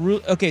 I need a rule.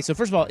 Okay, so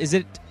first of all, is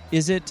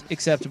it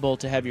acceptable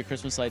to have your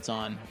Christmas lights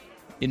on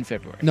in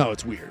February? No,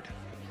 it's weird.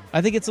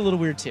 I think it's a little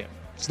weird too.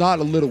 It's not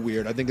a little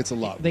weird. I think it's a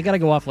lot. They got to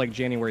go off like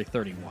January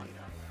 31.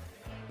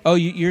 Oh,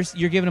 you're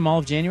giving them all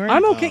of January?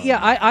 I'm okay. Yeah,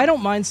 I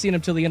don't mind seeing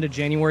them till the end of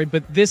January,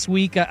 but this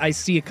week I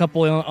see a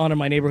couple on in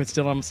my neighborhood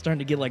still. I'm starting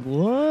to get like,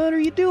 what are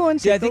you doing?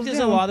 Yeah, I think there's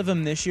a lot of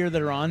them this year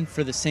that are on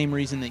for the same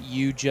reason that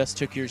you just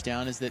took yours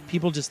down, is that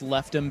people just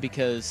left them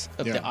because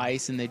of the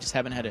ice, and they just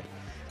haven't had it.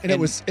 And it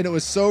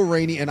was so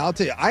rainy, and I'll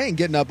tell you, I ain't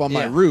getting up on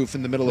my roof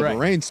in the middle of a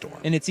rainstorm.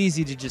 And it's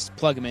easy to just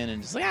plug them in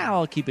and just like,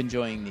 I'll keep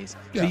enjoying these.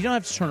 Yeah. But you don't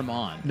have to turn them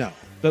on. No.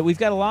 But we've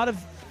got a lot of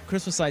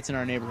Christmas lights in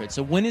our neighborhood.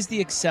 So when is the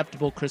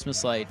acceptable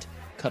Christmas light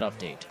cutoff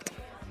date?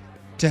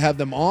 To have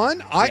them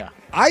on?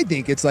 I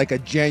think it's like a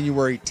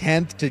January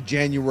 10th to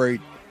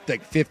January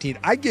 15th.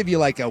 I give you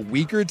like a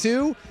week or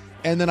two,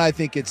 and then I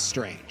think it's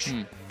strange.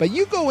 But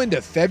you go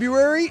into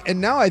February, and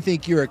now I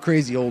think you're a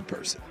crazy old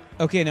person.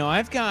 Okay, now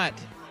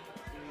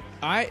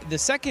the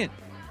second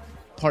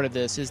part of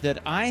this is that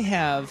I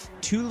have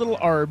two little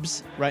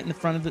arbs right in the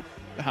front of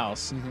the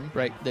house,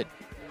 right, that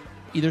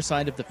either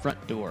side of the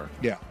front door.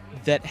 Yeah.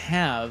 That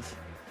have,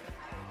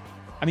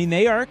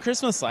 they are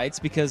Christmas lights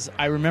because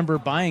I remember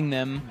buying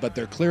them. But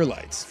they're clear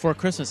lights. For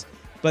Christmas.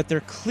 But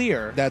they're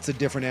clear. That's a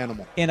different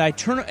animal. And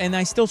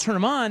I still turn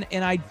them on,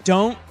 and I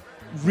don't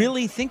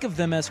really think of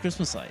them as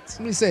Christmas lights.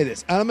 Let me say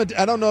this. I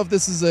don't know if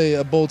this is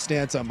a bold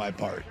stance on my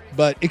part,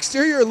 but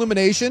exterior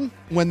illumination,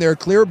 when they're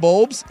clear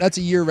bulbs, that's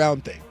a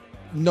year-round thing.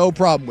 No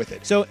problem with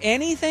it. So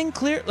anything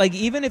clear, like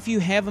even if you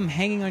have them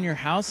hanging on your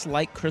house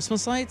like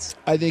Christmas lights?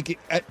 I think,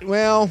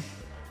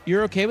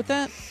 you're okay with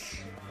that?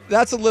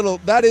 That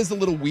is a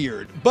little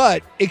weird.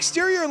 But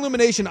exterior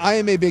illumination, I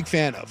am a big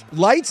fan of.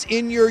 Lights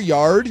in your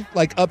yard,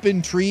 like up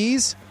in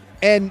trees,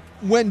 and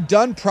when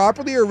done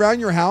properly around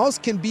your house,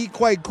 can be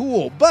quite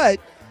cool. But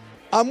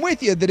I'm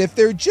with you that if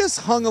they're just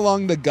hung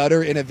along the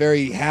gutter in a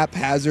very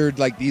haphazard,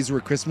 like these were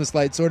Christmas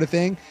lights sort of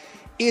thing,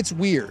 it's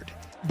weird.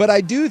 But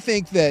I do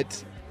think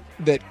that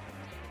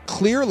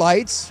clear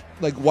lights,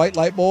 like white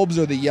light bulbs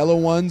or the yellow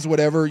ones,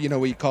 whatever,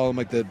 what you call them,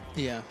 like that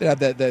have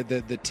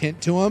the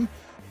tint to them,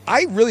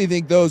 I really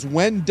think those,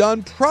 when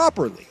done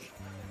properly,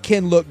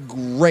 can look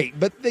great.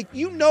 But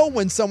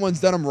when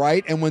someone's done them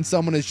right and when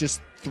someone has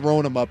just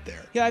thrown them up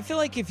there. Yeah, I feel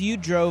like if you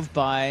drove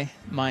by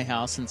my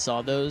house and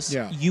saw those,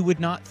 you would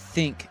not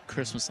think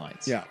Christmas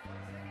lights. Yeah.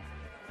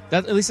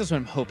 At least that's what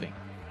I'm hoping.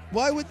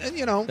 Why would,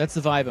 That's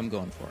the vibe I'm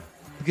going for.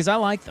 Because I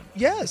like them.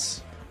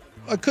 Yes.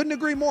 I couldn't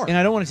agree more. And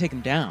I don't want to take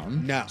them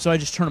down. No. So I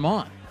just turn them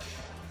on.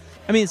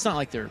 It's not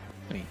like they're,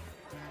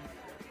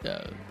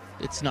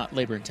 it's not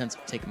labor intensive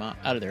to take them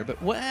out of there, but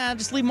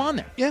just leave them on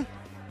there. Yeah.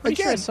 I'm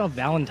sure I saw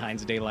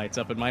Valentine's Day lights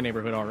up in my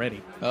neighborhood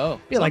already.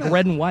 Oh. Yeah, like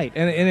red and white.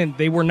 And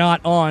they were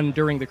not on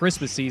during the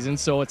Christmas season,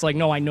 so it's like,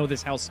 no, I know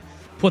this house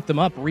put them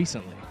up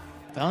recently.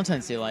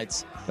 Valentine's Day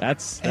lights.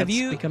 That's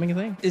becoming a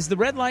thing. Is the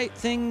red light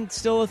thing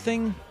still a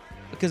thing?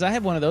 Because I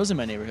have one of those in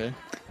my neighborhood.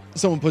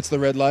 Someone puts the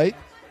red light?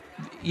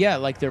 Yeah,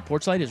 like their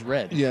porch light is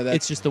red. Yeah,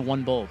 it's just the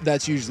one bulb.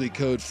 That's usually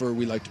code for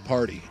we like to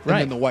party.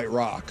 Right. And then the white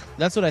rock.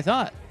 That's what I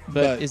thought.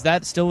 But is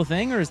that still a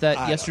thing, or is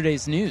that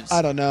yesterday's news?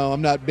 I don't know.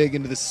 I'm not big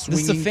into the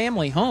swinging. This is a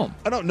family home.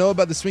 I don't know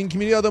about the swing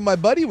community, although my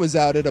buddy was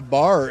out at a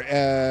bar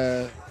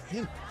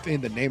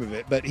in the name of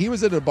it, but he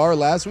was at a bar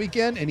last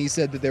weekend, and he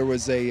said that there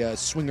was a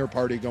swinger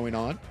party going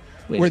on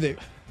where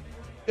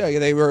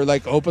they were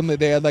like openly.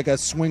 They had like a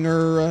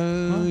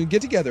swinger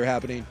get together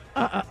happening.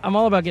 I'm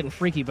all about getting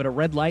freaky, but a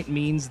red light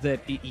means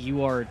that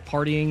you are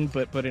partying,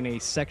 but in a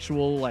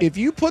sexual like. If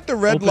you put the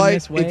red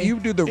light, way? if you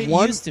do the It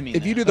one, used to mean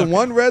if you that. do the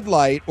one red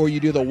light, or you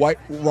do the white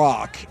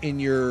rock in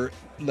your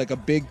like a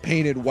big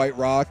painted white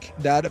rock,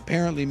 that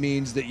apparently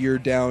means that you're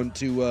down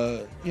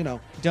to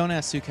Don't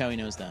ask Suke how he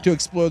knows that. to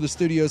explore the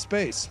studio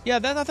space. Yeah,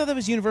 I thought that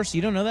was universal.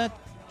 You don't know that?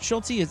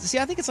 Schultzy is. See,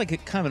 I think it's like a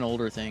kind of an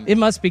older thing. It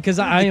must, because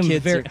I am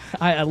kids very.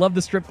 I love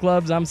the strip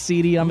clubs. I'm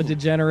seedy. I'm a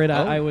degenerate. Oh.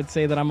 I would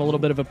say that I'm a little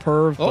bit of a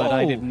perv, but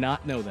I Oh. did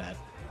not know that.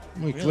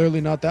 Well,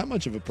 clearly not that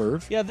much of a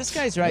perv. Yeah, this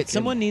guy's right.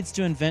 Someone needs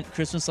to invent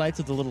Christmas lights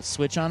with a little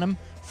switch on them.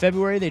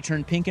 February, they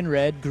turn pink and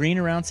red. Green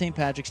around St.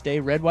 Patrick's Day.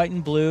 Red, white,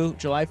 and blue.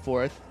 July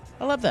 4th.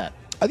 I love that.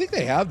 I think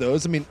they have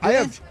those. I mean, I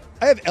have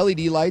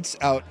LED lights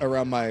out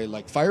around my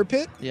like fire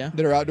pit. Yeah.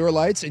 That are outdoor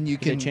lights, and you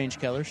Can can they change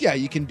colors? Yeah,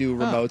 you can do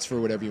remotes for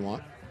whatever you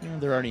want. Yeah,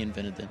 they're already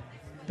invented then.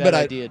 Bad But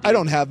idea, dude. I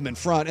don't have them in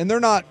front, and they're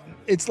not.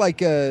 It's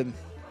like a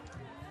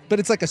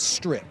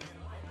strip.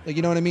 Like,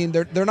 you know what I mean?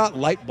 They're not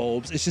light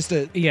bulbs. It's just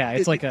a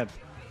It's like a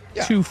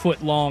 2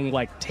 foot long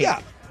like tape.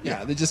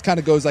 Yeah, that just kind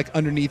of goes like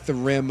underneath the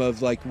rim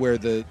of like where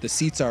the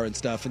seats are and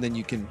stuff, and then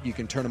you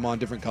can turn them on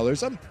different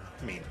colors. I'm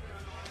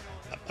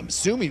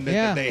assuming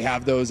that they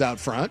have those out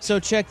front. So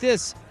check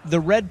this. The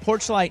red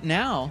porch light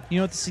now, you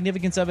know what the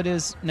significance of it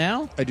is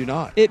now? I do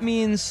not. It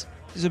means,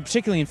 so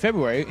particularly in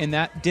February, and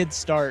that did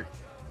start,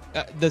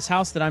 this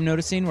house that I'm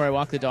noticing where I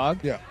walk the dog,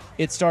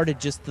 it started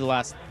just the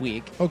last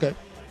week. Okay.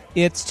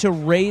 It's to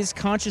raise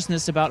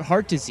consciousness about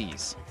heart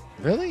disease.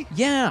 Really?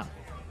 Yeah.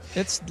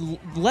 It's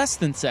less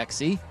than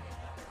sexy.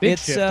 Big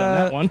shift on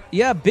that one.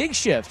 Yeah, big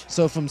shift.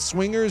 So from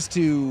swingers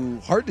to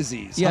heart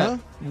disease, Yeah. huh?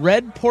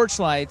 Red porch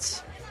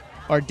lights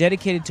are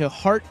dedicated to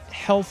heart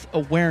health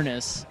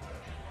awareness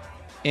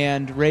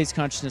and raise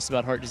consciousness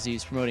about heart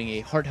disease, promoting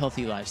a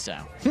heart-healthy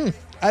lifestyle.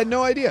 I had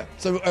no idea.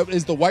 So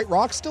is the white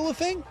rock still a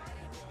thing?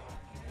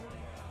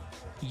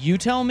 You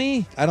tell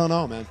me. I don't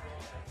know, man.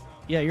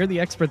 Yeah, you're the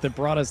expert that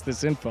brought us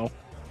this info.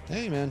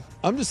 Hey, man.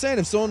 I'm just saying,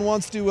 if someone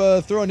wants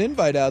to throw an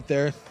invite out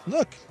there,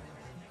 look,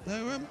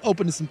 I'm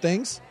open to some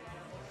things.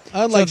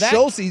 Unlike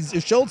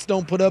Schultz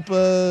don't put up,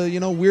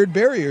 weird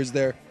barriers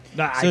there.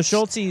 So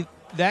Schultzy,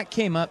 that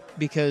came up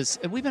because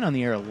we've been on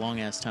the air a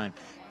long-ass time.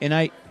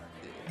 And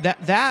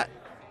that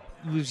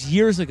was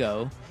years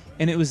ago,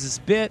 and it was this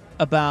bit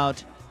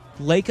about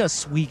Lake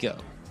Oswego.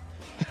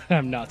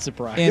 I'm not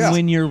surprised. And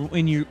when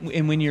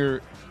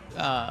you're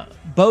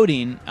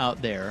boating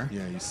out there,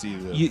 you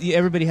see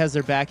everybody has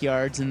their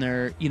backyards and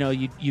their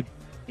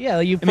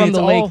from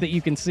the lake that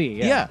you can see.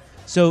 Yeah.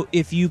 So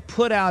if you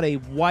put out a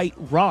white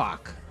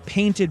rock,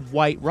 painted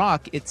white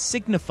rock, it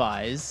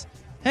signifies,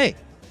 hey,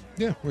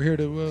 yeah, we're here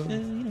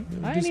to.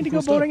 I need to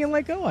go boating in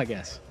Lake O, I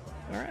guess.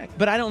 All right.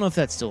 But I don't know if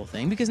that's still a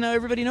thing because now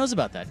everybody knows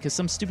about that because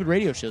some stupid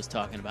radio show's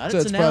talking about it. So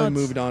it's now probably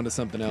moving on to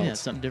something else. Yeah,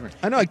 something different.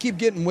 I know. I keep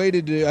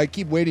waiting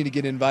to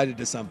get invited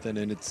to something,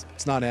 and it's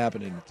not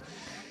happening.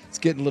 It's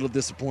getting a little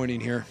disappointing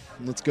here.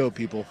 Let's go,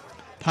 people.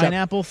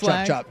 Pineapple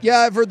flag? Chop, chop. Yeah,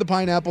 I've heard the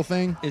pineapple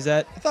thing. Is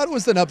that? I thought it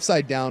was an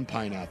upside down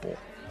pineapple.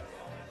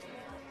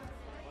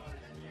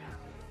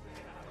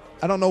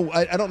 I don't know.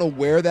 I don't know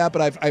where that,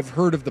 but I've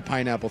heard of the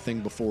pineapple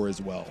thing before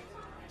as well.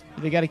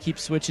 They got to keep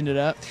switching it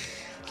up,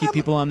 keep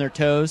people on their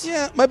toes.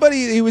 Yeah, my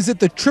buddy, he was at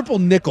the Triple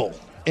Nickel,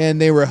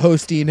 and they were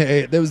hosting.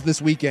 That was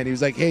this weekend. He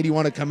was like, "Hey, do you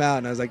want to come out?"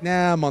 And I was like,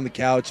 "Nah, I'm on the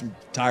couch. I'm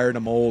tired.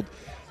 I'm old."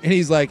 And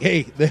he's like,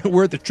 "Hey,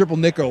 we're at the Triple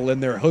Nickel,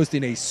 and they're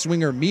hosting a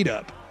swinger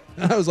meetup."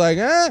 And I was like,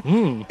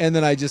 And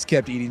then I just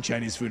kept eating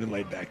Chinese food and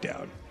laid back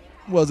down.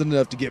 Wasn't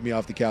enough to get me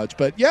off the couch,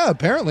 but yeah,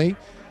 apparently,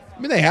 I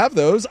mean, they have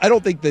those. I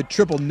don't think the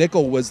Triple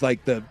Nickel was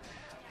like the.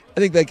 I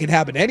think that can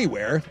happen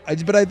anywhere,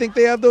 but I think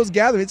they have those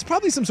gatherings. It's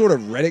probably some sort of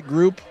Reddit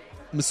group.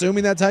 I'm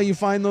assuming that's how you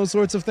find those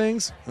sorts of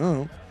things. I don't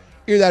know.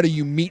 Either that or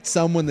you meet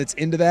someone that's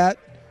into that.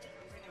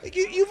 Like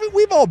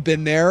we've all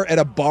been there at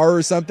a bar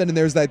or something, and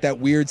there's like that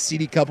weird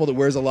seedy couple that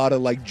wears a lot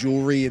of like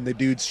jewelry, and the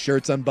dude's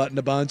shirt's unbuttoned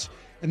a bunch,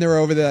 and they're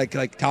over there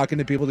like talking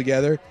to people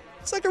together.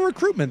 It's like a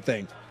recruitment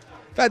thing.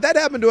 In fact, that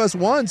happened to us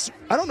once.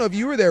 I don't know if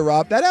you were there,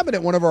 Rob. That happened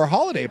at one of our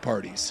holiday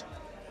parties.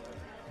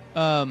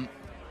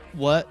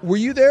 What? Were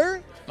you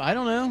there? I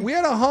don't know. We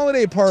had a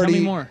holiday party.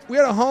 Tell me more. We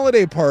had a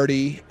holiday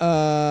party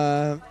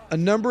a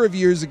number of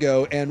years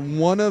ago, and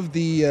one of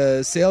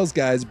the sales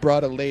guys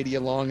brought a lady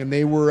along, and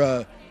they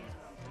were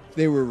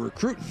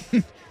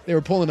recruiting. They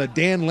were pulling a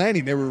Dan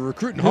Lanning. They were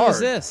recruiting hard. Who was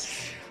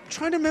this? I'm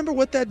trying to remember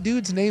what that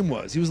dude's name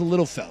was. He was a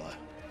little fella.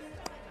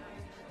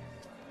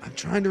 I'm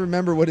trying to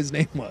remember what his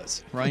name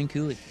was. Ryan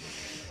Cooley.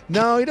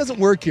 No, he doesn't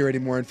work here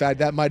anymore. In fact,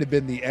 that might have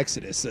been the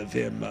exodus of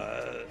him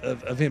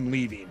of him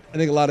leaving. I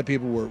think a lot of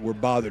people were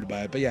bothered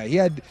by it. But yeah, he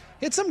had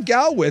some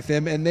gal with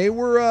him, and they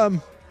were.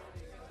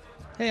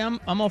 Hey, I'm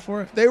all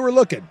for it. They were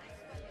looking.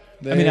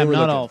 I'm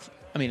not all.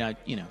 I mean,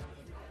 you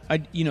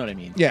know what I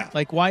mean. Yeah.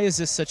 Like, why is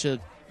this such a?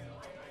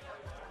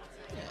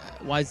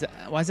 Why is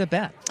that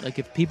bad? Like,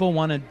 if people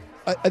want to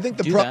I think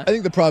Do that. I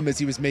think the problem is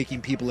he was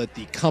making people at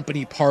the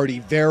company party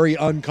very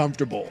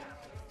uncomfortable.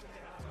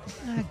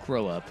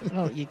 Grow up.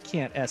 Well, you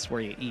can't S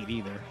where you eat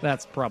either.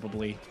 That's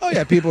probably Oh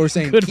yeah, people were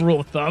saying good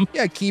rule of thumb.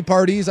 Yeah, key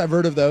parties. I've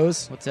heard of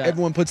those. What's that?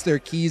 Everyone puts their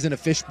keys in a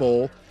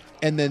fishbowl,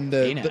 and then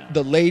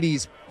the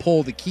ladies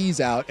pull the keys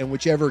out, and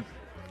whichever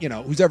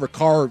whoever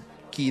car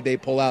key they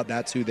pull out,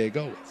 that's who they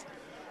go with.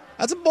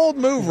 That's a bold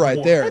move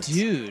right there,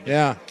 Dude.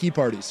 Yeah, key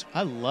parties.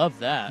 I love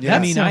that. Yeah. I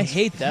mean, I sounds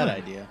hate that fun.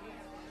 idea.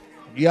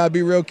 You gotta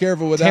be real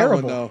careful with that Terrible.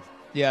 one though.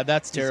 Yeah,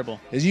 that's terrible.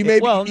 Is you may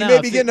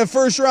be getting a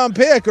first round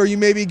pick, or you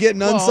may be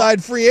getting an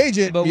unsigned free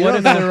agent. But You what don't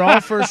if know. they're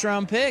all first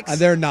round picks?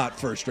 They're not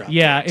first round.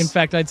 Yeah, picks. in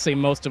fact, I'd say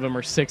most of them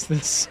are 6th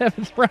and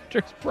 7th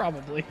rounders,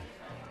 probably.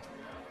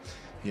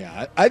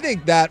 Yeah, I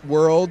think that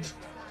world.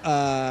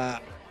 I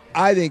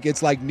think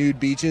it's like nude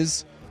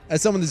beaches.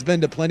 As someone that's been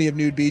to plenty of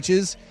nude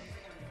beaches,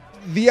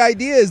 the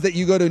idea is that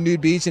you go to a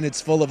nude beach and it's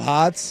full of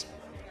hots.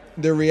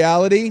 The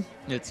reality,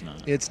 It's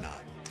not. it's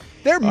not.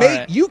 There All may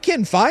right. you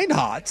can find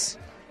hots,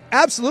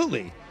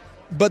 absolutely,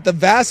 but the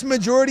vast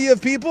majority of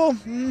people,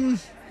 not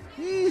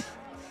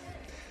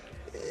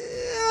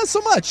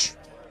so much.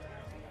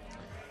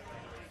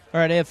 All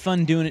right, I have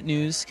fun doing it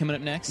news coming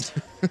up next.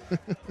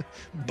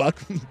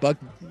 Buck's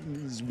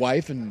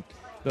wife and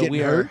But getting we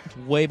hurt. are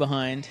way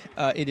behind.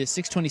 It is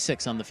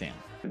 6:26 on the fan.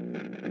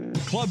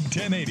 Club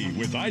 1080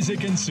 with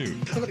Isaac and Sue.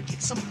 I'm gonna kick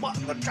some butt.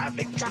 I'm gonna drive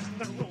big truck. I'm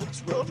gonna roll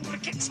this road. I'm gonna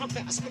kick some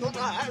ass. I'm gonna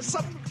drive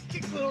some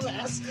kick little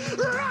ass.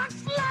 Rock,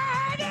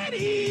 slide, and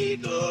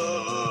eagle.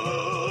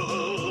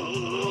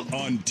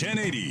 On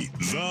 1080,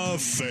 The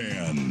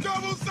Fan.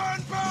 Double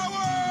sun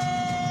power.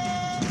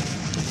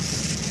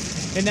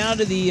 And now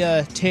to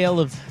the tale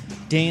of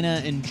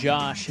Dana and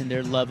Josh and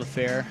their love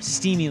affair,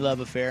 steamy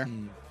love affair.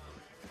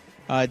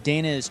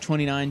 Dana is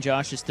 29,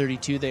 Josh is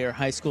 32. They are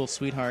high school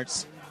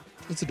sweethearts.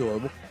 It's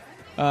adorable.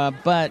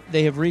 But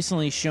they have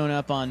recently shown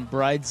up on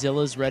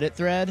Bridezilla's Reddit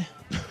thread.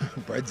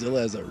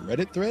 Bridezilla has a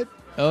Reddit thread?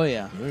 Oh,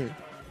 yeah. All right.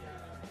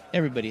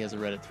 Everybody has a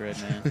Reddit thread,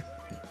 man.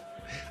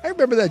 I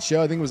remember that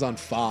show. I think it was on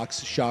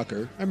Fox.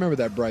 Shocker. I remember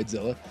that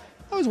Bridezilla.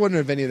 I was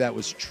wondering if any of that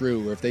was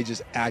true or if they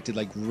just acted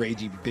like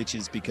raging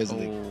bitches because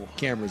the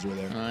cameras were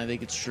there. I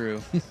think it's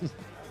true.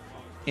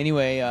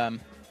 Anyway,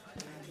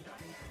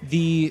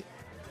 the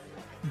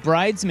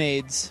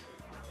bridesmaids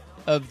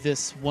of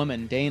this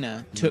woman,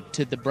 Dana, took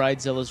to the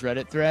Bridezilla's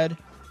Reddit thread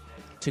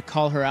to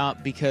call her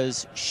out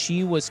because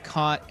she was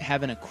caught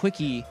having a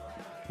quickie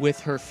with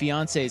her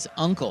fiance's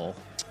uncle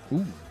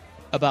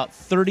about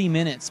 30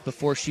 minutes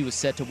before she was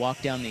set to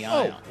walk down the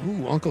aisle.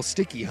 Ooh, Uncle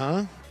Sticky,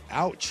 huh?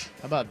 Ouch.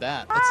 How about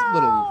that?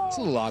 It's a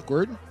little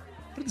awkward.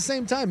 But at the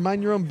same time,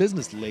 mind your own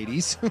business,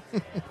 ladies.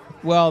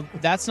 Well,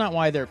 that's not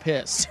why they're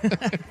pissed.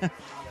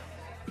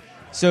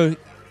 So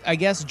I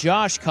guess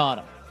Josh caught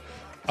him.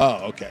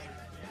 Oh, okay.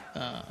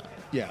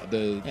 Yeah,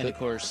 and of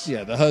course,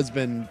 the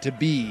husband to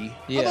be.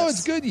 Yes. Although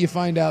it's good you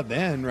find out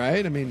then,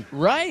 right? I mean,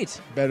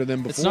 right, better than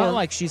before. It's not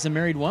like she's a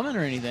married woman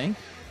or anything.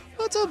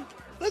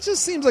 That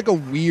just seems like a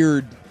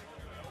weird.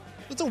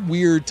 That's a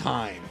weird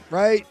time,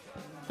 right?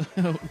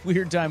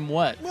 Weird time.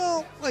 What?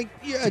 Well, like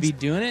to be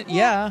doing it.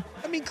 Yeah.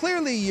 I mean,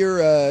 clearly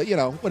you're,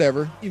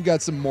 whatever. You've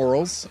got some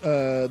morals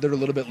that are a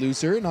little bit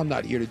looser, and I'm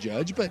not here to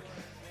judge, but.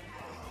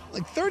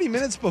 Like 30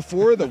 minutes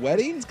before the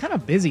wedding? It's kind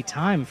of busy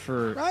time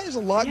for. Right, there's a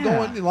lot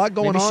going Maybe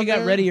on. She got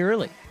there. ready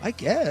early. I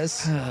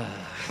guess.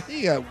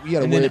 you got to And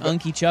worry then about.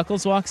 Unky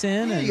Chuckles walks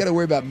in. Yeah, and you got to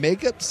worry about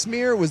makeup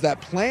smear. Was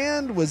that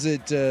planned? Was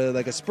it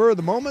like a spur of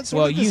the moment sort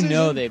well, of you decision?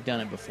 know they've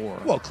done it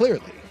before. Well,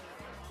 clearly.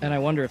 And I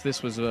wonder if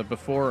this was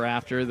before or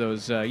after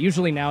those.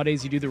 Usually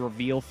nowadays you do the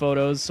reveal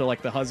photos, so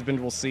like the husband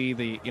will see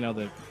the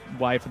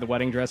wife in the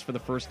wedding dress for the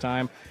first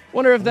time.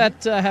 Wonder if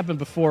that happened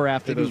before or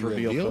after They do those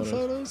reveal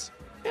photos?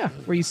 Yeah,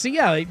 where you see,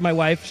 like my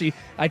wife,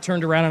 I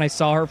turned around and I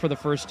saw her for the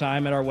first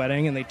time at our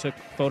wedding, and they took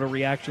photo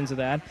reactions of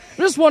that. I'm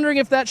just wondering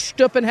if that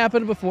stuppin'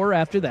 happened before or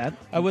after that.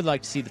 I would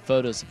like to see the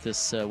photos of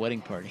this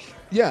wedding party.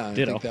 Yeah, I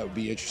Ditto. think that would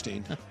be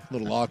interesting. A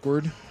little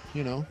awkward,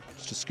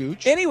 just a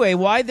scooch. Anyway,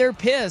 why they're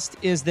pissed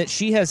is that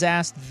she has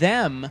asked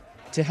them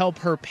to help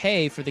her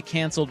pay for the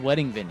canceled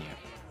wedding venue.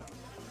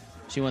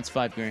 She wants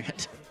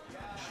 $5,000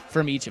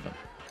 from each of them.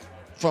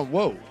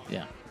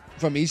 Yeah.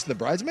 From each of the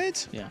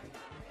bridesmaids? Yeah.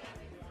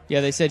 Yeah,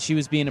 they said she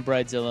was being a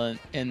bridezilla,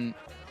 and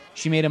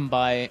she made them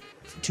buy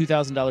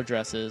 $2,000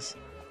 dresses,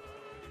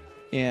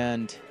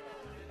 and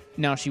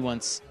now she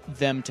wants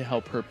them to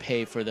help her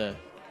pay for the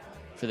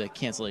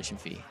cancellation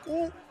fee.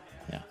 Well,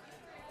 yeah.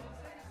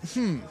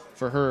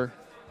 For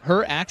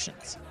her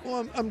actions.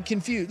 Well, I'm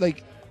confused.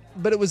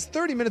 But it was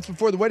 30 minutes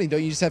before the wedding.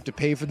 Don't you just have to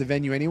pay for the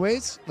venue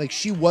anyways? Like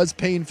she was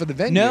paying for the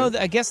venue. No,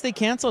 I guess they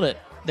canceled it.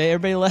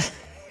 Everybody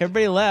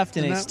left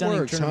in And a that stunning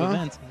works, turn of huh?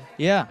 events.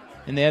 Yeah.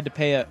 And they had to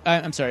pay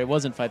I'm sorry, it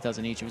wasn't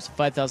 $5,000 each. It was a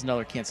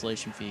 $5,000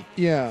 cancellation fee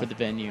for the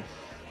venue.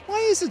 Why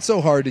is it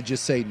so hard to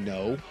just say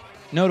no?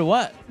 No to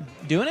what?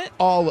 Doing it?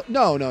 No.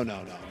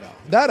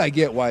 That I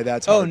get why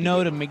that's hard.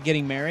 No to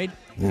getting married?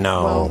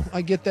 No. Well,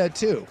 I get that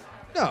too.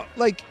 No,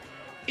 like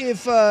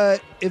if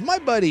my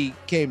buddy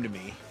came to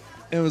me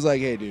and was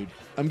like, "Hey, dude,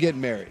 I'm getting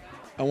married.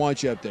 I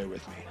want you up there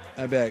with me."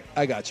 I'd be like,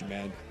 I got you,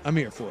 man. I'm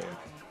here for you.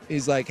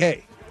 He's like,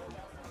 hey,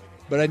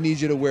 but I need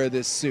you to wear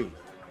this suit.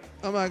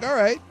 I'm like, all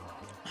right,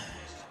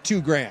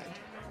 $2,000.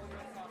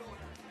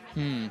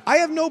 I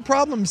have no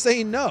problem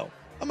saying no.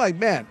 I'm like,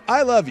 man,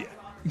 I love you.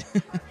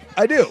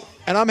 I do.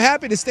 And I'm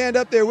happy to stand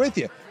up there with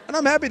you. And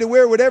I'm happy to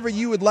wear whatever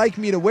you would like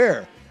me to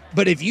wear.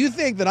 But if you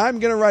think that I'm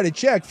going to write a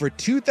check for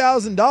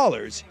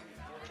 $2,000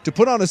 to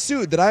put on a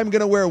suit that I'm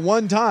going to wear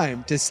one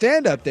time to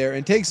stand up there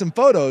and take some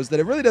photos that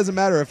it really doesn't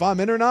matter if I'm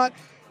in or not,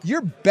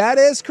 you're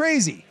badass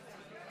crazy.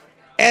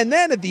 And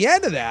then at the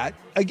end of that,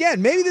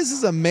 again, maybe this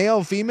is a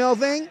male-female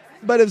thing,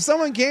 but if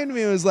someone came to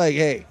me and was like,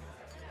 hey,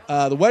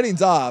 the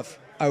wedding's off.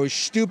 I was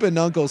stooping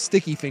Uncle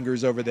Sticky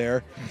Fingers over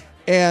there,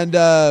 and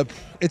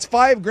it's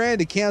 $5,000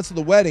 to cancel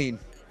the wedding.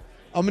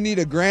 I'm going to need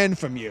 $1,000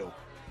 from you.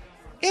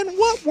 In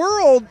what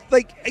world,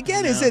 like,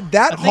 again, is it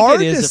that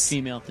hard? It is a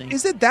female thing.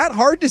 Is it that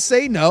hard to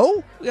say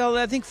no? Well,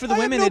 I think for the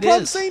women I have it no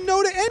problem is. saying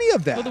no to any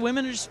of that. Well, the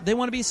women are they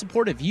want to be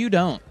supportive. You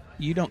don't.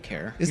 You don't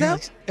care.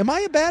 Am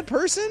I a bad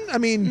person? I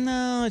mean,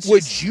 no. It's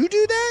would just, you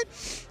do that?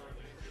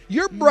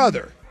 Your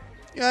brother,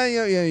 yeah,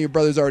 your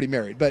brother's already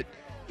married, but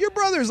your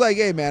brother's like,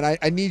 hey, man,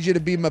 I need you to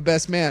be my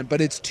best man, but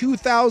it's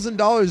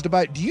 $2,000 to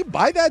buy. Do you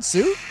buy that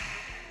suit?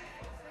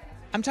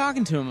 I'm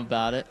talking to him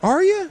about it.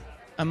 Are you?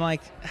 I'm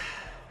like,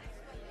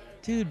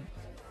 dude,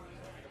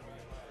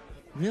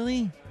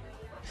 really?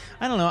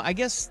 I don't know. I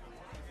guess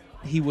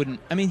he wouldn't.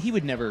 I mean, he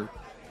would never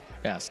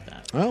ask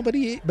that. Well, but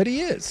he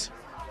is.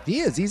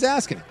 He is. He's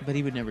asking it. But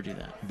he would never do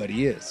that. But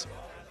he is.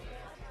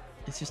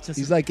 It's just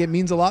he's like, it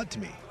means a lot to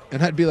me.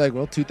 And I'd be like,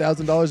 well,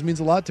 $2,000 means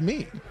a lot to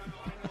me.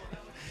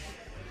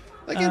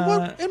 Like, in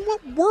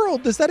what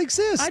world does that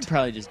exist? I'd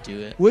probably just do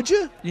it. Would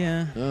you?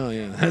 Yeah. Oh,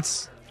 yeah.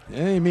 That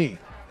ain't me.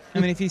 I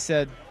mean, if he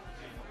said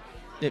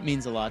it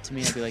means a lot to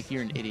me, I'd be like,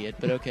 you're an idiot,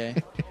 but okay.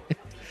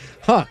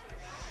 Huh.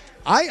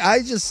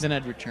 I just... Then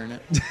I'd return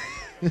it.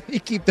 You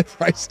keep the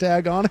price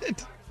tag on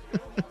it?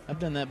 I've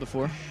done that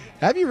before.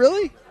 Have you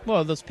really?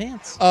 Well, those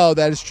pants. Oh,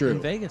 that is true.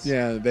 In Vegas.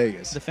 Yeah, in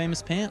Vegas. The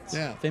famous pants.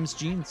 Yeah. Famous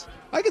jeans.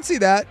 I can see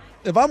that.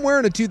 If I'm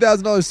wearing a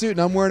 $2,000 suit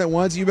and I'm wearing it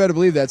once, you better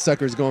believe that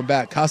sucker's going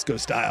back Costco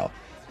style.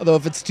 Although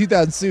if it's a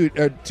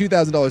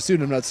 $2,000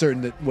 suit, I'm not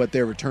certain that what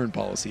their return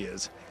policy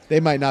is. They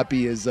might not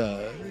be as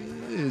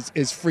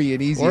free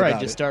and easy or about I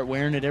just it. start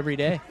wearing it every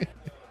day.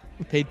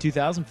 Paid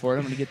 $2,000 for it.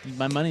 I'm going to get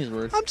my money's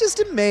worth. I'm just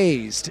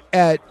amazed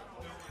at,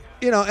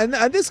 and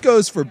this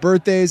goes for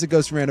birthdays, it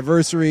goes for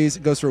anniversaries,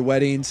 it goes for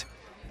weddings.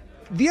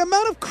 The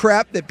amount of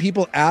crap that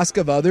people ask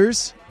of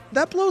others,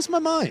 that blows my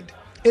mind.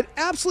 It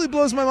absolutely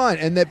blows my mind.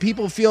 And that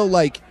people feel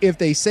like if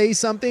they say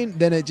something,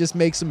 then it just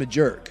makes them a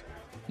jerk.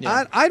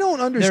 Yeah. I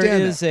don't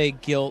understand There is a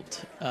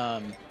guilt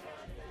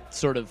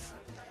sort of,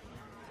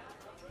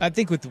 I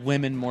think with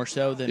women more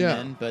so than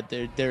men, but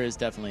there is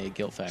definitely a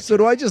guilt factor. So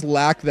do I just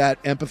lack that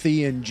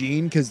empathy and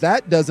gene? Because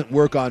that doesn't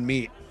work on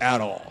me at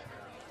all,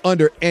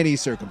 under any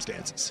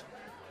circumstances.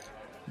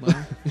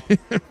 Well.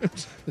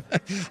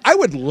 I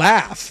would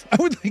laugh.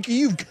 I would think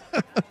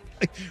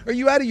are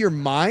you out of your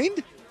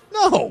mind?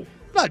 No,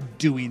 I'm not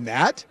doing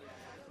that.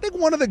 I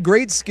think one of the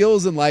great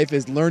skills in life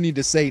is learning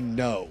to say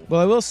no.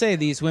 Well, I will say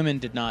these women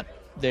did not.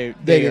 They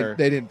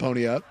didn't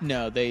pony up.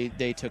 No, they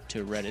took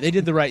to Reddit. They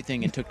did the right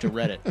thing and took to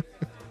Reddit.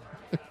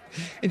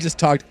 And just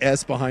talked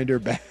S behind her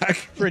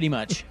back. Pretty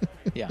much,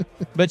 yeah.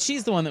 But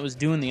she's the one that was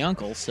doing the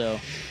uncle, so.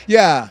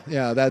 Yeah,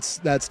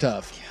 that's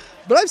tough.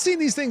 But I've seen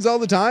these things all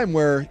the time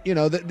where,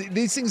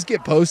 these things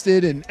get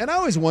posted, and I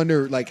always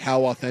wonder, like,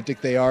 how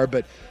authentic they are.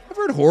 But I've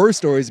heard horror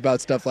stories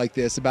about stuff like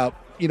this, about,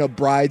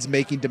 brides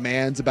making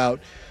demands about,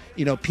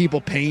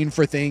 people paying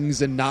for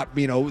things and not,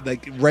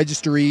 like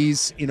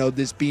registries,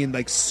 this being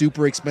like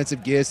super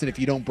expensive gifts. And if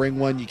you don't bring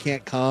one, you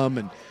can't come,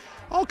 and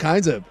all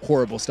kinds of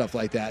horrible stuff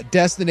like that.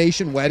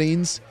 Destination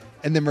weddings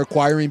and then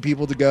requiring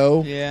people to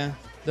go. Yeah.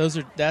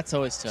 That's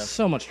always tough.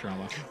 So much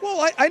drama.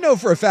 Well, I know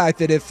for a fact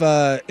that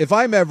if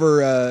I'm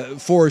ever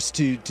forced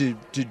to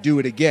do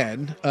it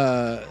again,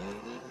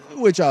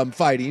 which I'm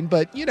fighting,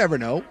 but you never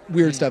know,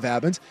 weird stuff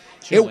happens.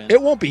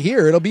 It won't be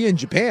here. It'll be in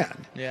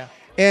Japan. Yeah.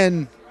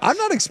 And I'm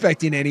not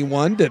expecting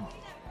anyone to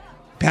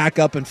pack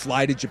up and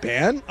fly to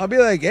Japan. I'll be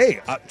like,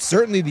 hey,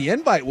 certainly the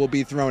invite will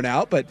be thrown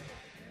out, but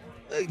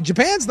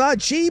Japan's not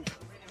cheap.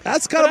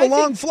 That's kind of a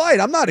long flight.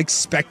 I'm not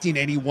expecting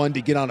anyone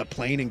to get on a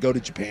plane and go to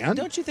Japan.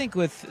 Don't you think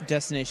with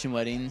destination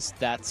weddings,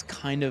 that's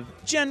kind of,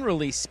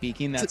 generally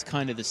speaking, that's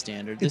kind of the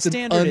standard. The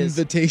standard an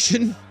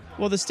invitation.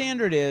 Well, the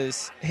standard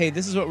is, hey,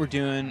 this is what we're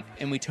doing,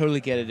 and we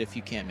totally get it if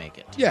you can't make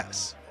it.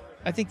 Yes.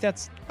 I think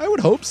I would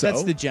hope so.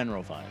 That's the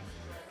general vibe.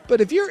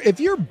 But if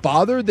you're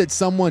bothered that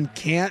someone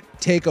can't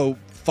take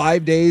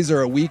 5 days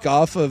or a week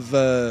off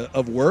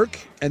of work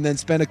and then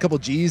spend a couple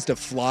G's to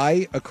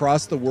fly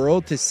across the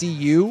world to see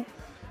you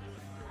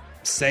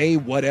say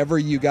whatever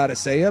you got to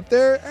say up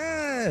there,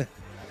 I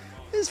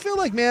just feel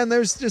like, man,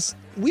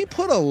 we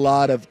put a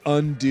lot of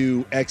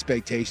undue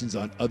expectations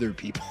on other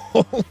people.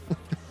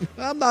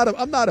 I'm not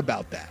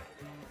about that.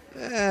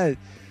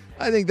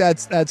 I think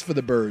that's for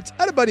the birds.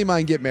 I had a buddy of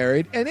mine get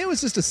married, and it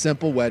was just a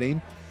simple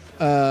wedding.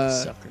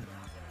 Sucker.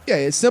 Yeah,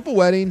 a simple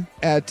wedding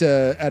at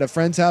a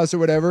friend's house or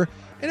whatever,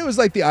 and it was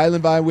like the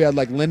island vibe. We had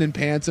like linen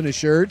pants and a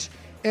shirt,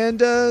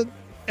 and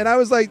I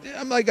was like,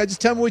 I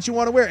just tell me what you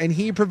want to wear, and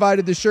he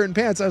provided the shirt and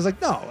pants. I was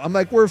like, no, I'm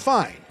like, we're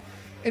fine,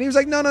 and he was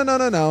like,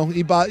 no.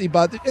 He bought,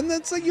 and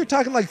that's like you're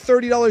talking like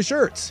 $30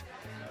 shirts,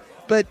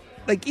 but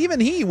like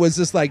even he was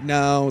just like,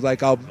 no,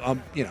 like I'll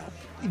he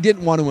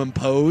didn't want to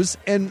impose,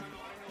 and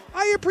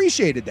I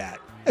appreciated that.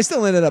 I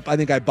still ended up, I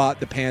think I bought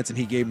the pants and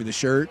he gave me the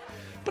shirt.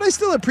 But I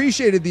still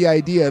appreciated the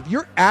idea of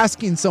you're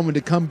asking someone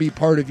to come be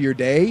part of your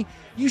day.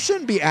 You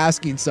shouldn't be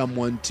asking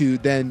someone to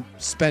then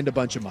spend a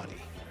bunch of money.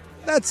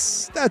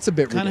 That's a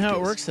bit ridiculous. Kind of how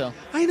it works, though.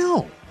 I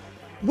know.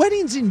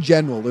 Weddings in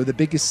general are the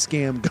biggest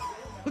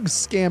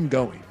scam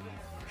going.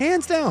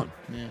 Hands down.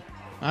 Yeah.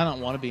 I don't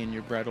want to be in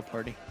your bridal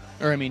party.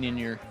 Or, I mean, in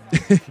your...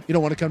 You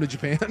don't want to come to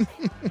Japan?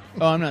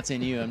 Oh, I'm not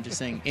saying you. I'm just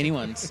saying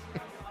anyone's.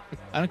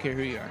 I don't care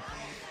who you are.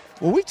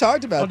 Well, we've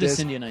talked about this. I'll just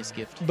send you a nice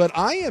gift. But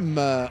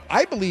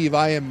I believe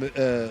I am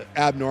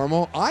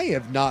abnormal. I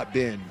have not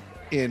been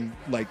in,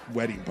 like,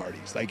 wedding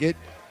parties. Like, it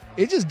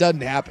just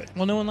doesn't happen.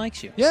 Well, no one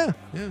likes you. Yeah.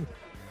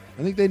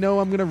 I think they know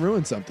I'm going to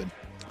ruin something.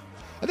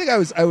 I think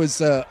I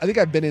think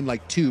I've been in,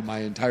 like, 2 my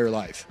entire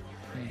life.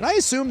 And I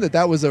assumed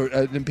that was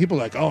and people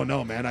are like, oh,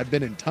 no, man, I've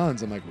been in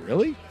tons. I'm like,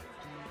 really?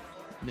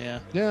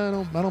 Yeah. Yeah,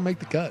 I don't make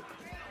the cut.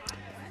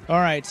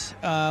 All right.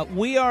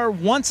 We are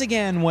once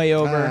again way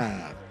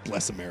over.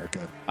 Bless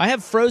America. I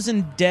have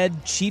frozen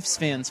dead Chiefs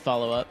fans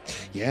follow up.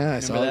 Yeah, I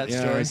saw that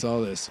story. I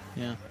saw this.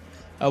 Yeah.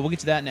 We'll get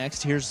to that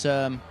next. Here's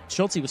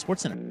Schultzy with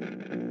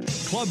SportsCenter.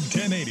 Club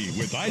 1080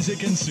 with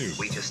Isaac and Sue.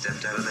 We just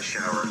stepped out of the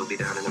shower. He'll be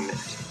down in a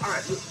minute. All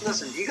right,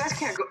 listen, you guys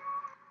can't go.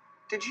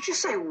 Did you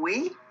just say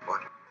we? What?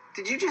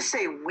 Did you just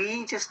say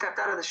we just stepped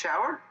out of the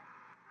shower?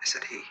 I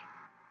said he.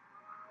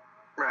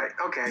 Right,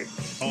 okay.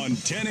 On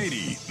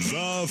 1080,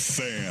 The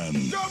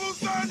Fan. Double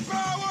sun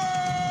power!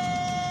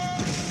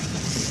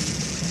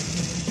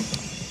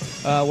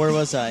 Where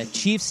was I?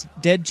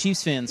 Dead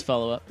Chiefs fans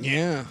follow up.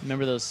 Yeah.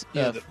 Remember those?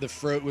 Yeah,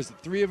 was it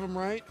 3 of them,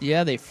 right?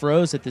 Yeah, they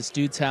froze at this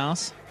dude's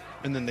house.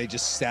 And then they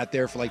just sat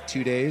there for like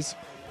 2 days.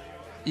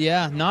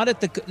 Yeah,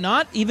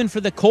 not even for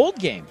the cold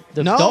game,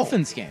 the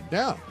Dolphins game.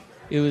 Yeah.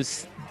 It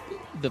was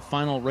the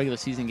final regular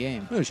season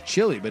game. It was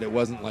chilly, but it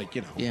wasn't like,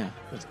 it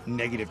was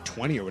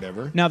 -20 or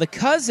whatever. Now, the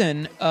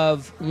cousin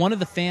of one of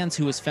the fans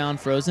who was found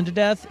frozen to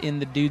death in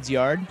the dude's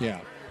yard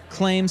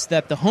claims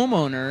that the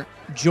homeowner,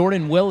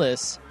 Jordan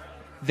Willis,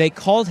 they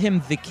called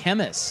him the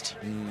chemist.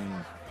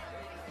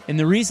 And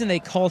the reason they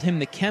called him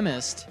the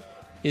chemist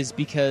is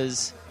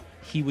because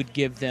he would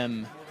give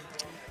them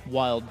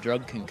wild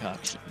drug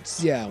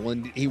concoctions. Yeah,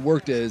 when he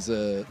worked as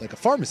a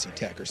pharmacy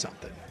tech or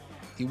something.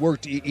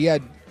 He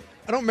had,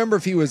 I don't remember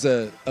if he was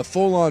a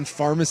full-on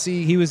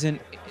pharmacy.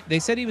 They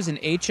said he was an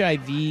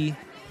HIV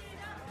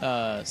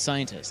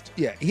scientist.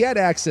 Yeah, he had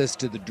access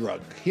to the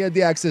drug. He had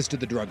the access to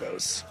the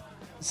druggos.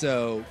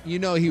 So,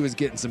 he was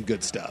getting some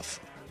good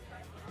stuff.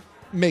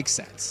 Makes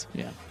sense.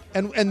 Yeah.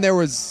 And there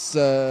was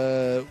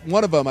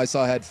one of them I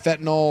saw had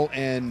fentanyl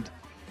and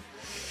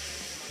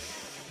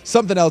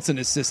something else in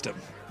his system.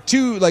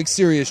 2 like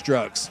serious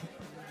drugs.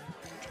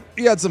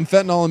 He had some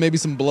fentanyl and maybe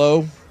some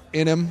blow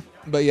in him.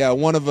 But yeah,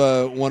 one of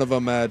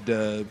them had,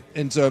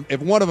 and so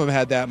if one of them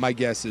had that, my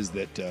guess is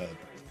that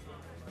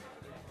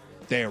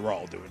they were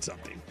all doing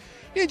something.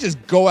 You didn't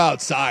just go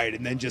outside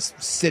and then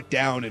just sit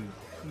down and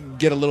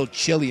get a little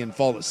chilly and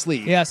fall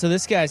asleep. Yeah, so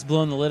this guy's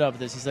blowing the lid off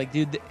this. He's like,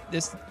 dude,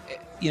 this,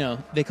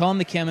 they call him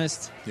the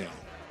chemist. Yeah.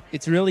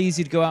 It's really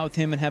easy to go out with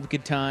him and have a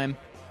good time.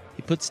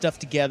 He puts stuff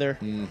together.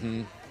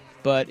 Mm-hmm.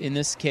 But in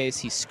this case,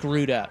 he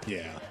screwed up.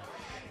 Yeah.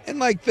 And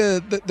like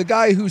the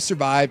guy who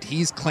survived,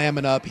 he's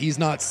clamming up. He's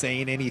not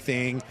saying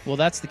anything. Well,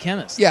 that's the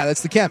chemist. Yeah,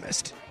 that's the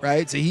chemist,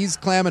 right? So he's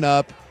clamming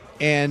up,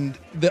 and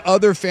the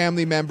other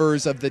family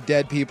members of the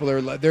dead people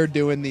they're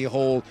doing the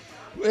whole,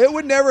 it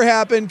would never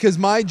happen because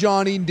my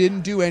Johnny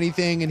didn't do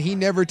anything and he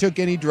never took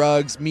any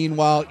drugs.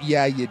 Meanwhile,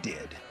 yeah, you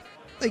did.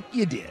 Like,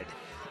 you did.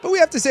 But we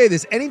have to say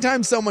this.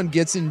 Anytime someone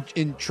gets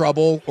in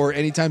trouble or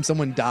anytime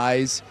someone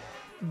dies,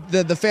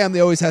 the family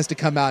always has to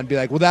come out and be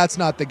like, well, that's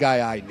not the guy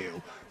I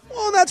knew.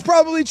 Well, that's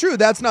probably true.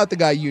 That's not the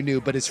guy you knew,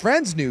 but his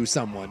friends knew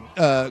someone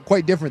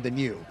quite different than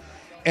you.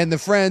 And the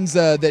friends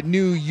that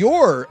knew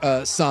your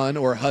son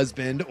or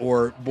husband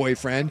or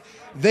boyfriend,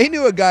 they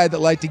knew a guy that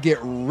liked to get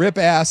rip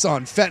ass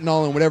on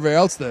fentanyl and whatever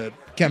else the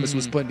chemist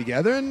was putting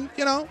together. And,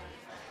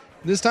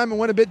 this time it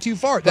went a bit too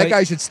far. That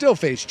guy should still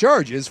face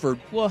charges for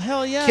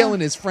hell yeah,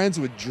 killing his friends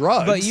with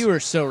drugs. But you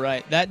were so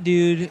right. That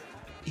dude,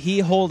 he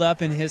holed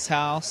up in his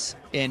house,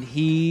 and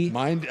he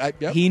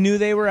knew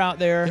they were out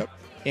there,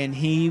 and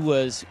he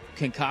was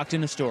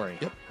concocting a story.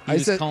 Yep. He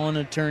was calling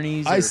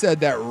attorneys. I said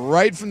that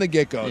right from the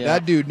get-go. Yeah.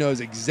 That dude knows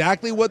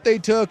exactly what they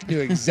took, knew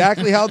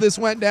exactly how this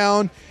went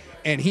down,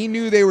 and he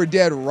knew they were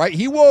dead right.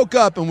 He woke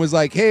up and was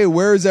like, hey,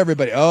 where's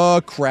everybody?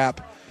 Oh,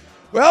 crap.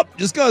 Well,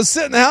 just going to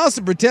sit in the house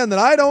and pretend that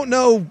I don't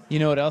know. You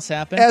know what else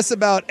happened? S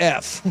about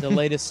F. The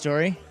latest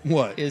story?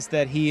 What? Is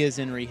that he is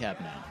in rehab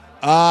now.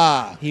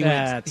 Ah.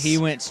 He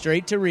went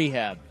straight to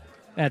rehab.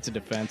 That's a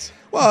defense.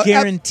 Well,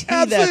 Guarantee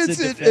that's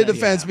a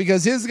defense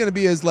because his is going to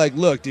be is like,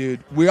 look, dude,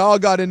 we all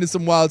got into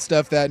some wild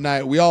stuff that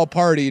night. We all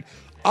partied.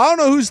 I don't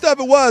know whose stuff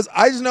it was.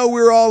 I just know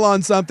we were all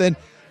on something.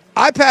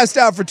 I passed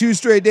out for 2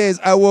 straight days.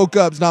 I woke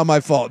up. It's not my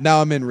fault.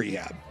 Now I'm in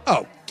rehab.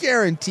 Oh,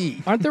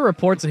 guaranteed. Aren't there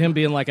reports of him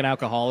being like an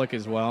alcoholic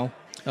as well?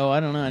 Oh, I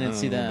don't know. I didn't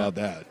see that. About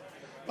that.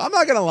 I'm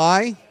not going to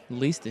lie.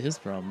 Least of his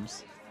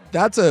problems.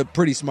 That's a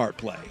pretty smart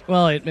play.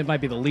 Well, it might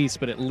be the least,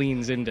 but it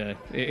leans into,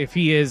 if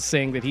he is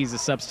saying that he's a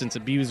substance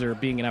abuser,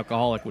 being an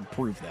alcoholic would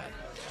prove that.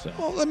 So.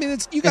 Well, I mean,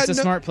 it's a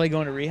smart play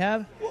going to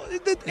rehab? Well, Is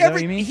that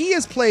what you mean? He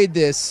has played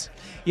this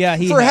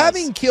for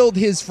having killed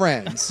his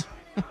friends.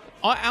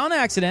 On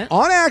accident.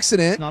 On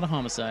accident. It's not a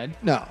homicide.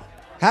 No.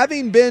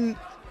 Having been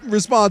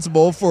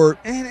responsible for,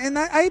 and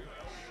I,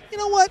 you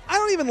know what? I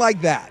don't even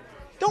like that.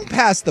 Don't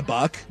pass the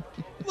buck.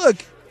 Look,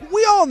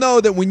 we all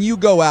know that when you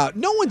go out,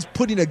 no one's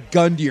putting a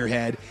gun to your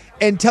head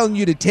and telling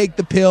you to take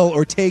the pill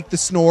or take the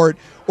snort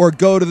or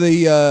go to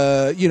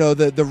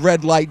the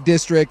red light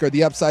district or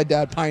the upside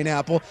down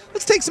pineapple.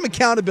 Let's take some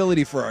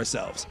accountability for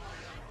ourselves.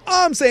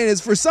 All I'm saying is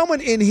for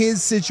someone in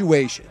his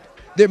situation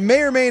that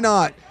may or may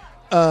not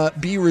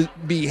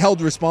be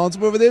held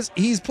responsible for this,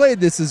 he's played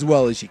this as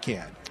well as you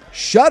can.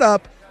 Shut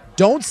up.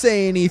 Don't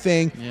say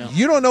anything. Yeah.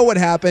 You don't know what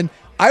happened.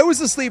 I was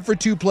asleep for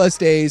 2+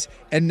 days,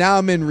 and now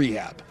I'm in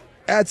rehab.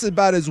 That's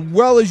about as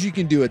well as you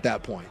can do at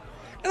that point.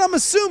 And I'm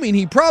assuming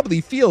he probably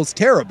feels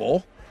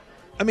terrible.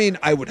 I mean,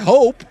 I would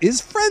hope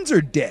his friends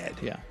are dead.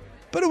 Yeah.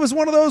 But it was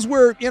one of those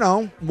where,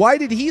 why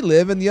did he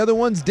live and the other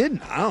ones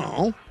didn't? I don't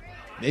know.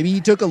 Maybe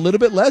he took a little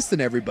bit less than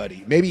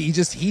everybody. Maybe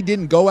he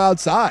didn't go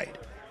outside.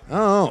 I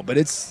don't know. But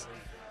it's,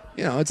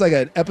 it's like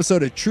an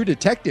episode of True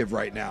Detective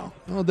right now.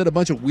 Did a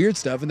bunch of weird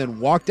stuff and then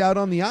walked out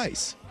on the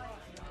ice.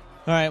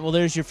 All right, well,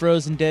 there's your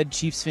Frozen Dead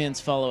Chiefs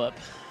fans follow-up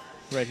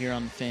right here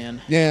on the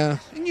Fan. Yeah,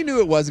 and you knew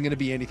it wasn't going to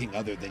be anything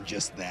other than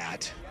just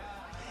that.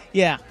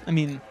 Yeah, I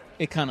mean,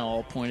 it kind of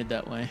all pointed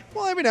that way.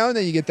 Well, every now and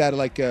then you get that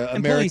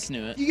and police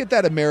knew it. You get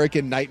that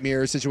American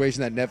Nightmare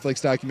situation, that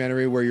Netflix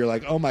documentary where you're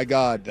like, oh my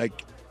God,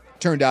 like,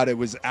 turned out it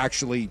was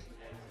actually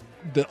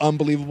the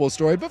unbelievable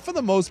story. But for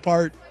the most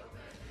part,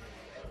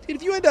 dude,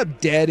 if you end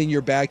up dead in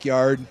your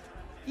backyard,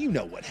 you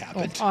know what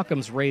happened. Well,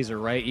 Occam's razor,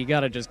 right? You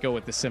got to just go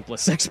with the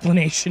simplest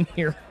explanation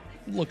here.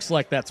 Looks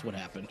like that's what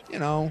happened.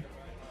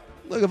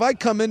 Look, if I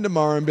come in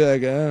tomorrow and be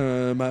like,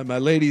 my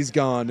lady's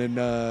gone and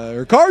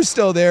her car's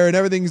still there and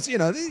everything's, you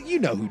know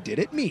who did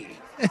it, me.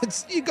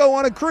 You go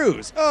on a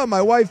cruise. Oh,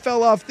 my wife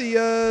fell off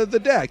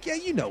the deck. Yeah,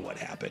 you know what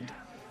happened.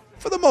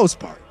 For the most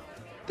part.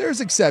 There's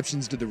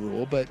exceptions to the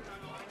rule, but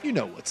you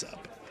know what's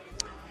up.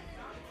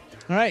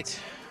 All right.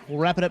 We'll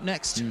wrap it up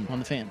next on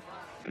the Fan.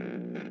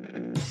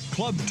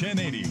 Club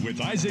 1080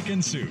 with Isaac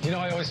and Suke.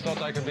 I always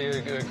felt I could be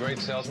a great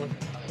salesman.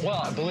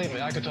 Well, believe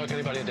me, I could talk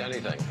anybody into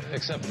anything,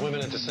 except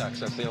women into sex.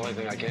 That's the only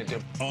thing I can't do.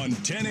 On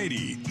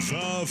 1080,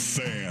 The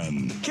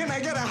Fan. Can I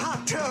get a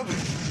hot tub?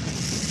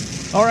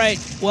 All right.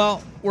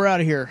 Well, we're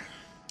out of here.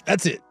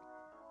 That's it.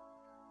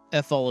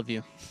 F all of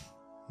you.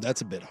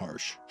 That's a bit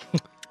harsh.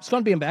 It's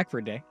fun being back for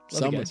a day. Love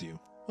Some you of guys. you.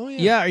 Oh, yeah.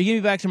 Yeah, are you going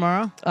to be back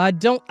tomorrow? I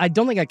don't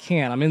think I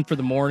can. I'm in for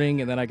the morning,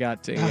 and then I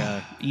got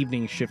a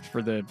evening shift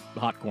for the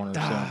hot corner.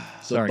 So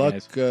sorry, Buck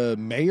guys.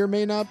 may or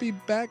may not be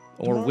back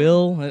Or tomorrow?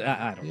 will.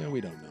 I don't know. Yeah,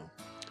 we don't know.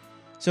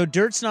 So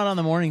Dirt's not on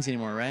the mornings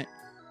anymore, right?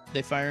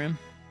 They fire him?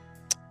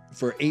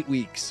 For 8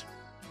 weeks.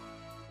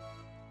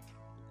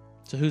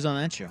 So who's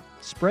on that show?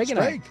 Sprague and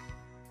I. Sprague.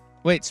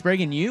 Wait,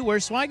 Sprague and you?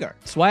 Where's Swigart?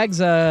 Swag's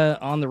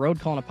on the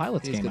road calling a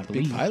Pilots He's game, I got the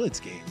big believe. Pilots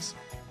games.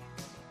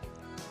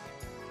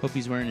 Hope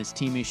he's wearing his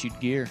team-issued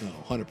gear.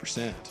 Oh,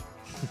 100%. I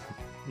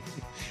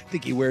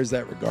think he wears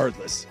that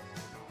regardless.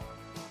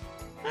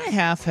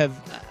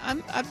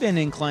 I've been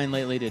inclined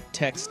lately to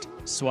text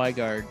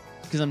Swigard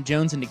because I'm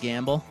jonesing to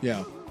gamble.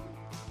 Yeah.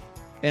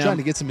 And Trying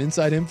to get some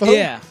inside info?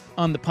 Yeah,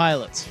 on the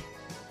Pilots.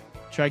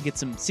 Try to get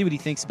see what he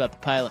thinks about the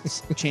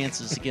Pilots'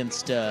 chances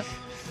against. I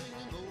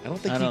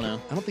don't know.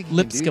 I don't think he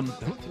Lipscomb.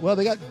 Well,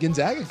 they got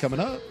Gonzaga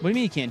coming up. What do you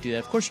mean you can't do that?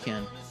 Of course you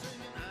can.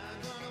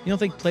 You don't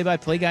think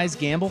play-by-play guys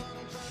gamble?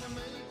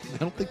 I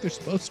don't think they're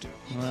supposed to.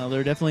 Well,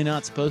 they're definitely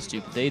not supposed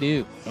to, but they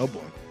do. Oh,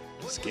 boy.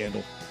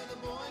 Scandal.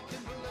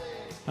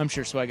 I'm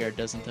sure Swigard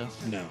doesn't, though.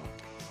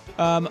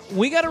 No.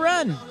 We got to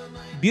run.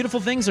 Beautiful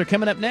things are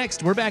coming up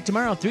next. We're back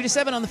tomorrow, 3 to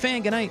 7 on The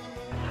Fan. Good night.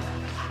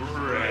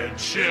 Red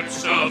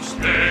ships of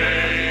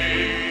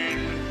Spain.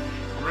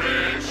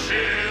 Red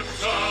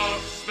ships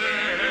of Spain.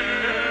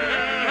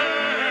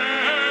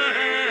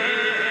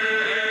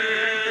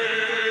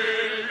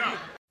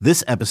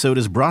 This episode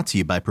is brought to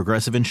you by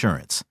Progressive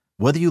Insurance.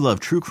 Whether you love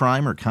true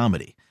crime or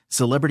comedy,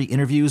 celebrity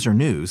interviews or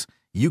news,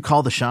 you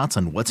call the shots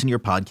on what's in your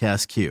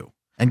podcast queue.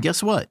 And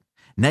guess what?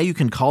 Now you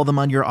can call them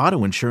on your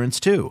auto insurance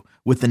too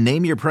with the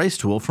Name Your Price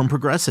tool from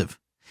Progressive.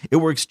 It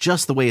works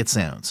just the way it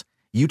sounds.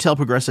 You tell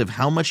Progressive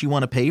how much you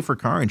want to pay for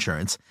car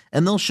insurance,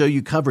 and they'll show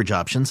you coverage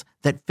options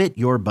that fit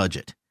your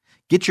budget.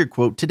 Get your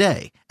quote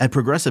today at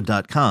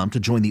Progressive.com to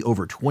join the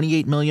over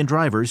 28 million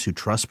drivers who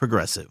trust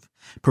Progressive.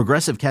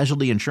 Progressive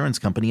Casualty Insurance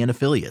Company and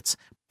Affiliates.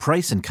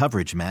 Price and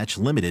coverage match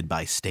limited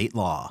by state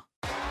law.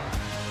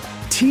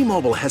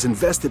 T-Mobile has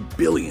invested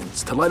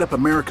billions to light up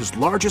America's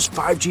largest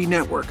 5G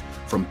network,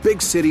 from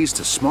big cities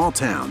to small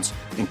towns,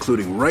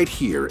 including right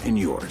here in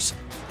yours.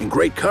 And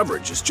great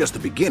coverage is just the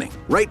beginning.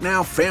 Right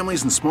now,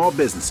 families and small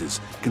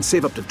businesses can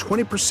save up to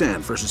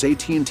 20% versus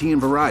AT&T and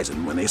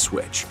Verizon when they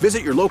switch.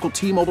 Visit your local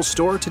T-Mobile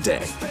store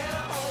today.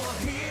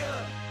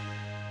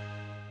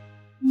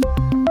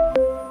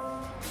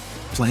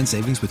 Plan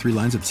savings with 3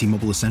 lines of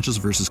T-Mobile Essentials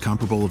versus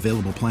comparable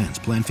available plans.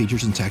 Plan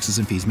features and taxes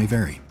and fees may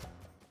vary.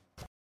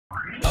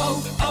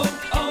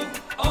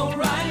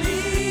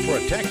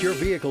 Protect your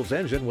vehicle's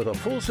engine with a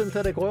full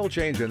synthetic oil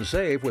change and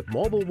save with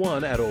Mobile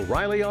One at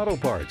O'Reilly Auto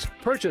Parts.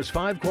 Purchase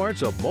 5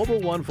 quarts of Mobile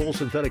One full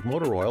synthetic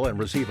motor oil and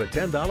receive a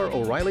 $10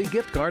 O'Reilly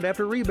gift card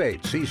after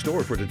rebate. See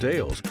store for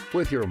details.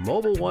 With your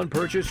Mobile One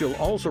purchase, you'll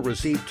also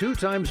receive 2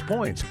 times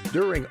points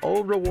during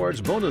O Rewards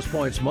Bonus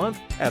Points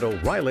Month at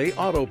O'Reilly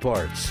Auto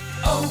Parts.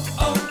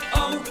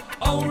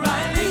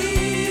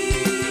 O'Reilly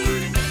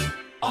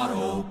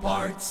Auto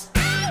Parts.